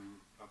to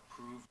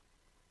approve,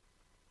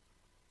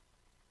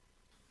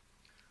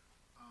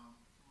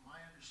 my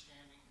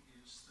understanding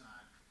is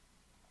that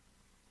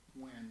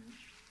when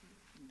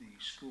the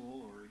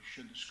school, or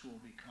should the school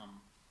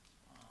become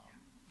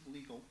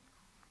legal,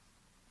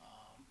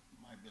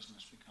 my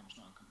business becomes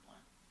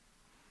non-compliant.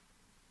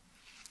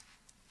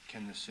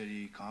 Can the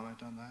city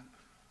comment on that?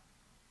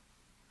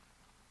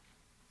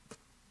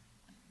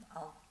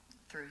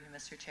 through you,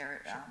 Mr.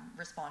 Chair,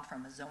 respond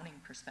from a zoning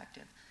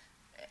perspective.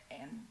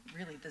 And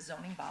really, the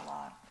zoning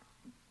bylaw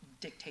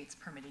dictates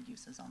permitted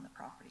uses on the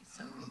property.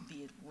 So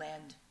the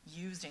land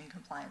used in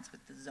compliance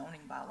with the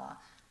zoning bylaw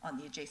on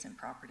the adjacent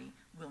property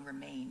will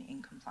remain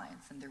in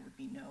compliance, and there would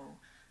be no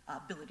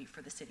ability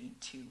for the city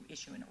to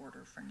issue an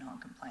order for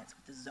non-compliance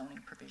with the zoning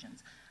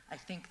provisions. I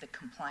think the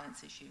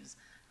compliance issues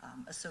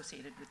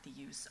associated with the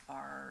use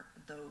are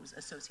those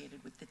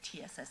associated with the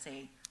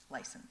TSSA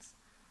license,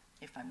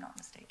 if I'm not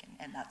mistaken,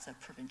 and that's a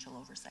provincial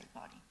oversight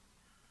body.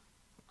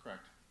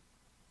 Correct.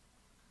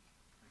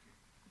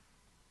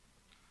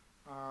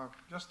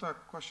 Just a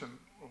question.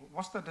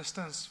 What's the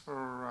distance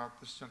for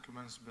this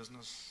gentleman's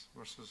business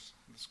versus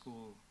the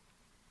school?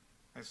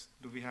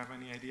 Do we have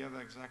any idea the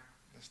exact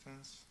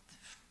distance?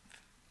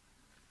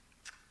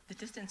 The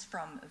distance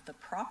from the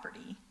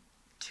property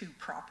to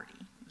property,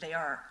 they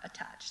are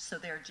attached. So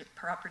they're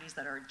properties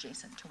that are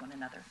adjacent to one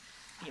another.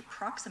 The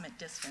approximate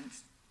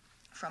distance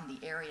from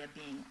the area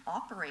being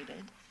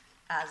operated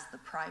as the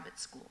private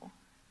school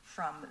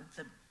from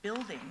the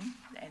building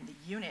and the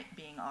unit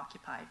being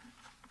occupied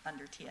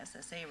under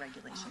TSSA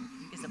regulation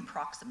is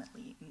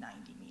approximately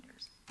 90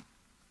 meters.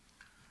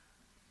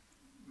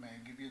 May I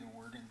give you the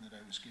wording that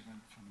I was given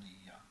from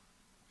the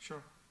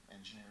Sure.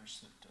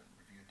 engineers that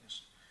reviewed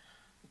this?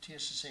 The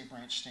TSSA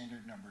branch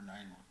standard number 9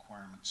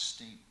 requirements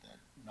state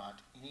that not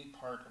any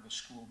part of a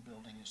school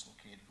building is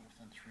located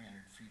within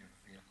 300 feet of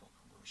a vehicle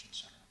conversion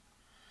center.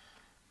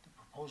 The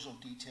proposal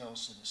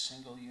details that a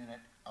single unit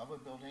of a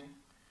building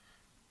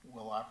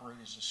will operate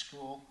as a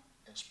school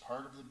as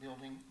part of the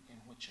building in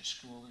which a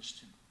school is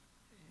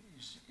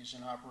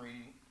in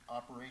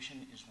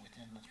operation is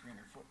within the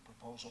 300-foot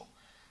proposal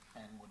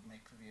and would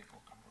make the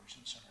vehicle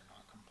conversion center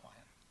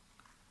non-compliant.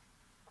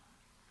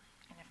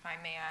 And if I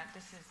may add,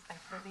 this is, I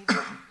believe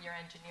your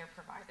engineer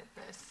provided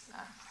this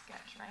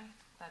sketch, right?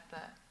 That the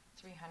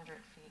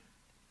 300 feet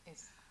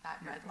is that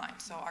red line.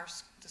 So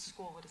the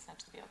school would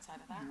essentially be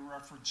outside of that? You're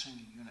referencing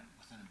a unit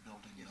within a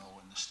building,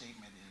 though, and the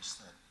statement is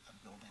that a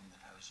building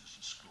that houses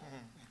a school.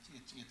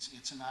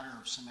 It's a matter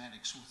of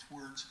semantics with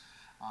words.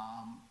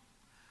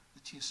 The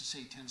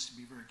TSSA tends to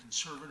be very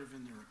conservative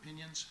in their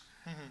opinions,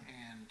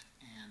 and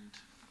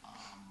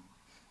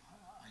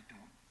I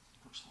don't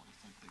personally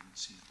think they would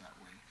see it that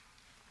way.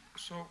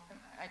 So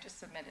I just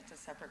submitted a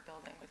separate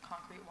building with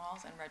concrete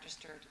walls and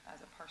registered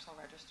as a parcel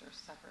register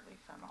separately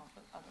from all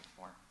the other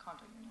 4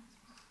 condo units.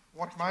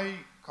 what my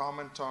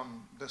comment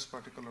on this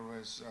particular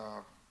is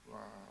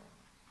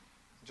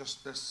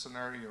just this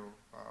scenario.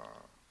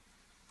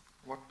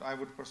 What I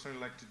would personally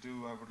like to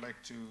do, I would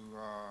like to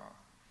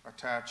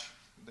attach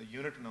the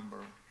unit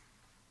number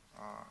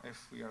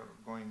if we are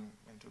going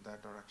into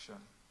that direction,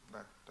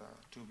 that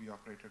to be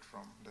operated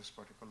from this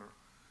particular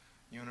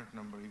unit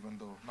number, even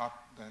though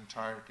not the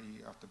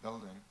entirety of the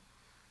building.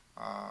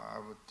 I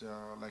would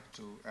like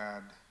to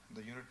add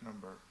the unit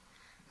number.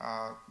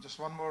 Just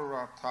one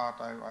more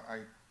thought.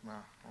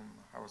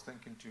 I was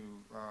thinking to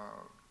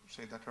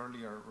say that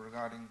earlier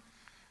regarding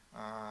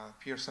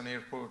Pearson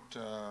Airport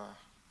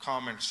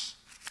comments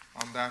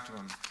on that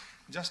one.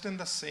 Just in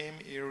the same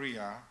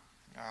area,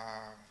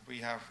 we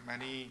have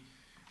many.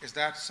 Is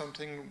that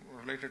something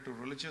related to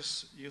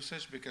religious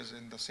usage? Because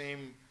in the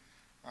same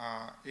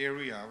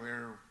area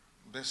where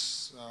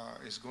this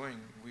is going,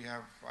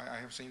 I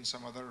have seen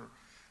some other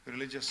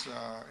religious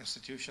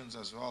institutions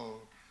as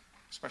well,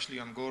 especially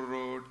on Gore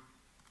Road,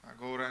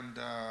 Gore and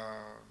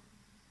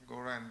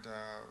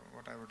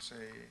what I would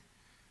say,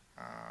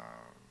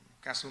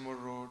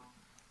 Castlemore Road,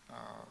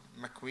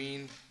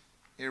 McQueen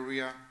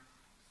area.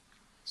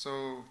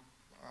 So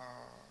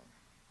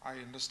I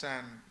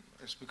understand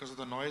it's because of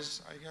the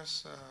noise, I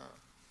guess.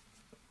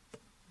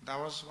 That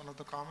was one of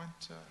the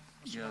comments.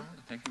 Yeah,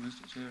 thank you,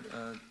 Mr.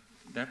 Chair.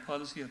 That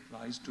policy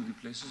applies to the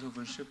places of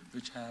worship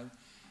which have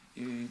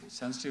a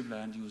sensitive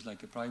land use,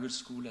 like a private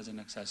school as an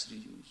accessory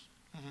use.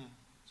 Mm-hmm.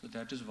 So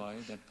that is why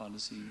that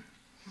policy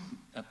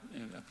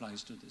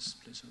applies to this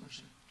place of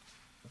worship.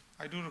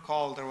 I do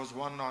recall there was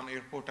one on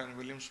Airport and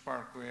Williams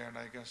Parkway, and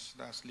I guess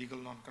that's legal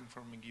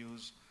non-conforming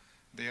use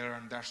there,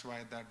 and that's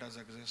why that does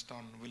exist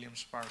on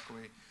Williams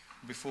Parkway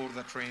before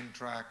the train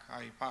track.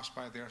 I pass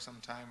by there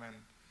sometime, and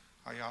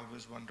I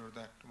always wonder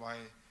that why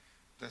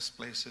this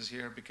place is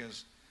here,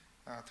 because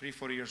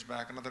 3-4 years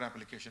back another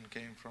application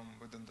came from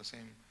within the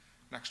same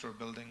next door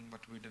building, but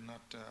we did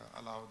not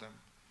allow them.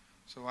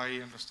 So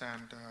I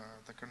understand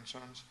the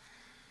concerns.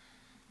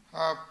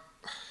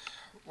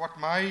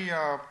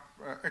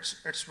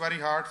 It's very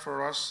hard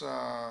for us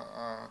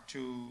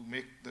to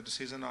make the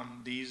decision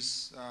on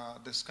this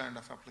kind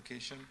of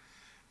application.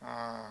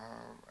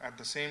 At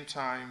the same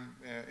time,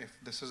 if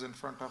this is in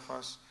front of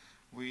us,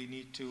 we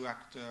need to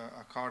act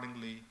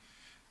accordingly.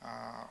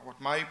 What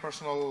my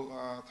personal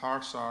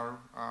thoughts are,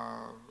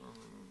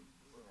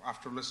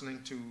 after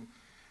listening to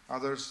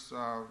others,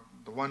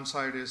 the one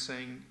side is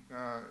saying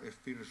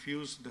if we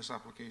refuse this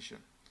application,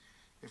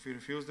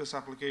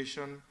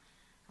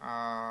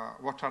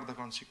 what are the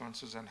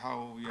consequences and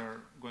how we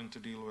are going to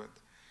deal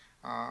with.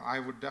 I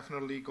would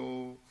definitely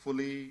go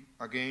fully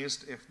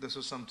against if this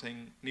is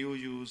something new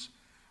use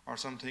or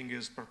something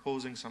is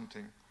proposing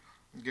something.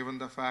 Given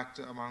the fact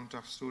amount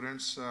of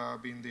students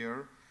being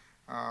there,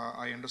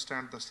 I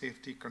understand the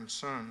safety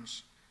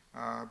concerns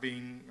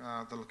being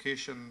the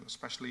location,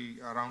 especially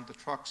around the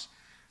trucks,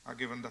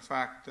 given the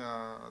fact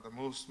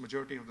the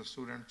majority of the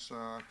students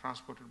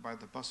transported by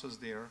the buses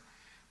there.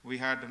 We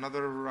had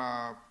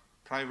another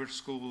private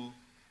school,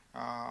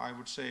 I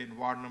would say in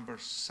ward number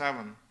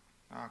 7,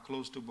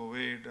 close to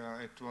Bovaid.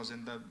 It was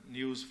in the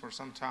news for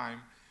some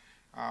time,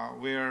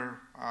 where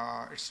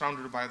it's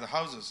surrounded by the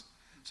houses.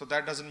 So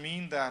that doesn't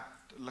mean that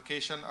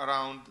location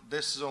around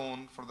this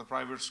zone for the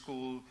private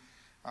school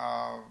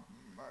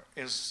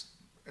is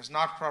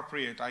not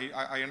appropriate.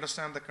 I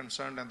understand the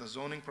concern and the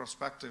zoning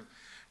perspective,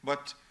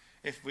 but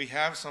if we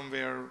have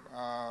somewhere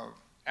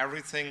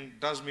everything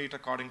does meet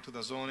according to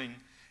the zoning,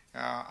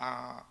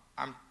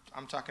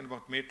 I'm talking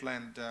about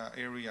Maitland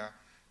area,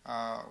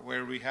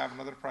 where we have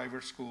another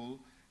private school.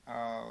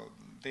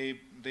 They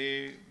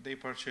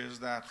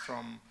purchased that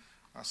from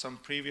some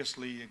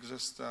previously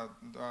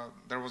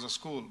there was a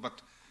school,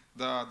 but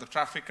the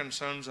traffic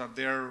concerns are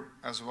there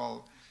as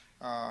well.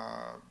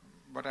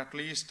 But at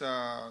least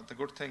the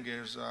good thing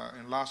is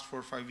in last 4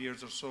 or 5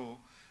 years or so,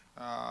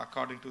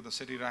 according to the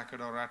city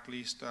record, or at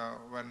least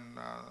when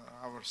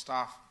our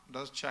staff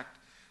does check,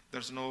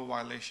 there's no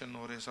violation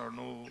notice or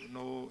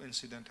no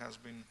incident has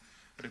been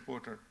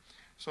reported.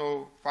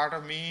 So part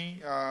of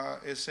me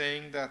is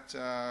saying that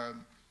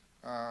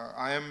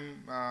I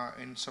am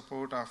in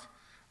support of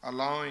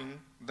allowing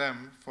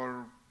them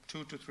for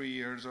 2 to 3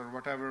 years or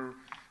whatever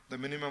the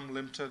minimum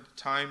limited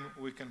time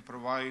we can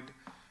provide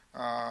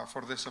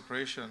for this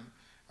operation.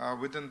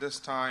 Within this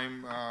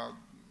time,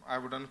 I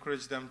would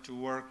encourage them to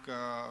work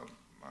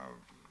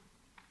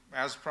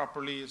as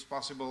properly as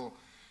possible,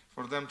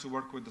 for them to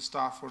work with the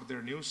staff for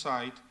their new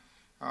site.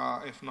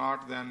 If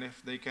not, then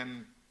if they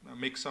can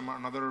make some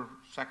another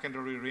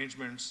secondary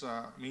arrangements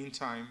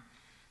meantime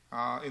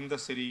in the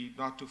city,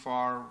 not too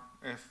far,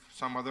 if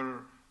some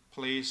other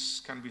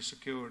place can be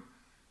secured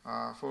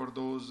for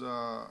those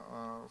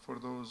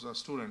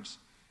students,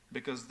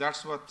 because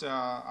that's what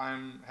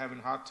I'm having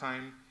a hard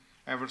time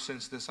ever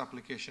since this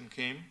application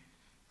came.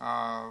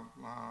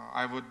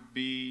 I would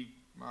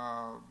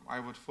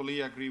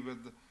fully agree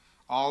with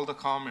all the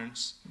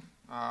comments.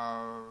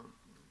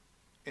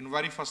 In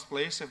very first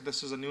place, if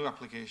this is a new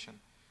application,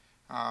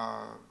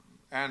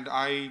 and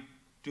I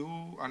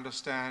do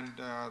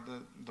understand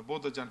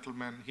both the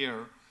gentlemen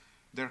here,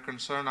 their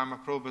concern. I'm a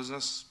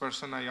pro-business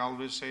person. I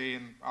always say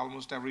in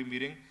almost every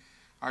meeting,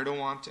 I don't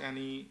want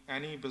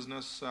any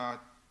business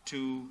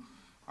to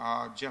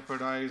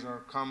jeopardize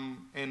or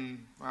come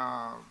in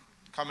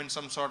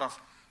some sort of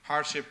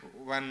hardship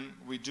when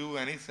we do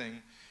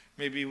anything.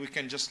 Maybe we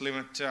can just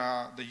limit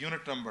the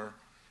unit number,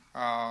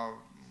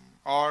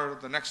 or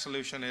the next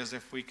solution is,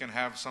 if we can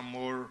have some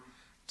more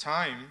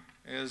time,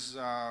 is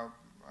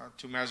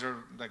to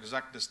measure the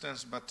exact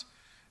distance. But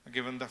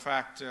given the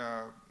fact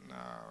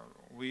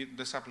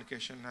this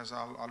application has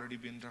already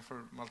been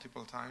referred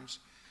multiple times,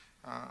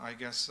 I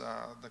guess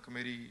the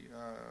committee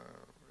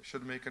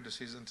should make a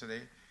decision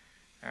today,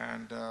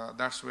 and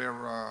that's where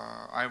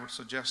I would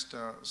suggest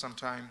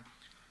sometime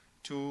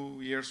 2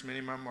 years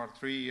minimum or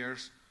 3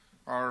 years,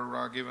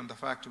 or given the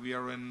fact we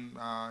are in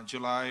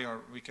July, or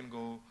we can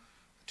go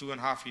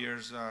 2.5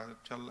 years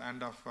till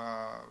end of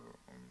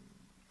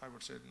I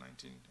would say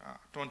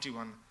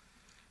 21.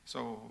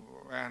 So,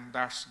 and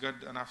that's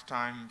good enough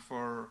time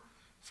for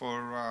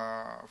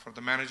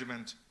the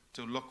management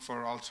to look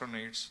for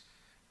alternates,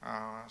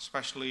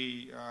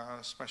 especially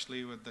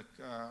with the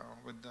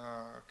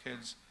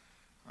kids.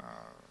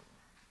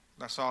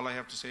 That's all I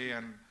have to say,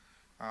 and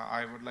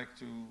I would like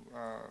to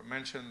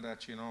mention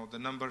that the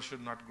number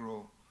should not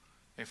grow.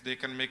 If they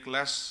can make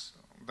less,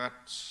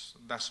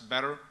 that's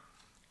better.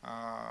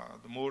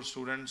 The more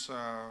students,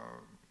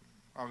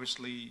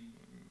 obviously,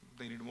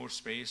 they need more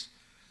space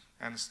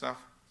and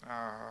stuff.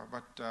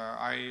 But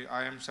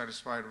I am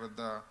satisfied with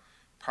the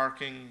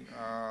parking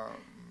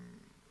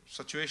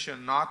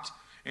situation, not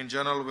in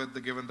general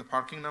given the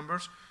parking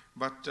numbers,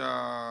 but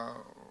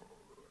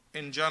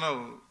in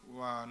general,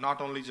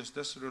 not only just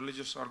this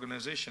religious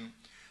organization,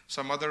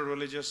 some other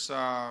religious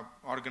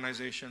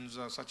organizations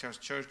such as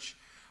church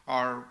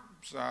or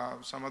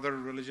some other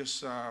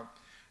religious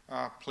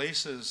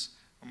places.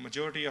 A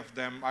majority of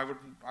them,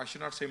 I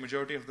should not say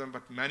majority of them,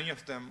 but many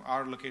of them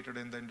are located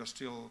in the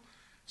industrial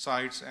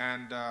sites,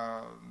 and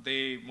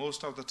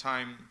most of the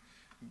time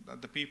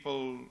the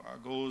people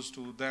goes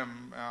to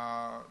them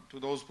to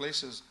those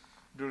places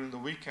during the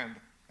weekend,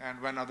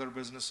 and when other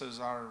businesses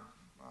are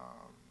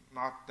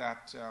not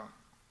that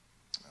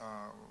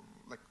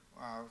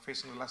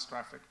facing less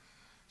traffic.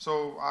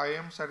 So I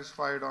am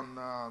satisfied on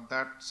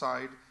that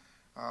side.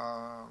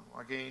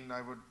 Again,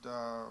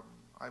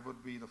 I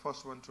would be the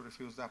first one to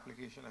refuse the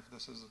application if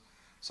this is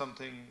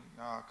something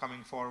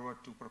coming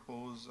forward to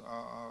propose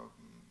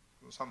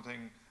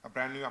a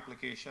brand new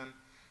application,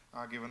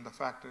 given the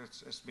fact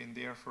that it's been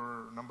there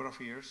for a number of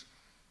years.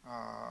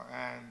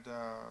 and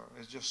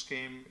it just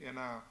came in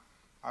a,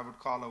 I would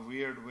call a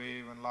weird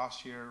way. When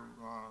last year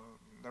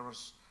there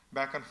was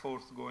back and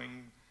forth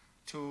going,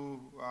 two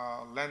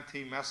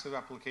lengthy, massive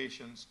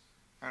applications,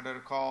 and I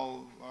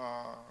recall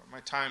my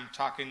time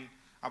talking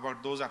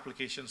about those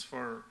applications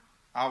for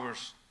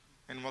hours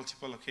in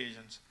multiple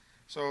occasions.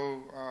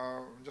 So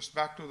just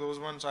back to those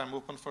ones, I'm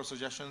open for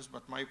suggestions,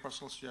 but my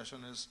personal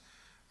suggestion is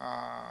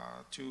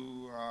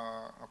to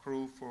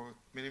approve for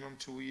minimum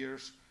 2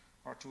 years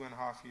or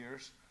 2.5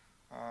 years,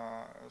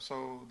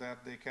 so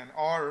that they can,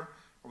 or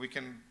we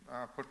can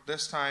put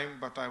this time,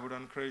 but I would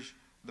encourage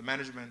the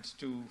management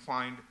to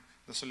find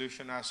the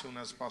solution as soon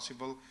as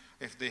possible.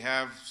 If they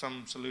have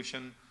some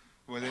solution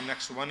within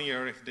next 1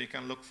 year, if they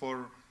can look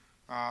for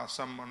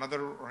some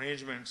another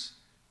arrangements,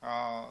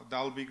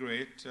 that'll be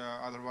great.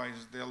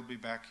 Otherwise, they'll be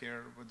back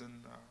here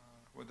within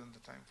the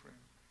time frame.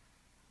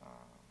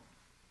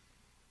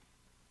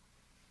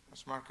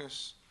 Ms.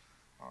 Marcus,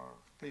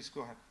 please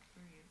go ahead.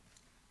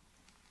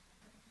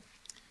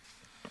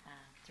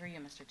 Through you,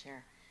 Mr.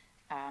 Chair.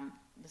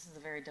 This is a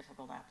very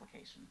difficult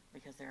application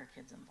because there are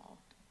kids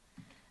involved.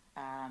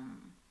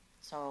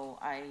 So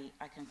I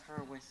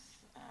concur with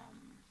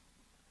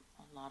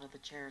a lot of the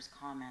chair's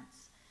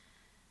comments.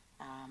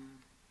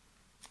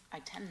 I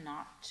tend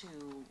not to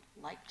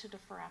like to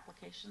defer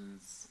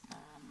applications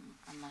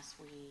unless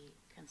we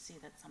can see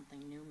that something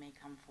new may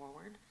come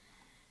forward.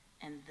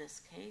 In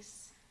this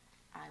case,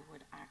 I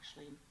would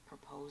actually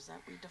propose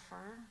that we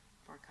defer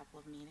for a couple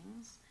of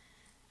meetings.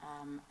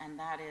 And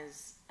that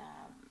is,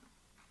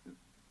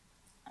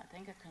 I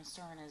think a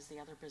concern is the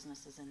other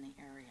businesses in the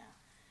area,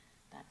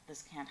 that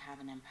this can't have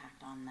an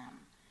impact on them.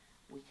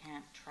 We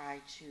can't try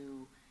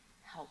to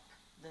help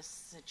this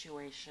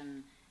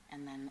situation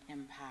and then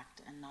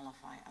impact and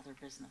nullify other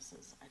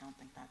businesses. I don't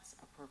think that's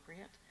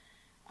appropriate.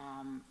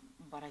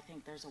 But I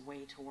think there's a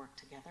way to work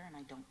together, and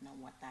I don't know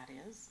what that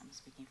is. I'm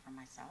speaking for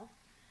myself.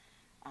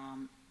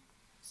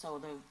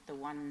 So the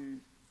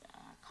one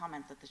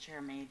comment that the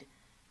chair made,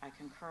 I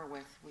concur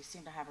with. We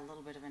seem to have a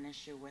little bit of an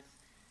issue with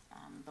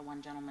the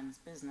one gentleman's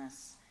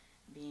business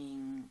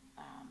being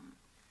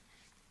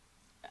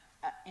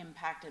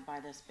impacted by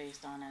this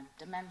based on a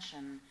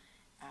dimension.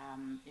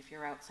 If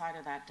you're outside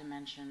of that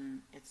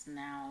dimension, it's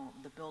now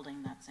the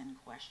building that's in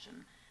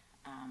question.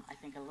 I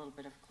think a little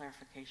bit of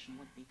clarification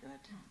would be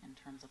good in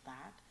terms of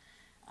that.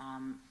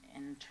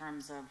 In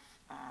terms of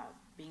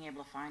being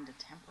able to find a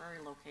temporary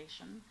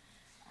location,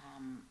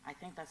 I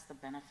think that's the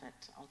benefit,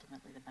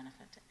 ultimately the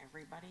benefit to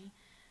everybody,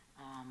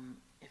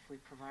 if we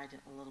provide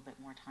a little bit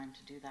more time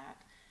to do that.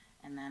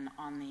 And then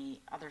on the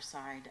other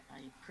side,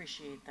 I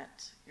appreciate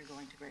that you're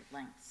going to great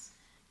lengths.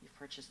 You've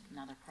purchased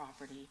another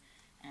property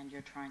and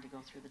you're trying to go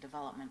through the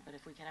development, but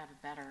if we could have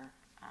a better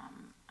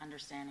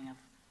understanding of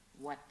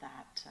what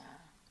that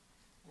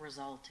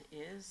result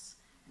is,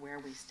 where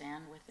we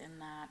stand within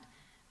that.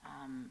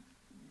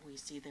 We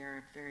see there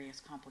are various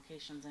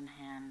complications in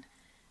hand.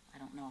 I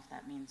don't know if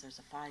that means there's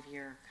a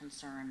 5-year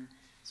concern.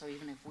 So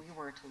even if we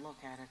were to look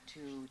at a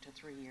 2 to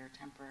 3 year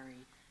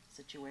temporary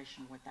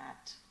situation, would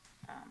that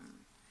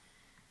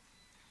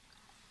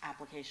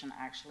application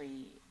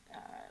actually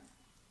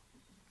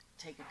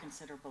take a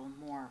considerable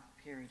more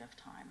period of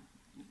time?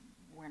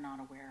 We're not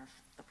aware of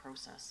the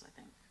process. I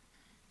think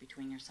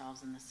between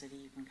yourselves and the city,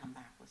 you can come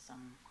back with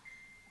some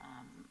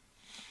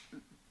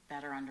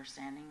better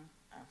understanding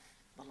of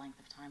the length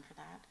of time for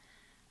that.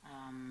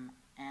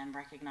 And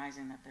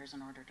recognizing that there's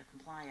an order to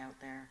comply out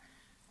there,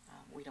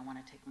 we don't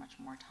want to take much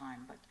more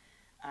time. But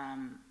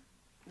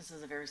this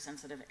is a very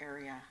sensitive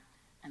area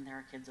and there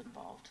are kids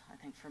involved. I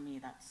think for me,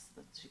 that's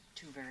the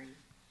two very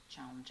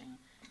challenging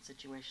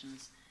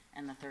situations.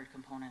 And the third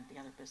component, the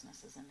other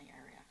businesses in the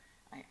area.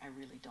 I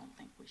really don't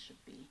think we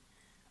should be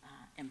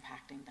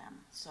impacting them.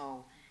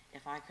 So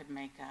if I could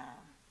make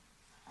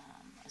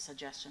a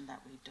suggestion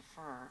that we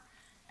defer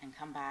and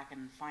come back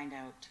and find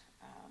out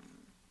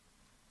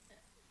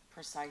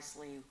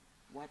precisely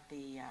what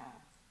the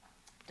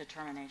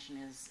determination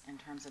is in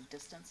terms of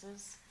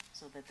distances,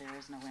 so that there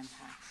is no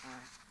impact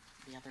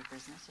for the other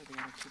business or the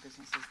other two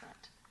businesses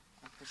that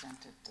are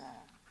presented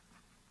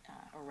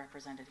or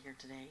represented here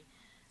today.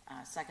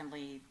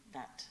 Secondly,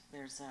 that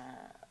there's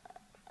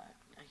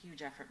a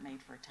huge effort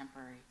made for a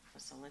temporary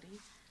facility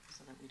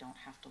so that we don't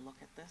have to look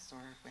at this, or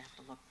we have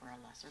to look for a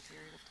lesser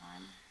period of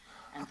time.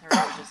 And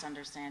thirdly, just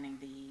understanding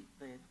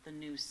the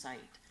new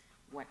site,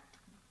 what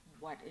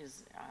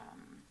is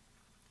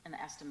an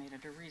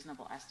estimated or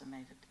reasonable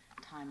estimated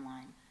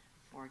timeline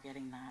for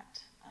getting that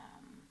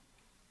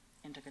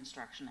into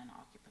construction and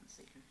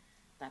occupancy.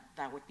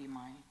 That would be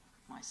my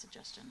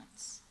suggestion.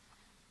 It's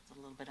a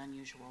little bit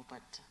unusual,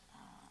 but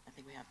I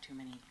think we have too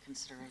many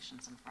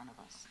considerations in front of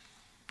us.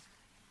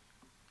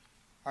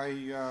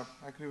 I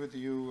agree with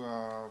you,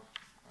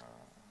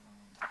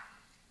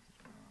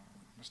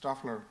 Ms.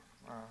 Stoffler,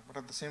 but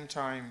at the same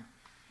time,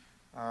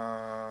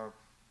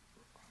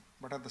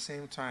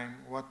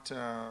 what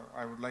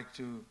I would like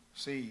to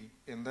see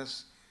in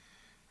this,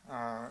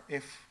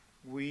 if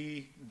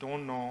we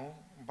don't know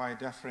by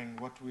deferring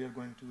what we are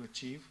going to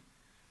achieve,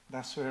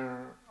 that's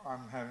where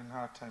I'm having a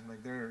hard time. Like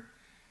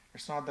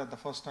it's not that the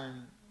first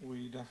time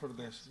we deferred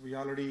this. We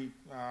already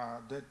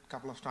did a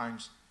couple of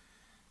times,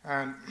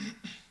 and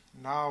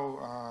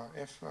now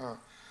if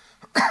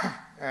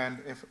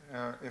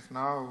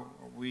now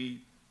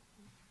we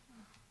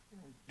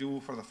do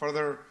for the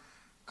further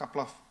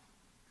couple of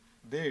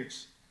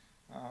dates,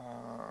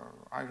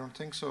 I don't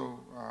think so.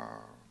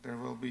 There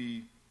will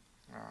be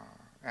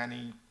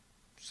any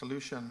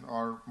solution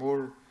or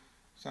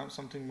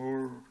something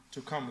more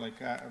to come.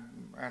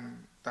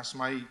 And that's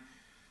my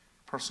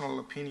personal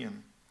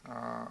opinion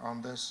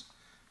on this.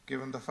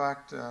 Given the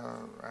fact,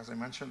 as I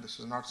mentioned, this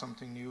is not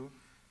something new.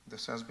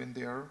 This has been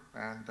there,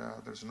 and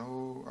there's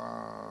no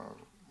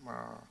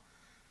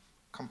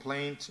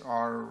complaint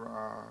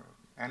or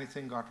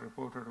anything got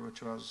reported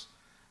which was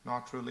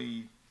not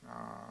really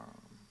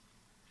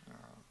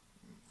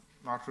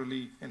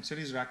in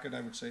city's record,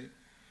 I would say.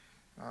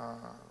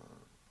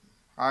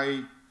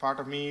 Part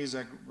of me is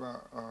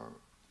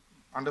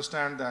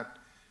understand that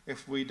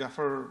if we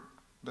defer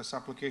this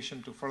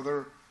application to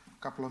further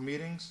couple of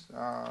meetings,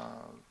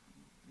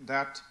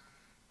 that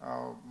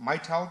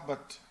might help,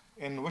 but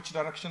in which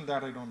direction,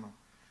 that I don't know.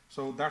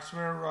 So that's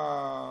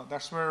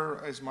where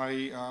is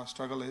my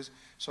struggle is.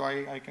 So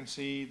I can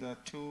see the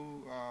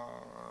two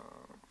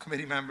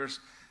committee members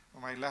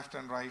on my left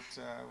and right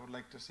would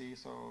like to see.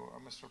 So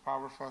Mr.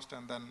 Power first,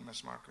 and then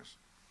Ms. Marcus.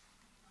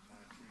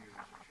 Through you,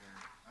 Mr. Chair,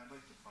 I'd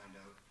like to find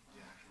out the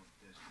actual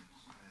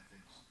distance.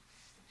 If it's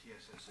the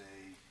TSSA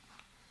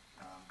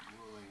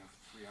ruling of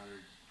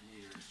 300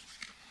 meters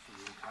for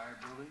the entire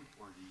building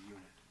or the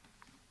unit.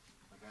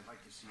 Like, I'd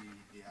like to see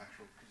the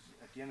actual, because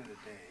at the end of the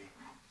day,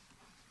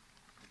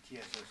 the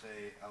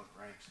TSSA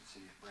outranks the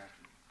city of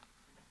Brampton.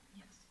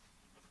 Yes.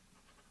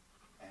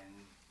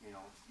 And, you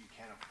know, you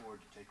can't afford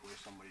to take away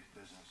somebody's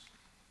business.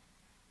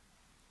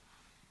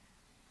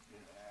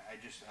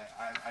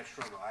 I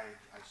struggle. I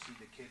see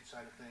the kid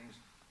side of things,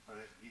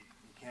 but you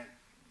can't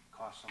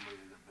cost somebody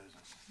their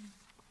business.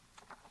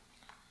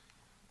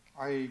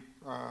 I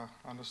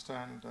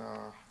understand,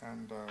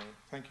 and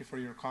thank you for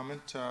your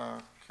comment.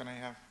 Can I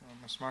have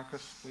Ms.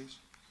 Marcus, please?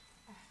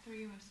 Through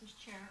you, Mr.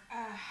 Chair.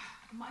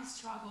 My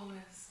struggle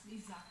is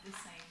exactly the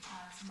same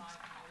as my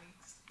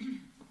colleagues.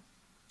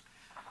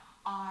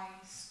 I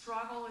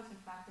struggle with the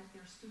fact that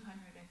there's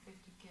 250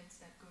 kids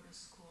that go to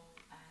school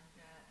and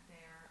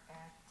they're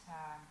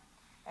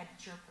at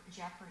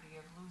jeopardy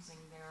of losing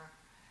their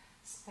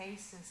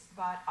spaces.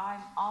 But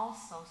I'm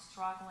also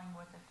struggling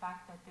with the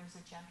fact that there's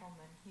a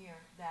gentleman here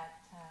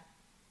that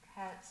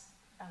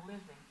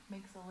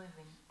makes a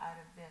living out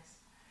of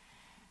this.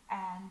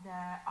 And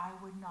I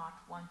would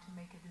not want to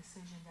make a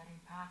decision that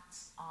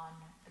impacts on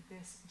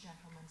this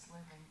gentleman's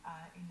living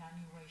in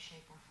any way,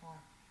 shape, or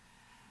form.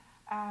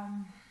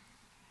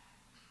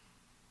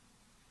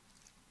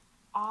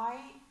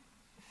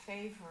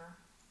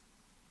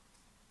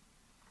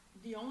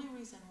 The only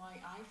reason why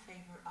I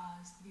favor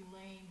us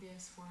delaying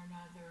this for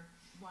another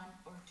 1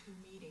 or 2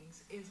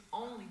 meetings is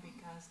only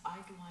because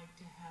I'd like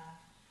to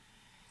have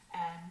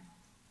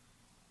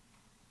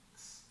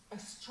a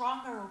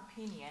stronger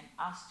opinion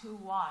as to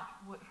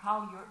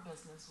how your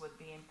business would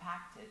be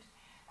impacted,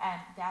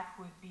 and that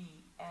would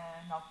be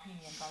an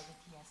opinion by the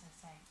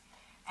TSSA.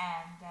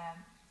 And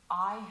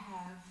I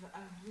have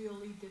a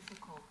really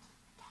difficult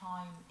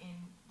time in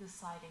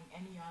deciding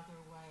any other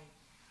way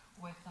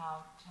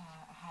without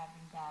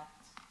having that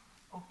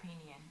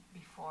opinion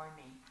before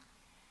me.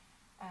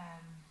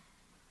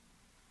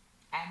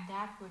 And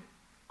that would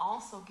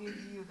also give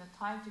you the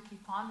time to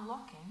keep on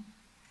looking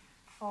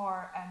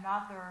for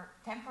another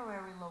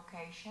temporary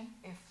location.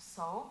 If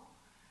so,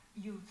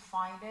 you'd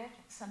find it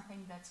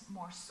something that's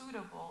more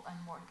suitable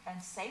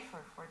and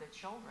safer for the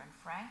children,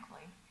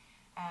 frankly,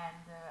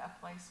 and a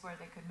place where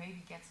they could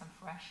maybe get some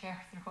fresh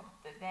air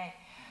throughout the day.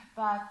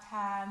 But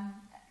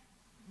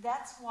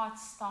that's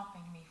what's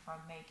stopping me from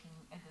making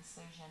a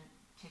decision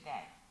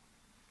today.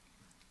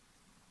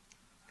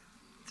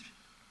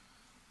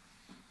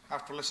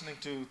 After listening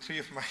to 3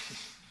 of my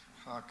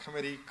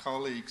committee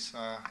colleagues,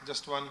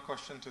 just one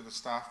question to the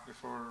staff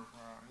before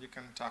you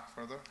can talk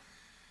further.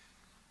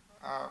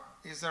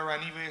 Is there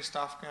any way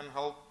staff can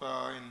help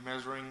in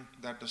measuring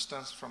that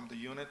distance from the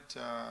unit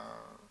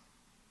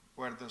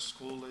where the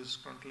school is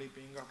currently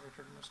being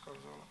operated, Ms.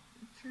 Corzola?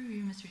 Through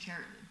you, Mr.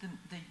 Chair,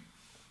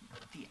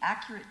 the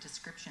accurate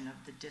description of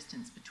the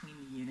distance between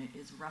the unit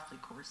is roughly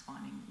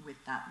corresponding with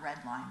that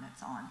red line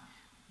that's on.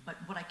 But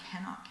what I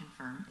cannot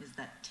confirm is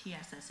that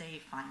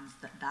TSSA finds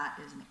that that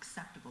is an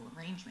acceptable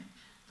arrangement.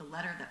 The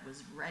letter that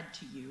was read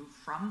to you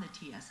from the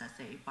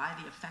TSSA by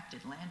the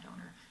affected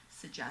landowner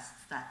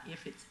suggests that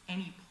if it's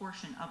any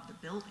portion of the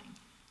building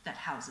that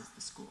houses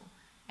the school,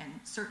 and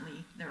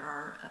certainly there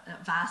are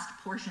a vast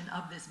portion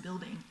of this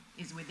building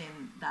is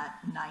within that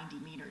 90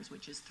 meters,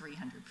 which is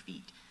 300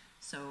 feet.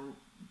 So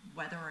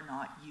whether or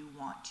not you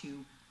want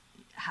to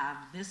have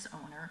this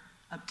owner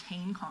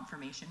obtain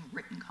confirmation,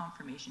 written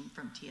confirmation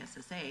from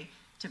TSSA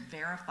to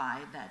verify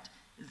that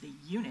the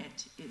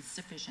unit is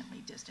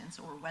sufficiently distanced,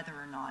 or whether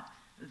or not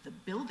the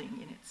building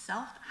in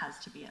itself has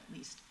to be at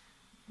least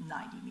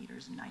 90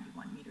 meters and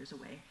 91 meters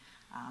away,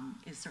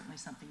 is certainly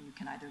something you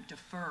can either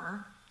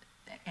defer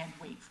and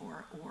wait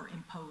for or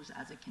impose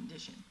as a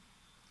condition.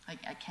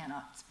 I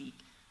cannot speak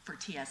for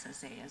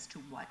TSSA as to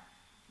what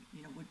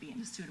would be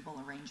a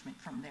suitable arrangement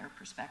from their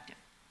perspective.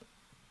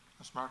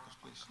 Ms. Marcus,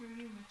 please. Through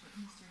you,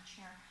 Mr.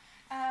 Chair.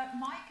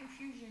 My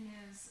confusion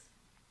is,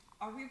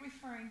 are we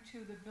referring to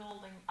the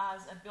building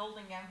as a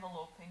building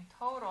envelope in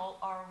total,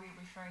 or are we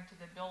referring to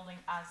the building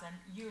as a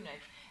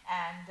unit?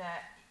 And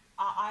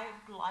I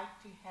would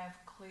like to have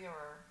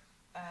clearer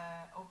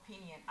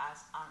opinion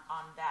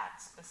on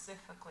that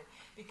specifically,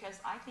 because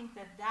I think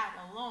that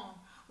alone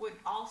would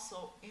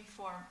also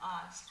inform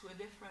us to a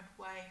different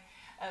way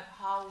of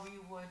how we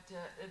would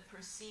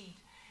proceed.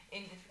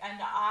 And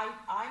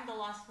I'm the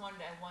last one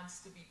that wants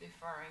to be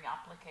deferring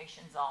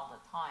applications all the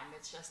time.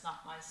 It's just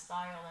not my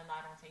style, and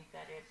I don't think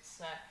that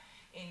it's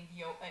in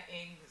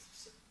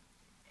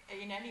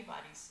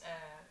anybody's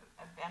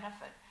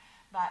benefit.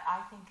 But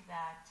I think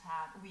that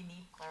we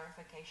need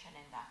clarification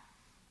in that.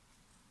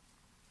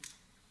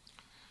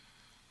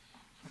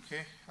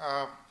 Okay.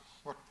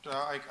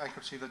 I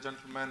could see the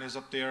gentleman is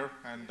up there,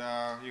 and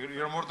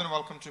you're more than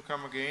welcome to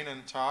come again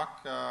and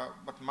talk.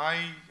 But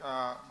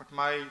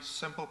my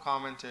simple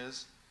comment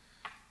is,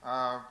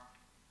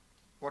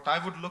 what I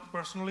would look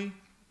personally,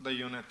 the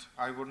unit.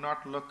 I would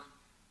not look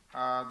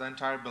the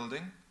entire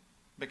building,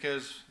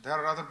 because there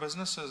are other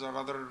businesses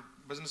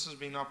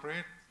being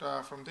operated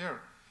from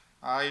there.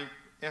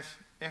 If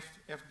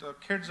the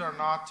kids are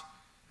not,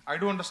 I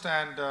do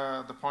understand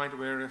the point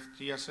where if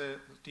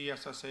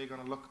TSSA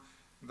going to look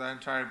the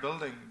entire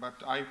building,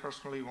 but I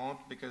personally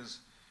won't, because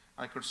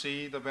I could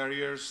see the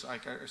barriers.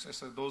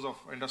 Those of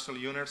industrial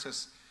units,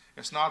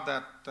 it's not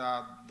that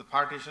the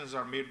partitions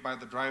are made by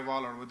the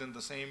drywall or within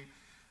the same.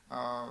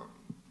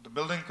 The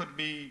building could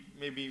be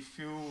maybe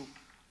few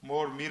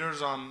more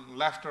meters on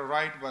left or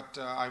right, but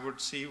I would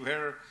see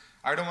where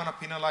I don't want to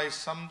penalize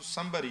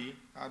somebody,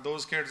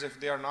 those kids, if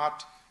they are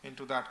not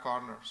into that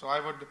corner. So I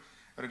would,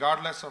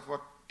 regardless of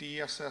what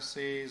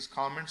TSSA's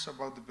comments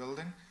about the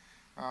building,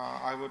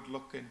 I would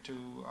look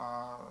into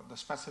the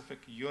specific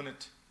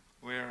unit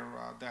where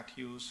that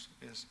use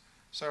is.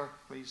 Sir,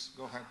 please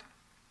go ahead.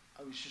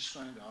 I was just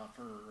going to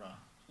offer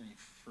any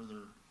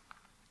further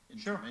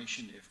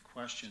information if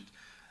questioned.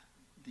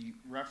 The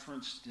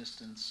reference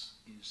distance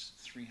is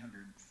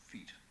 300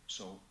 feet,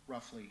 so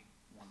roughly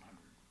 100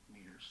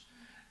 meters.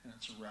 And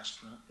it's a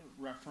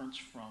reference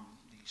from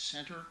the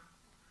center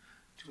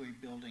to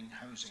a building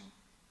housing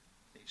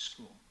a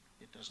school.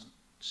 It doesn't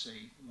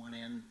say one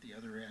end, the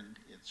other end.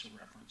 It's a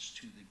reference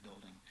to the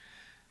building.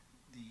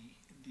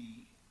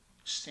 The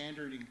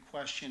standard in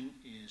question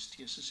is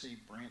TSSA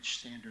branch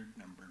standard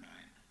number 9.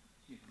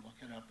 You can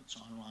look it up. It's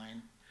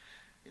online.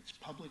 It's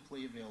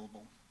publicly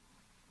available.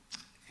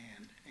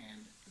 And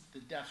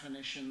the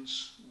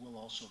definitions will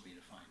also be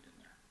defined in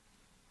there.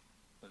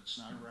 But it's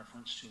not a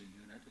reference to a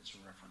unit. It's a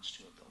reference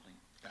to a building.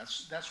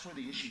 That's where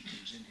the issue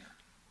comes in here.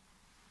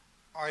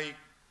 I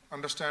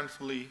understand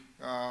fully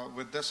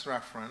with this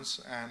reference,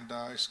 and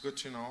it's good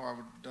to know. I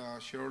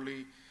would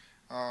surely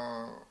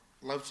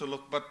love to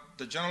look, but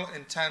the general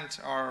intent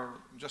are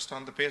just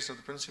on the pace of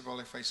the principal.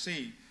 If I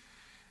see,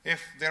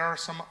 if there are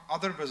some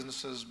other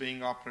businesses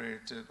being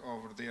operated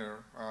over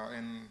there,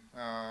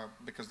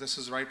 because this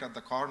is right at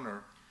the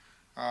corner,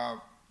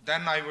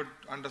 then I would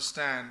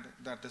understand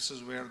that this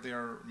is where they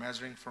are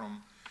measuring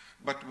from.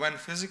 But when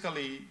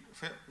physically,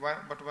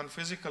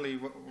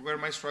 where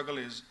my struggle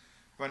is,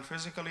 when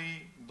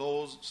physically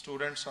those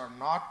students are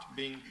not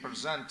being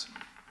present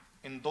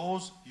in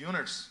those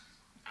units,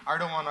 I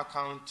don't want to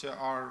count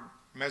or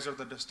measure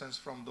the distance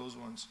from those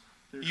ones.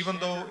 Even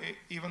though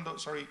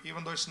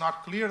it's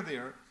not clear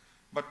there,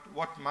 but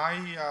what my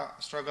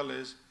struggle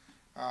is,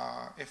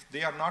 if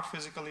they are not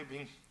physically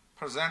being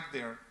present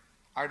there,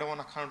 I don't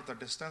want to count the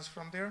distance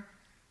from there.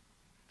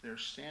 Their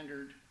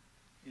standard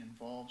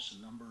involves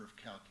a number of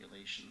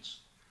calculations.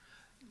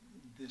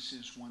 This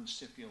is one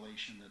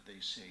stipulation that they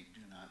say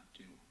do not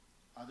do.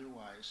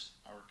 Otherwise,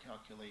 our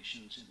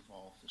calculations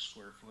involve the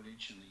square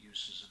footage and the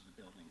uses of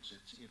the buildings.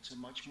 It's a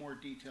much more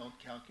detailed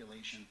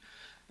calculation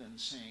than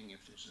saying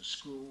if there's a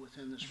school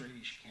within this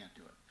radius, you can't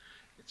do it.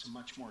 It's a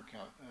much more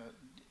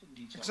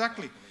detailed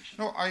calculation.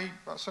 No,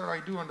 sir, I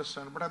do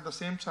understand, but at the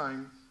same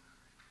time,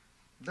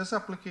 this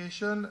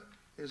application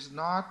is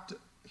not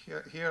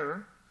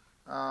here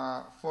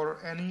for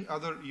any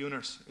other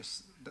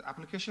units. The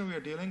application we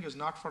are dealing is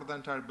not for the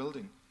entire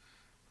building.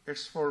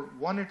 It's for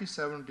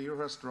 187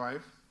 Deerhurst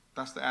Drive.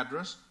 That's the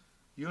address.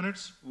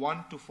 Units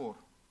 1 to 4.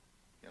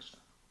 Yes, sir.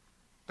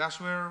 That's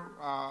where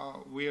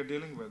we are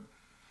dealing with.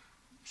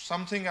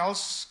 Something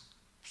else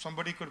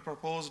somebody could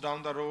propose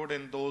down the road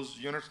in those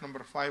units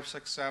number 5,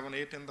 6, 7,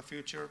 8 in the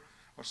future,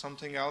 or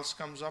something else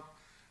comes up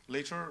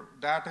later.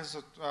 That is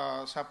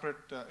a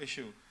separate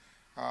issue.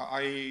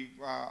 I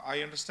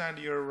understand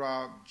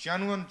your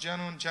genuine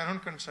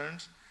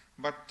concerns,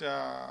 but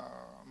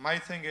my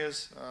thing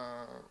is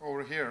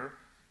over here,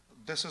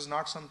 this is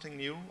not something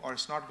new, or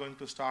it's not going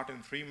to start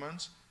in 3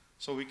 months,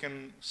 so we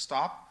can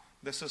stop.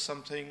 This is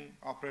something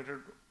operated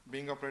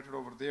being operated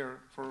over there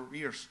for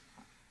years.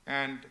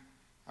 And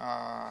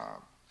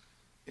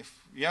if,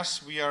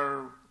 yes, we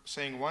are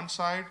saying one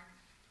side,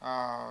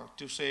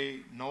 to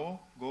say no,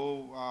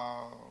 go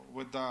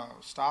with the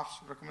staff's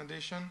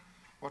recommendation,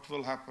 what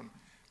will happen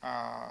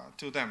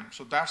to them?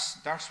 So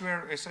that's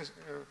where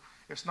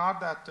it's not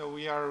that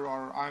we are,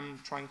 or I'm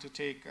trying to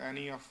take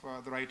any of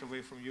the right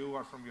away from you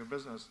or from your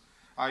business.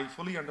 I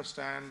fully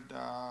understand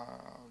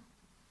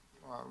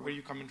where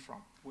you're coming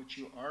from. What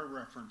you are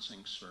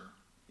referencing, sir,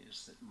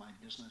 is that my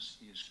business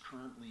is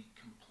currently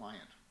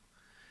compliant.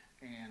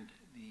 And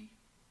the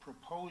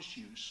proposed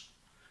use,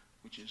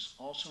 which is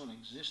also an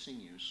existing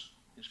use,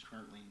 is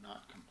currently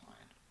not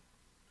compliant.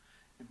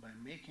 And by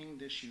making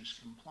this use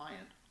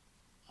compliant,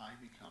 I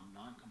become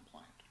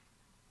non-compliant.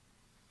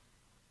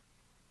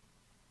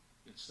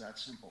 It's that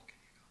simple.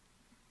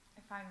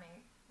 If I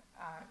may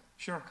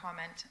Sure.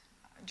 comment,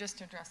 just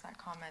to address that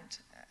comment,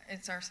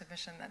 it's our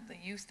submission that the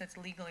use that's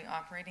legally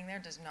operating there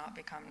does not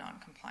become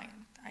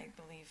non-compliant. I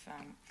believe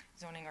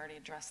zoning already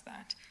addressed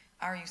that.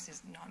 Our use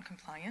is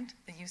non-compliant.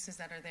 The uses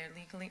that are there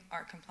legally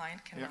are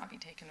compliant, cannot be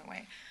taken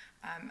away.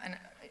 And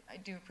I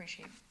do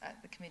appreciate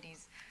the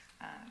committee's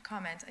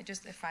comments. I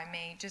just, if I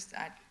may, just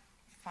add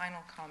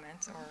final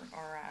comments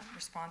or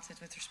responses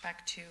with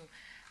respect to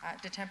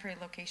the temporary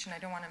location. I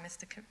don't want to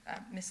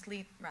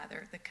mislead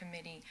the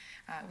committee.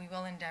 We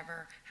will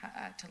endeavor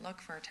to look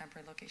for a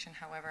temporary location.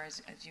 However,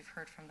 as you've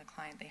heard from the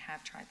client, they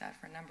have tried that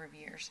for a number of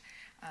years.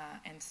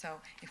 And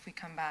so if we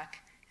come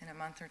back in a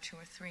month or two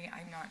or three,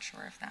 I'm not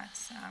sure if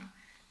that's,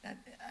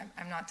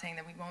 I'm not saying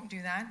that we won't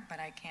do that, but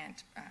I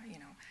can't,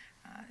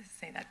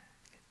 say that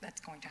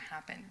that's going to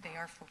happen. They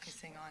are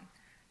focusing on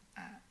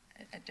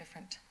a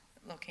different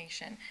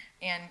location.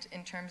 And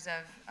in terms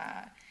of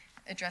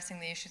addressing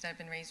the issues that have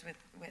been raised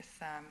with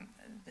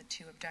the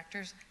two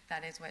objectors,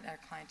 that is what our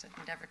clients have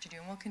endeavored to do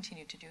and will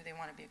continue to do. They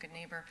want to be a good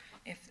neighbor.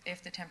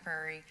 If the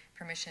temporary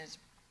permission is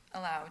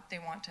allowed, they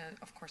want to,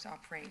 of course,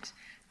 operate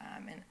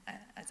and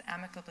as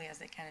amicably as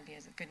they can and be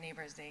as a good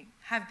neighbor as they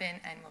have been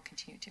and will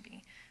continue to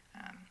be.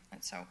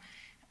 And so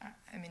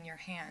I'm in your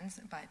hands,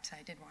 but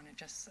I did want to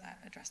just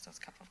address those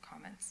couple of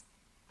comments.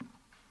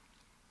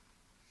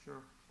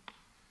 Sure.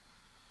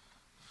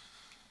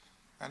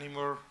 Any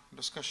more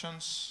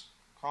discussions,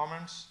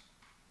 comments?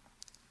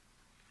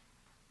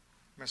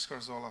 Ms.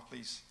 Carzola,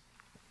 please.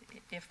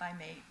 If I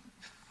may,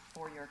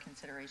 for your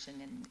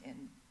consideration,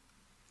 and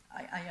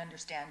I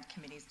understand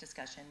committee's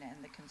discussion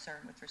and the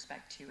concern with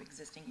respect to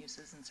existing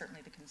uses and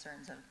certainly the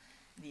concerns of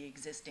the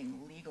existing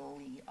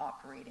legally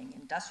operating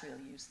industrial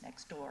use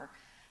next door.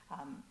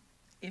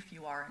 If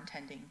you are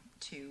intending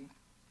to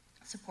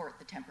support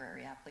the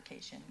temporary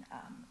application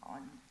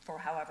for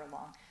however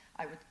long,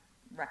 I would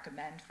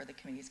recommend for the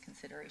committee's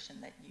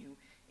consideration that you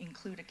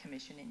include a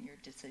condition in your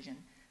decision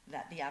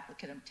that the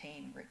applicant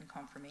obtain written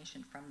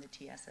confirmation from the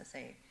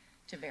TSSA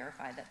to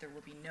verify that there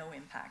will be no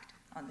impact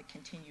on the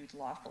continued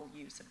lawful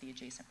use of the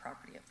adjacent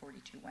property at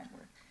 42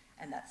 Wentworth,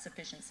 and that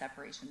sufficient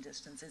separation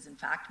distance is in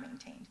fact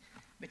maintained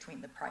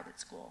between the private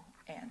school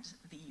and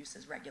the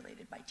uses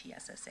regulated by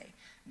TSSA.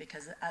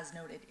 Because as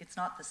noted, it's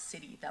not the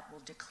city that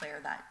will declare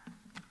that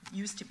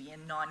use to be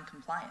in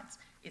non-compliance.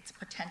 It's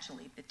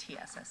potentially the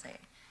TSSA.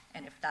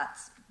 And if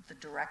that's the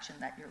direction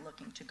that you're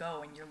looking to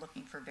go and you're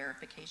looking for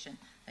verification,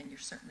 then you're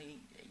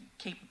certainly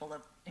capable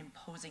of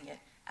imposing it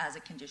as a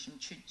condition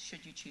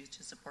should you choose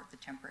to support the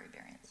temporary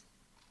variance.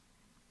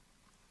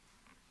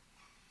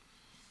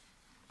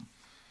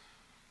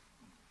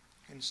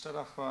 Instead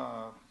of,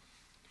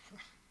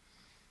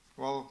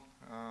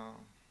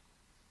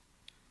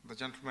 the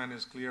gentleman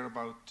is clear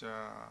about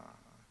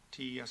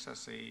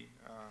TSSA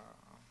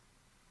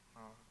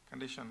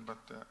condition,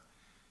 but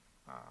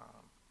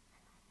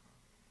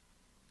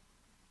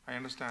I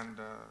understand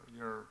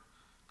your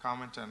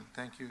comment, and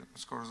thank you,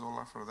 Ms.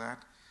 Corzola, for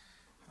that.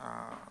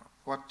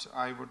 What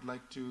I would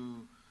like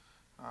to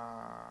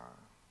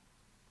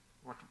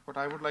what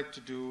I would like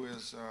to do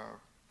is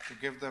to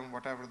give them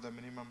whatever the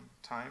minimum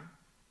time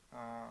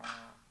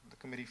the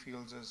committee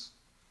feels is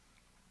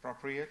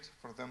appropriate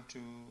for them to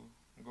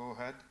go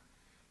ahead.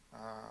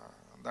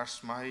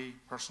 That's my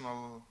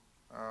personal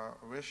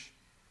wish.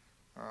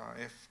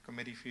 If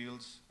committee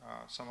feels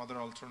some other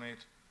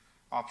alternate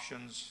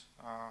options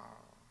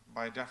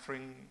by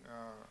deferring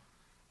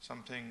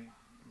something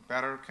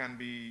better can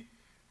be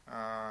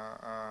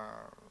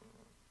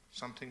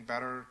something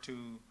better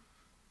to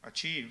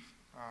achieve,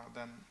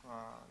 then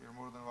you're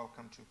more than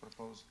welcome to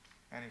propose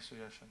any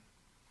suggestion.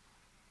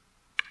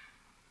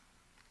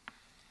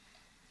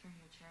 Through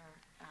your chair,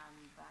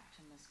 back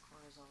to Ms.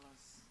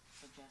 Corzola's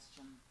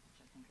suggestion, which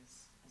I think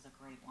is a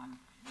great one.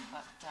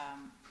 But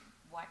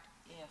what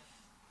if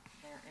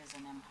there is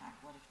an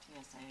impact? What if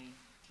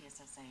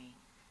TSSA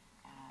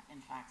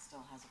in fact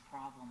still has a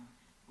problem?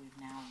 We've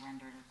now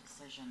rendered a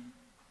decision.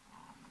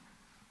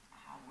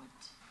 How would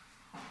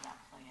that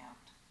play out?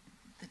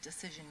 The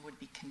decision would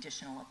be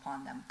conditional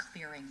upon them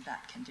clearing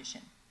that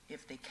condition.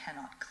 If they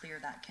cannot clear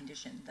that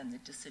condition, then the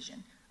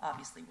decision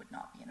obviously would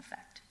not be in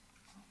effect.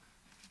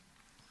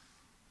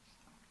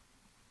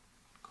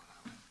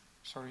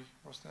 Sorry,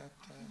 what's that?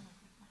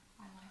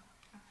 I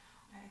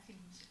think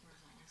Mr.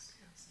 Rosales'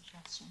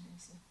 suggestion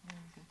is a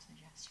very good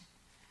suggestion.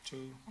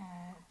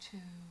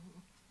 To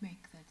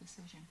make the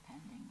decision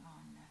pending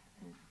on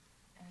the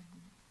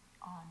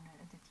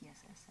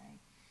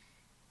TSSA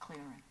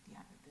clearing the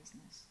other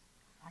business.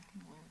 I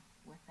can live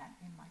with that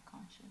in my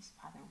conscience,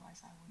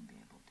 otherwise I wouldn't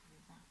be able to do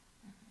that.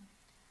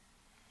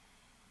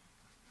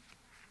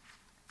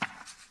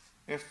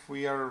 If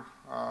we are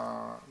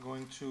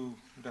going to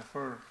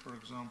defer, for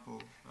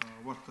example,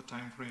 what the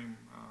time frame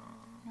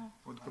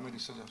would the committee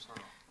suggest?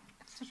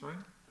 Sorry?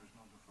 There's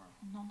no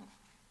deferral. No,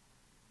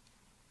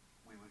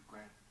 We would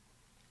grant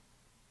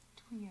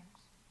 2 years.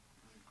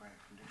 We would grant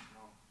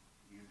conditional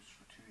use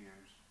for 2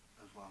 years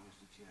as long as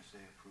the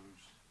TSA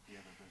approves the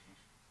other business.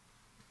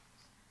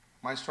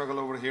 My struggle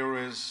over here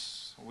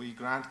is we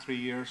grant 3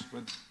 years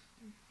with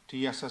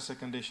TSSA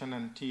condition,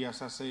 and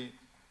TSSA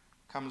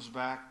comes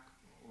back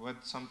with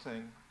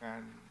something,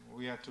 and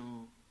we have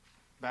to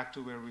back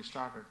to where we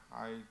started.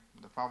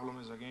 The problem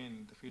is,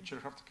 again, the future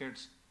of the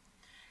kids.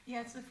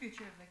 Yeah, it's the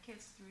future of the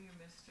kids through you,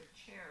 Mr.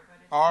 Chair, but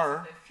it's Or-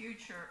 also the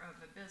future of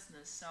the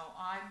business. So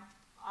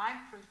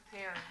I'm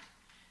prepared,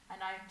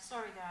 and I'm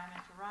sorry that I'm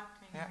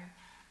interrupting Yeah. you,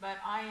 but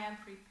I am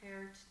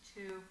prepared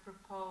to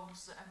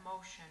propose a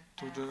motion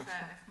To if, do-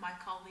 if my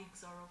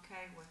colleagues are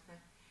okay with it.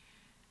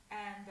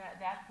 And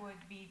that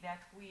would be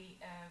that we,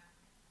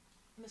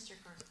 Mr.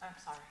 Cruz, I'm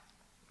sorry.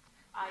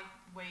 I'm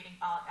waiting,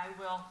 I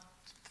will.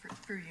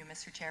 Through you,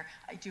 Mr. Chair,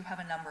 I do have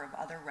a number of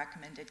other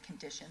recommended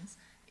conditions.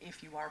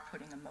 If you are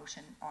putting a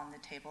motion on the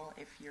table,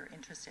 if you're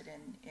interested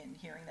in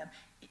hearing them,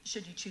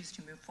 should you choose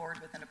to move forward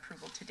with an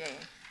approval today,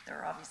 there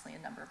are obviously a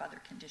number of other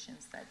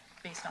conditions that,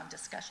 based on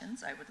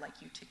discussions, I would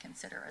like you to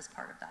consider as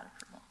part of that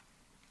approval.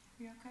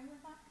 You okay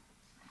with that?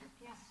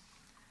 Yes.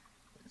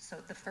 So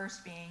the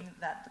first being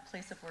that the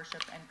place of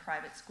worship and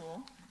private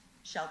school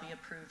shall be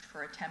approved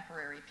for a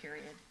temporary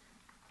period,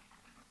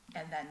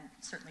 and then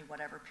certainly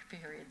whatever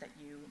period that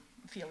you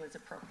feel is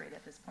appropriate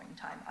at this point in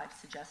time. I've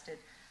suggested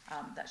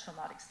that shall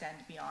not extend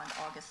beyond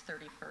August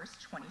 31st,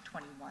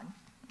 2021,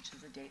 which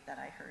is a date that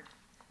I heard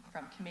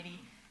from committee.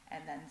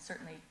 And then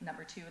certainly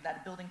number 2, that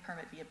a building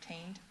permit be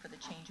obtained for the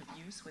change of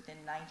use within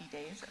 90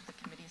 days of the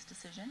committee's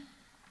decision.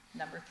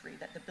 Number 3,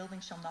 that the building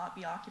shall not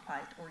be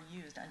occupied or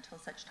used until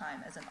such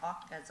time as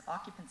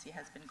occupancy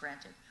has been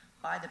granted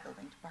by the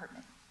building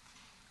department.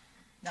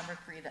 Number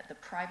 3, that the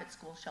private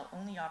school shall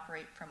only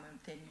operate from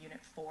within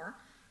Unit 4,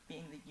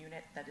 being the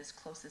unit that is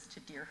closest to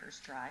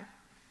Deerhurst Drive.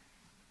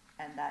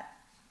 And that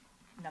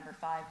number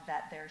 5,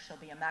 that there shall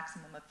be a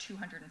maximum of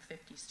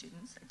 250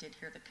 students. I did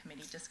hear the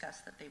committee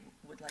discuss that they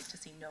would like to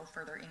see no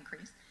further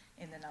increase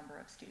in the number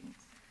of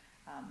students.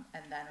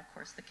 And then, of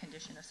course, the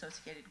condition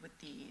associated with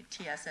the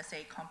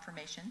TSSA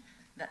confirmation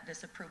that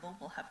this approval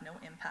will have no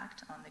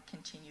impact on the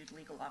continued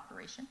legal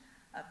operation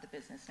of the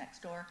business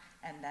next door,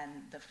 and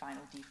then the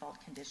final default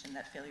condition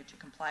that failure to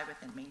comply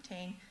with and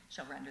maintain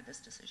shall render this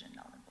decision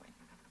null and void.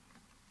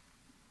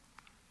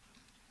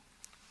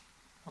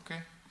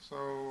 Okay,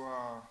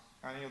 so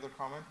any other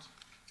comment?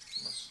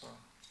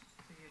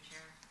 Through your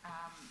chair.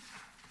 A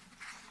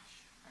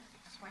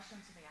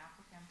question to the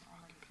applicant,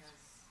 only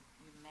because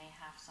you may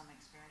have some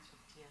experience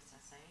with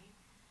TSSA.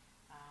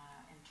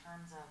 In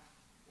terms of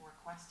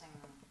requesting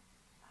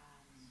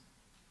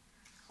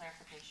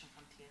clarification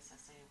from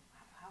TSSA,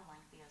 how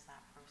lengthy is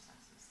that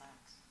process? Is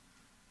that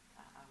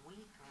a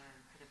week, or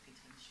could it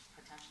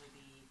potentially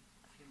be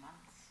a few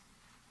months?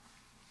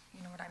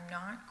 You know what, I'm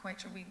not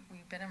quite sure.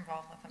 We've been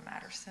involved with a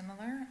matter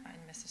similar in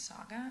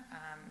Mississauga,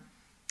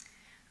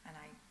 and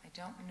I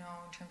don't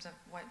know in terms of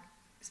what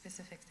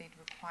specifics they'd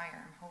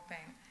require. I'm hoping,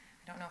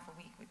 I don't know if a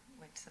week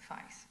would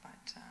suffice,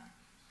 but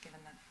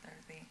given that they're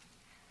the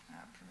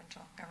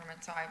provincial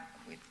government, so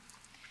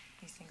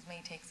these things may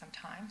take some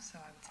time, so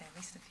I would say at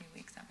least a few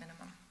weeks at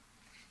minimum.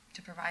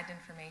 To provide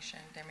information,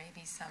 there may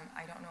be some,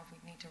 I don't know if we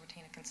need to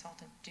retain a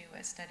consultant to do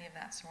a study of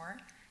that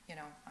sort. You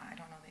know, I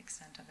don't know the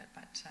extent of it,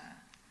 but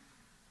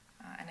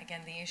and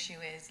again, the issue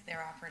is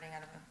they're operating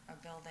out of a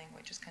building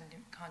which is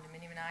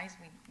condominiumized.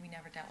 We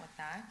never dealt with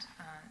that,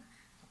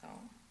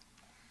 although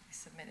we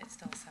submitted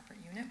still a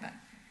separate unit, but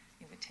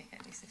it would take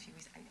at least a few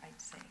weeks,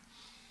 I'd say,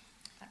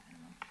 at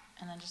minimum.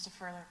 And then just a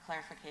further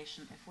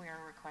clarification, if we are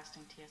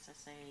requesting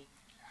TSSA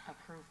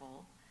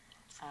approval,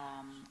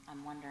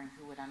 I'm wondering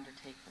who would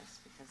undertake this,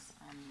 because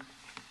I'm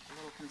a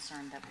little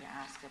concerned that we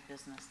ask a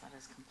business that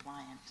is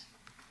compliant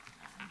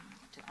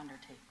to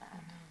undertake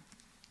that.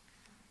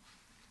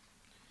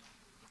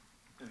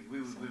 I mean,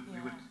 we would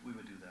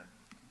do that.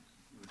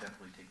 We would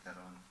definitely take that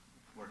on,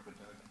 work with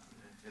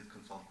his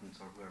consultants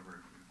or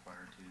whoever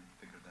required to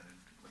figure that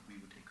out, but we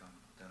would take on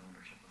that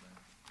ownership of that.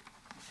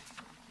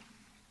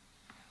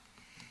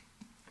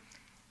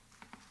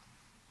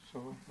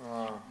 So,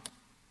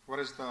 what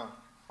is the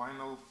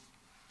final,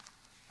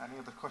 any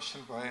other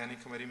question by any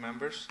committee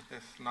members?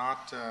 If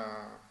not,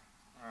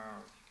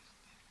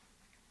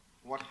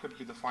 what could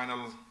be the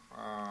final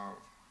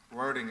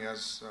wording,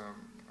 as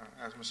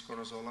Ms.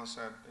 Corazzola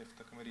said, if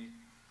the committee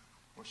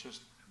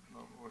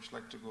would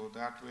like to go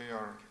that way,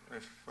 or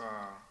if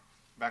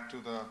back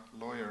to the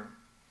lawyer.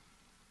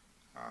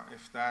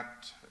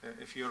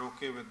 If you're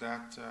okay with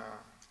that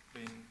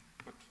being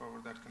put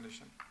forward, that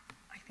condition.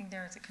 I think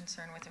there is a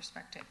concern with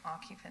respect to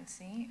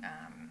occupancy.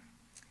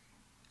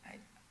 I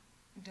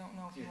don't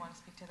know if you want to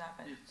speak to that,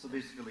 but. So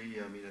basically,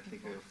 I mean, I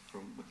think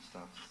from what the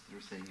staff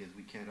they're saying is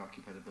we can't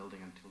occupy the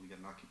building until we get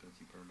an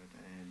occupancy permit,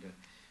 and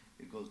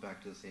it goes back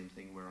to the same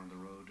thing. We're on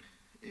the road.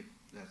 If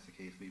that's the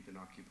case, we've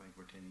been occupying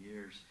for 10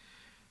 years.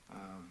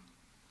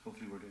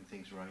 Hopefully we're doing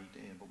things right,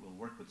 but we'll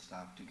work with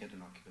staff to get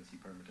an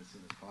occupancy permit as soon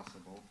as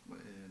possible.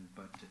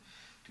 But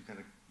to kind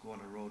of go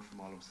on a road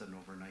from all of a sudden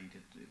overnight,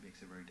 it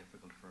makes it very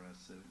difficult for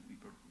us.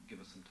 Give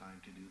us some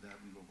time to do that.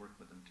 We will work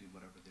with them to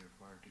whatever they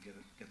require to get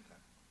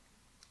that.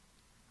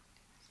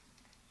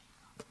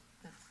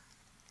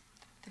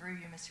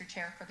 Through you, Mr.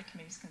 Chair, for the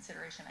committee's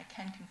consideration, I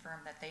can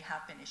confirm that they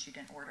have been issued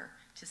an order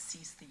to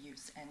cease the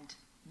use and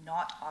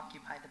not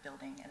occupy the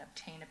building and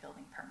obtain a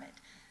building permit.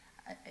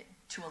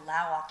 To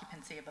allow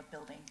occupancy of a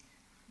building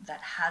that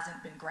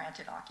hasn't been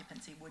granted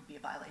occupancy would be a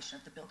violation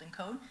of the building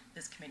code.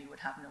 This committee would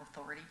have no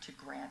authority to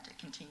grant a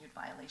continued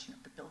violation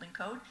of the building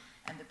code,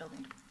 and the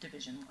building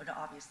division would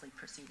obviously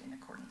proceed in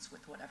accordance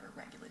with whatever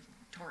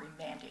regulatory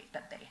mandate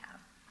that they have.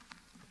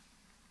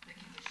 The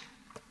condition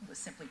was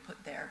simply put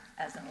there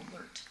as an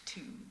alert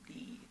to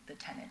the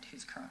tenant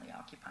who's currently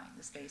occupying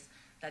the space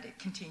that it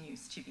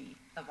continues to be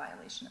a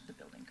violation of the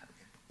building code.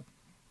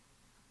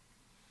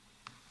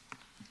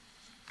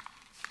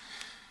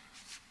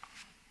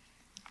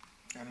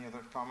 Any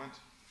other comment,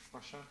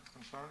 question,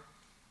 concern?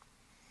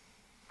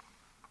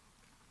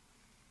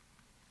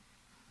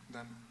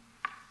 Then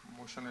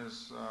motion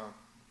is,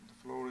 the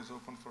floor is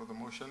open for the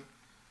motion.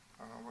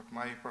 What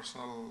my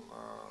personal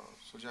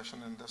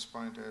suggestion in this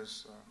point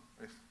is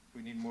if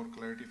we need more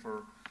clarity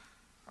for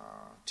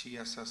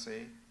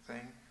TSSA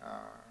thing,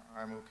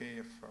 I'm okay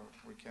if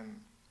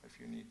if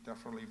you need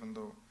deferral, even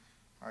though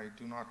I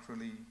do not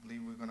really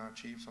believe we're going to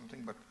achieve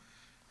something. But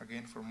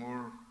again, for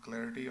more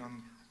clarity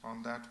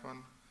on that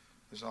one,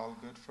 is all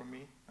good for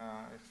me.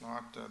 If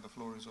not, the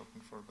floor is open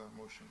for the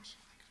motions.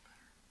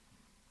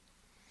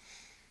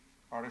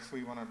 Or if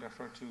we want to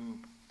defer to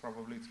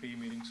probably 3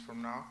 meetings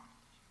from now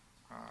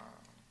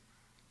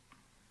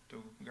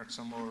to get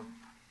some more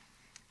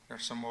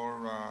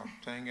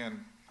thing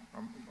and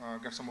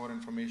get some more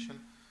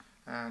information.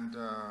 And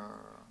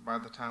by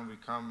the time we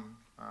come,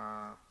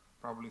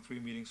 probably 3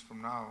 meetings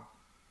from now,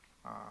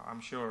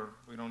 I'm sure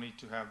we don't need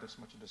to have this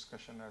much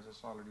discussion as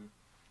it's already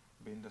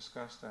been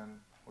discussed, and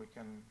we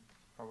can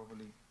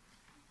probably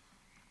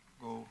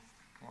go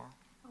more.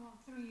 Well,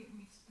 through you,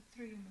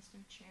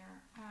 Mr. Chair.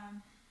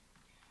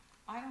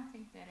 I don't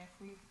think that if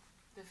we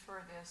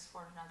defer this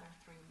for another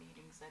 3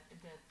 meetings that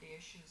the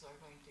issues are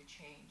going to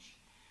change.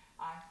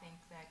 I think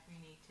that we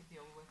need to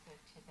deal with it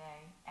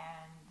today,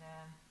 and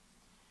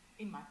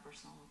in my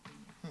personal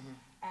opinion. Mm-hmm.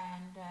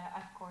 And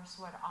of course,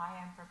 what I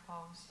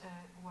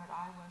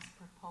was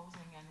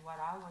proposing and what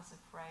I was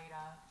afraid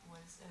of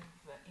was of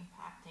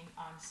impacting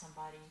on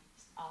somebody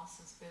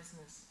else's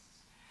business.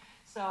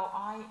 So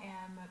I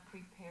am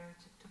prepared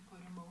to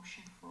put a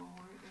motion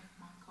forward if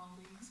my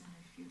colleagues and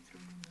if you,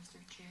 through you,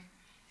 Mr. Chair,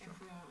 if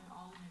we are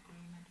all in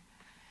agreement,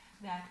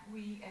 that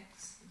we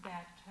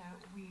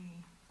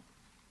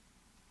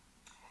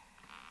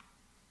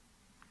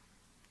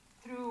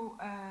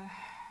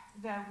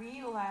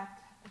let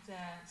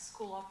the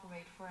school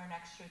operate for an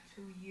extra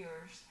 2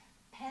 years,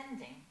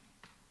 pending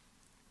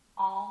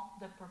all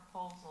the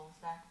proposals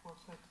that were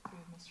put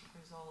through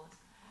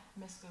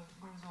Mr.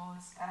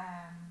 Grzola's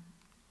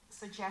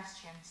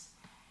suggestions.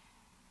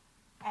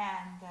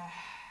 And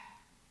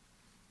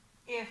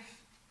if,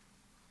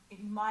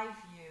 in my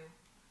view,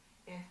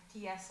 if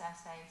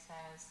TSSA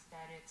says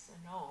that it's a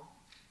no,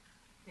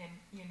 then,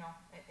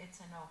 it's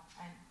a no.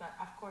 But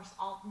of course,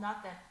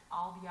 not that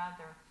all the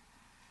other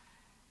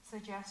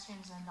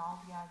suggestions and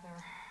all the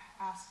other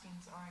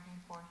askings aren't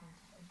important.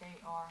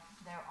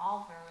 They're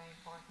all very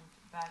important.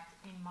 But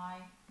in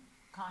my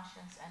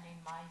conscience and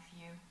in my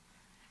view,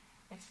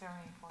 it's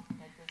very important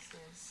that this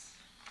is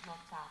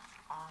looked at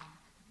on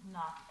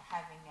not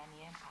having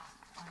any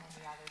impact on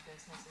any other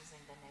businesses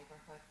in the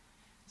neighborhood.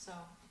 So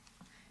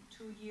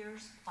 2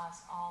 years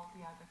plus all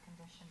the other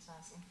conditions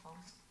as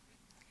imposed.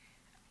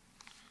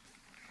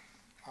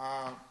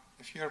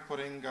 If you're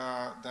putting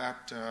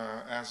that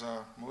as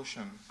a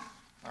motion,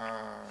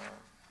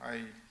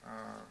 I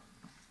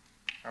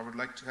would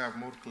like to have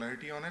more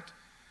clarity on it.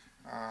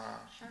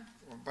 Sure.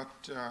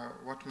 But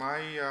what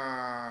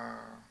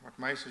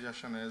my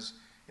suggestion is,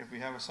 if we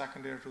have a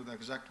secondary to the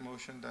exact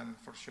motion, then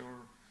for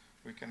sure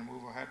we can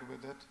move ahead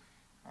with it.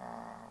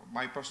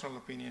 My personal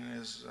opinion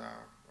is,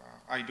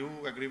 I do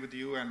agree with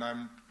you, and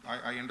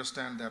I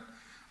understand that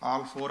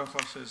all 4 of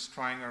us is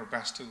trying our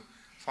best to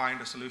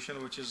find a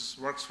solution which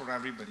works for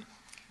everybody.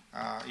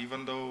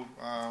 Even though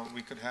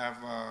we could have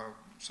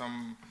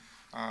some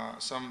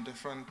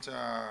different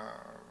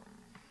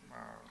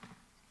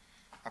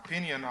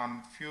opinion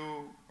on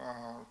few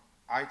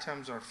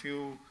items or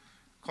few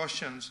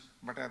questions,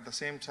 but at the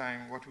same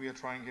time, what we are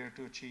trying here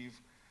to achieve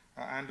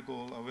end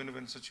goal, a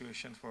win-win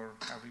situation for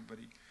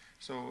everybody.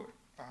 So,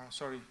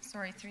 sorry.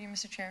 Sorry, through you,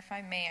 Mr. Chair, if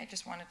I may, I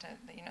just wanted to,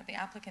 the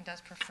applicant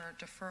does prefer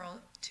deferral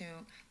to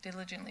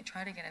diligently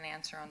try to get an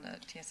answer on the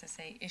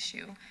TSSA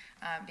issue,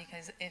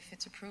 because if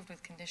it's approved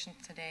with conditions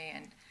today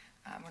and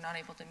we're not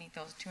able to meet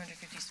those,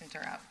 250 students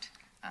are out.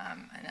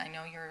 And I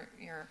know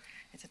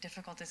it's a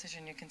difficult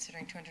decision. You're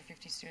considering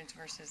 250 students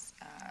versus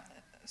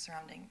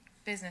surrounding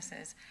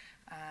businesses.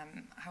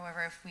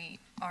 However, if we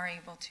are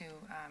able to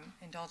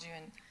indulge you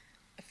in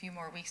a few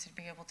more weeks to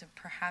be able to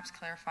perhaps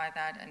clarify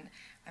that, and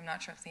I'm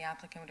not sure if the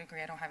applicant would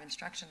agree, I don't have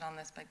instructions on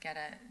this, but get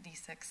a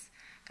D6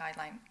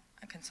 guideline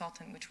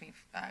consultant, which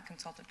we've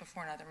consulted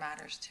before in other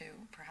matters, to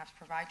perhaps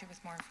provide you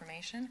with more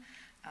information.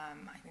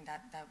 I think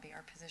that would be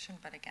our position,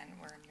 but again,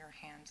 we're in your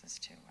hands as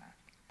to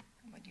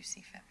what you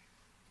see fit.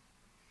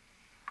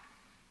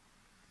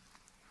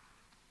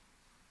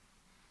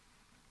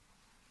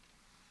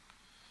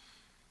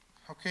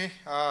 Okay,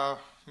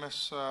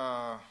 Ms.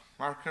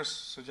 Marcus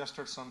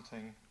suggested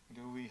something.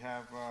 Do we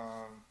have,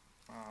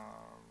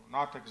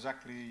 not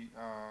exactly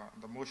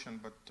the motion,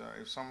 but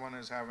if someone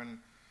is having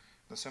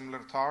the similar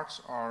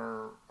thoughts,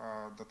 or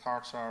the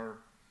thoughts are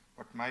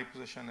what my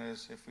position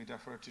is, if we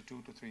defer to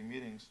 2 to 3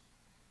 meetings.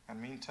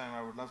 And meantime,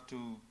 I would love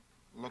to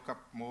look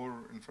up more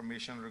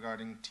information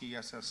regarding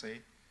TSSA,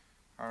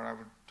 or I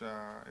would,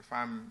 if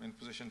I'm in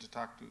position to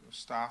talk to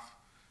staff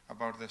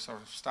about this, or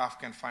if staff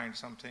can find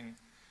something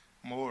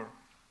more.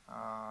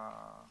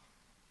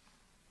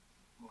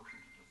 Motion to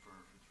defer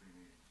for 3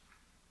 meetings.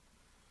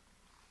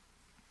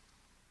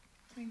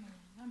 3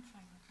 meetings, I'm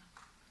fine with that.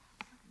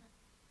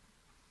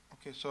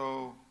 Okay,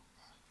 so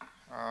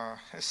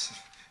it's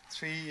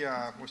 3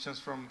 motions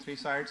from 3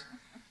 sides.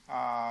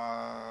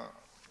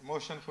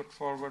 Motion put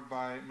forward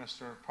by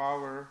Mr.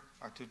 Power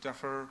to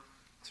defer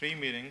 3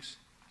 meetings,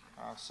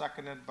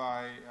 seconded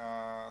by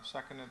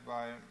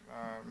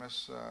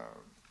Ms.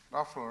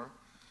 Ruffler.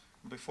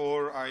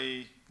 Before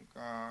I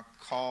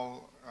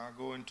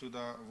go into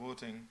the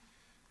voting,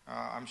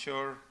 I'm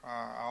sure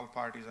all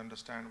parties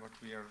understand what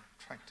we are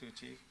trying to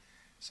achieve.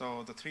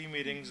 So the 3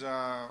 meetings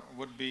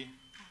would be.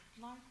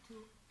 I'd like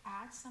to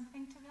add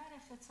something to that,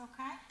 if it's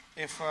okay.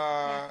 If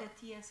That the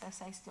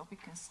TSSA still be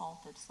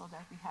consulted, so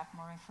that we have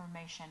more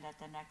information at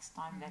the next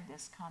time that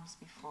this comes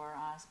before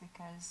us,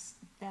 because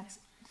that's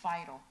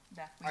vital.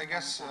 That we I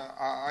guess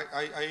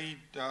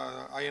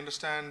I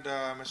understand,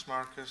 Ms.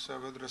 Marcus,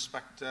 with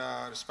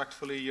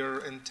respectfully your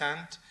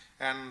intent,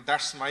 and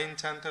that's my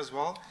intent as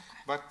well. Okay.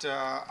 But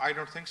I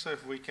don't think so.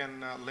 If we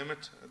can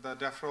limit the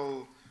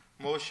deferral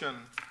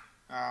motion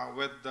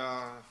with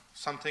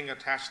something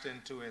attached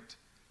into it,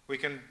 we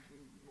can.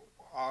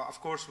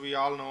 Of course, we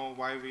all know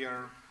why we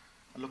are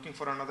looking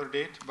for another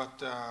date, but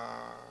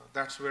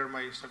that's where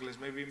my struggle is.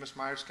 Maybe Ms.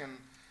 Myers can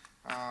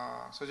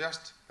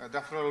suggest a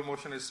deferral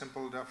motion is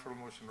simple deferral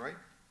motion, right?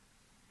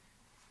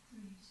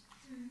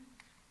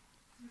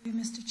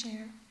 Mr.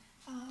 Chair,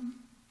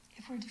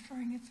 if we're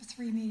deferring it for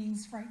 3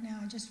 meetings right now,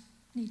 I just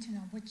need to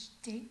know which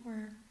date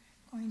we're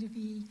going to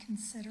be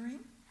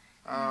considering.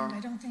 And I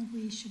don't think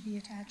we should be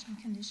attaching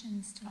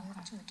conditions to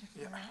it to a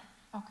deferral.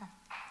 Yeah. Okay.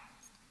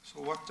 So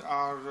what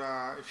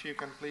are, if you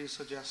can please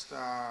suggest,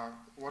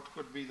 what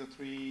could be the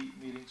 3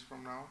 meetings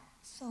from now?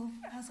 So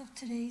as of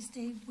today's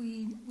date,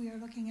 we are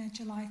looking at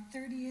July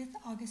 30th,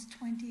 August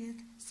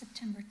 20th,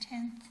 September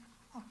 10th,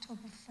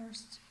 October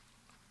 1st.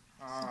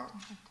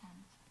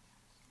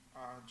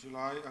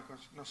 July,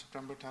 August, no,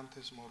 September 10th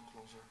is more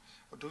closer.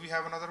 Do we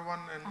have another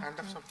one in end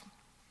of September?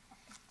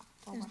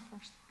 October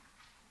 1st.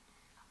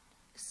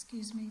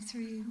 Excuse me,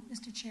 through you,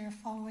 Mr. Chair,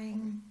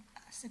 following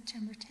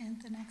September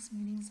 10th, the next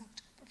meeting is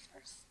October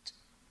 1st.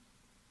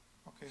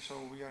 Okay, so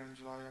we are in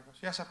July,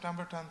 August. Yeah,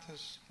 September 10th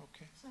is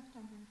okay.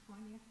 September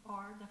 20th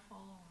or the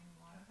following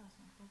one,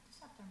 doesn't it?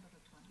 September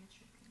the 20th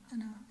should be.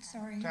 No,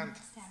 sorry. 10th.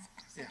 Yeah.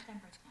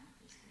 September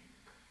 10th is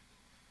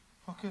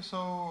the. Okay,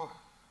 so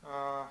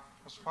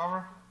Mr.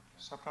 Power,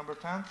 September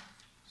 10th,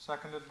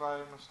 seconded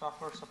by Ms.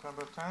 Stafford,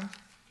 September 10th.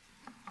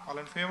 All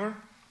in favor?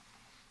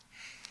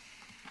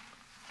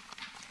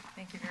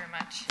 Thank you very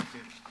much. Thank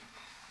you.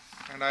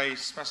 And I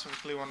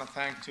specifically want to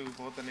thank to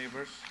both the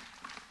neighbors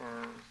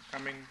for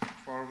coming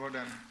forward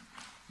and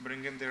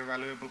bringing their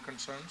valuable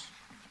concerns.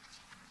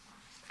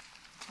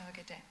 Have a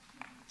good day.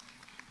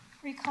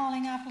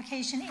 Recalling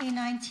application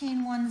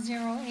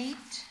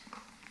A19-108,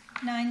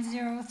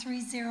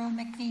 9030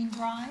 McVean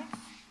Drive.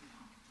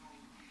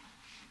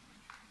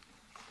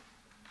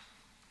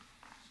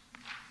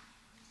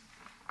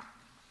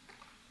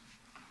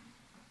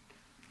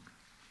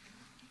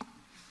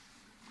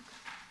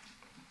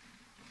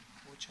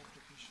 Which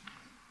application?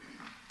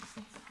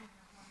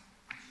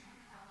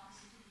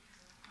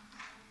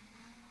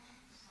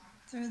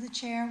 Through the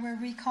chair, we're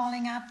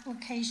recalling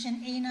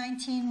application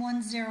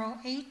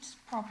A19-108.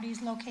 Property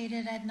is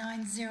located at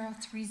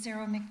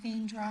 9030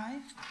 McVean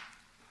Drive.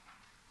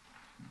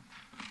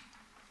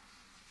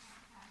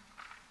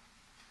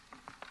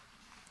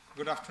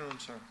 Good afternoon,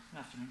 sir. Good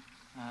afternoon.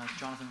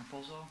 Jonathan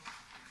Raposo.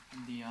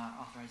 I'm the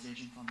authorized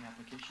agent on the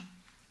application.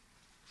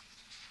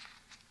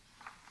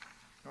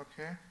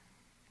 Okay.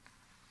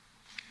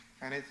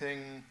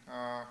 Anything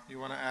you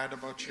want to add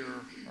about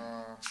your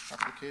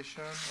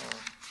application? Or?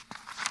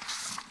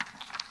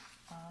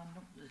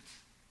 No, it's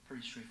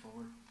pretty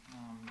straightforward.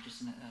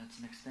 Just it's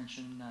an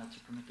extension to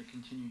permit the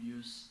continued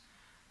use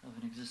of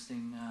an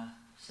existing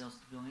sales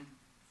pavilion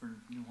for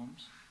new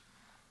homes.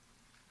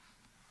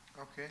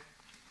 Okay.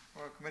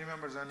 Well, committee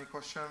members, any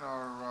question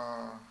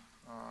or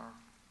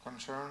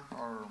concern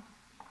or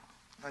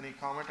any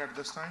comment at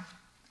this time?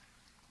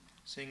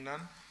 Seeing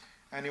none.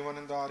 Anyone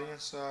in the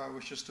audience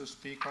wishes to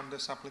speak on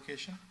this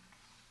application?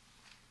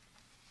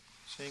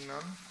 Seeing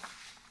none.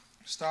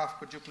 Staff,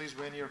 could you please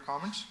weigh in your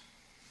comments?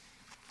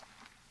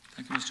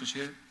 Thank you, Mr.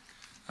 Chair.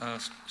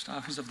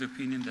 Staff is of the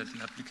opinion that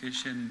the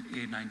application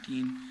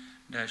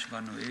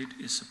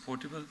A19-108 is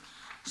supportable,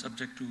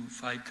 subject to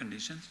 5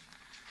 conditions.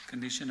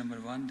 Condition number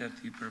 1, that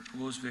the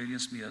proposed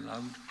variance be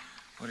allowed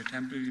for a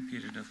temporary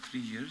period of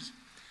 3 years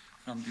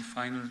from the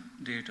final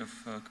date of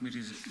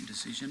committee's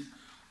decision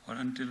or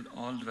until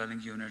all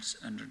dwelling units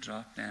under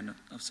draft plan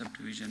of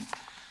subdivision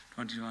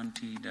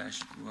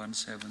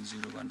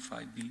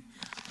 21T-17015B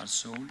are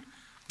sold,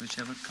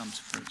 whichever comes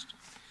first.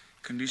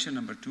 Condition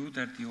number 2,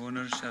 that the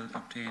owner shall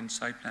obtain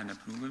site plan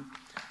approval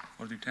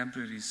for the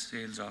temporary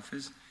sales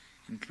office,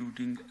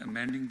 including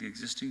amending the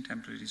existing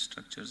temporary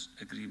structures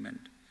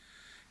agreement.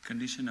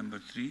 Condition number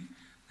 3,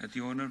 that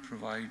the owner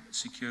provide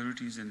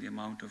securities in the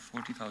amount of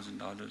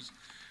 $40,000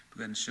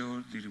 to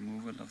ensure the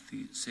removal of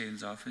the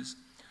sales office,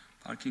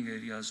 parking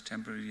areas,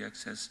 temporary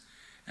access,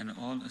 and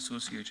all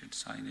associated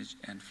signage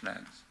and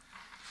flags.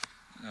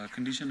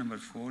 Condition number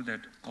 4,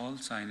 that all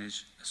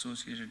signage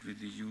associated with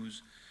the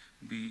use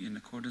be in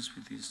accordance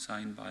with the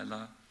sign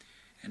bylaw,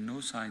 and no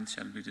signs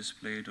shall be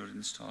displayed or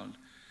installed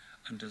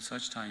until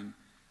such time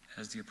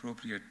as the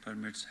appropriate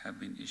permits have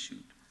been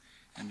issued.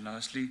 And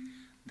lastly,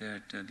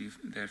 that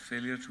their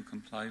failure to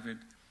comply with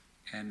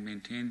and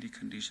maintain the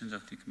conditions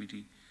of the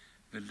committee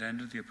will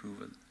render the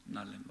approval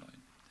null and void.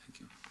 Thank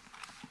you.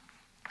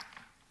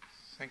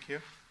 Thank you.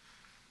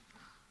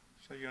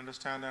 So you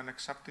understand and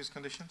accept these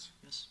conditions?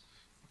 Yes.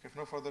 Okay, if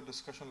no further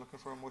discussion, looking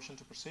for a motion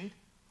to proceed.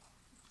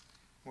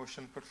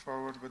 Motion put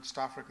forward with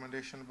staff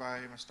recommendation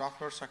by Ms.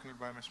 Doppler, seconded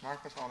by Ms.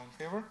 Marcus. All in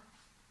favor?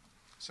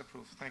 It's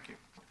approved. Thank you.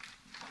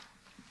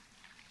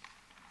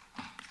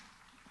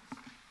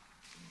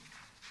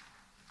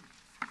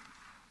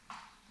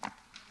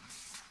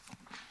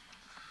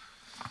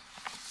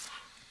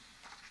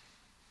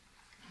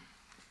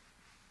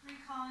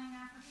 Recalling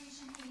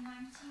application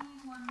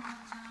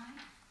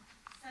A19-119,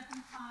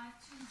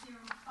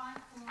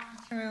 752054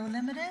 Ontario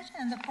Limited,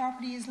 and the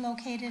property is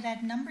located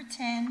at number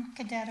 10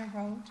 Cadetta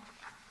Road.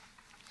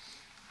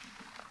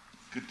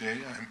 Good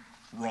day, I'm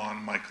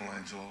Ron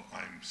Michelangelo,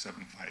 I'm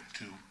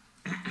 752,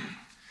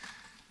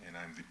 and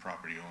I'm the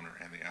property owner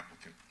and the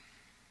applicant.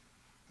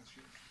 That's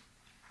yours.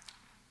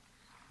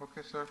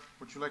 Okay, sir.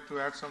 Would you like to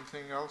add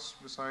something else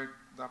beside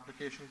the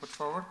application put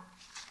forward?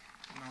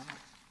 No.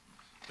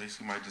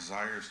 Basically, my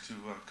desire is to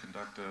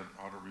conduct an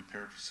auto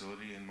repair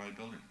facility in my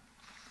building.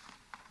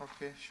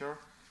 Okay, sure.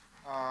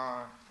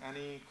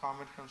 Any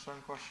comment,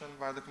 concern, question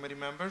by the committee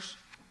members?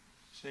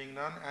 Seeing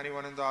none.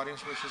 Anyone in the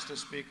audience wishes to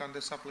speak on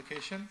this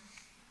application?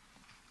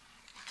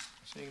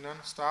 Seeing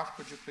none. Staff,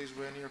 could you please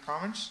weigh in your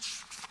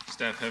comments?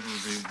 Staff have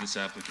reviewed this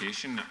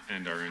application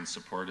and are in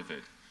support of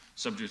it,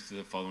 subject to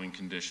the following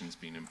conditions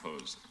being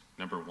imposed.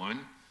 Number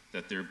 1,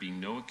 that there be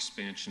no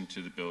expansion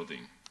to the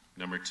building.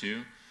 Number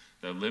 2,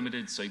 that a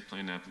limited site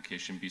plan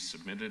application be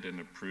submitted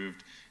and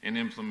approved and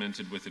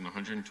implemented within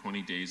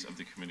 120 days of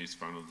the committee's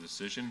final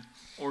decision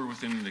or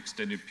within an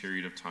extended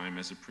period of time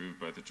as approved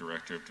by the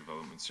Director of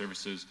Development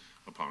Services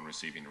upon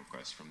receiving a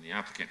request from the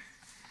applicant.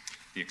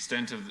 The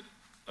extent of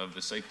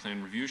the site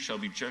plan review shall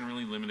be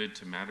generally limited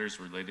to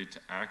matters related to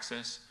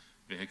access,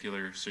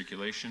 vehicular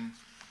circulation,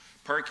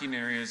 parking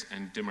areas,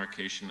 and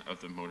demarcation of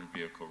the motor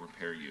vehicle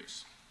repair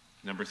use.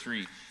 Number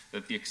 3,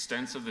 that the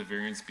extent of the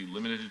variance be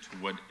limited to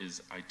what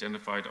is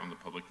identified on the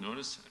public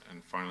notice.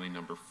 And finally,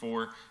 number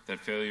 4, that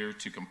failure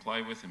to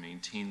comply with and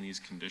maintain these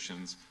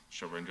conditions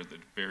shall render the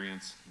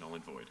variance null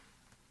and void.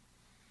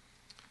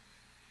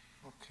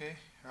 Okay.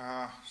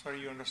 Sir,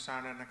 you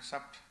understand and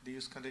accept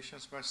these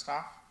conditions by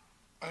staff?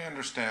 I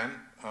understand.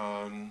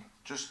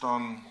 Just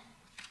on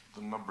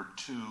the number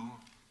 2,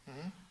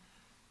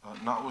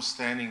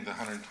 notwithstanding the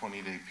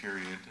 120-day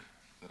period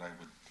that I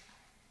would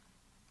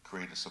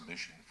create a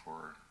submission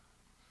for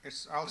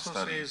it also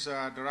says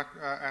at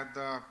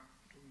the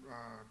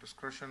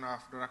discretion of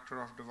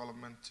Director of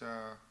Development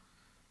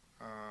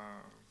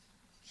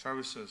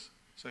Services.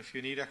 So if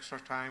you need extra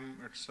time,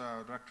 it's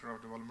Director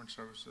of Development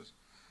Services.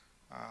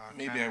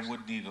 Maybe I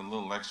would need a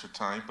little extra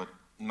time, but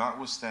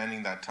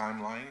notwithstanding that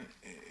timeline,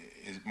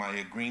 is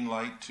my green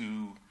light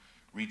to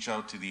reach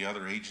out to the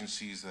other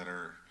agencies that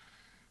are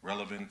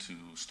relevant to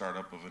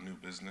startup of a new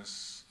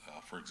business?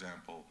 For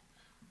example,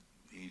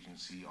 the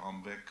agency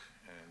OMVIC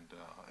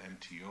and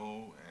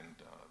MTO and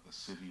the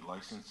city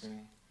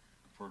licensing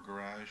for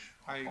garage.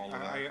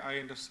 I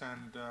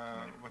understand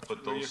what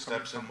put those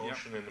steps in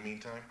motion in the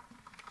meantime.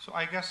 So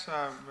I guess,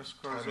 Ms.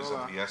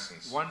 Corzola,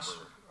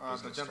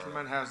 the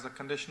gentleman has the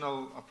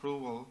conditional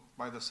approval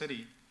by the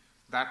city,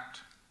 that,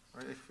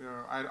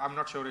 I'm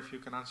not sure if you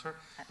can answer,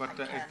 but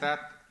I if can. that,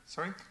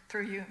 sorry?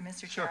 Through you,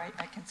 Mr. Sure. Chair,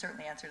 I can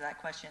certainly answer that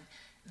question.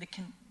 The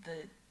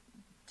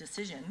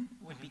decision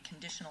would be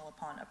conditional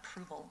upon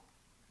approval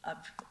of,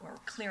 or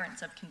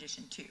clearance of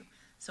condition 2.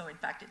 So in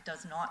fact, it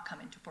does not come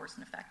into force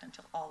and effect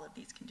until all of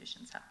these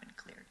conditions have been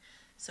cleared.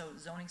 So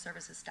zoning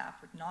services staff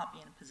would not be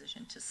in a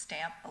position to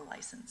stamp a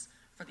license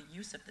for the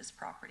use of this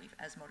property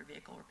as motor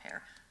vehicle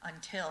repair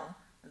until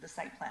the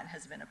site plan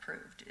has been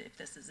approved, if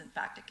this is in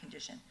fact a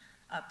condition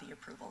of the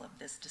approval of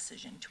this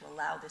decision to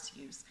allow this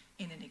use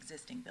in an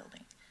existing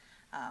building.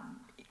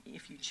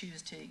 If you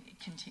choose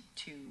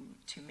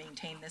to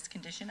maintain this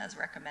condition as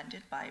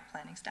recommended by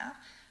planning staff,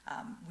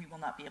 we will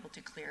not be able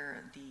to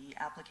clear the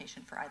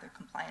application for either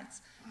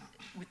compliance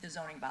with the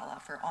zoning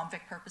bylaw for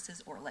OMVIC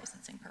purposes or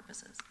licensing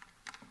purposes.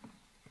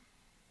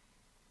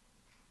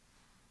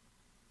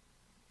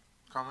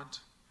 Comment?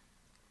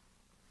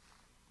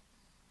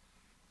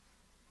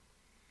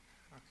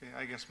 Okay,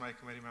 I guess my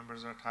committee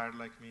members are tired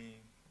like me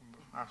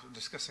after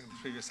discussing the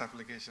previous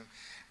application.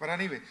 But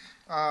anyway,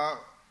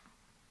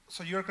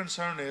 so your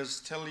concern is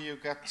till you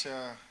get,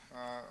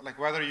 like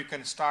whether you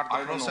can start the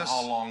process? I don't know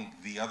how long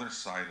the other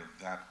side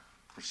of that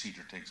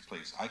procedure takes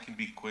place. I can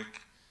be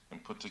quick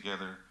and put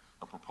together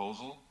a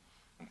proposal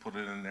and put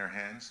it in their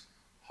hands.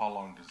 How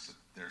long does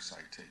their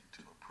side take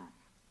to approve?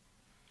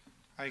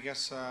 I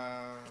guess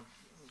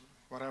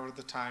whatever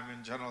the time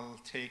in general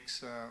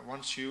takes,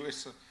 once you,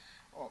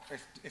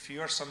 if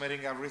you are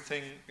submitting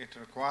everything it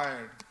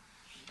required,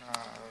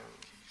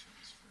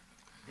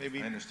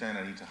 maybe. I understand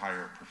I need to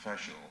hire a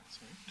professional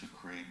to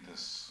create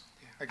this.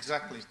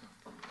 Exactly.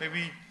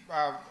 Maybe.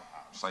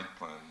 Site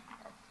plan.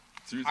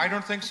 I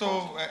don't think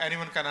so.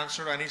 Anyone can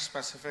answer any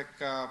specific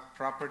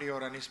property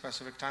or any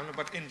specific time,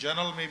 but in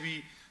general,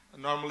 maybe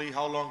normally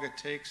how long it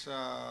takes.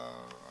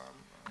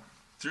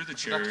 Through the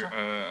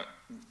chair,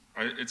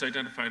 it's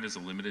identified as a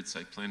limited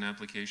site plan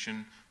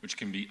application, which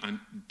can be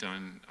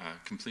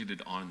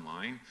completed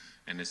online,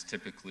 and is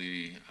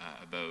typically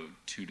about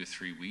 2 to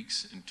 3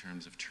 weeks in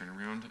terms of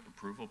turnaround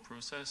approval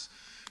process.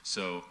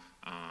 So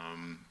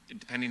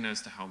depending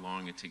as to how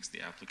long it takes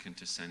the applicant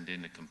to send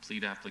in a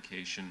complete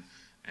application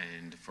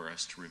and for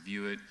us to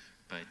review it,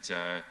 but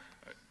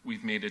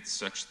we've made it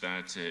such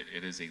that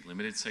it is a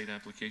limited site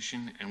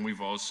application, and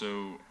we've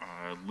also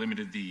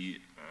limited the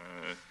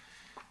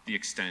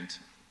extent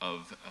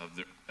of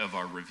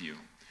our review.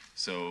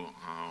 So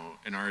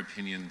in our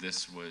opinion,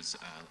 this was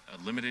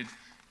limited,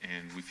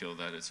 and we feel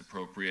that it's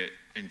appropriate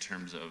in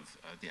terms of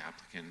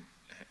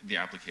the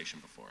application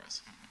before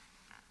us.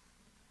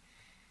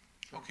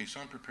 Okay, so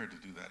I'm prepared to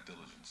do that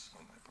diligence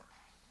on my part.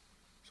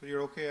 So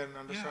you're okay and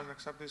understand and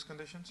accept these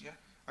conditions? Yeah.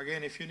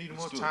 Again, if you need Let's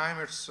more do it. time,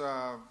 it's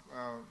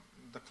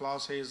the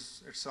clause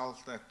says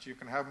itself that you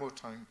can have more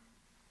time.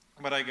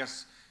 But I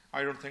guess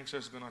I don't think so.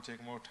 It's going to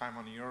take more time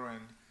on your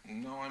end.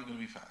 No, I'm going to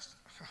be fast.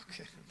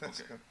 Okay,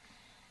 that's good.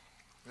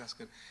 That's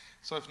good.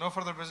 So if no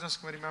further business,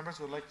 committee members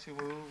would like to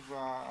move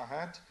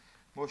ahead.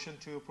 Motion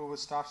to approve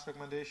with staff's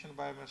recommendation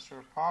by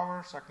Mr.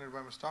 Power, seconded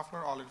by Ms.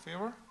 Toffler. All in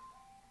favor?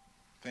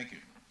 Thank you.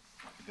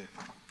 Good day.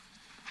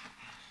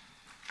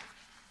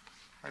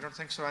 I don't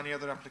think so. Any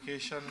other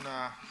application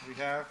we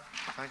have,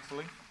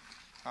 thankfully.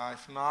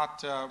 If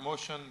not,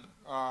 motion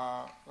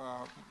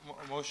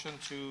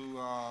to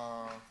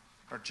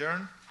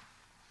adjourn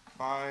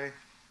by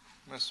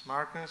Ms.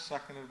 Marcus,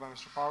 seconded by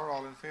Mr. Power.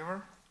 All in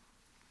favor?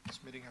 This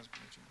meeting has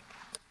been adjourned.